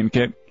 you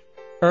communicate.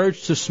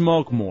 Urge to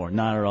smoke more.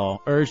 Not at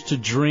all. Urge to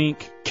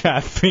drink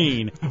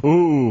caffeine.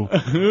 Ooh.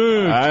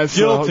 That's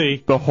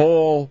guilty. The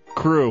whole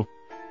crew.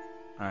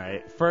 All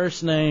right.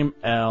 First name,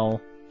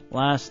 L.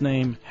 Last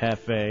name,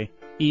 Hefe.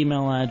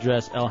 Email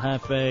address,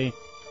 lhefe@wtks.com.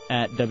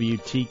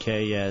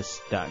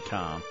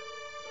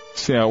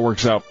 See how it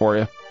works out for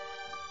you.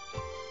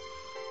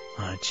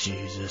 Oh,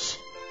 Jesus.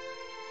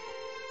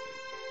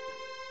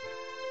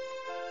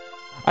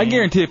 I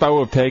guarantee if I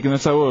would have taken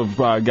this, I would have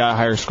got a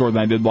higher score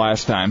than I did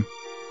last time.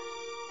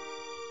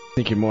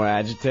 Think you're more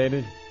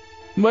agitated?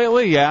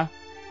 Lately, yeah.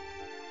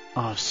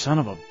 Oh, son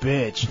of a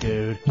bitch,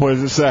 dude. What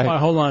does it say? All right,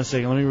 hold on a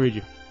second. Let me read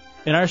you.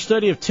 In our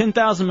study of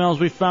 10,000 males,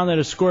 we found that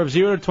a score of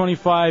 0 to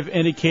 25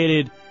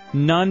 indicated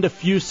none to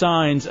few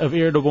signs of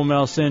irritable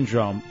male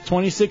syndrome.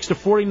 26 to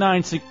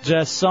 49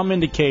 suggests some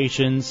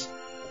indications.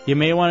 You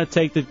may want to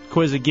take the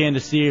quiz again to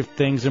see if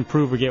things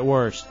improve or get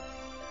worse.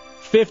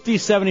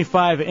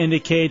 50-75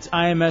 indicates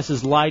IMS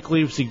is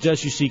likely,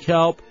 suggests you seek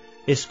help.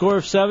 A score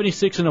of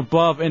 76 and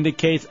above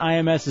indicates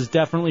IMS is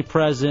definitely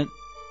present,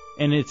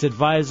 and it's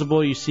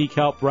advisable you seek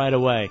help right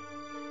away.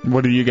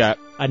 What do you got?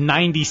 A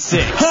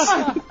 96.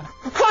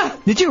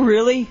 Did you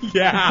really?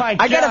 Yeah.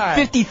 I got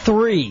a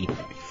 53.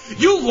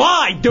 You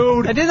lied,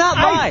 dude. I did not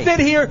lie. I sit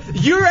here.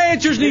 Your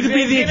answers need to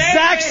be the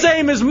exact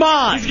same as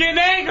mine. He's getting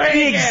angry The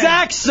again.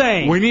 exact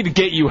same. We need to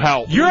get you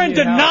help. You're in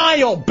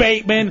denial,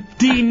 Bateman.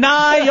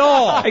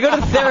 Denial. I go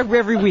to therapy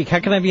every week. How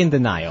can I be in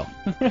denial?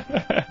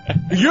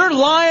 You're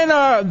lying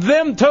to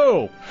them,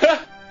 too.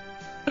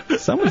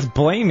 Someone's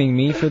blaming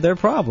me for their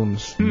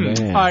problems. All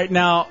right,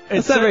 now...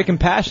 That's not very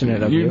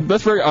compassionate of you.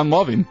 That's very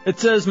unloving. It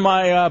says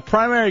my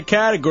primary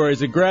category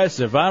is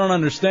aggressive. I don't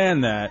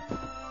understand that.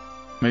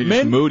 Maybe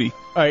just moody.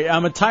 All right,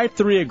 I'm a type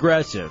 3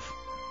 aggressive.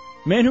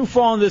 Men who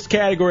fall in this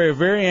category are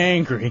very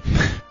angry.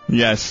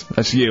 Yes,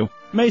 that's you.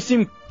 May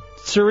seem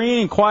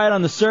serene and quiet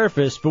on the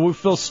surface, but we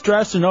feel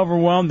stressed and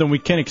overwhelmed and we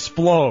can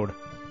explode.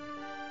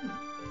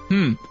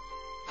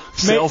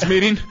 Sales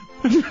meeting?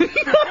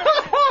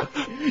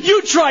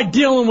 You try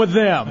dealing with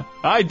them.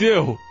 I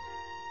do.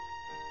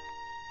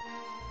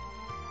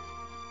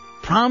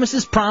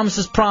 Promises,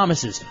 promises,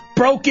 promises.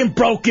 Broken,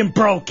 broken,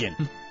 broken.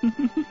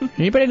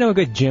 Anybody know a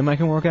good gym I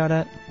can work out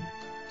at?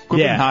 Quit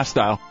being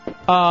hostile.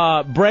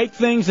 Break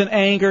things in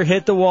anger,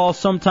 hit the wall,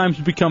 sometimes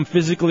become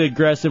physically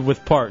aggressive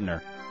with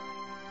partner.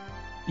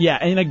 Yeah,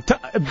 and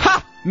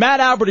Matt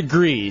Albert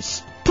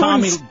agrees.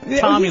 Tommy He's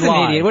lied.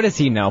 an idiot. What does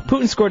he know?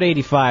 Putin scored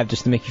 85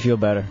 just to make you feel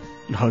better.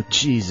 Oh,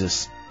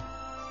 Jesus.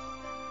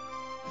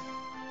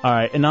 All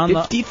right, and on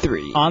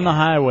 53. on the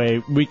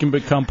highway, we can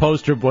become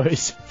poster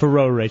boys for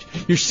road rage.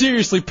 You're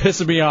seriously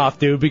pissing me off,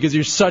 dude, because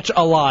you're such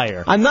a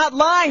liar. I'm not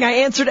lying. I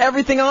answered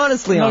everything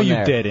honestly No, on you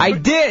there. didn't. I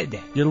did.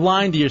 You're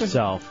lying to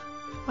yourself.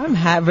 I'm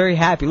very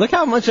happy. Look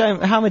how much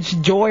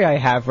joy I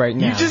have right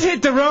now. You just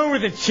hit the road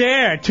with a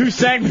chair 2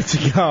 segments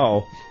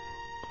ago.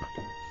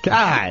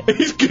 God.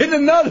 He's getting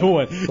another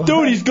one.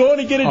 Dude, he's going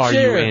to get a Are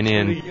chair. you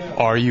in?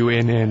 Are you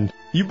in?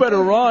 You better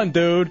run,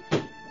 dude.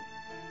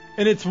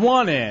 And it's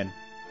one in.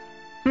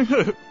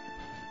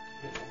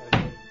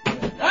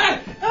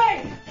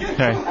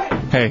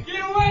 Hey,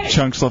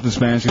 Chunks left his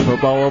fantasy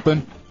football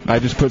open. I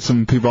just put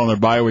some people on their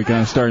bye week and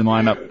I started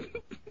lineup.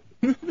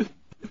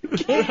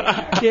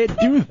 Can't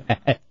do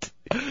that.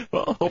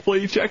 Well,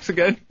 hopefully he checks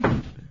again.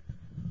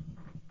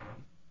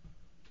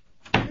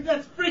 Dude,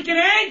 that's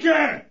freaking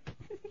anger!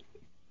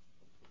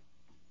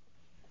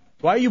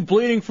 Why are you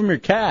bleeding from your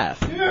calf?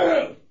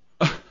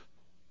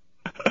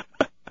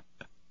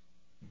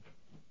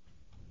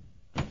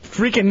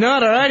 Freaking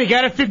nut, alright? He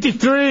got a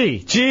 53.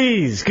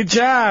 Jeez, good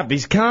job.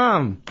 He's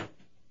calm.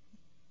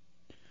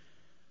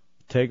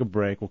 Take a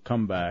break. We'll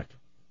come back.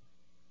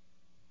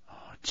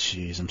 Oh,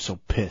 jeez, I'm so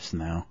pissed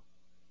now.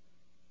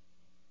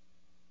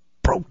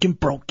 Broken,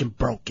 broken,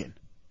 broken.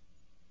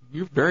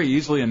 You're very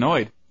easily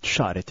annoyed.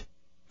 Shut it.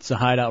 It's the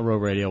Hideout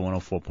Road Radio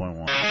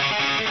 104.1.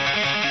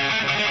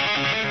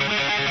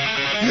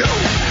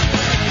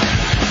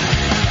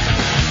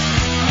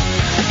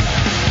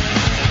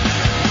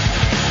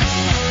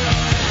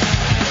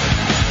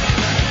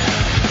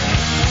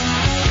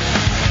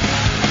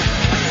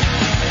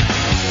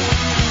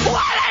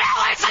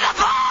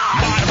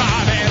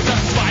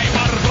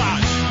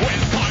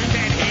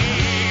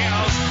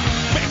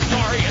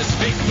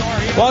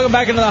 Welcome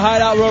back into the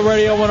Hideout Road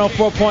Radio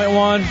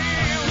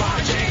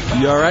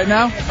 104.1. You all right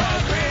now?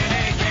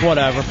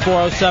 Whatever.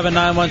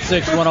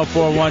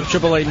 407-916-1041,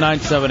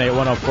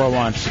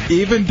 888-978-1041.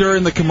 Even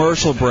during the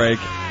commercial break,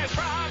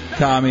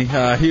 Tommy,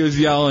 he was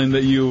yelling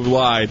that you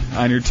lied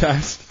on your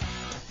test.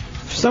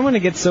 For someone to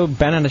get so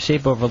bent out of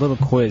shape over a little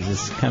quiz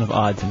is kind of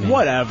odd to me.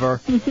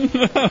 Whatever.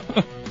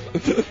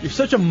 You're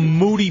such a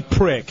moody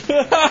prick.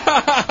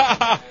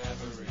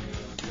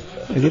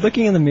 Is he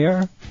looking in the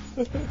mirror?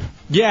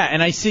 Yeah,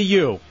 and I see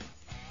you.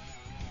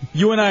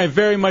 You and I are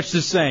very much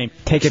the same.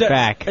 Take it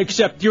back.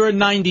 Except you're a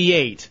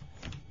 98.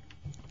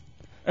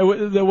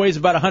 That weighs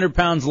about 100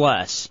 pounds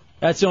less.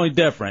 That's the only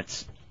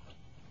difference.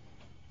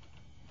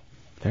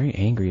 Very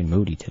angry and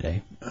moody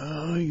today.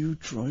 Oh, you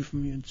drive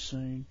me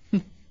insane.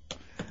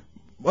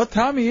 Well,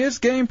 Tommy is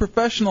getting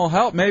professional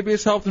help. Maybe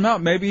it's helped him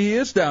out. Maybe he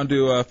is down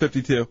to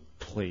 52.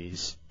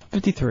 Please.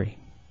 53.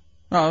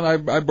 Well, I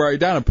brought you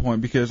down a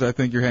point because I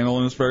think you're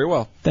handling this very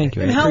well. Thank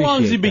you. And how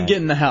long has he been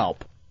getting the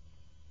help?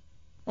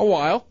 A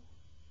while.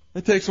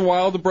 It takes a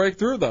while to break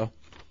through, though.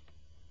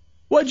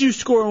 What'd you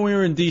score when we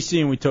were in D.C.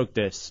 and we took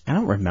this? I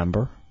don't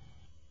remember.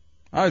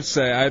 I'd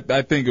say,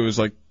 I think it was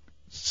like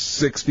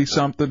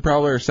 60-something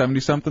probably, or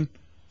 70-something.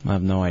 I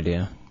have no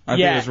idea. I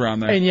think it was around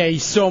there. And yeah,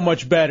 he's so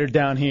much better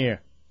down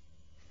here.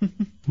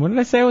 What did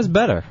I say was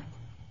better?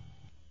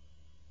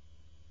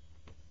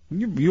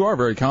 You are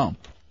very calm.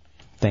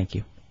 Thank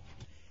you.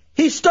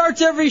 He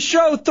starts every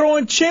show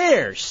throwing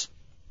chairs.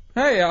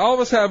 Hey, all of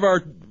us have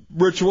our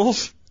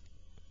rituals.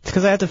 It's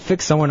because I have to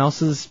fix someone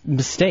else's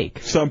mistake.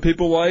 Some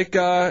people like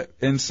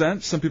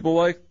incense. Some people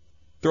like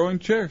throwing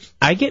chairs.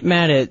 I get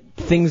mad at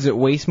things that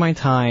waste my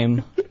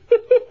time,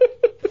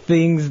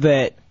 things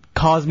that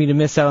cause me to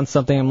miss out on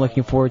something I'm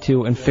looking forward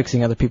to, and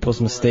fixing other people's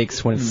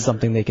mistakes when it's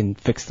something they can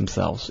fix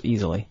themselves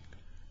easily.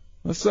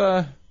 Let's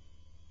All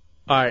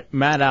right,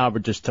 Matt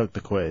Albert just took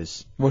the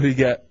quiz. What did he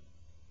get?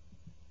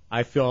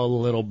 I feel a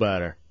little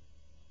better.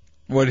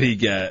 What did he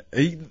get?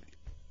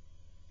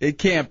 It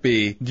can't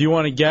be. Do you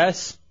want to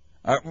guess?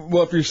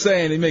 Well, if you're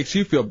saying it makes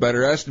you feel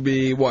better, it has to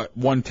be, what,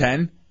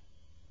 110?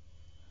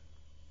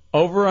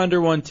 Over under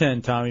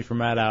 110, Tommy, for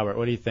Matt Albert.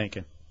 What are you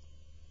thinking?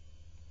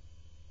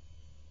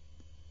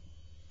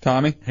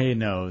 Tommy? He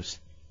knows.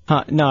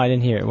 No, I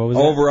didn't hear it. What was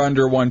Over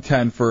under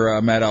 110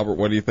 for Matt Albert.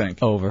 What do you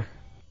think? Over.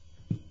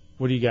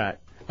 What do you got?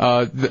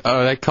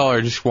 That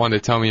caller just wanted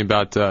to tell me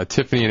about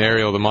Tiffany and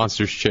Ariel, the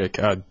Monsters chick,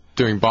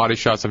 doing body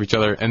shots of each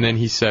other, and then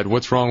he said,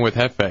 "What's wrong with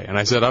Hefe?" And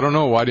I said, "I don't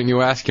know. Why didn't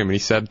you ask him?" And he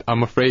said,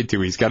 "I'm afraid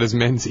to. He's got his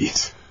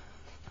menses."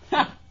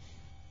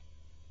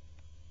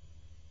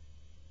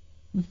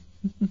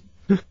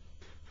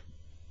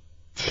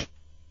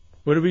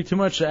 Would it be too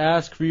much to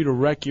ask for you to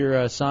wreck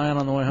your Scion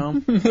on the way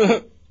home?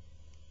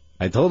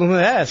 I told him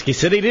to ask. He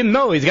said he didn't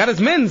know. He's got his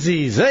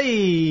menses.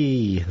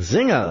 Hey,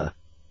 zinger.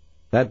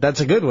 That's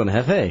a good one,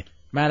 Hefe.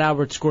 Matt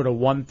Albert scored a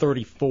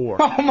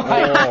 134. Oh,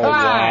 my God.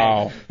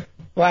 Wow.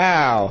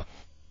 Wow.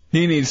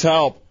 He needs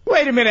help.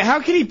 Wait a minute. How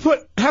could he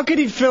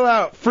fill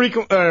out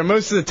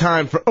most of the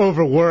time for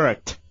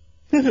overworked?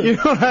 You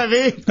know what I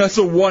mean? That's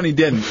the one he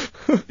didn't.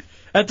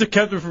 That's what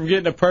kept him from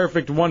getting a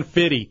perfect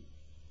 150.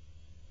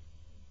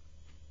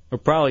 Or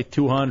probably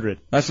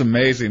 200. That's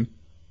amazing.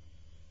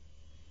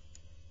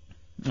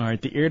 All right,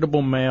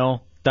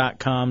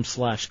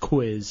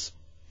 theirritablemail.com/quiz.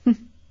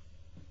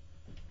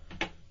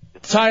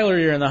 Tyler,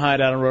 you're in the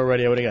Hideout on Road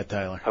Radio. What do you got,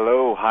 Tyler?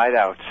 Hello,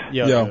 Hideout.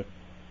 Yo.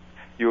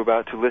 You're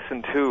about to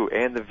listen to,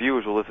 and the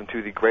viewers will listen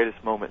to, the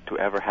greatest moment to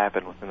ever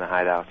happen within the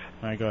Hideout.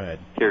 All right, go ahead.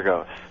 Here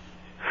goes.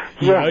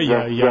 Yeah,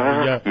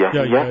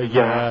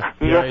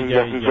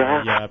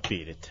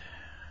 beat it.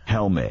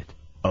 Helmet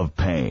of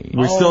Pain.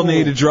 We still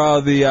need to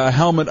draw the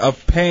Helmet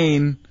of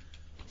Pain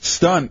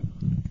stunt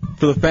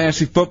for the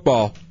fantasy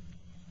football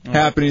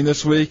happening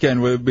this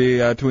weekend. Would be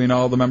between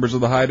all the members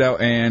of the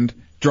Hideout and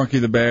Drunky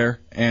the Bear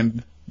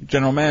and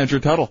General Manager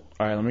Tuttle.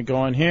 All right, let me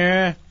go in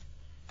here.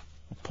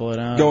 I'll pull it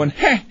out. Going,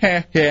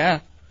 yeah.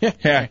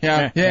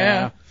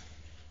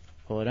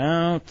 Pull it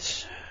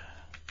out.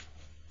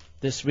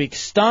 This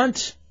week's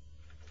stunt.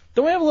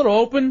 Do we have a little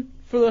open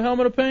for the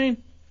Helmet of Pain?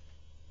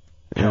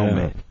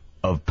 Helmet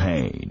of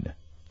Pain.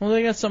 Well,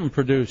 they got something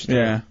produced.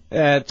 Yeah.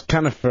 It's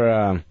kind of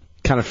for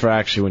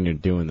actually when you're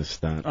doing the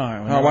stunt. All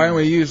right. Why don't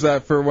we use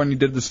that for when you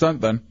did the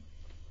stunt then?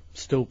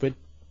 Stupid.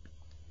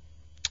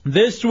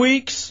 This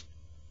week's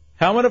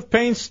Helmet of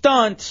Pain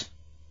stunt.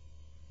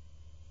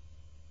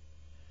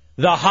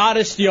 The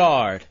hottest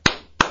yard.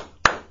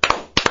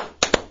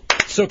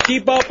 So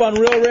keep up on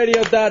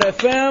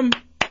RealRadio.fm.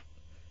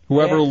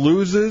 Whoever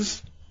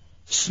loses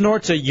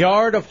snorts a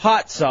yard of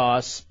hot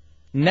sauce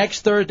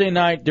next Thursday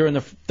night during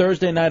the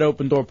Thursday night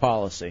open door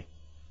policy.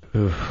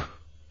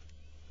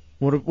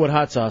 What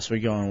hot sauce are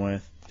we going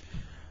with?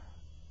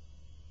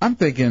 I'm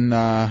thinking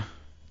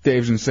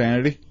Dave's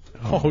Insanity.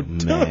 Oh,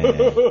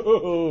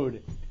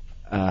 dude.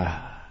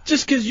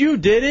 Just because you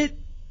did it?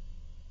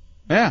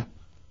 Yeah.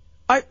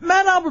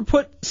 Matt Albert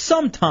put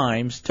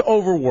sometimes to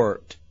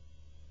overworked.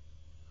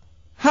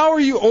 How are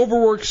you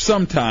overworked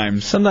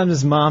sometimes? Sometimes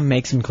his mom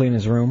makes him clean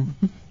his room.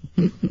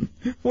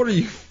 What are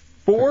you,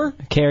 4?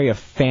 Carry a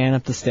fan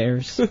up the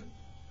stairs.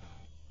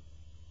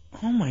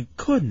 Oh, my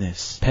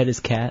goodness. Pet his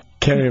cat.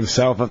 Carry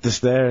himself up the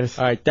stairs.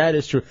 All right, that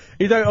is true.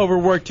 You thought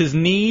overworked his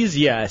knees?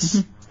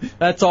 Yes.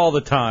 That's all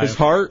the time. His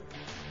heart?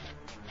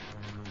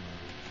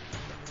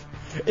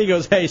 He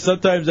goes, hey,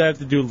 sometimes I have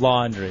to do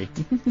laundry.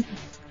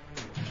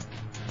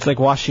 It's like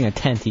washing a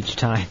tent each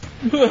time.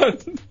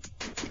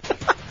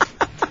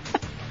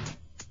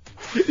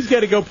 He's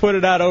got to go put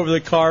it out over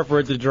the car for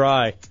it to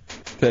dry.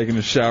 Taking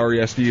a shower, he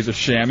has to use a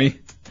chamois.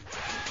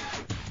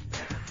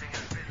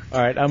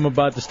 All right, I'm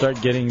about to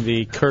start getting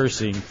the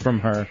cursing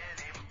from her,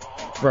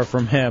 or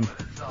from him.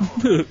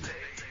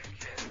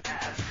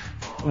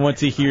 Once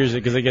he hears it,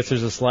 because I guess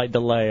there's a slight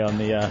delay on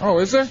the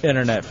is there?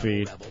 internet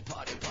feed.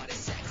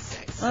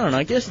 I don't know.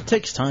 I guess it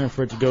takes time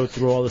for it to go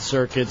through all the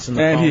circuits and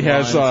the And phone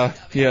lines.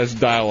 he has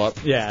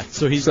dial-up. Yeah,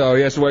 so he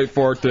has to wait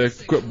for it to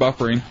quit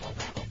buffering.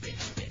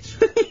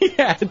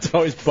 Yeah, it's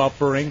always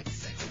buffering.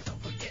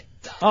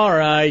 All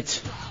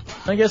right.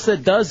 I guess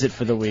that does it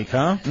for the week,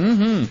 huh?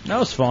 Mm-hmm. That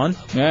was fun.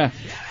 Yeah.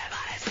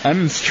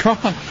 And strong.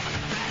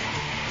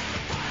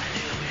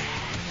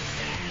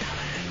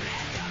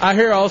 I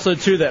hear also,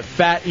 too, that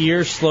fat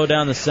ears slow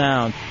down the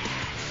sound.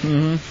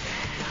 Mm-hmm.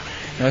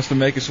 Has to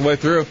make its way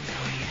through.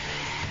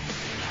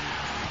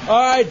 All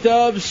right,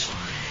 Dubs.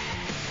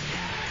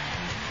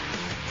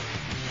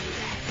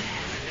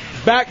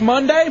 Back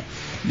Monday?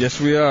 Yes,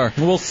 we are.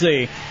 We'll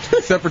see.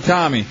 Except for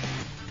Tommy.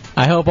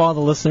 I hope all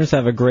the listeners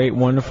have a great,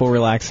 wonderful,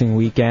 relaxing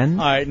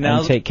weekend. All right, now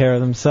and take care of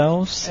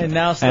themselves. And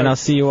now and I'll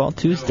see you all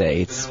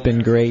Tuesday. It's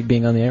been great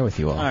being on the air with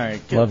you all. All right,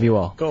 love you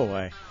all. Go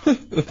away. All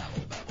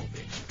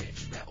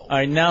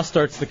right, now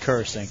starts the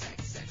cursing.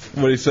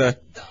 What do you say?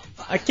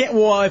 I can't.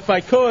 Well, if I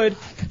could,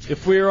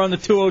 if we were on the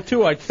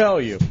 202, I'd tell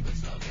you.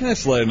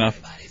 That's late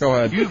enough. Go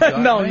ahead.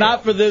 No,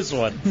 not for this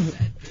one.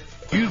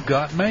 You've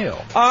got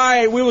mail. All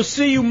right, we will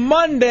see you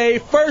Monday.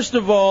 First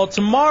of all,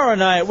 tomorrow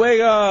night, we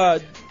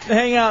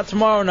hang out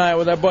tomorrow night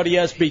with our buddy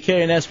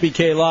SBK and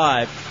SBK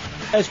Live.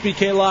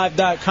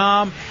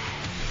 SBKLive.com.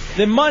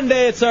 Then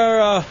Monday, it's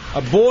our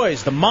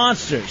boys, the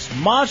Monsters.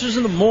 Monsters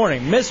in the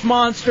Morning. Miss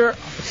Monster,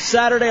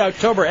 Saturday,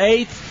 October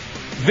 8th.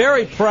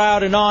 Very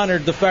proud and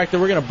honored the fact that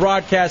we're going to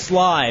broadcast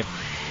live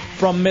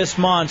from Miss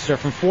Monster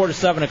from 4 to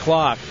 7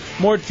 o'clock.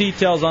 More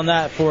details on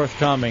that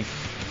forthcoming.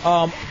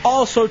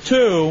 Also,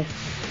 too,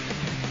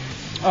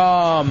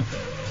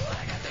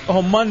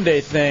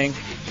 Monday thing.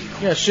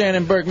 Yeah,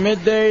 Shannonburg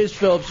middays,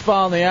 Phillips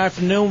File in the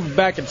afternoon. We'll be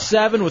back at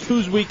 7 with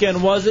Whose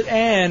Weekend Was It?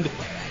 And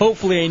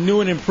hopefully a new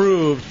and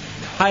improved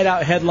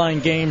Hideout Headline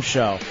Game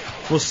Show.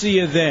 We'll see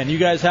you then. You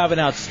guys have an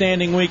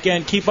outstanding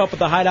weekend. Keep up with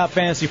the Hideout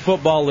Fantasy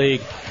Football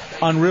League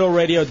on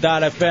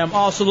RealRadio.fm.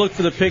 Also look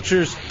for the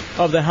pictures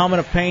of the Helmet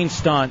of Pain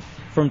stunt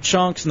from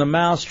Chunks and the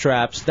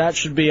Mousetraps. That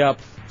should be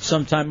up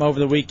sometime over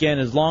the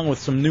weekend, along with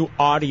some new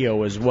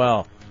audio as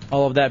well.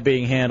 All of that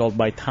being handled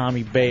by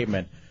Tommy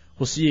Bateman.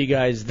 We'll see you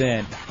guys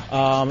then.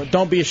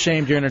 Don't be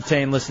ashamed you're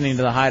entertained listening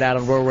to the Hideout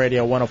on World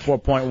Radio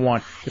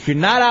 104.1. If you're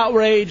not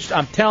outraged,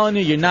 I'm telling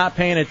you, you're not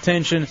paying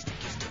attention.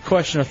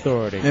 Question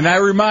authority. And I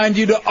remind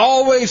you to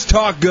always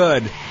talk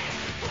good.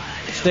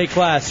 Stay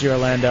classy,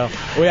 Orlando.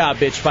 We out,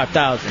 bitch.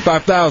 5,000.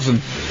 5,000.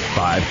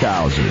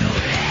 5,000.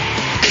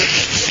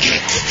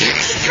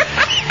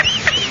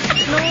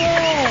 No.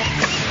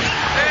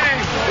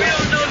 Hey, we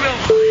don't know no.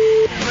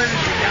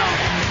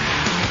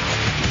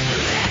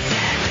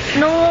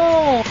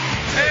 No.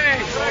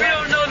 Hey, we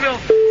don't know no.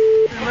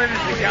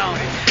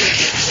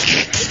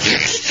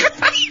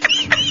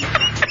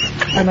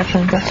 I'm a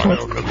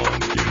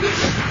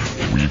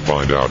We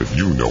find out if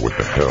you know what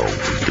the hell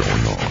is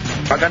going on.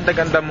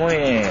 Maganda-ganda mo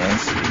eh.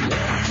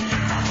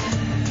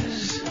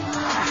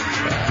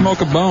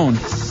 Smoke a bone.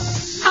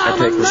 I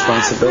take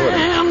responsibility.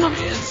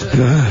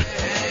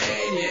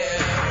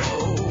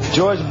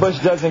 George Bush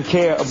doesn't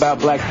care about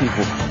black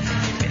people.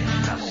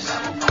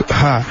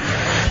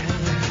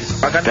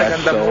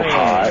 That's so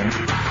hot.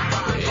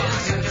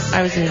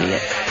 I was an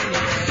idiot.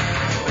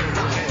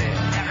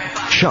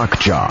 Shock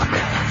Jock.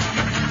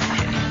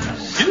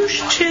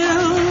 Douche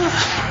chill.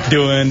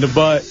 Doing the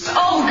butt.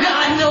 Oh,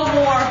 God, no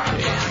more.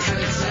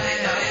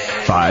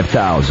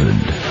 5,000.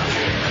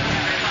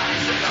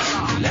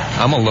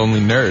 I'm a lonely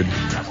nerd.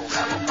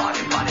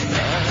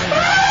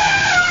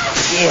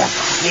 Yeah.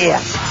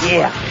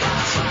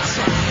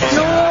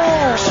 No.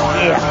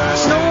 Yeah.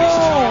 No.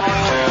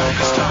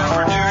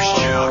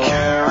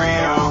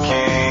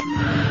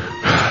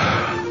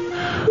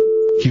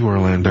 You,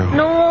 Orlando.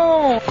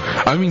 No.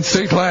 I mean,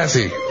 stay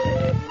classy.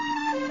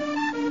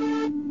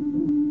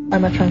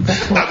 I'm a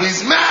transvestite. I be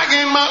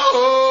smacking my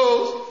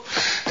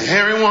hoes.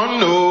 Everyone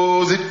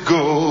knows it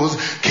goes.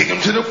 Kick him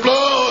to the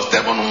floor,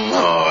 step on them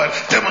hard,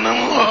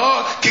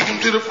 kick him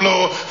to the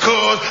floor,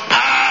 cause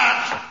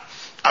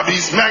I be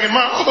smacking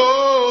my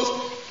hoes.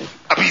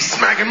 I be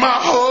smacking my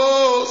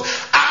hoes.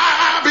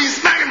 I be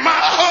smacking my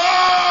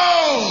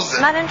hoes.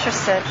 Not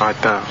interested.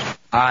 5,000.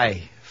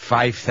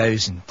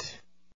 5,000.